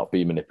and to not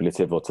be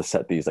manipulative or to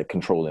set these like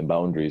controlling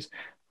boundaries.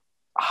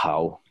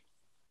 How?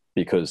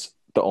 Because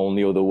the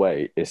only other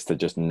way is to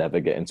just never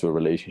get into a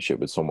relationship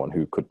with someone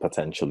who could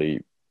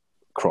potentially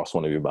cross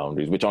one of your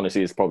boundaries, which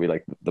honestly is probably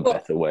like the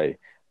better way.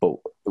 But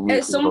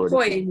at some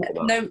point,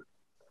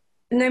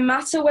 no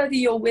matter whether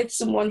you're with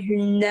someone who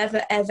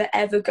never, ever,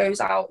 ever goes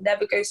out,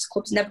 never goes to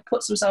clubs, never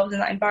puts themselves in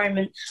that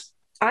environment,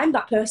 I'm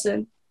that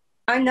person.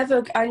 I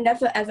never,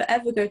 ever,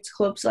 ever go to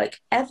clubs, like,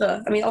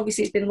 ever. I mean,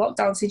 obviously it's been locked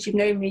down since you've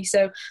known me,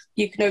 so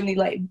you can only,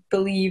 like,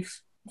 believe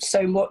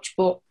so much,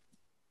 but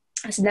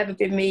it's never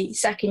been me.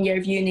 Second year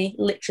of uni,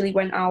 literally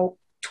went out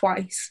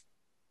twice.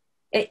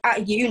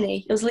 At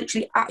uni, it was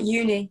literally at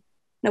uni,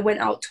 and I went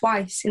out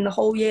twice in the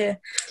whole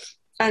year.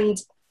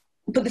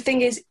 But the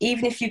thing is,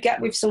 even if you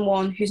get with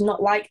someone who's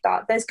not like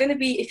that, there's going to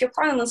be, if you're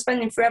planning on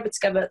spending forever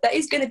together, there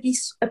is going to be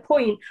a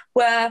point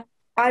where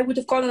I would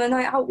have gone on a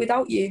night out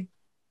without you.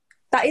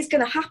 That is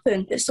going to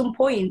happen at some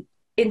point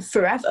in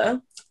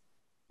forever.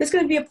 There's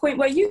going to be a point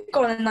where you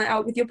go on a night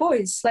out with your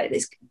boys. Like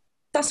this,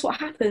 that's what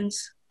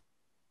happens.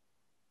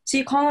 So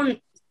you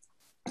can't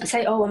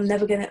say, oh, I'm not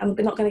going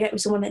to get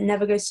with someone that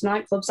never goes to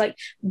nightclubs. Like,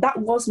 that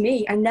was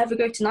me. I never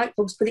go to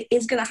nightclubs, but it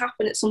is going to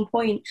happen at some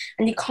point.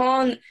 And you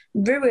can't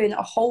ruin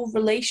a whole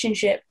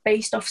relationship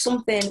based off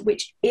something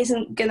which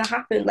isn't going to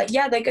happen. Like,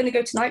 yeah, they're going to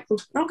go to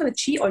nightclubs. They're not going to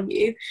cheat on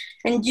you.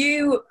 And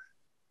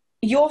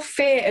your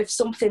fear of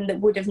something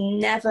that would have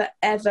never,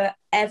 ever,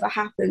 ever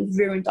happened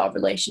ruined our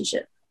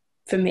relationship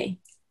for me.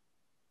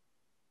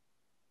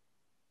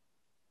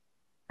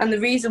 And the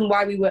reason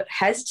why we were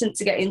hesitant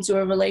to get into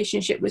a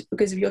relationship was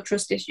because of your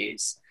trust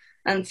issues.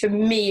 And for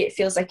me, it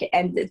feels like it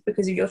ended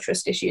because of your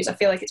trust issues. I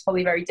feel like it's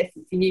probably very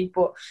different for you,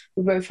 but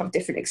we both have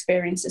different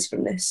experiences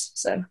from this.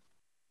 So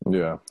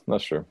yeah,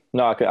 that's true.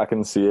 No, I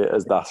can see it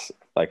as that's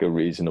like a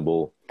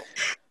reasonable.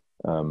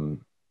 Oh,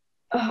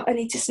 I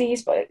need to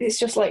sneeze, but it's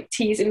just like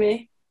teasing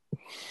me.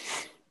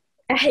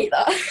 I hate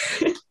that.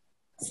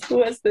 It's the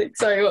worst thing.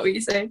 Sorry, what were you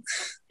saying?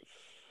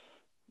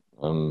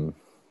 I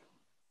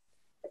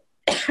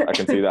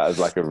can see that as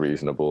like a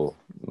reasonable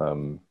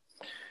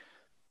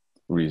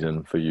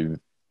reason for you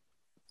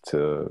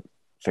to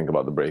think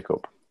about the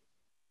breakup.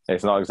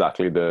 It's not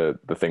exactly the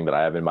thing that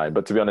I have in mind,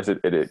 but to be honest,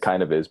 it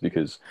kind of is,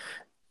 because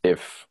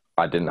if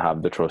I didn't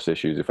have the trust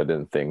issues, if I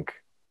didn't think,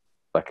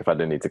 like, if I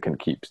didn't need to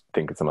keep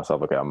thinking to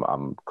myself, okay,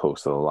 I'm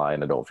close to the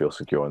line, I don't feel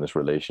secure in this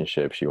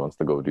relationship, she wants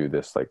to go do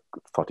this like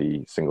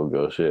thotty single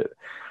girl shit,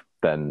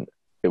 then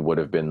it would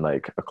have been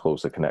like a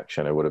closer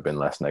connection. It would have been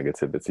less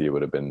negativity. It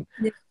would have been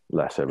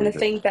less everything. And the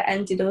thing that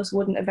ended us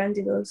wouldn't have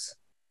ended us.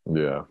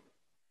 Yeah.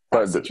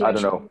 But I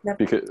don't know,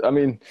 because, I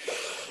mean...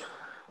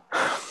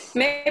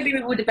 Maybe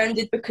we would have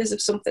ended because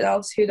of something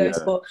else, who knows,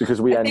 but... Because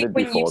we ended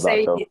before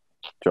that, though. Do you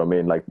know what I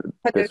mean? Like,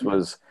 this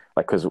was...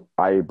 Like, because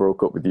I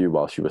broke up with you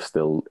while she was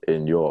still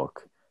in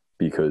York,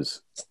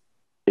 because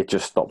it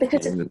just stopped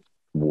being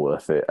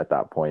worth it at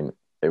that point.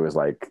 It was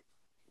like...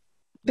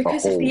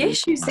 Because of the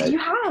issues that you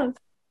have.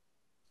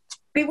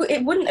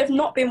 It wouldn't have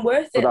not been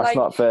worth it. But that's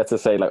not fair to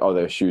say, like, oh,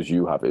 the issues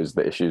you have, it was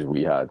the issues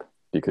we had.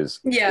 Because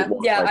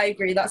I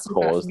agree. That's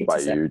caused by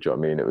you. Do you know what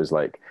I mean? It was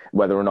like,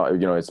 whether or not,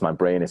 you know, it's my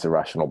brain, it's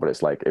irrational, but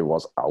it's like, it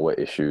was our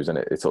issues, and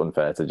it's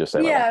unfair to just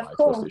say, like, my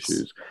trust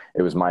issues.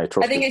 It was my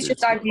trust issues. I think it's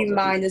just I view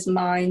mine as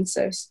mine,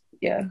 so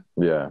yeah.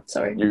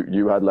 Sorry.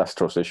 You had less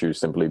trust issues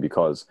simply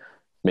because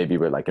maybe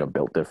we're like, you know,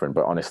 built different,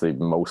 but honestly,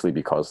 mostly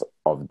because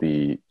of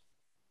the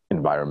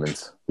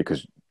environment,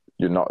 because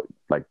you're not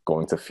like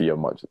going to feel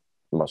much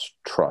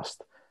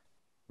trust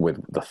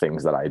with the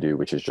things that I do,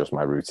 which is just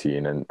my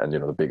routine. And you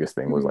know, the biggest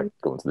thing was like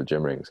going to the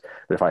gym rings.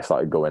 But if I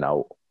started going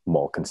out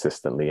more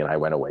consistently and I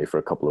went away for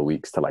a couple of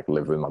weeks to like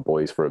live with my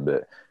boys for a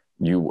bit,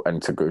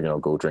 to go, you know,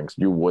 go drinks,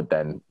 you would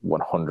then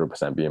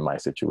 100% be in my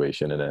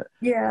situation in it.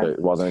 Yeah. So it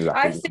wasn't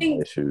exactly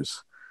my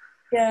issues.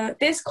 Yeah.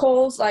 This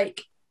call's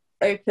like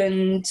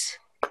opened,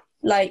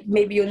 like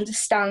maybe you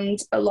understand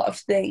a lot of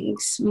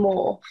things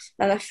more,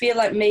 and I feel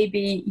like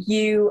maybe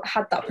you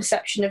had that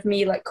perception of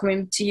me like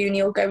coming to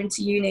uni or going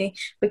to uni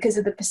because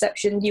of the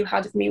perception you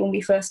had of me when we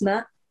first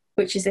met,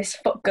 which is this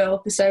fuck girl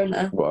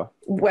persona. What?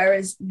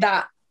 Whereas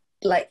that,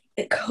 like,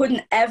 it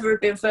couldn't ever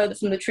have been further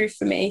from the truth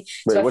for me.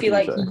 Wait, so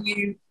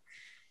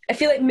I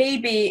feel like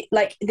maybe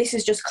like this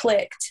has just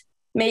clicked.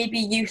 Maybe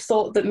you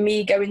thought that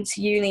me going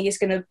to uni is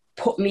going to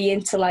put me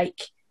into like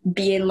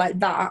being like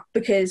that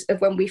because of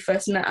when we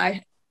first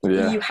met.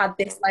 You had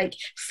this like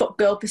fuck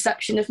girl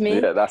perception of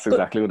me. Yeah, that's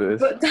exactly what it is.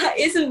 But that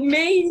isn't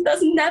me.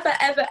 That's never,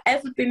 ever,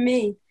 ever been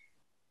me.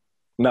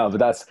 No, but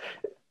that's...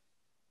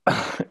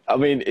 I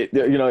mean,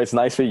 you know, it's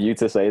nice for you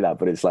to say that,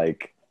 but it's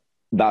like,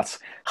 that's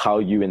how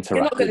you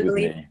interacted with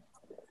me.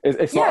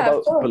 It's not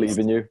about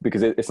believing you,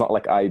 because it's not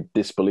like I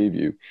disbelieve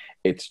you.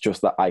 It's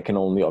just that I can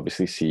only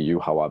obviously see you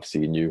how I've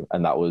seen you,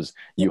 and that was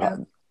you.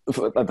 Have,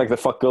 like, the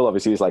fuck girl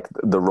obviously is like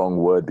the wrong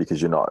word,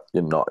 because you're not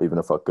even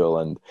a fuck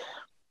girl,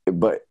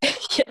 but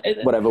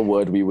whatever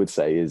word we would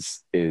say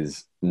is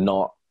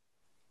not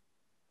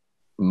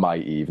my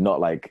Eve. Not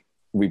like,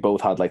 we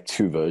both had like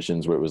two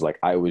versions where it was like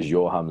I was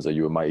your Hamza,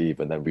 you were my Eve,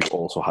 and then we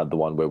also had the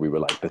one where we were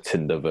like the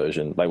Tinder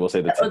version. Like, we'll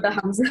say the other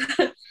Hamza.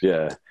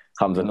 Yeah,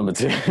 Hamza number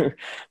 2.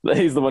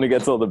 He's the one who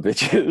gets all the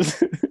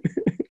bitches.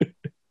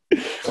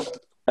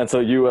 And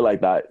so you were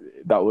like that.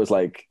 That was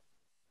like,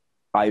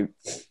 I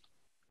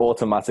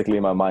automatically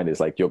in my mind is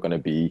like, you're going to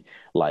be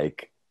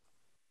like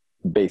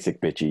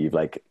basic bitch Eve,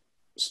 like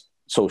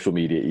social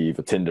media Eve,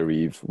 or Tinder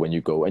Eve when you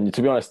go. And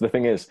to be honest, the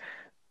thing is,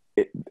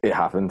 it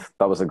happened.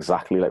 That was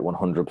exactly like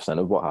 100%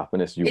 of what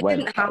happened. Is it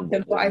didn't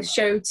happen, but I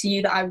showed to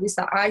you that I was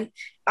that.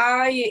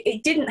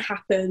 It didn't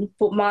happen,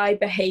 but my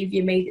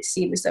behaviour made it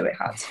seem as though it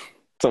had.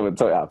 So it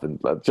happened.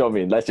 Like, do you know what I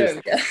mean? Let's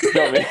just... Do you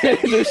know what I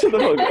mean? Just shut the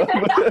fuck up.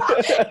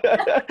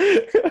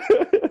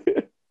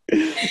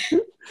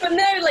 But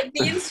no, like,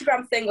 the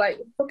Instagram thing, like,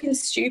 fucking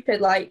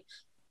stupid. Like,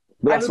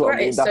 that's I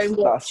regret it so much.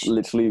 That's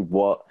literally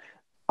what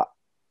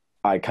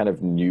I kind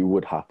of knew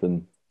would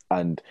happen.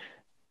 And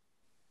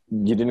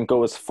you didn't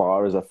go as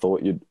far as I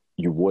thought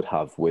you would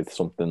have with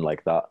something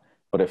like that.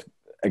 But if,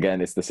 again,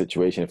 it's the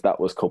situation. If that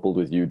was coupled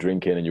with you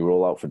drinking and you were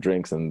all out for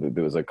drinks and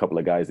there was a couple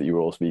of guys that you were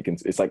all speaking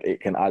to, it's like, it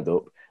can add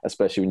up,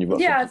 especially when you've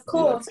got of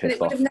course, but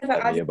it would have never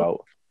added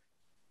up.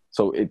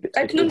 So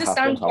I can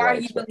understand why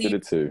you believe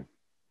it to.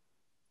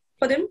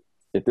 Pardon?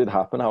 It did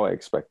happen how I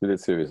expected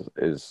it to.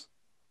 Is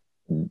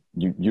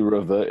you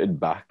reverted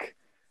back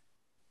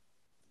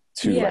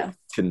to like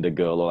Tinder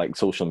girl or like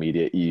social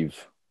media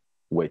Eve,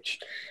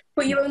 which.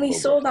 But you only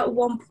saw that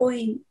one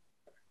point.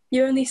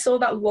 You only saw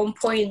that one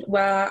point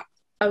where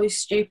I was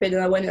stupid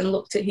and I went and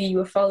looked at who you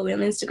were following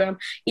on Instagram.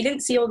 You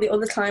didn't see all the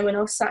other time when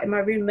I was sat in my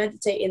room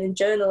meditating and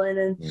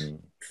journaling and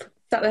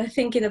that they're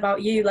thinking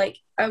about you. Like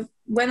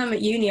when I'm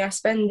at uni, I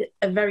spend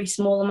a very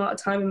small amount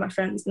of time with my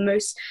friends.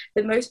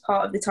 The most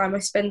part of the time I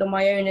spend on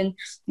my own. And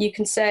you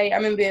can say, I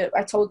remember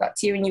I told that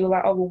to you, and you were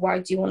like, "Oh well, why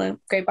do you want to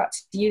go back to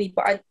uni?"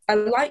 But I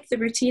like the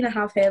routine I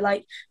have here.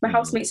 Like my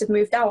housemates have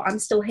moved out. I'm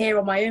still here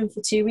on my own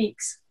for 2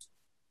 weeks.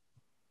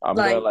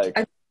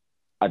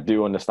 I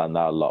do understand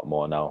that a lot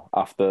more now.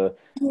 After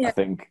I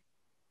think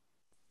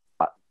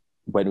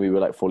when we were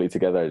like fully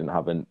together, I didn't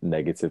have a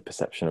negative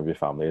perception of your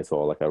family at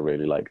all. Like I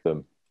really liked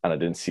them, and I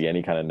didn't see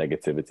any kind of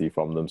negativity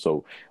from them.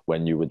 So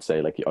when you would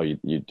say like, "Oh, you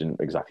didn't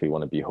exactly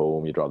want to be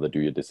home, you'd rather do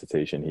your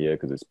dissertation here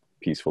because it's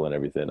peaceful and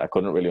everything," I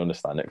couldn't really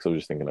understand it because I was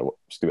just thinking,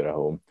 just do it at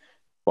home.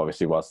 But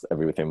obviously, whilst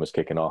everything was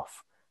kicking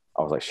off,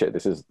 I was like, "Shit,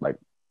 this is like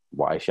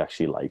why she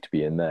actually liked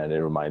being there," and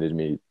it reminded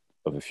me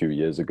of a few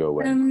years ago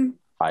when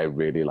I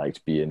really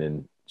liked being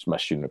in my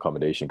student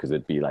accommodation because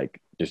it'd be like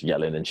just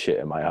yelling and shit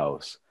in my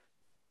house.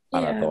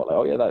 And I thought, like,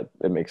 oh yeah, that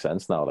it makes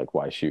sense now. Like,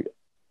 why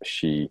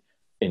she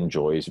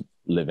enjoys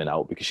living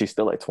out because she's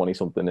still like 20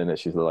 something in it.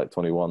 She's still like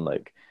 21.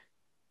 Like,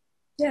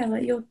 yeah,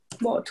 like you're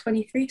what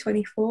 23,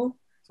 24.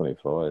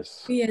 24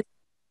 is. Yeah.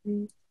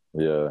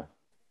 Yeah.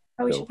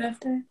 How was your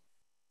birthday?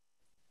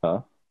 Huh?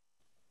 How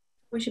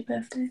was your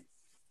birthday?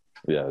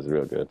 Yeah, it was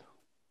real good.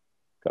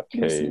 Got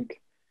cake,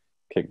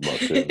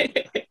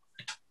 kickboxing.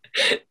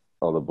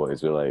 All the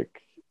boys were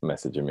like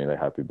messaging me like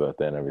happy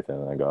birthday and everything,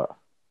 and I got a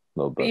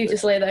little birthday. But you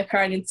just lay there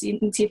crying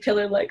into your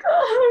pillow like, oh,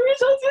 I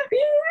wish I was with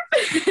you.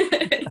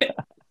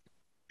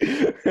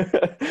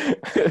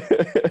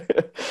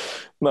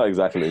 Not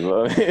exactly,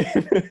 but I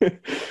mean,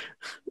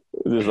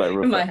 just like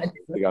in my head.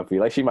 I feel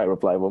like she might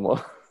reply one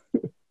more.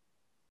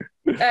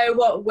 Oh,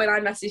 what? When I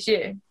messaged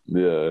you?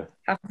 Yeah.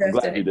 Happy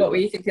birthday. What were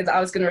you thinking? That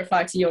I was going to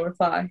reply to your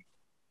reply?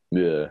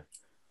 Yeah.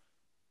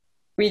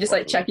 Were you just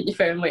like checking your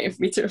phone waiting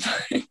for me to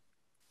reply?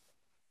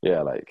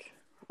 Yeah, like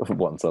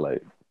once or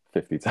like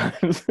 50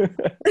 times.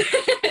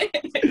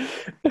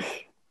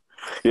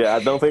 Yeah,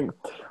 I don't think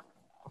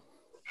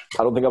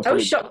I've I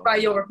was shocked by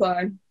your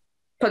reply.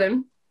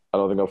 Pardon? I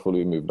don't think I've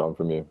fully moved on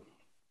from you.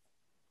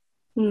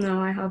 No,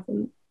 I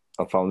haven't.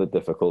 I found it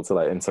difficult to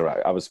like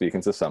interact. I was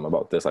speaking to Sam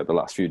about this like the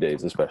last few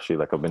days, especially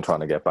like I've been trying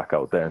to get back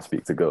out there and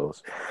speak to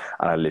girls,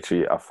 and I'm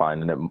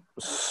finding it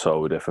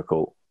so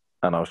difficult.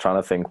 And I was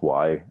trying to think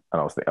why, and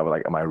I was like,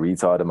 am I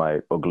retarded? Am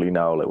I ugly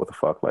now? Like, what the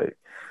fuck? Like,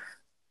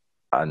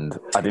 and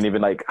I didn't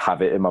even like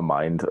have it in my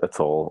mind at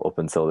all up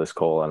until this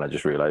call, and I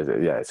just realized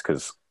it. Yeah, it's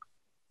because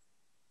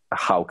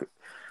fuck,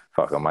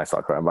 I might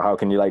start crying, but how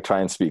can you like try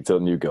and speak to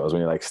new girls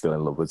when you're like still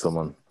in love with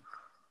someone?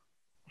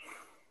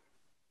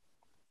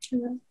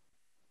 Yeah.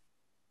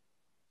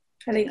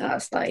 I think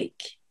that's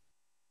like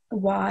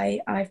why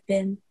I've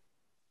been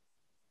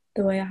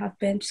the way I have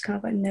been, just kind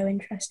of like no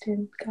interest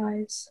in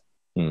guys.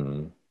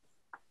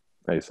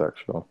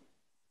 Asexual.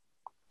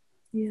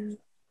 Yeah.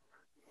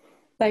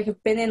 Like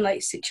I've been in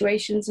like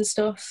situations and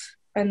stuff,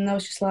 and I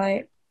was just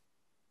like,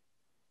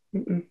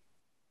 it's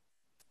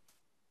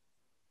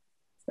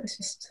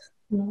just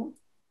not.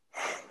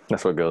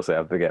 That's what girls say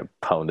after they get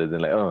pounded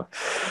and like, oh,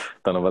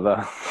 don't know about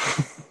that.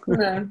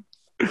 No.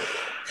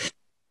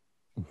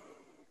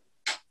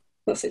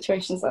 Not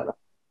situations like that.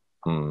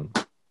 Oh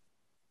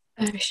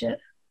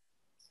shit.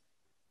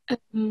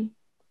 I'm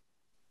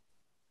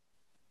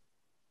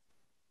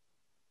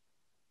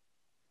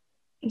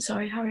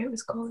sorry, Harriet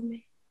was calling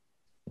me.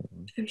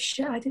 Oh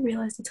shit, I didn't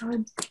realise the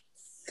time.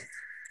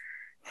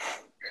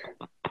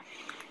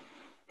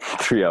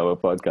 3-hour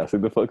podcast. Who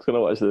the fuck's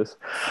gonna watch this?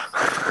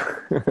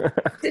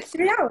 Is it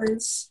 3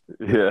 hours?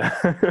 Yeah.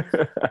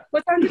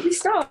 What time did we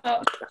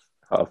start?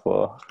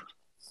 4:30.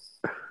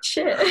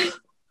 Shit.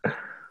 I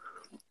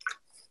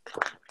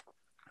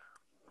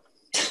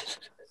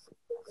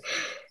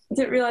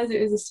didn't realise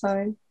it was this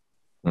time.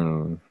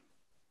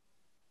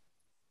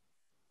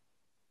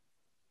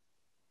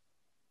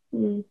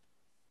 Do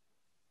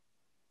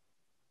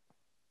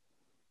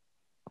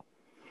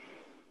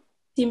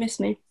you miss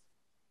me?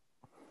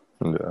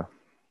 Yeah.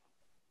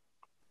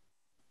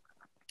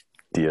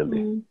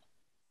 Dearly.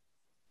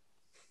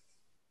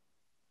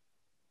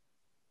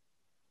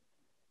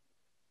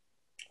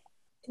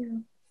 Yeah. Do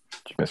you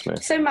miss me?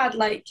 So mad,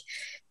 like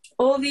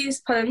all these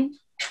puns.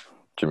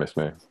 Do you miss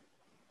me?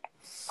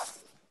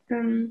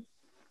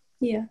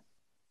 Yeah.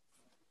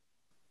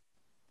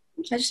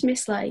 I just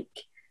miss like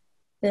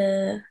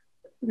the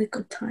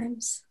good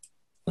times.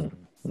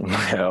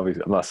 Yeah,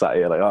 obviously, I'm not sat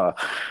here like,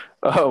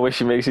 I wish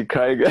he makes you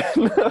cry again.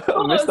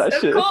 I miss that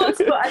shit. Of course,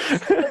 but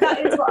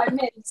that is what I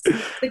miss.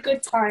 The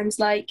good times,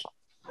 like,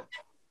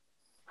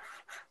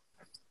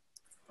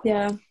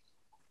 yeah.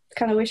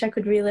 Kind of wish I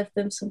could relive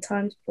them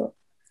sometimes, but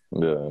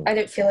yeah. I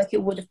don't feel like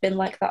it would have been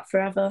like that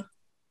forever.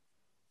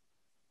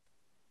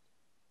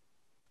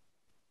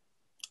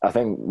 I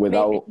think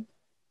without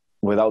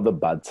the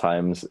bad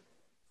times,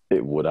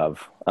 it would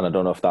have. And I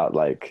don't know if that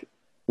like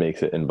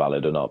makes it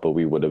invalid or not, but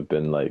we would have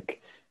been like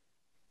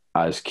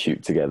as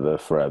cute together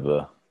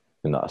forever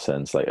in that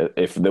sense. Like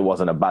if there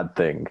wasn't a bad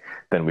thing,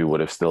 then we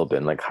would have still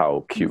been like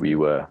how cute we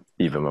were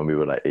even when we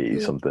were like 80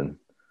 something.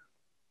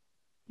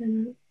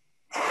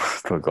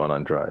 Still going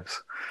on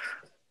drives.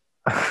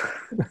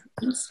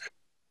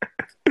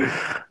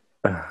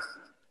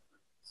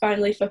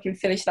 Finally fucking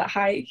finished that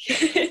hike.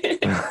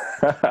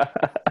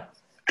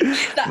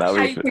 That Now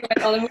hike we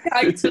went on, and we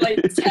hiked for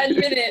like 10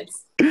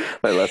 minutes.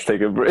 Like, let's take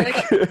a break.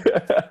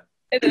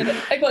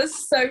 I got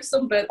so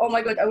sunburned. Oh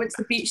my god, I went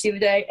to the beach the other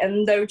day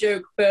and no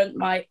joke, burnt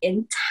my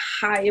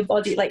entire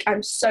body. Like,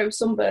 I'm so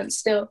sunburned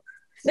still.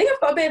 I think I've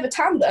got a bit of a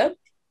tan though.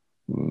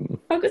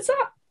 How good's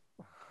that?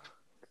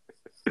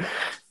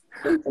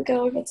 A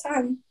girl with a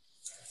tan.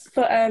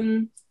 But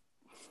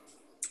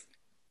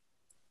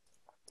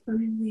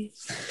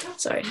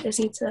sorry, I just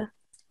need to.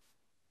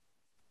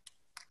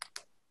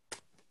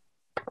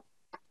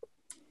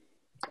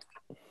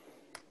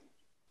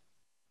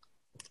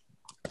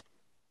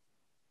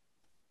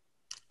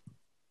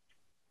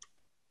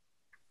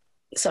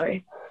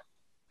 Sorry.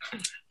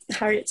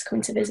 Harriet's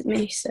coming to visit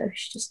me, so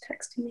she's just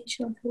texting me.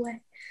 She's on her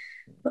way.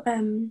 But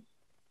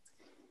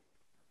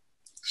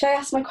should I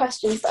ask my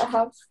questions that I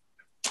have?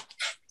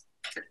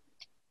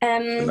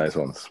 The nice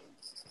ones.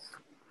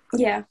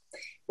 Yeah.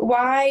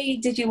 Why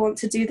did you want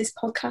to do this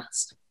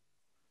podcast?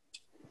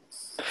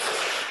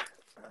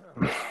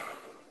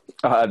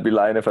 I'd be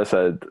lying if I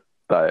said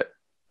that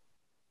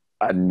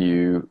I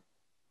knew.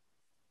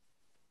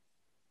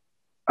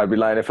 I'd be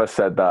lying if I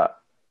said that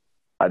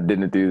I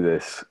didn't do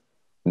this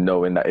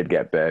knowing that it'd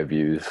get better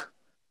views,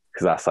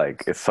 because that's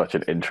like, it's such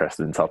an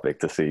interesting topic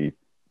to see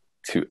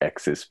two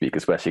exes speak,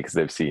 especially because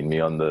they've seen me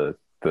on the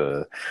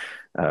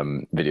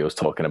videos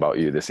talking about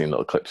you. They've seen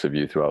little clips of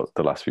you throughout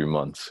the last few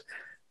months,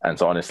 and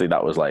so honestly,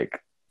 that was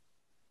like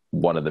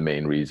one of the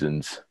main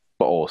reasons.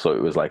 But also,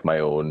 it was like my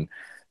own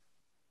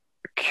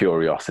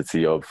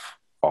curiosity of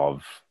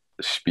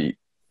speak.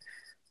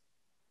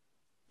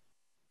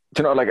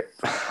 Do you know, like,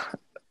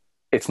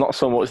 it's not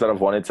so much that I've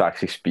wanted to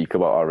actually speak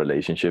about our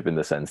relationship in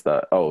the sense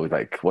that, oh,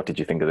 like, what did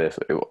you think of this?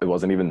 It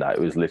wasn't even that.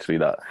 It was literally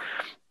that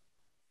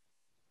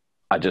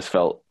I just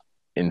felt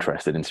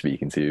interested in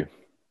speaking to you.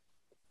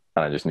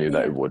 And I just knew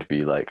that it would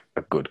be like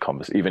a good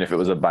conversation. Even if it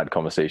was a bad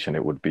conversation,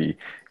 it would be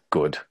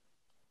good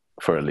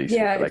for at least,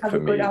 like, for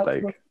me,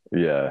 like,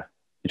 yeah.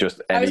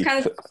 Just any...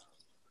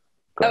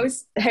 I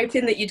was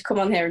hoping that you'd come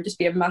on here and just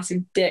be a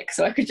massive dick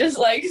so I could just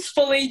like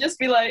fully just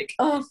be like,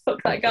 oh,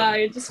 fuck that guy,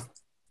 and just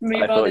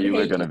move on. I thought you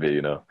were going to be,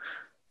 you know.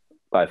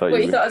 I thought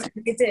you thought I was going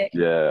to be a dick?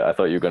 Yeah, I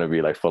thought you were going to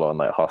be like full on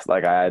like hostile.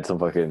 Like, I had some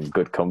fucking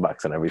good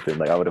comebacks and everything.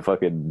 Like, I would have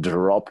fucking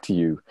dropped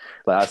you.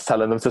 Like, I was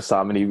telling them to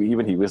Sam, and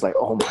he was like,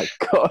 "Oh my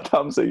god,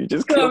 Hamza, you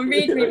just go on,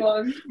 read me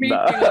one. Read me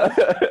one.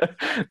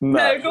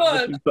 No, go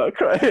on. Start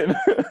crying.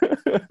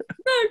 No,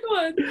 go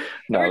on.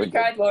 I already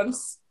cried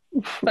once.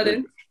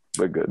 Pardon?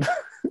 We're good.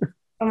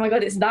 Oh my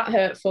god, it's that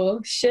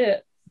hurtful.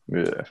 Shit.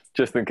 Yeah,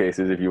 just in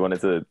cases if you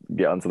wanted to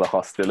get onto the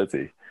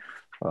hostility,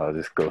 I'll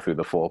just go through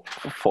the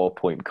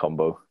four-point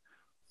combo.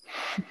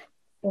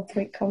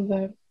 4-point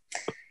combo.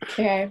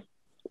 Okay.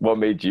 What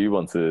made you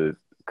want to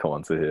come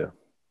onto here?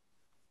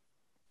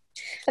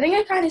 I think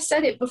I kind of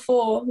said it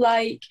before.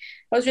 Like,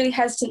 I was really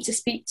hesitant to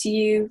speak to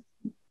you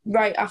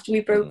right after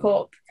we broke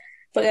up,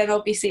 but then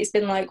obviously it's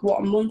been like,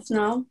 what, a month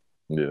now?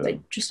 Yeah.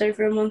 Like, just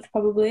over a month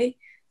probably.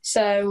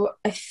 So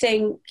I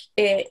think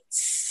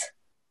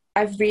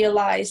I've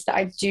realised that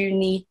I do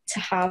need to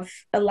have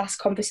a last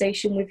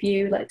conversation with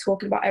you, like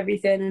talking about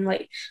everything, and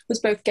like was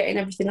both getting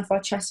everything off our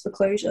chest for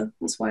closure.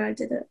 That's why I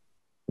did it.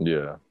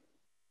 Yeah.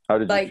 How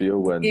did you feel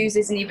when... News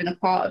isn't even a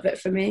part of it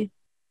for me.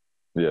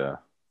 Yeah.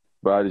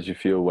 But how did you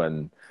feel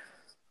when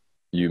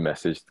you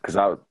messaged?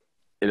 Because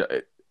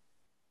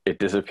it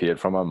disappeared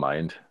from my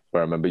mind. But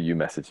I remember you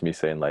messaged me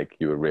saying like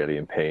you were really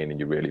in pain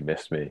and you really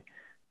missed me.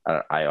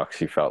 And I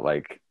actually felt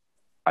like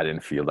I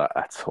didn't feel that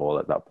at all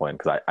at that point,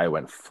 because I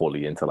went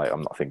fully into like,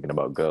 I'm not thinking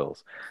about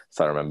girls.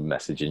 So I remember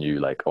messaging you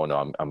like, oh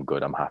no, I'm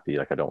good, I'm happy,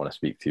 like I don't want to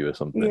speak to you or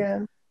something. Yeah.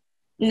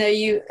 No,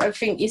 I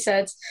think you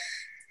said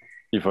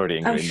you've already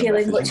ingrained I'm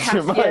feeling much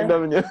happier. Mind,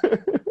 haven't you?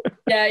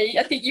 Yeah,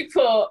 I think you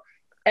put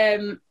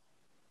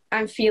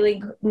I'm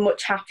feeling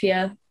much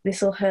happier.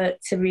 This will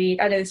hurt to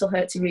read. I know this will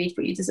hurt to read,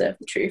 but you deserve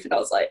the truth. And I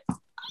was like,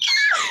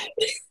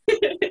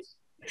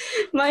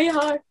 my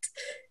heart.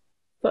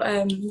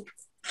 But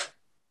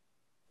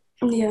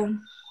yeah.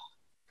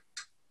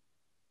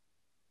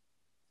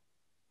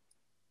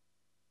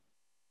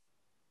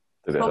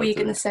 What were you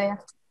going to say?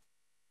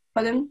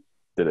 Pardon?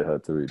 Did it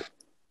hurt to read?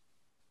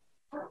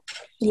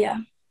 Yeah.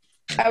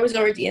 I was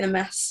already in a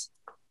mess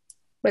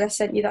when I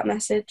sent you that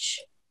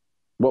message.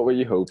 What were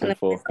you hoping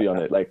for? Be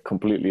honest, like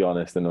completely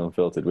honest and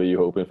unfiltered. Were you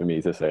hoping for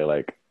me to say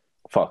like,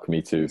 fuck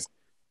me too?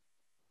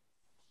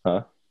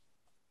 Huh?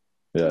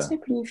 Yeah. I was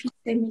hoping you should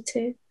say me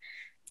too.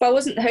 But I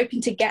wasn't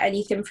hoping to get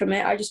anything from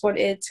it. I just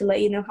wanted to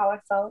let you know how I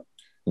felt.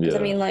 Yeah. I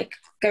mean, like,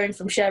 going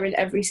from sharing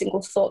every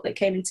single thought that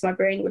came into my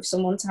brain with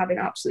someone to having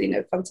absolutely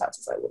no contact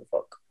is like, what the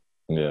fuck?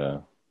 Yeah.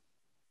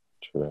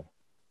 True.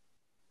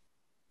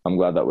 I'm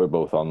glad that we're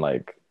both on,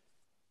 like,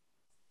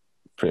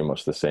 pretty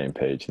much the same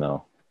page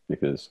now,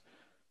 because,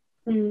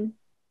 yeah,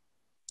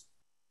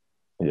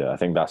 I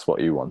think that's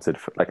what you wanted.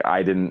 Like,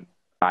 I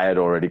had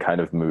already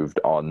kind of moved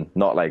on.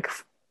 Not, like,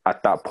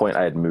 at that point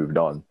I had moved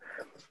on,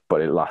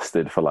 but it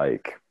lasted for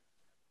like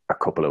a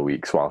couple of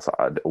weeks whilst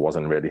I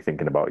wasn't really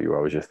thinking about you.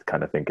 I was just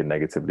kind of thinking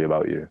negatively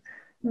about you.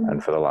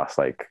 And for the last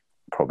like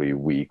probably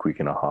week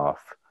and a half,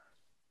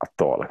 I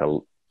thought like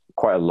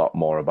quite a lot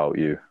more about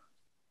you.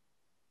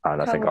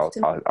 And I How think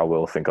often? I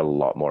will think a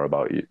lot more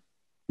about you.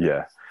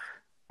 Yeah.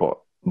 But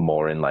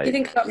more in like, You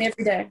think about me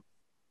every day?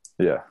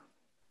 yeah,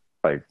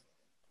 like,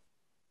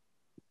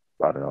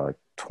 I don't know, like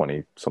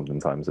 20 something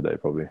times a day,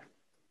 probably.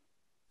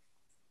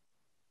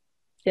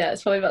 Yeah,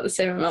 it's probably about the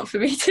same amount for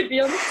me, to be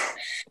honest.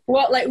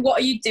 What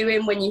are you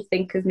doing when you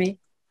think of me?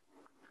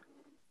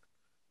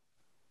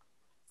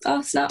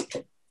 Oh, snap.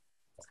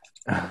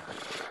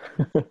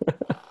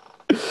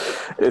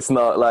 It's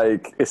not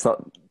like, it's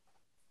nothing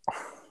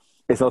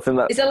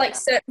that, Is there like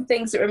certain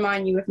things that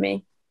remind you of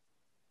me?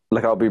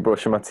 like, I'll be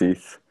brushing my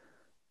teeth.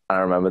 I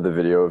remember the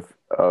video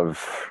of oh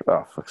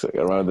fuck's sake,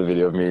 I remember the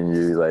video of me and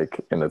you like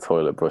in the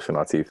toilet brushing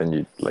our teeth and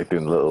you like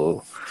doing a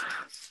little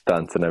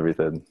dance and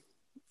everything.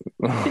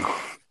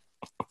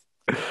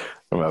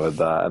 Remember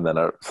that, and then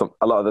a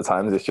lot of the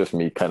times it's just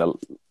me kind of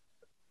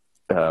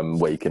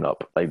waking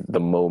up, like the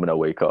moment I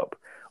wake up,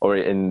 or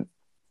in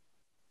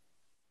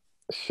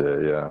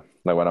shit, yeah,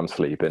 like when I'm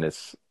sleeping,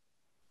 it's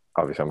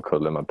obviously I'm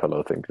cuddling my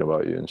pillow thinking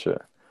about you and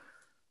shit,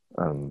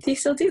 and Do you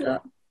still do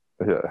that?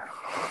 yeah,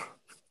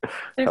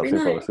 Every helps me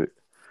fall night? asleep.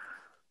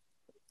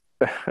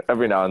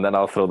 Every now and then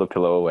I'll throw the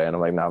pillow away and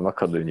I'm like, nah, I'm not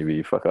cuddling you,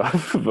 you fuck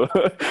off.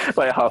 But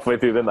like halfway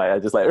through the night, I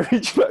just like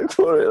reach back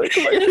for it. Like,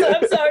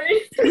 I'm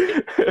sorry.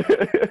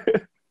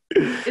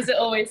 Is it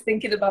always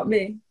thinking about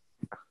me?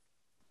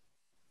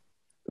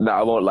 No,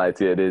 I won't lie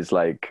to you. It is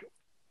like,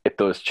 it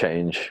does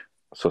change.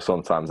 So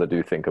sometimes I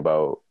do think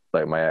about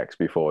like my ex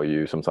before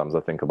you. Sometimes I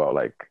think about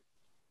like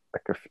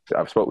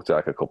I've spoken to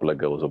like a couple of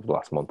girls over the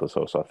last month or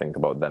so. So I think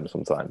about them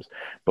sometimes.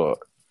 But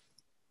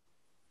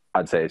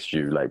I'd say it's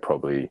you like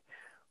probably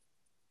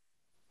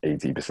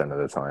 80% of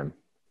the time.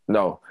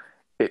 No,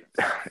 it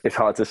it's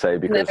hard to say No,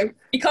 because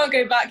you can't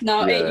go back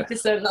now. yeah.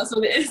 80%. That's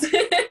what it is.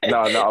 No,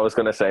 I was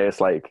gonna say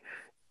it's like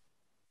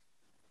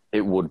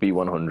it would be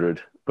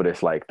 100, but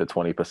it's like the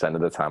 20%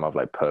 of the time I've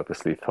like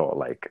purposely thought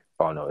like,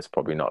 oh no, it's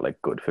probably not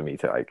like good for me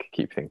to like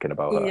keep thinking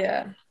about her.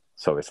 Yeah.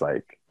 So it's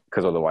like,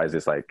 because otherwise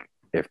it's like,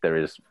 if there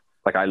is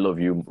like, I love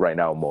you right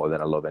now more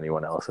than I love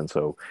anyone else, and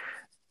so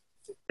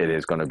it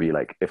is going to be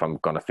like, if I'm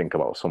going to think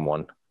about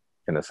someone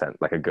in a sense,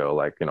 like a girl,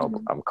 like, you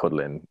know, I'm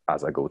cuddling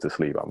as I go to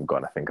sleep, I'm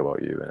going to think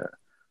about you in it.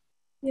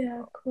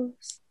 Yeah, of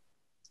course.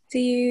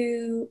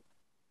 Did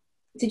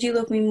you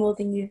love me more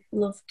than you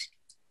loved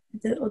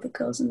the other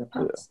girls in the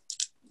Yeah, past?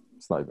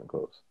 it's not even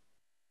close.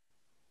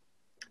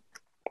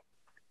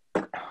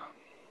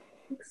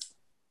 Thanks.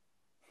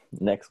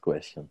 Next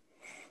question.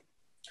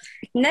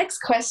 Next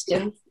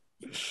question.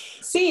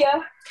 See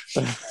ya.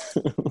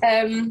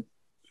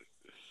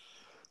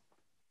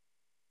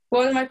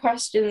 One of my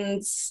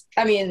questions,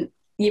 I mean,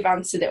 you've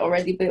answered it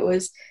already, but it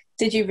was,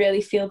 did you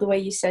really feel the way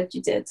you said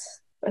you did?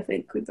 I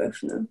think we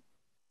both know.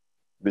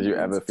 Did you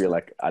ever feel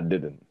like I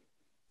didn't?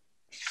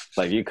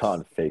 Like, you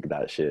can't fake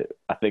that shit.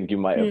 I think you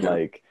might have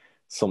like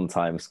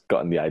sometimes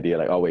gotten the idea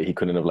like, oh wait, he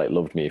couldn't have like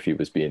loved me if he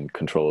was being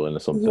controlling or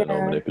something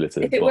or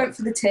manipulative. If it weren't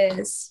for the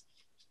tears.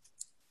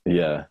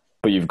 Yeah,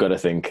 but you've got to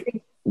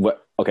think,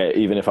 okay,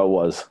 even if I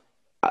was,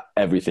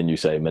 everything you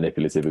say,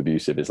 manipulative,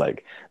 abusive, is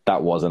like,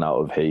 that wasn't out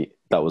of hate.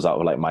 That was out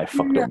of like my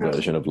fucked up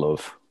version of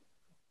love.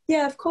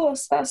 Yeah, of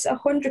course. That's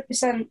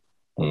 100%.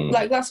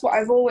 Like, that's what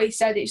I've always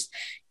said. It's,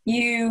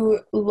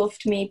 you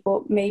loved me,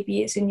 but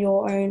maybe it's in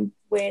your own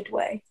weird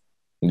way.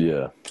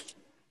 Yeah.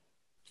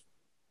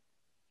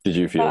 Did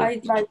you feel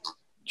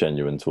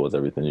genuine towards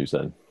everything you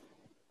said?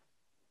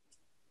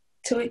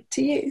 To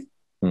you?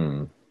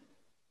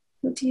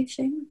 What do you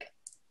think?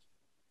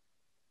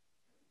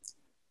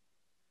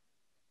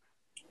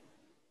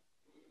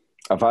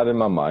 I've had in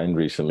my mind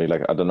recently,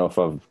 like, I don't know if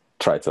I've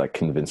tried to like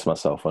convince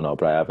myself or not,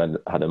 but I have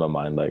had in my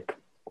mind like,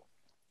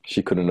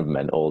 she couldn't have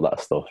meant all that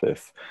stuff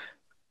if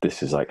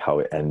this is like how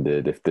it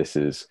ended, if this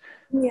is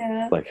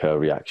like her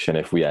reaction,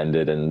 if we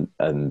ended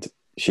and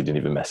she didn't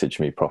even message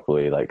me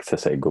properly, like to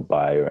say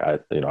goodbye, or I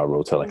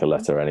wrote her like a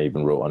letter, and I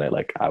even wrote on it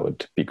like, I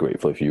would be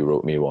grateful if you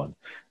wrote me one,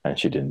 and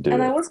she didn't do it.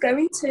 And I was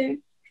going to.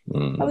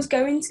 I was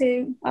going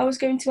to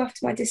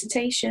after my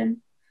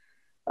dissertation.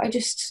 I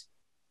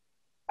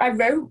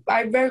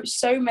wrote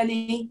so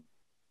many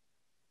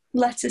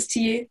letters to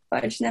you,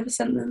 but I just never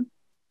sent them.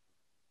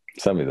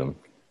 Send me them.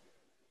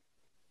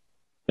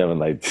 You haven't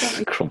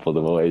like crumpled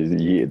them away,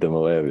 yeeted them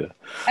away, have you?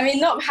 I mean,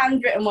 not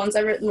handwritten ones.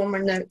 I wrote them on my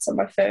notes on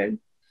my phone.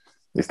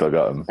 You still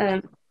got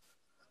them?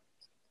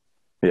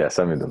 Yeah,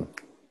 send me them.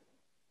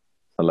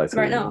 I'd like to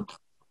right now.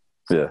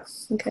 Yeah.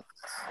 Okay.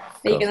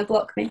 Are you going to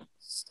block me?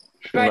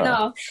 Right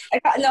now?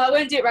 No, I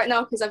won't do it right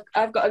now because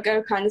I've got to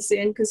go kind of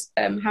soon because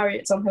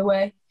Harriet's on her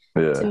way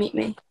to meet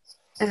me.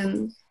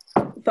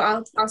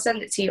 But I'll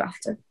send it to you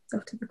after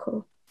the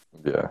call.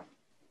 Yeah. Are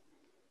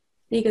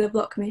you going to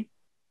block me?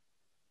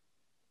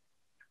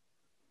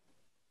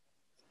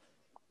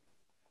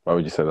 Why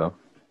would you say that?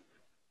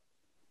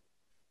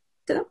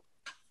 Don't know.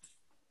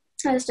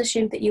 I just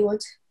assumed that you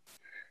would.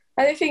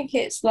 I don't think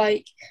it's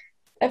like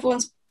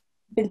everyone's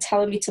been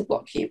telling me to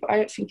block you, but I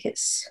don't think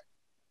it's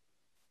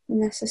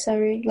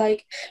necessary.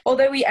 Like,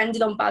 although we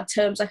ended on bad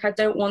terms, like I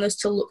don't want us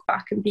to look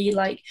back and be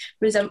like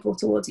resentful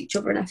towards each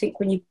other. And I think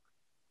when you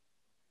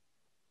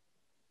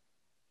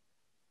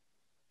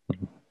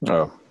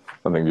I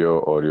think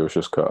your audio's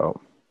just cut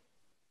out.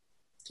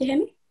 Can you hear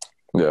me?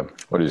 Yeah.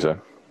 What do you say?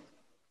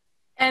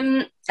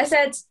 I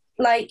said,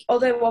 like,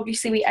 although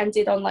obviously we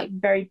ended on like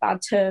very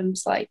bad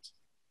terms, like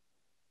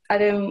I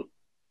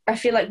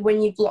feel like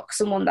when you block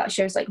someone that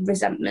shows like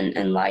resentment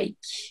and like,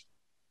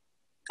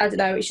 I don't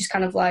know, it's just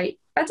kind of like,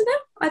 I don't know.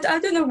 I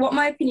don't know what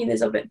my opinion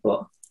is of it,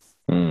 but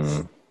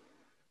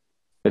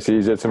it's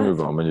easier to move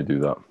on when you do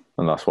that.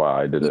 And that's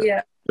why I did it.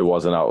 Yeah. It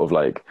wasn't out of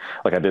like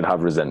I did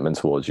have resentment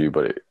towards you,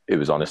 but it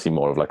was honestly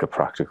more of like a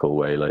practical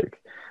way.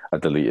 Like I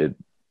deleted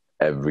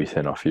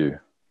everything off you.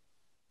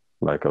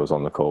 Like I was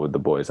on the call with the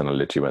boys and I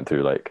literally went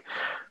through like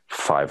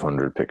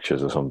 500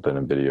 pictures or something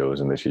and videos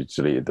and literally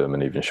deleted them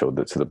and even showed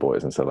it to the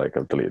boys and said like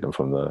I've deleted them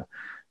from the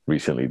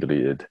recently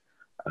deleted.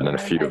 And then a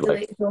few of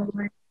like,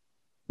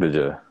 did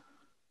you?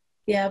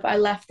 Yeah, but I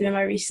left them in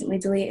my recently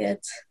deleted,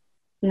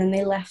 and then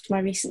they left my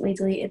recently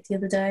deleted the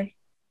other day.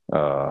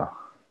 I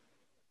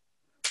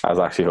was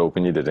actually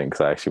hoping you didn't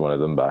because I actually wanted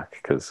them back.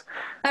 Because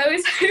I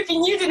was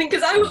hoping you didn't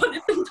because I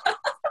wanted them back.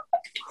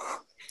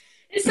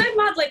 It's so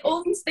mad, like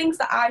all these things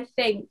that I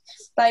think,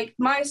 like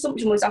my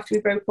assumption was after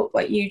we broke up,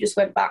 like you just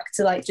went back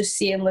to like just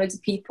seeing loads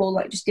of people,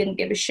 like just didn't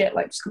give a shit,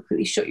 like just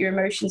completely shut your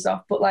emotions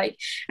off. But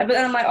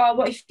then I'm like, oh,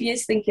 what if he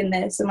is thinking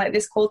this? And like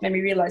this call made me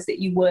realise that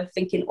you were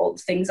thinking all the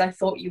things I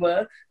thought you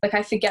were. Like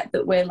I forget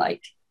that we're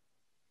like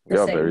we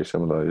are very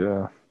similar,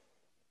 yeah.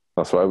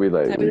 That's why we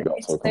got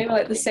so they were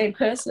like the same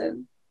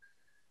person.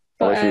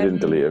 But, I wish you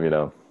didn't delete them, you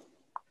know,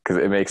 because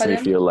it makes me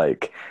feel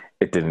like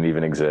it didn't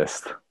even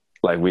exist.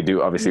 Like we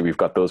do, obviously we've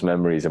got those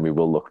memories and we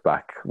will look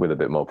back with a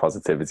bit more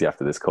positivity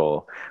after this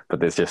call, but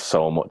there's just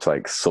so much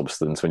like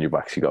substance when you've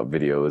actually got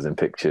videos and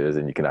pictures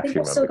and you can actually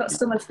remember. I've still got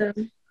some of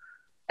them.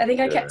 I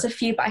think I kept a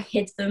few, but I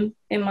hid them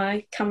in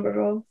my camera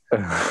roll.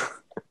 A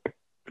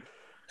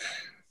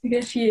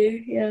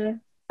few, yeah.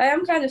 I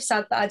am kind of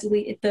sad that I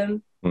deleted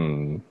them.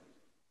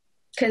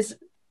 Because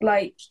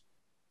like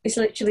it's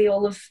literally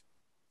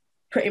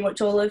pretty much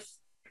all of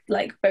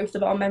like both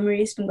of our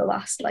memories from the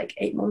last like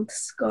 8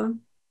 months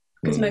gone.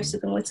 Because most of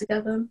them were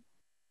together.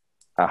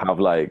 I have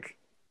like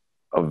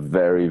a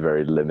very,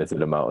 very limited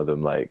amount of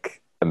them,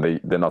 like, and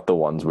they're not the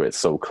ones where it's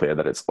so clear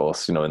that it's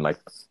us, you know, and like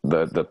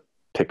the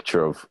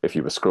picture of if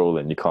you were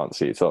scrolling, you can't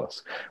see it's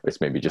us. It's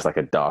maybe just like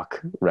a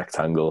dark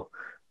rectangle.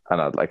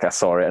 And I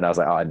saw it and I was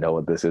like, oh, I know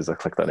what this is. I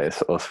clicked on it,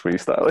 it's us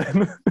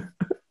freestyling.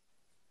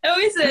 Oh,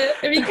 is it?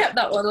 Have you kept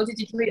that one or did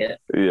you delete it?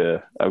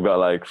 Yeah, I've got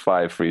like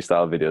 5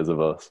 freestyle videos of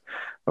us.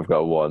 I've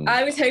got one.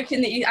 I was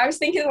hoping that I was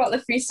thinking about the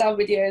freestyle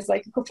videos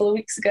like a couple of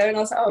weeks ago and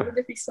I was like, oh, I wonder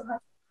if we still have.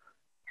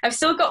 I've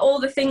still got all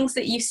the things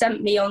that you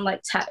sent me on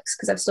like text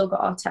because I've still got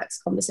our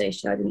text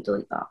conversation. I didn't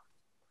delete that.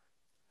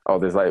 Oh,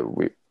 there's like,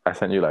 I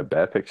sent you like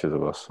bare pictures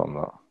of us on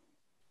that.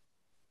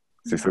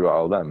 So you still got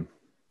all them?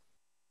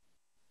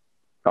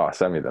 Oh,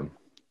 send me them.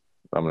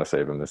 I'm going to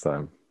save them this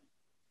time.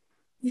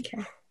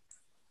 Okay.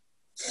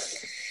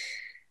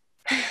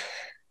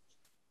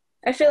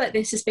 I feel like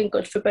this has been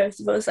good for both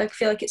of us. I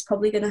feel like it's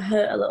probably going to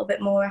hurt a little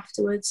bit more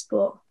afterwards,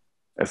 but...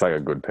 It's like a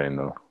good pain,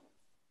 though.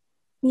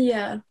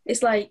 Yeah.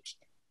 It's like...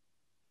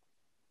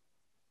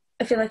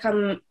 I feel like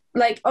I'm...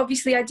 Like,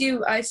 obviously,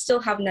 I still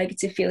have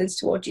negative feelings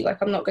towards you.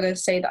 Like, I'm not going to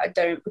say that I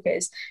don't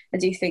because I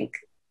do think...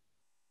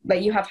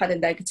 Like, you have had a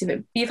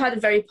negative... You've had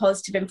a very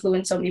positive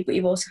influence on me, but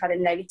you've also had a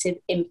negative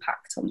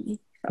impact on me,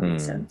 if that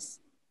makes sense.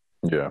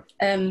 Yeah.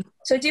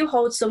 So I do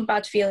hold some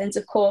bad feelings,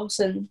 of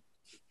course,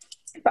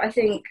 but I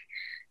think...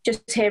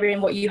 just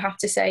hearing what you have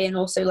to say and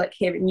also like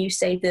hearing you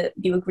say that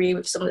you agree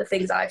with some of the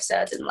things I've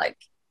said and like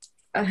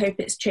I hope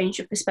it's changed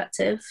your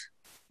perspective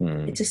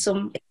to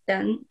some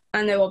extent.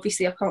 I know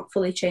obviously I can't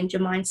fully change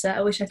your mindset.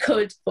 I wish I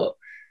could, but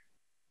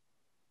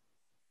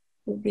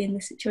we'll be in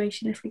this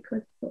situation if we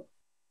could. But...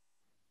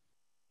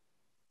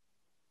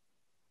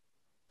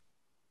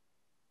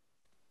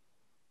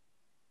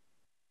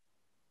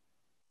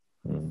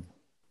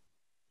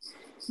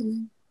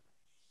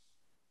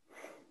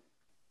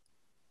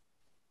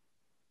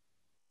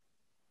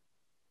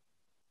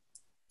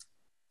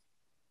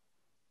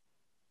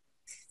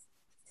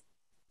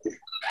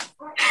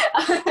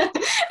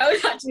 I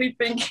was actually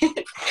thinking,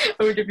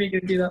 I wonder if you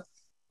could do that.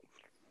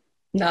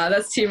 Nah,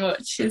 that's too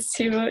much. It's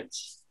too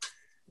much.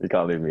 You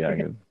can't leave me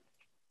hanging.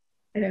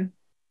 Okay.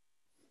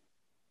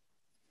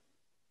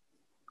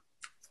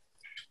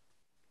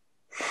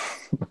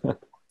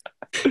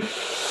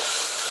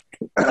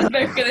 We're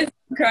both gonna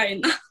cry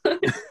now.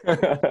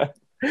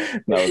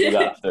 No, we'll do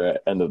that after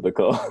it. End of the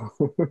call.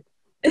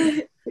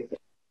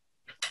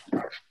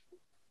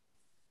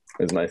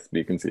 It's nice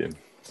speaking to you.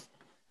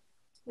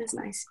 It's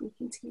nice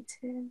speaking to you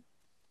too.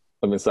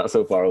 I've been sat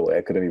so far away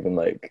I couldn't even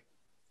like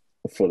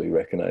fully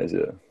recognise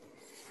you.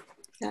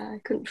 Yeah, I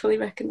couldn't fully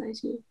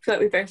recognise you. I feel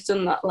like we've both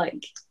done that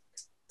like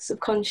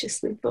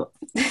subconsciously, but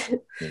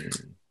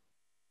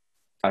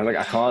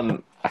I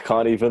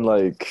can't even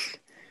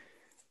like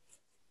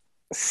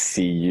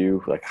see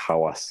you like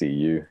how I see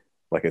you.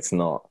 Like it's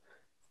not.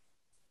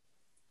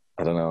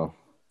 I don't know.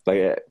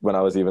 Like when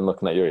I was even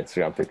looking at your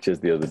Instagram pictures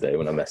the other day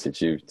when I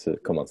messaged you to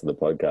come onto the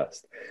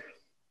podcast,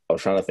 I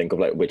was trying to think of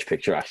like which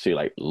picture actually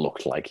like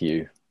looked like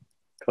you.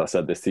 Because I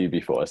said this to you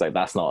before. It's like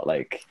that's not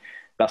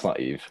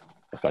Eve.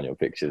 Like on your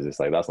pictures, it's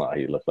like that's not how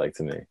you look like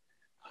to me.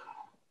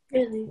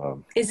 Really?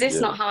 Is this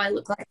yeah. not how I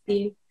look like to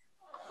you?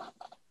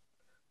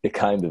 It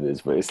kind of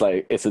is, but it's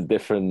like it's a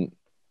different.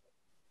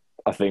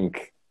 I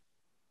think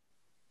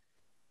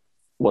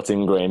what's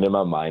ingrained in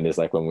my mind is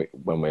like when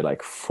we're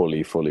like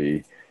fully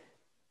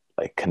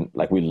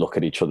like we look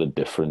at each other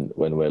different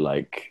when we're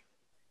like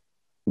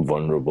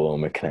vulnerable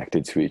and we're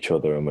connected to each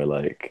other and we're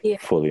like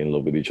fully in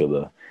love with each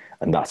other,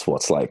 and that's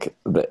what's like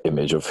the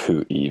image of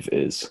who Eve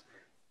is.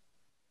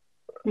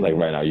 Like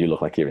right now, you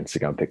look like your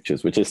Instagram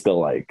pictures, which is still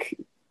like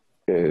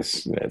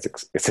it's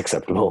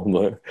acceptable,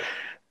 but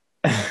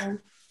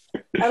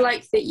I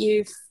like that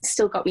you've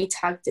still got me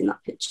tagged in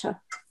that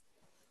picture.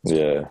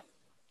 Yeah.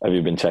 Have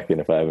you been checking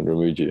if I haven't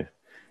removed you?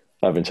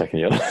 I've been checking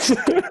yours.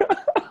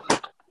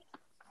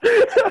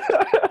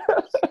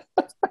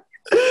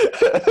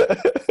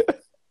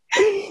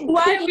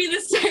 Why are we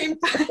the same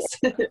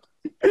person?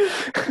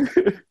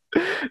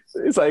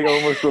 It's like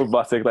almost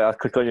robotic. Like I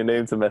click on your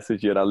name to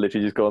message you, and I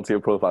literally just go onto your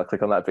profile,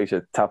 click on that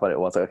picture, tap on it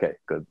once. Like, okay,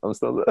 good. I'm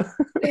still there.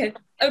 Okay.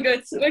 I'm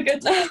good. We're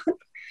good now.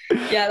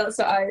 Yeah, that's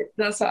what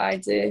I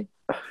do.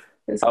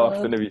 How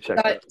often have you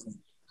checked it?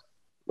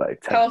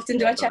 Like 10, how often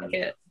do I check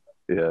it?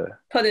 Yeah.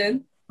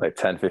 Pardon? Like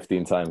 10,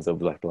 15 times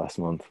over like the last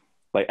month.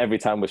 Like every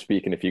time we're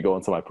speaking, if you go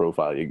onto my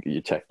profile,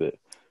 you checked it.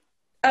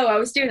 Oh, I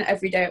was doing it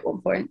every day at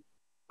one point.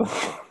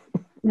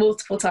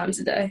 Multiple times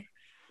a day.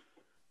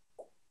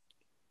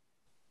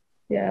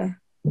 Yeah.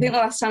 I think the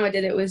last time I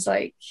did it was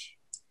like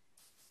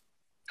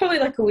probably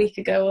like a week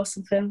ago or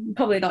something.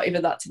 Probably not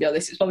even that, to be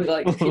honest. It's probably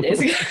like a few days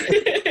ago.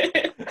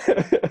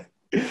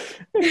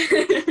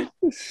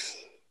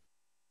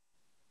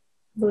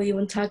 Will you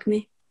untag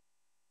me?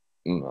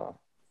 No.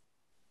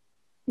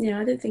 Yeah,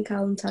 I don't think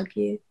I'll untag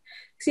you.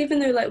 Because even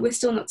though like we're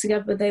still not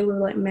together, they were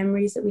like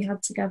memories that we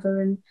had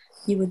together and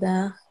you were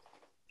there.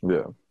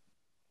 Yeah.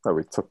 Oh,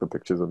 we took the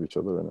pictures of each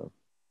other and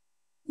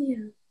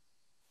yeah.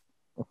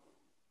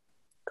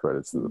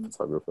 Credits to the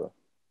photographer.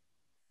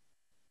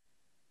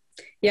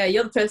 Yeah,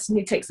 you're the person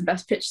who takes the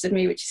best pictures of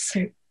me, which is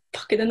so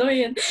fucking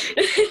annoying.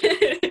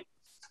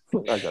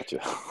 I got you.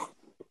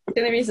 The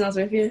only reason I was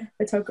with you,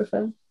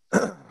 photographer.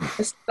 I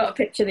just got a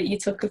picture that you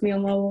took of me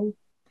on my wall.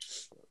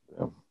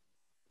 Yeah.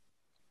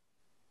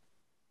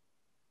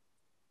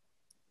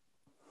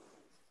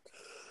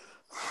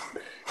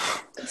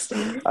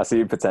 I see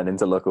you pretending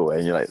to look away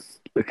and you're like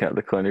looking at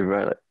the corner of your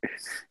eye like,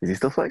 is he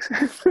still flexing?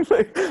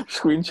 Like,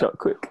 screenshot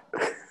quick.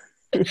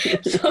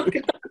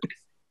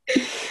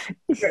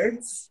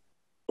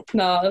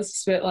 No, it's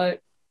just a bit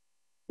like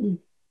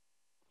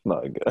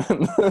not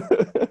again.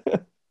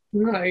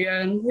 Not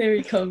again. Here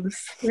he comes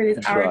with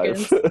his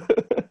arrogance.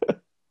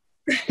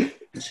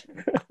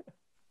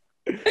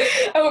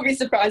 I won't be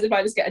surprised if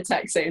I just get a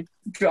text saying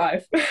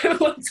drive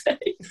one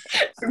day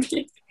from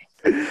you.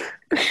 Do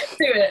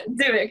it,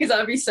 because that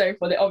would be so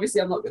funny.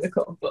 Obviously, I'm not going to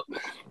come, but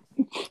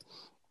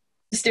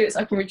just do it so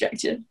I can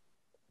reject you.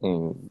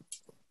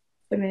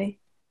 For me,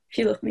 if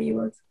you love me, you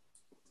would.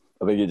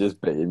 I think you're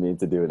just baiting me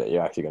into doing it.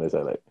 You're actually going to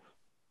say like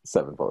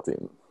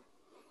 7:14.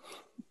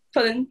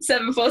 Pardon,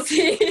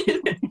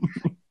 7:14.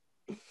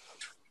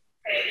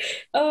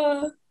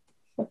 Oh,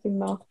 fucking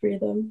mouth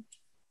breathing.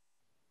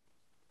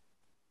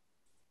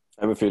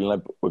 I have a feeling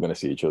like we're going to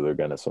see each other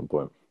again at some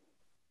point.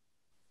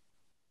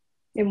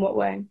 In what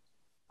way?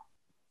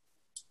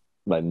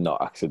 Like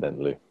not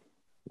accidentally.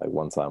 Like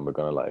one time we're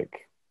going to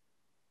like,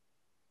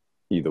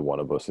 either one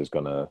of us is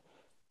going to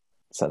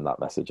send that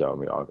message out and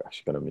we are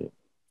actually going to meet.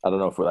 I don't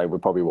know if we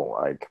probably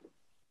won't like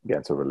get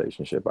into a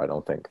relationship. I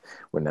don't think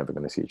we're never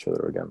going to see each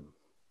other again.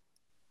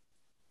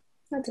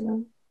 I don't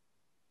know.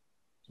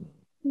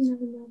 You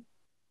never know.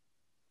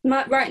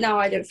 Right now,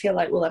 I don't feel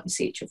like we'll ever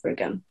see each other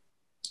again.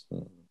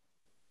 No,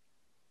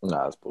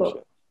 that's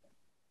bullshit.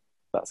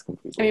 That's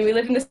complete bullshit. I mean, we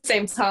live in the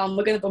same town.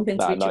 We're going to bump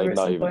into each other at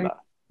some point.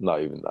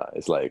 Not even that.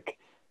 It's like,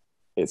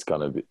 it's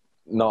going to be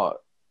not.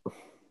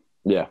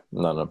 Yeah,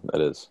 no,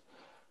 it is.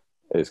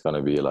 It's going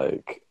to be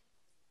like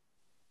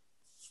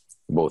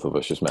both of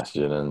us just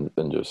messaging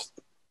and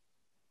just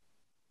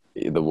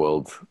the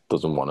world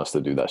doesn't want us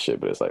to do that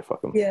shit, but it's like,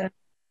 fuck them. Yeah.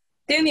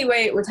 The only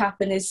way it would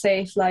happen is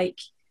say if like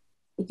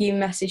you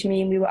messaged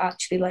me and we were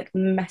actually like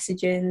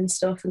messaging and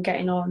stuff and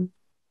getting on,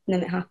 and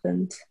then it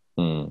happened.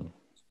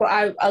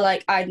 But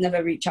I'd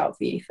never reach out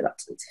for you for that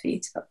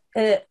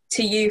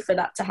to you for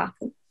that to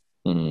happen.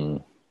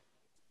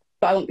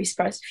 But I won't be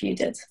surprised if you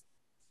did.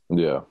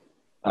 Yeah,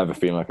 I have a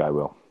feeling like I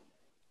will.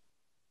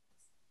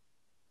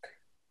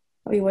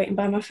 I'll be waiting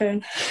by my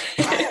phone.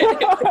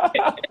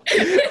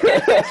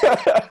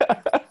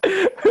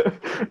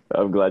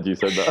 I'm glad you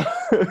said that.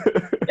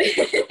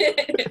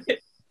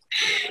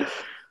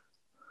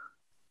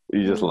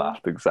 You just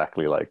laughed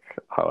exactly like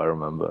how I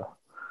remember.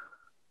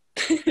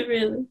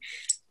 Really?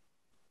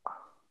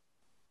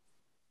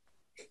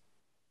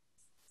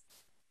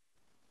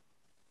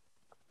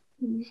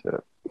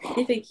 Shit.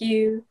 Do you think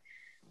you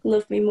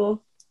love me more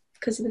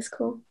because of this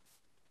call?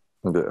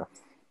 Yeah,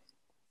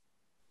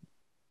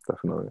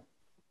 definitely.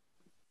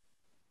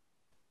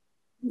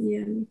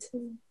 Yeah, me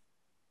too.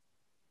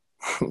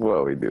 What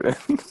are we doing?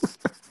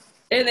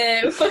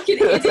 Innit? Fucking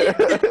idiot.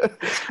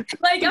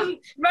 Like, I'm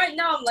right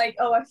now, I'm like,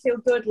 oh, I feel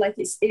good. Like,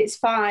 it's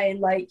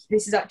fine. Like,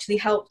 this has actually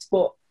helped,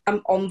 but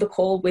I'm on the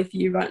call with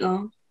you right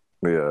now.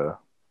 Yeah.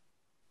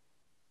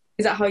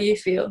 Is that how you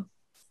feel?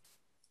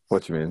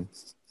 What you mean?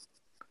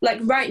 Like,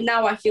 right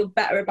now, I feel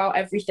better about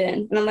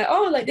everything. And I'm like,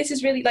 oh, like, this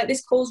is really, like,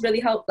 this call's really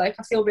helped. Like,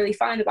 I feel really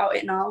fine about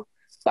it now.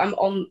 But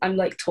I'm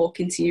like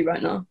talking to you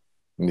right now.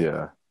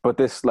 Yeah. But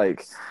this,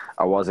 like,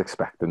 I was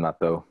expecting that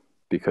though,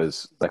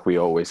 because like we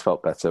always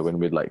felt better when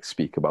we'd like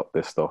speak about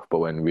this stuff, but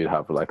when we'd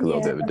have like a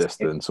little bit of a That's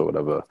true. distance or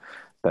whatever,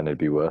 then it'd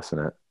be worse,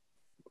 innit?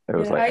 It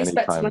was Yeah, like I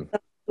expected anytime. myself to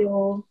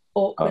feel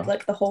awkward, Uh,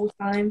 like, the whole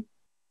time.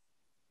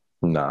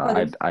 nah,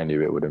 Pardon? I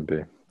knew it wouldn't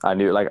be. I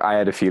knew, like, I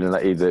had a feeling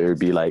that either it would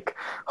be like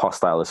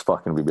hostile as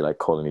fuck and we'd be like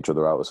calling each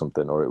other out or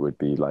something, or it would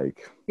be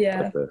like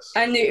Yeah. this.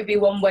 I knew it'd be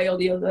one way or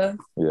the other.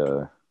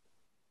 Yeah.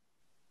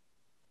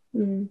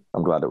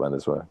 I'm glad it went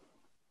this way.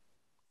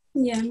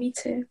 Yeah, me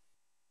too.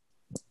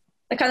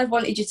 I kind of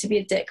wanted you to be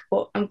a dick,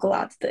 but I'm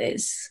glad that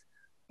it's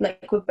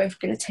like we're both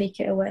going to take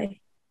it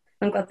away.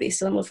 I'm glad that you're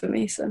still in love with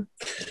me, so.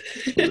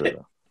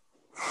 Yeah.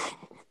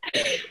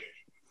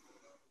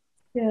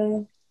 Yeah.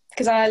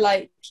 Because I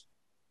like,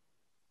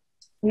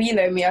 you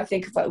know me, I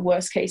think of like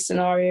worst case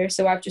scenario.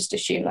 So I've just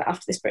assumed that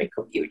after this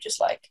breakup, you would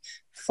just like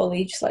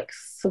fully just like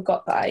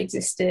forgot that I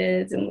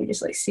existed and we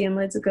just like seeing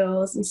loads of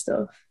girls and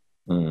stuff.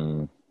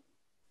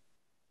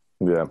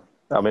 Yeah.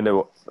 I mean,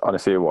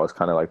 honestly, it was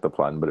kind of like the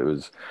plan, but it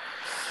was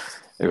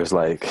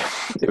like,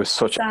 it was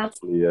such Sad.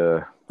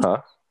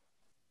 huh?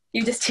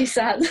 You're just too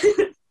sad.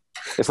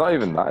 It's not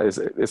even that.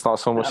 It's not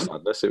so much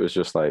sadness. It was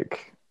just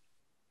like,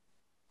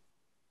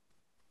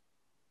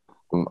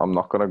 I'm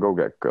not gonna go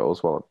get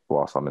girls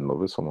whilst I'm in love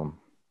with someone.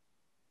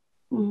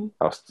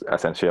 I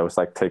was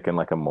like taking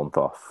like a month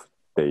off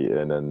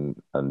dating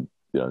and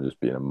just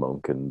being a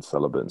monk and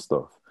celibate and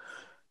stuff.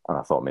 And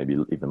I thought maybe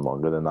even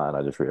longer than that. And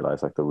I just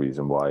realized like the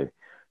reason why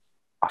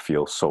I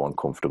feel so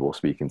uncomfortable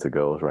speaking to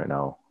girls right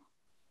now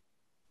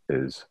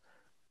is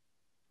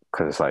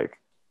because it's like,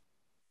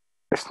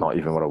 it's not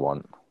even what I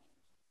want.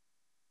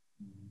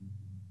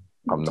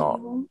 I'm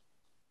not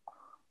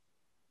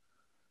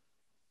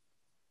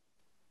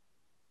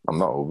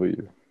over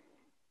you.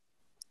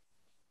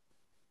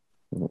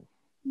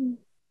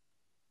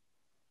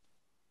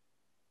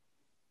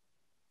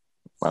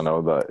 I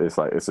know that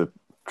it's a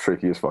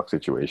tricky as fuck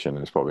situation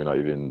and it's probably not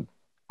even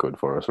good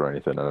for us or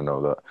anything. And I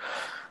know that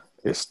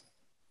it's,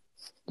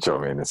 do you know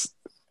what I mean? It's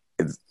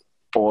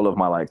all of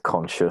my like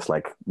conscious,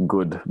 like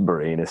good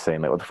brain is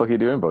saying like, what the fuck are you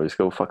doing, bro? Just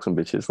go fuck some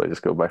bitches. Like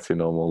just go back to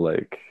normal,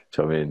 like,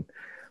 do you know what I mean?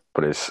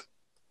 But it's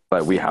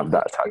like, we have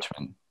that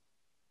attachment.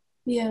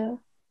 Yeah.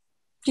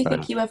 Do you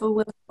think you ever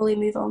will fully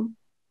move on?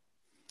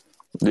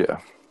 Yeah.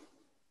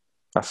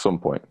 At some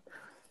point.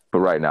 But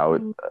right now,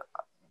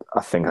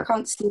 I think I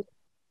can't see.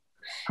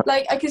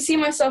 Like, I can see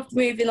myself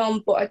moving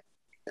on, but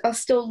I'll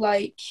still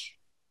like.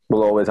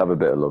 We'll always have a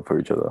bit of love for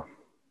each other.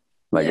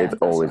 Like, Yeah, it's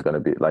always going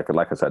to be like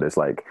I said, it's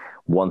like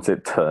once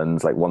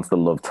the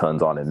love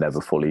turns on, it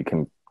never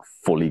can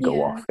fully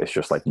go off. It's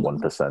just like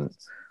 1%,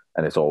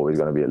 and it's always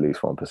going to be at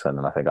least 1%.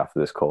 And I think after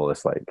this call,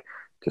 it's like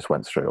just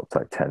went straight up to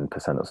like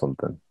 10% or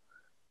something.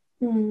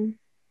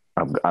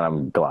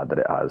 I'm glad that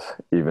it has,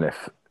 even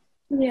if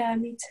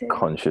me too.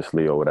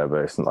 Consciously or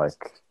whatever, it's not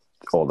like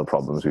all the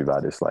problems we've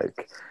had. It's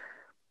like,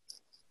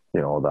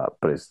 all that,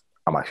 but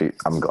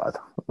I'm glad.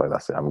 Like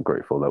that's it. I'm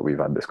grateful that we've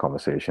had this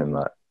conversation,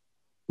 that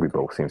we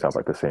both seem to have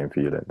like the same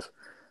feelings.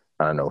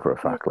 And I know for a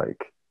fact,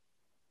 like,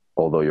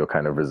 although you're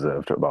kind of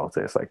reserved about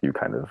it, it's like you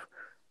kind of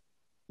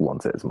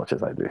want it as much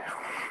as I do.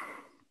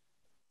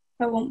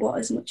 I want what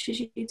as much as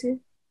you do?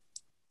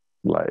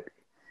 Like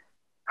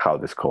how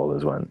this call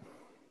has went.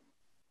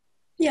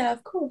 Yeah,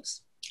 of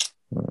course.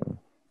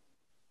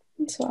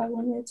 That's what I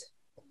wanted.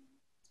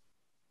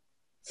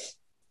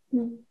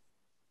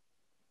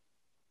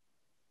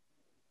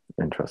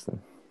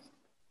 Interesting.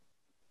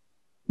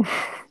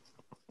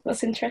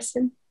 What's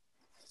interesting?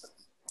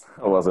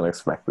 I wasn't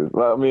expecting.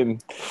 Well, I mean,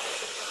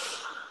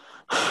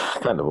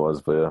 kind of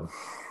was, but yeah.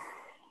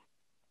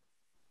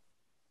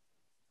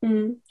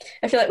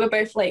 I feel like we're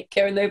both like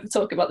going over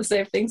talking about the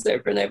same things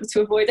over and over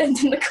to avoid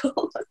ending the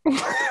call.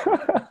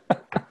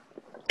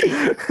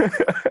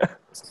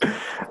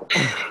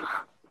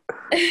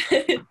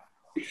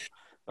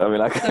 I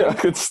mean, I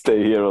could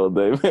stay here all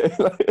day, man.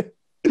 Like,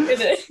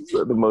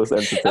 the most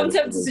entertaining. I'm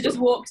tempted to just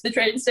walk to the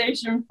train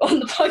station on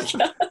the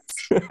podcast.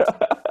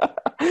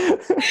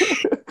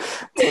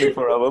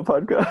 24-hour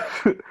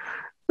podcast.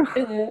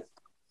 Yeah,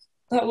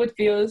 that would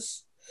be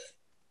us.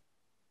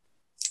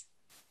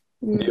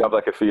 Do you have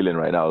like a feeling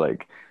right now,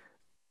 like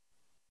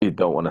you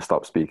don't want to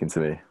stop speaking to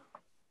me?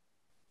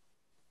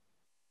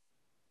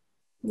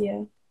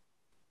 Yeah.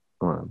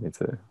 Oh, me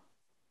too.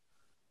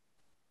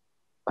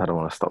 I don't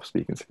want to stop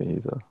speaking to me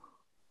either.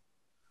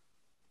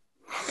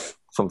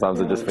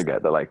 Sometimes I just No.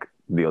 forget that like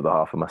the other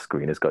half of my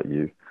screen has got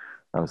you.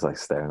 I was like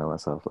staring at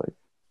myself like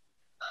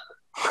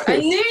I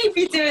knew you'd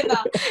be doing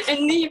that. I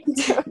knew you'd be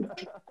doing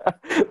that.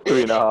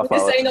 3.5 Just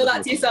hours. saying all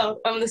that to yourself.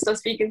 I'm gonna start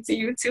speaking to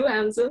you too,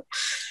 Hamza.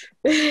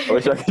 I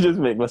wish I could just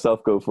make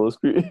myself go full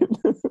screen.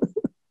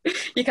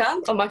 You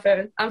can on my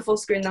phone. I'm full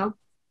screen now.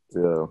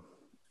 Yeah.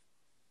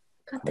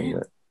 God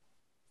damn.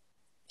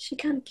 She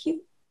kind of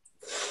cute.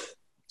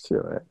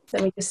 Sure, right.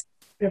 Let me just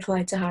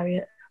reply to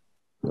Harriet.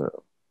 Yeah.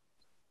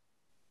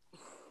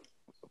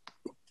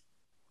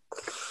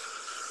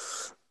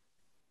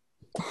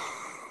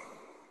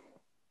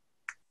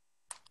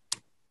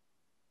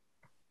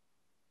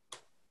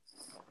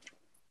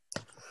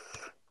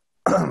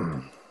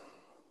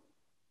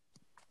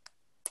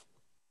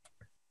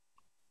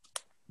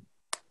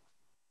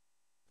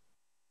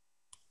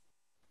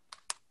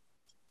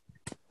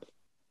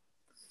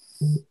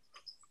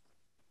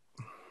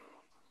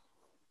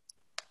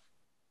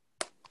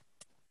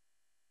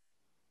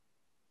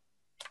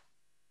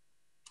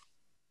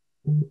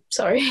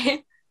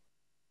 Sorry.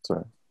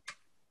 Sorry.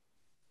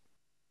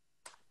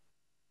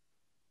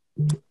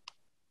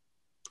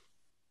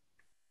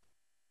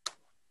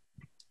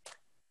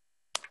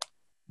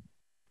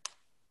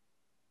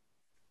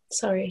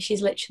 Sorry,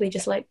 she's literally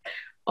just like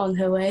on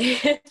her way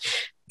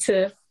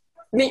to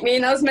meet me,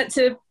 and I was meant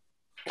to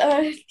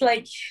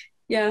like,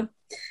 yeah,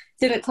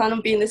 didn't plan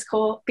on being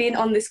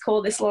on this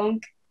call this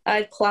long. I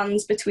had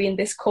plans between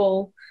this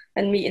call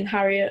and meeting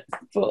Harriet,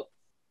 but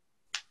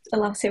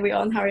alas, here we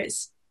are, and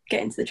Harriet's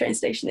getting to the train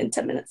station in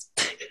 10 minutes.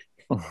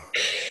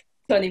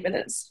 20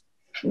 minutes.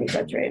 Let me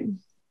exaggerate.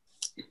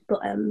 But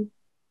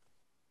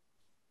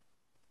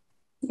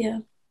yeah.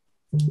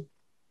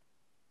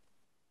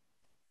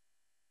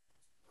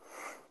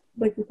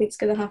 What do you think's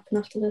gonna happen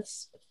after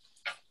this?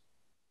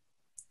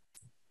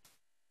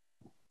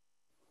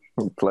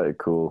 Play it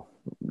cool.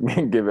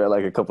 Give it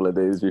like a couple of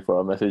days before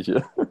I message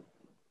you.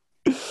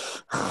 Do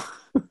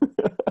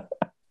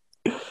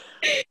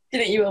you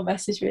think you will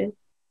message me?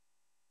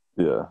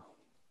 Yeah.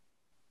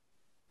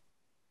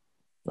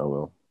 I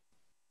will.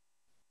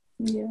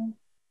 Yeah.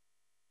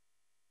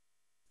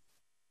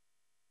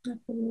 I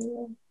probably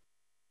will.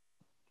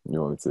 You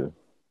want me to?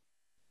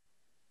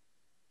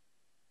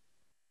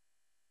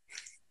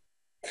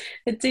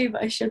 I do,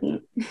 but I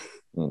shouldn't.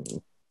 Mm-hmm.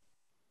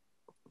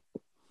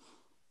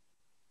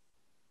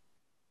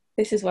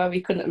 This is why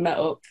we couldn't have met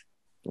up.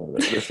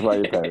 This is why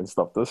your parents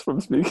stopped us from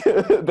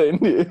speaking. They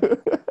knew.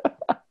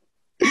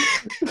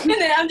 And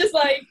then I'm just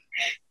like,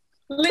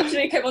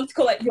 literally came on to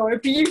call like, you're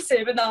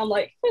abusive, and now I'm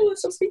like, oh,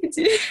 let's stop speaking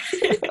to you.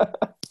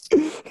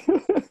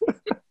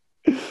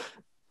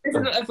 This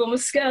is what everyone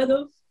was scared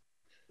of.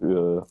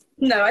 Yeah.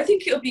 No, I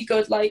think it'll be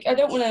good. Like, I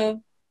don't want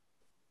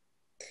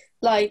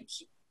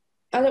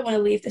to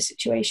leave the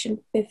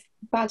situation with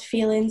bad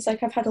feelings.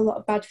 Like, I've had a lot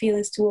of bad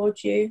feelings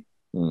towards you.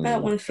 I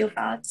don't want to feel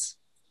bad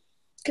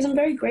because I'm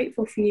very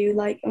grateful for you.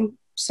 Like, I'm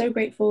so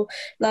grateful.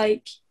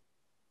 Like,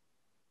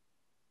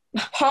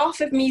 half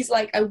of me is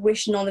like, I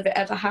wish none of it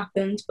ever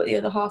happened, but the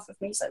other half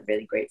of me is like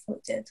really grateful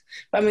it did.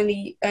 But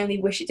I only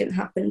wish it didn't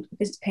happen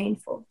because it's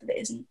painful, but it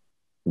isn't.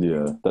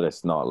 Yeah, that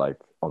it's not like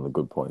on the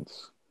good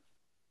points.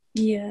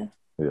 Yeah.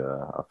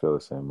 Yeah, I feel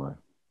the same way.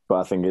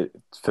 But I think it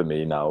for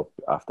me now,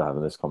 after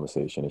having this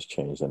conversation, it's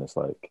changed, and it's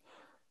like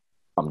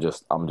I'm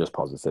just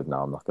positive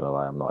now. I'm not gonna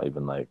lie. I'm not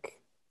even like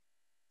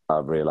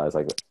I've realized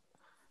like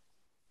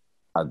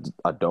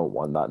I don't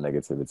want that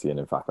negativity, and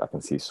in fact, I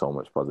can see so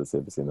much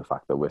positivity in the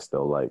fact that we're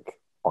still like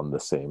on the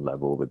same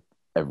level with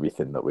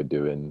everything that we're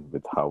doing,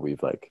 with how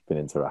we've like been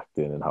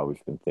interacting and how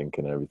we've been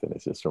thinking and everything.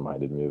 It's just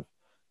reminded me of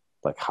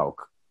like how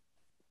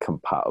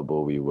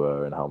compatible we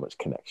were and how much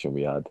connection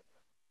we had,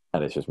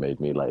 and it's just made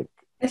me like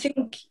I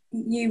think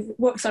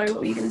sorry,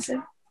 what were you going to say?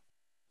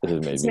 it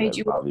just made It's me made like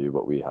you value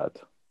what we had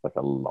like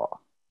a lot.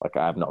 Like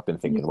I've not been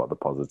thinking about the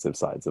positive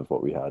sides of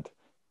what we had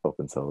up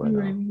until right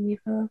now.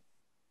 neither.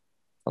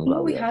 I'm glad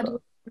What we we had had that.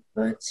 was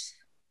good.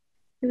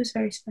 It was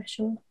very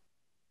special.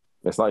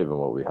 It's not even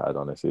what we had,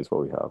 honestly. It's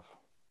what we have.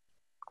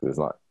 Because it's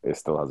not. It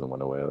still hasn't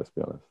went away. Let's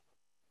be honest.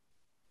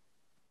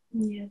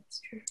 Yeah,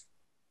 that's true.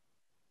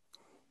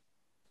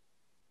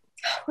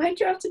 Why'd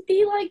you have to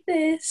be like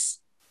this?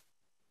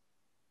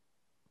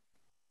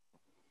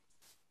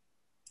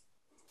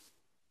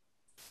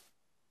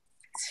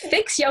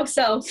 Fix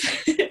yourself.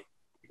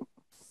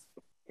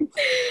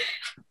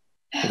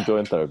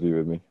 Enjoying therapy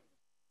with me.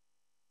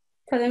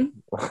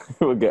 Pardon?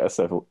 We'll get a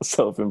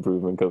self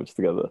improvement coach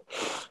together.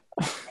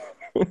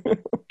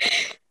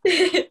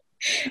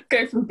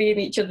 Go from being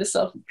each other's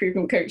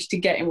self-improvement coach to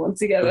getting one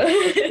together.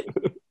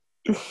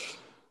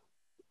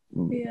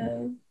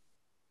 Yeah.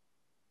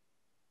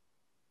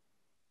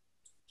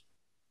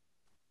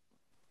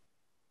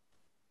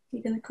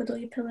 You gonna cuddle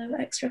your pillow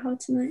extra hard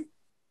tonight?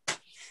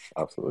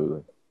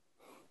 Absolutely.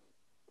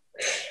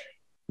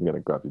 I'm gonna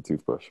grab your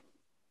toothbrush.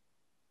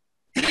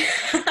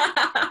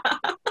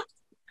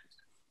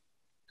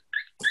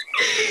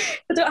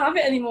 I don't have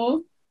have it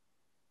anymore.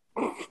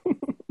 I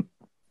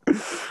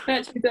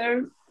actually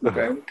don't. I'm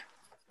broke.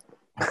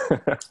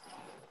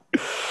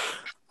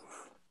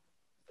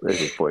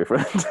 There's your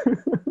boyfriend.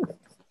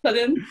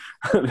 Pardon?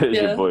 There's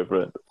your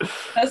boyfriend.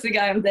 That's the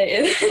guy I'm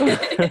dating.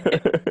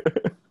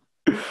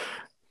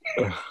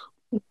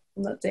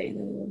 I'm not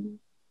dating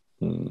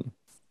anyone.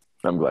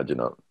 I'm glad you're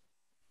not.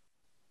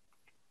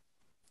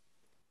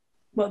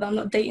 Well, I'm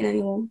not dating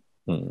anyone.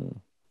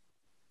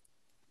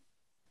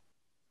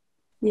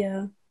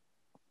 Yeah.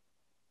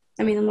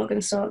 I mean, I'm not going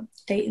to start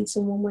dating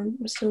someone when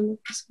I'm still in love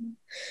with someone.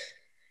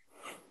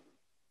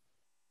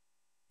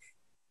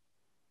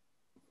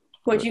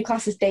 What do you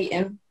class as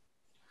dating?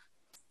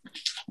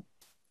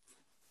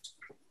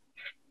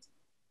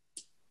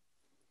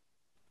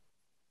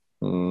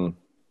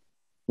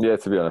 Yeah,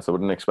 to be honest, I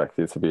wouldn't expect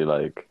it to be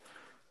like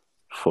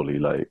fully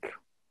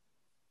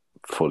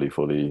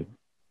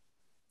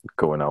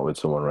going out with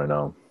someone right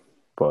now,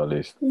 but at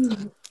least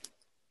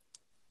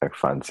like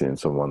fancying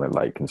someone, like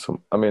liking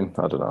some. I mean,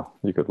 I don't know.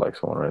 You could like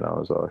someone right now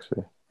as well,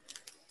 actually.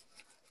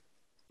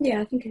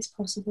 Yeah, I think it's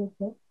possible,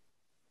 but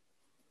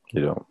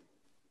you don't.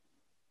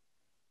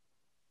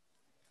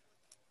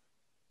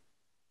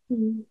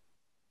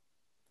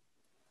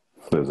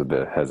 There was a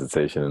bit of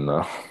hesitation in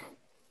that.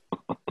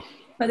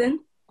 Pardon?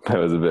 There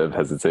was a bit of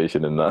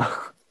hesitation in that.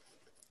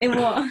 In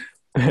what?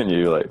 And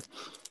you were like,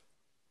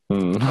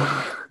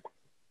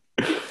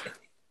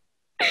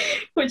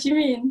 What do you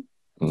mean?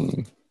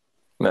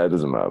 No, it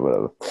doesn't matter,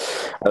 whatever.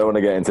 I don't want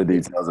to get into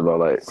details about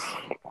like,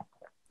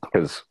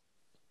 because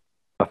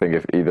I think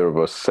if either of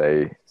us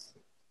say,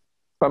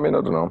 I mean,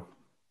 I don't know.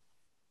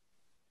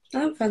 I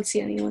don't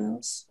fancy anyone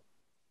else.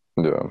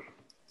 Yeah.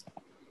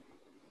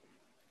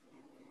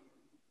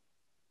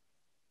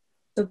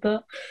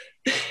 But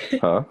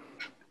Huh?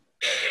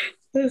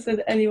 I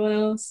said anyone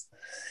else.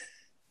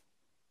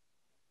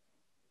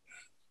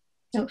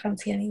 I don't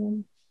fancy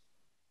anyone.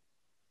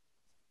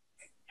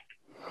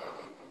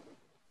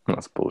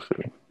 That's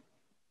bullshit.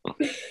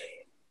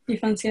 You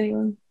fancy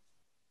anyone?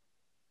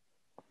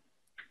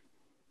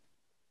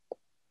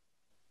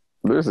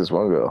 There's this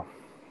one girl.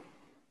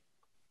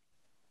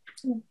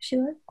 Oh, she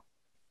like?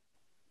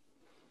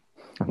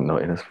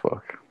 Annoying as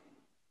fuck.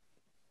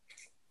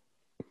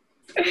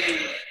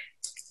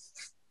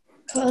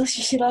 What else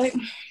is she like?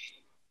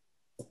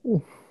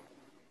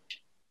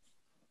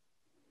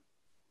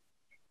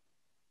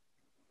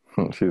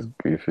 She's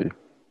goofy.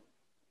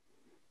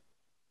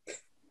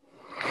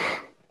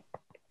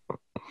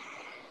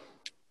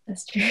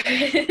 That's true.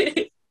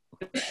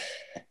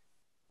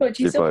 What,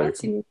 do you still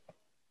fancy me?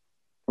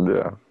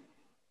 Yeah.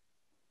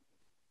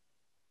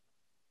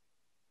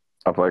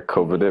 I've like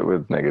covered it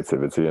with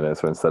negativity in it.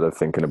 So instead of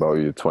thinking about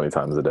you 20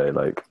 times a day,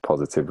 like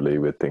positively,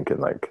 we're thinking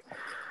like,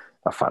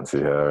 I fancy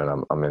her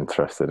and I'm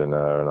interested in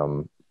her and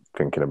I'm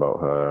thinking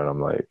about her and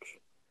I'm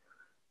like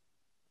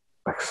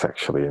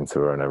sexually into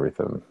her and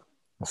everything.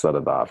 Instead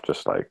of that, I've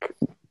just like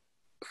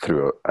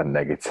threw a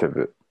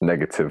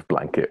negative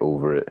blanket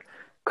over it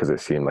because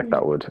it seemed like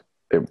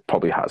it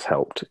probably has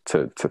helped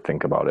to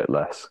think about it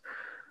less.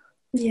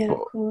 Yeah, but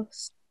of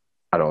course.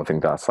 I don't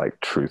think that's like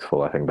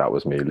truthful. I think that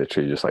was me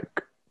literally just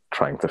like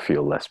trying to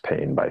feel less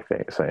pain by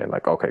saying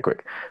like, okay,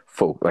 quick,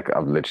 like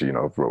I've literally,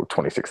 wrote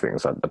 26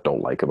 things I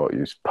don't like about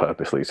you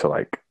purposely. So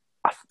like,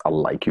 I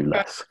like you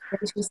less.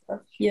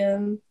 Yeah.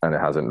 And it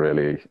hasn't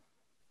really,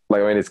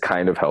 like, I mean, it's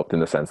kind of helped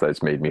in the sense that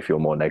it's made me feel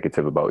more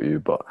negative about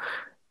you, but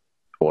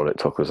all it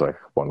took was like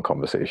one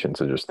conversation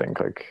to just think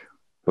like,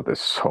 but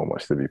there's so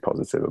much to be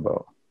positive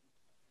about.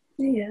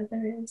 Yeah,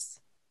 there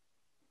is.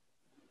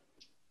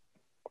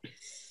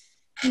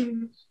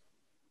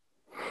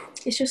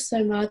 It's just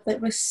so mad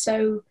that we're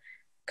so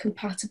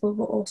compatible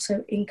but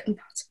also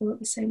incompatible at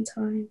the same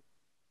time.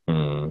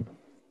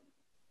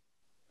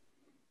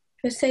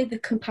 I'd say the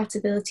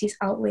compatibilities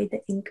outweigh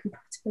the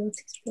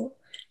incompatibilities, but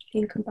the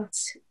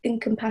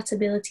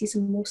incompatibilities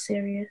are more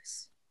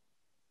serious.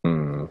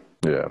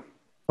 Yeah,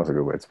 that's a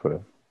good way to put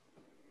it.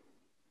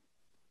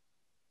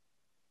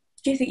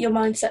 Do you think your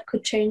mindset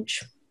could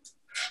change?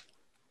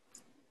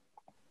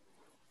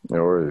 It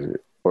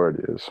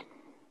already is.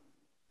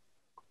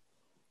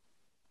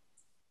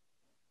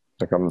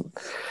 Like I'm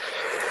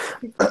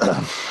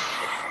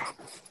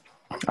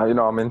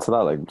into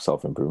that like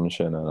self-improvement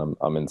shit, and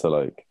I'm into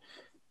like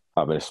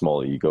having a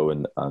small ego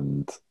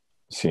and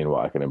seeing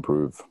what I can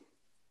improve.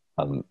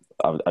 And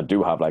I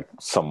do have like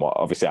somewhat,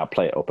 obviously I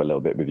play it up a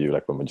little bit with you,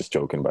 like when we're just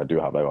joking, but I do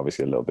have like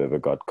obviously a little bit of a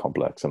God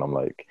complex, and I'm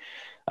like,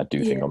 I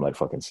do think I'm like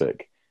fucking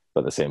sick.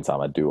 But at the same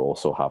time, I do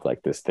also have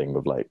like this thing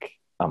of like,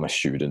 I'm a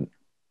student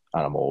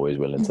and I'm always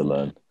willing to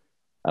learn.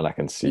 And I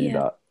can see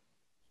that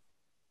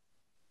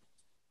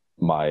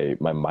my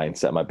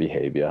mindset, my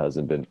behavior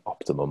hasn't been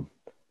optimum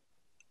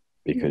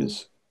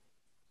because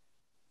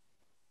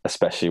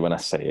especially when I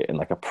say it in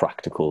like a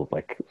practical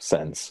like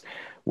sense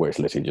where it's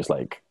literally just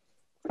like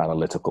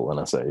analytical, and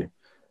I say,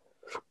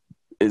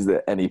 is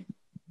there any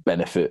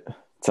benefit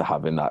to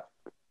having that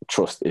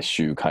trust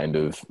issue kind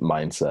of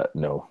mindset?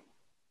 No.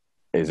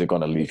 Is it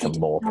going to lead to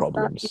more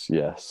problems?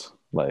 Yes.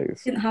 Like,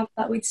 if you didn't have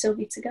that, we'd still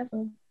be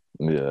together.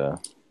 Yeah.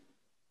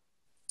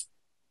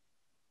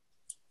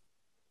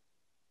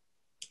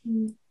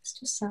 It's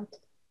just sad.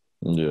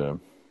 Yeah.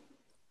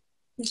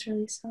 It's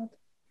really sad.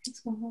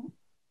 It's my heart.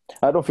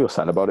 I don't feel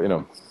sad about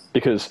it,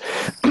 because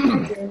I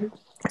do.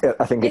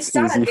 I think it's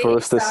sad. easy for It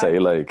us is to sad. say,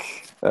 like,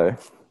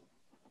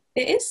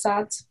 It is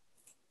sad.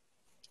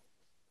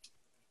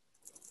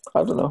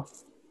 I don't know,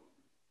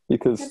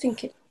 because I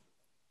think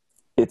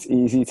it's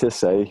easy to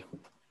say,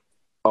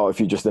 oh, if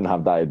you just didn't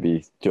have that, it'd be,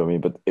 do you know what I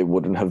mean? But it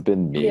wouldn't have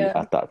been me Yeah.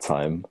 at that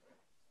time.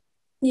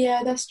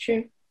 Yeah, that's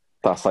true.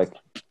 That's like,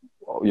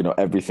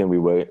 everything we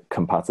were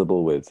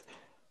compatible with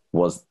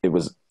was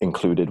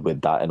included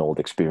with that, and all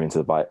the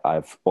experiences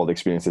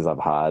I've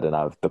had,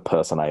 and the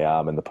person I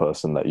am and the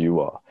person that you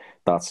are.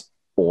 That's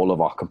all of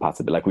our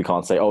compatibility. Like, we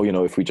can't say, oh,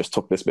 if we just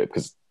took this bit,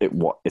 because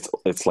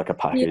it's like a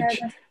package,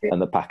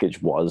 and the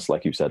package was,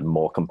 like you said,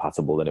 more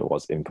compatible than it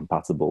was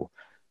incompatible,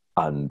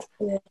 and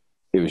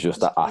it was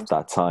just that at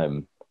that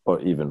time, or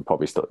even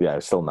probably still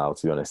now,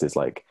 to be honest, is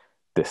like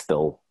there's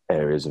still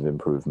areas of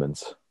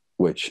improvement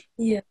which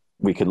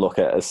we could look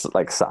at as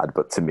like sad,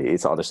 but to me,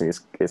 it's honestly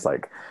it's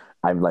like,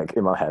 I'm like,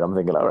 in my head, I'm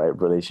thinking, all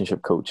right,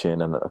 relationship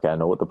coaching, and okay, I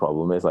know what the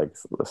problem is. Like,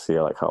 let's see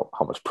like how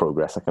much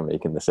progress I can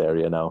make in this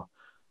area now.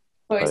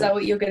 Or is that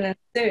what you're gonna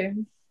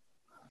do?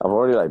 I've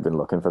already like been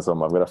looking for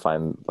someone. I'm gonna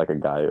find like a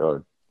guy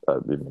or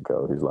even a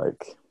girl who's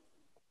like,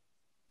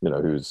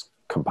 who's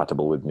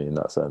compatible with me in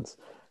that sense.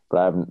 But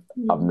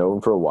I've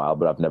known for a while,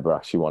 but I've never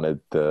actually wanted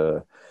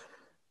the.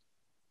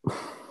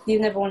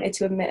 You've never wanted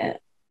to admit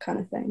it, kind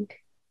of thing.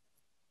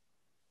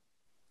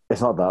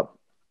 It's not that.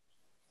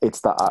 It's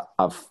that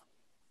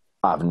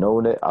I've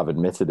known it, I've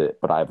admitted it,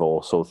 but I've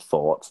also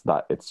thought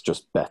that it's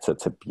just better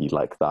to be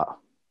like that.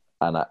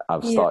 And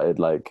I've started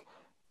like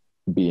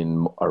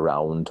being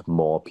around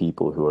more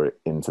people who are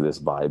into this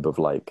vibe of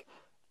like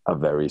a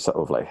very sort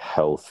of like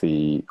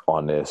healthy,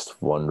 honest,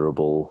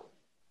 vulnerable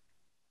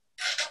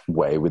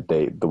way with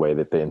the way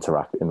that they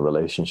interact in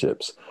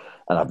relationships.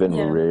 And I've been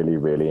really,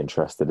 really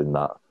interested in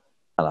that.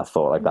 And I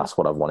thought like that's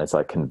what I wanted to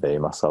like convey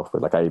myself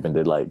with. Like, I even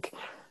did like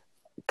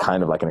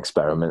kind of like an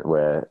experiment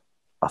where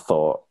I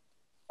thought,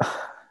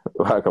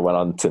 like, I went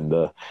on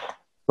Tinder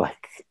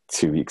like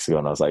 2 weeks ago,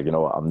 and I was like, you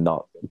know what, I'm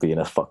not being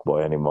a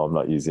fuckboy anymore. I'm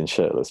not using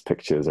shirtless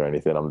pictures or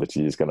anything. I'm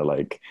literally just gonna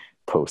like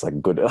post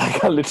like good.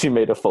 Like, I literally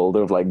made a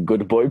folder of like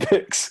good boy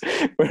pics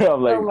where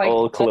I'm like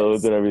all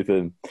clothed and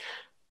everything.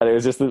 And it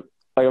was just like,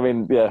 I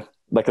mean, yeah,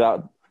 like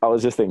that. I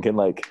was just thinking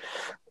like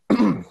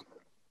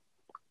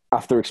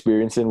after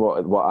experiencing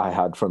what I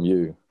had from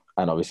you,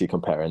 and obviously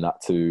comparing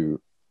that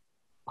to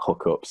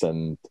hookups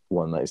and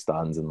one night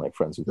stands and like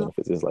friends with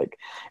benefits, is like,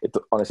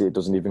 honestly, it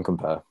doesn't even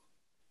compare.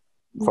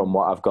 From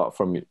what I've got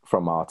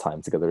from our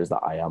time together, is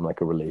that I am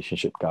like a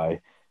relationship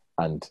guy,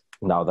 and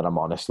now that I'm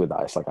honest with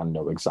that, it's like I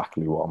know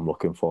exactly what I'm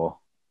looking for,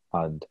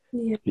 and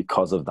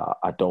because of that,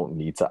 I don't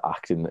need to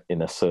act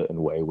in a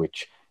certain way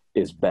which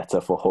is better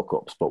for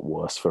hookups but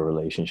worse for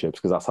relationships,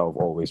 because that's how I've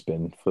always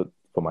been for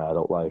my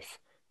adult life.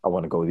 I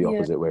want to go the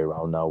opposite way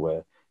around now,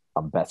 where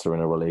I'm better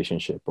in a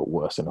relationship but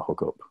worse in a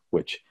hookup,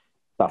 which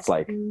that's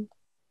like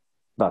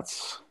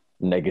that's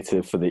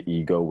negative for the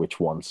ego, which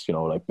wants,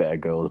 like better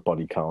girls,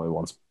 body count. It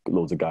wants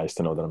loads of guys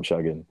to know that I'm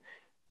shagging.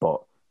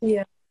 But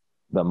the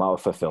amount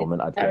of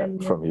fulfillment I'd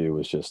get from you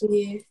was just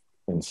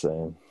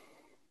insane.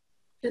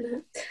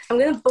 I'm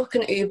gonna book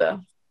an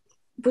Uber.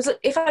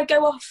 If I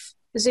go off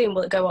Zoom,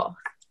 will it go off?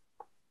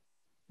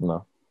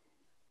 No.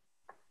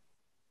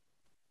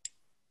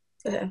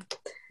 Okay.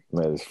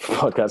 Man, this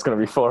podcast's gonna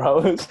be 4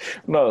 hours.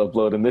 I'm not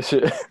uploading this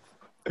shit.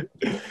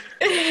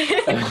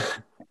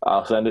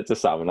 I'll send it to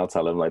Sam and I'll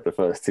tell him like the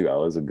first 2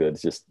 hours are good.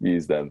 Just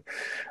use them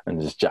and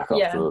just jack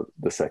off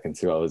the second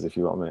 2 hours if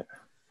you want, mate.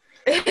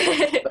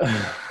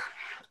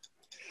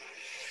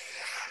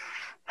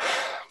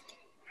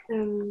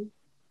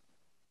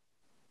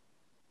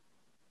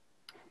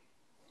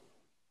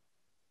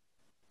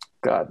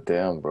 God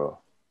damn, bro.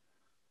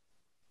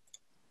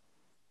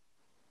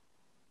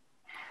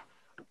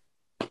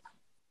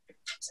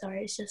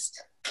 Sorry, it's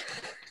just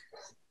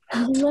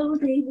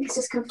loading. It's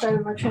just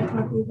confirmed my trip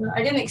on Uber.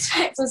 I didn't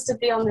expect us to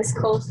be on this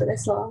call for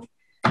this long.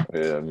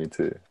 Yeah, me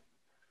too.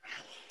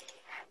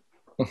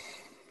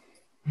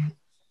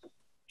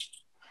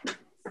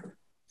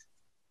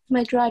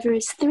 My driver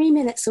is 3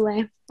 minutes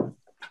away.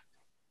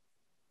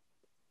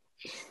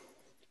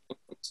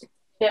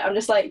 Yeah, I'm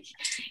just like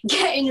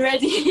getting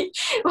ready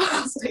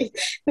whilst we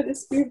for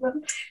this Uber.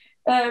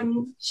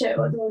 Shit,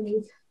 what do I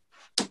need?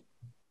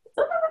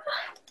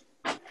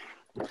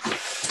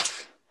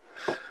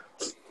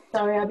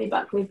 Sorry, I'll be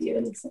back with you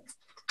in a sec.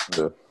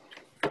 Yeah.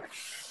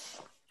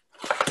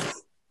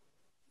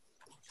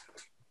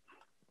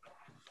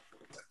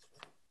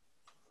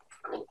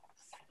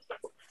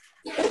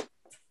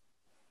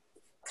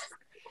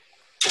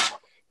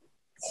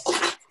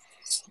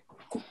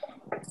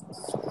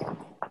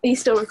 Are you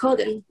still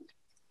recording?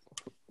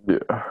 Yeah.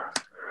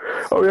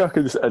 Oh yeah, I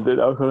can just end it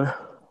now, can I?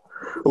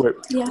 Oh, wait,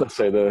 let's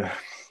say the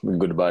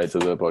goodbye to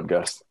the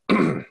podcast.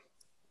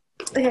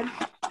 Okay.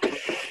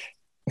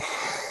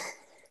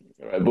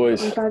 All right,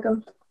 boys.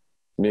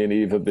 Me and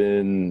Eve have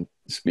been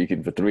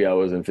speaking for 3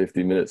 hours and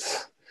 50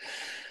 minutes.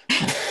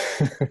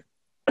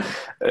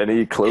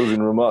 Any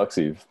closing remarks,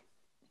 Eve?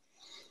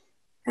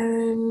 I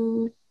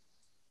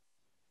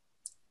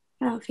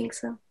don't think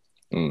so.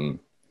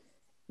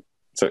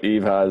 So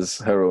Eve has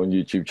her own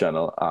YouTube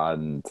channel,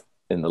 and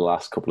in the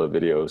last couple of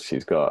videos,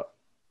 she's got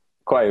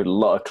quite a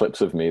lot of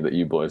clips of me that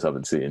you boys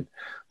haven't seen.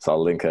 So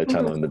I'll link her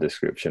channel in the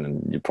description,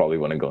 and you probably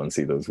want to go and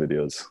see those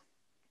videos.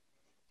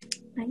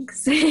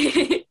 Thanks.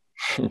 You're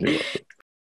welcome.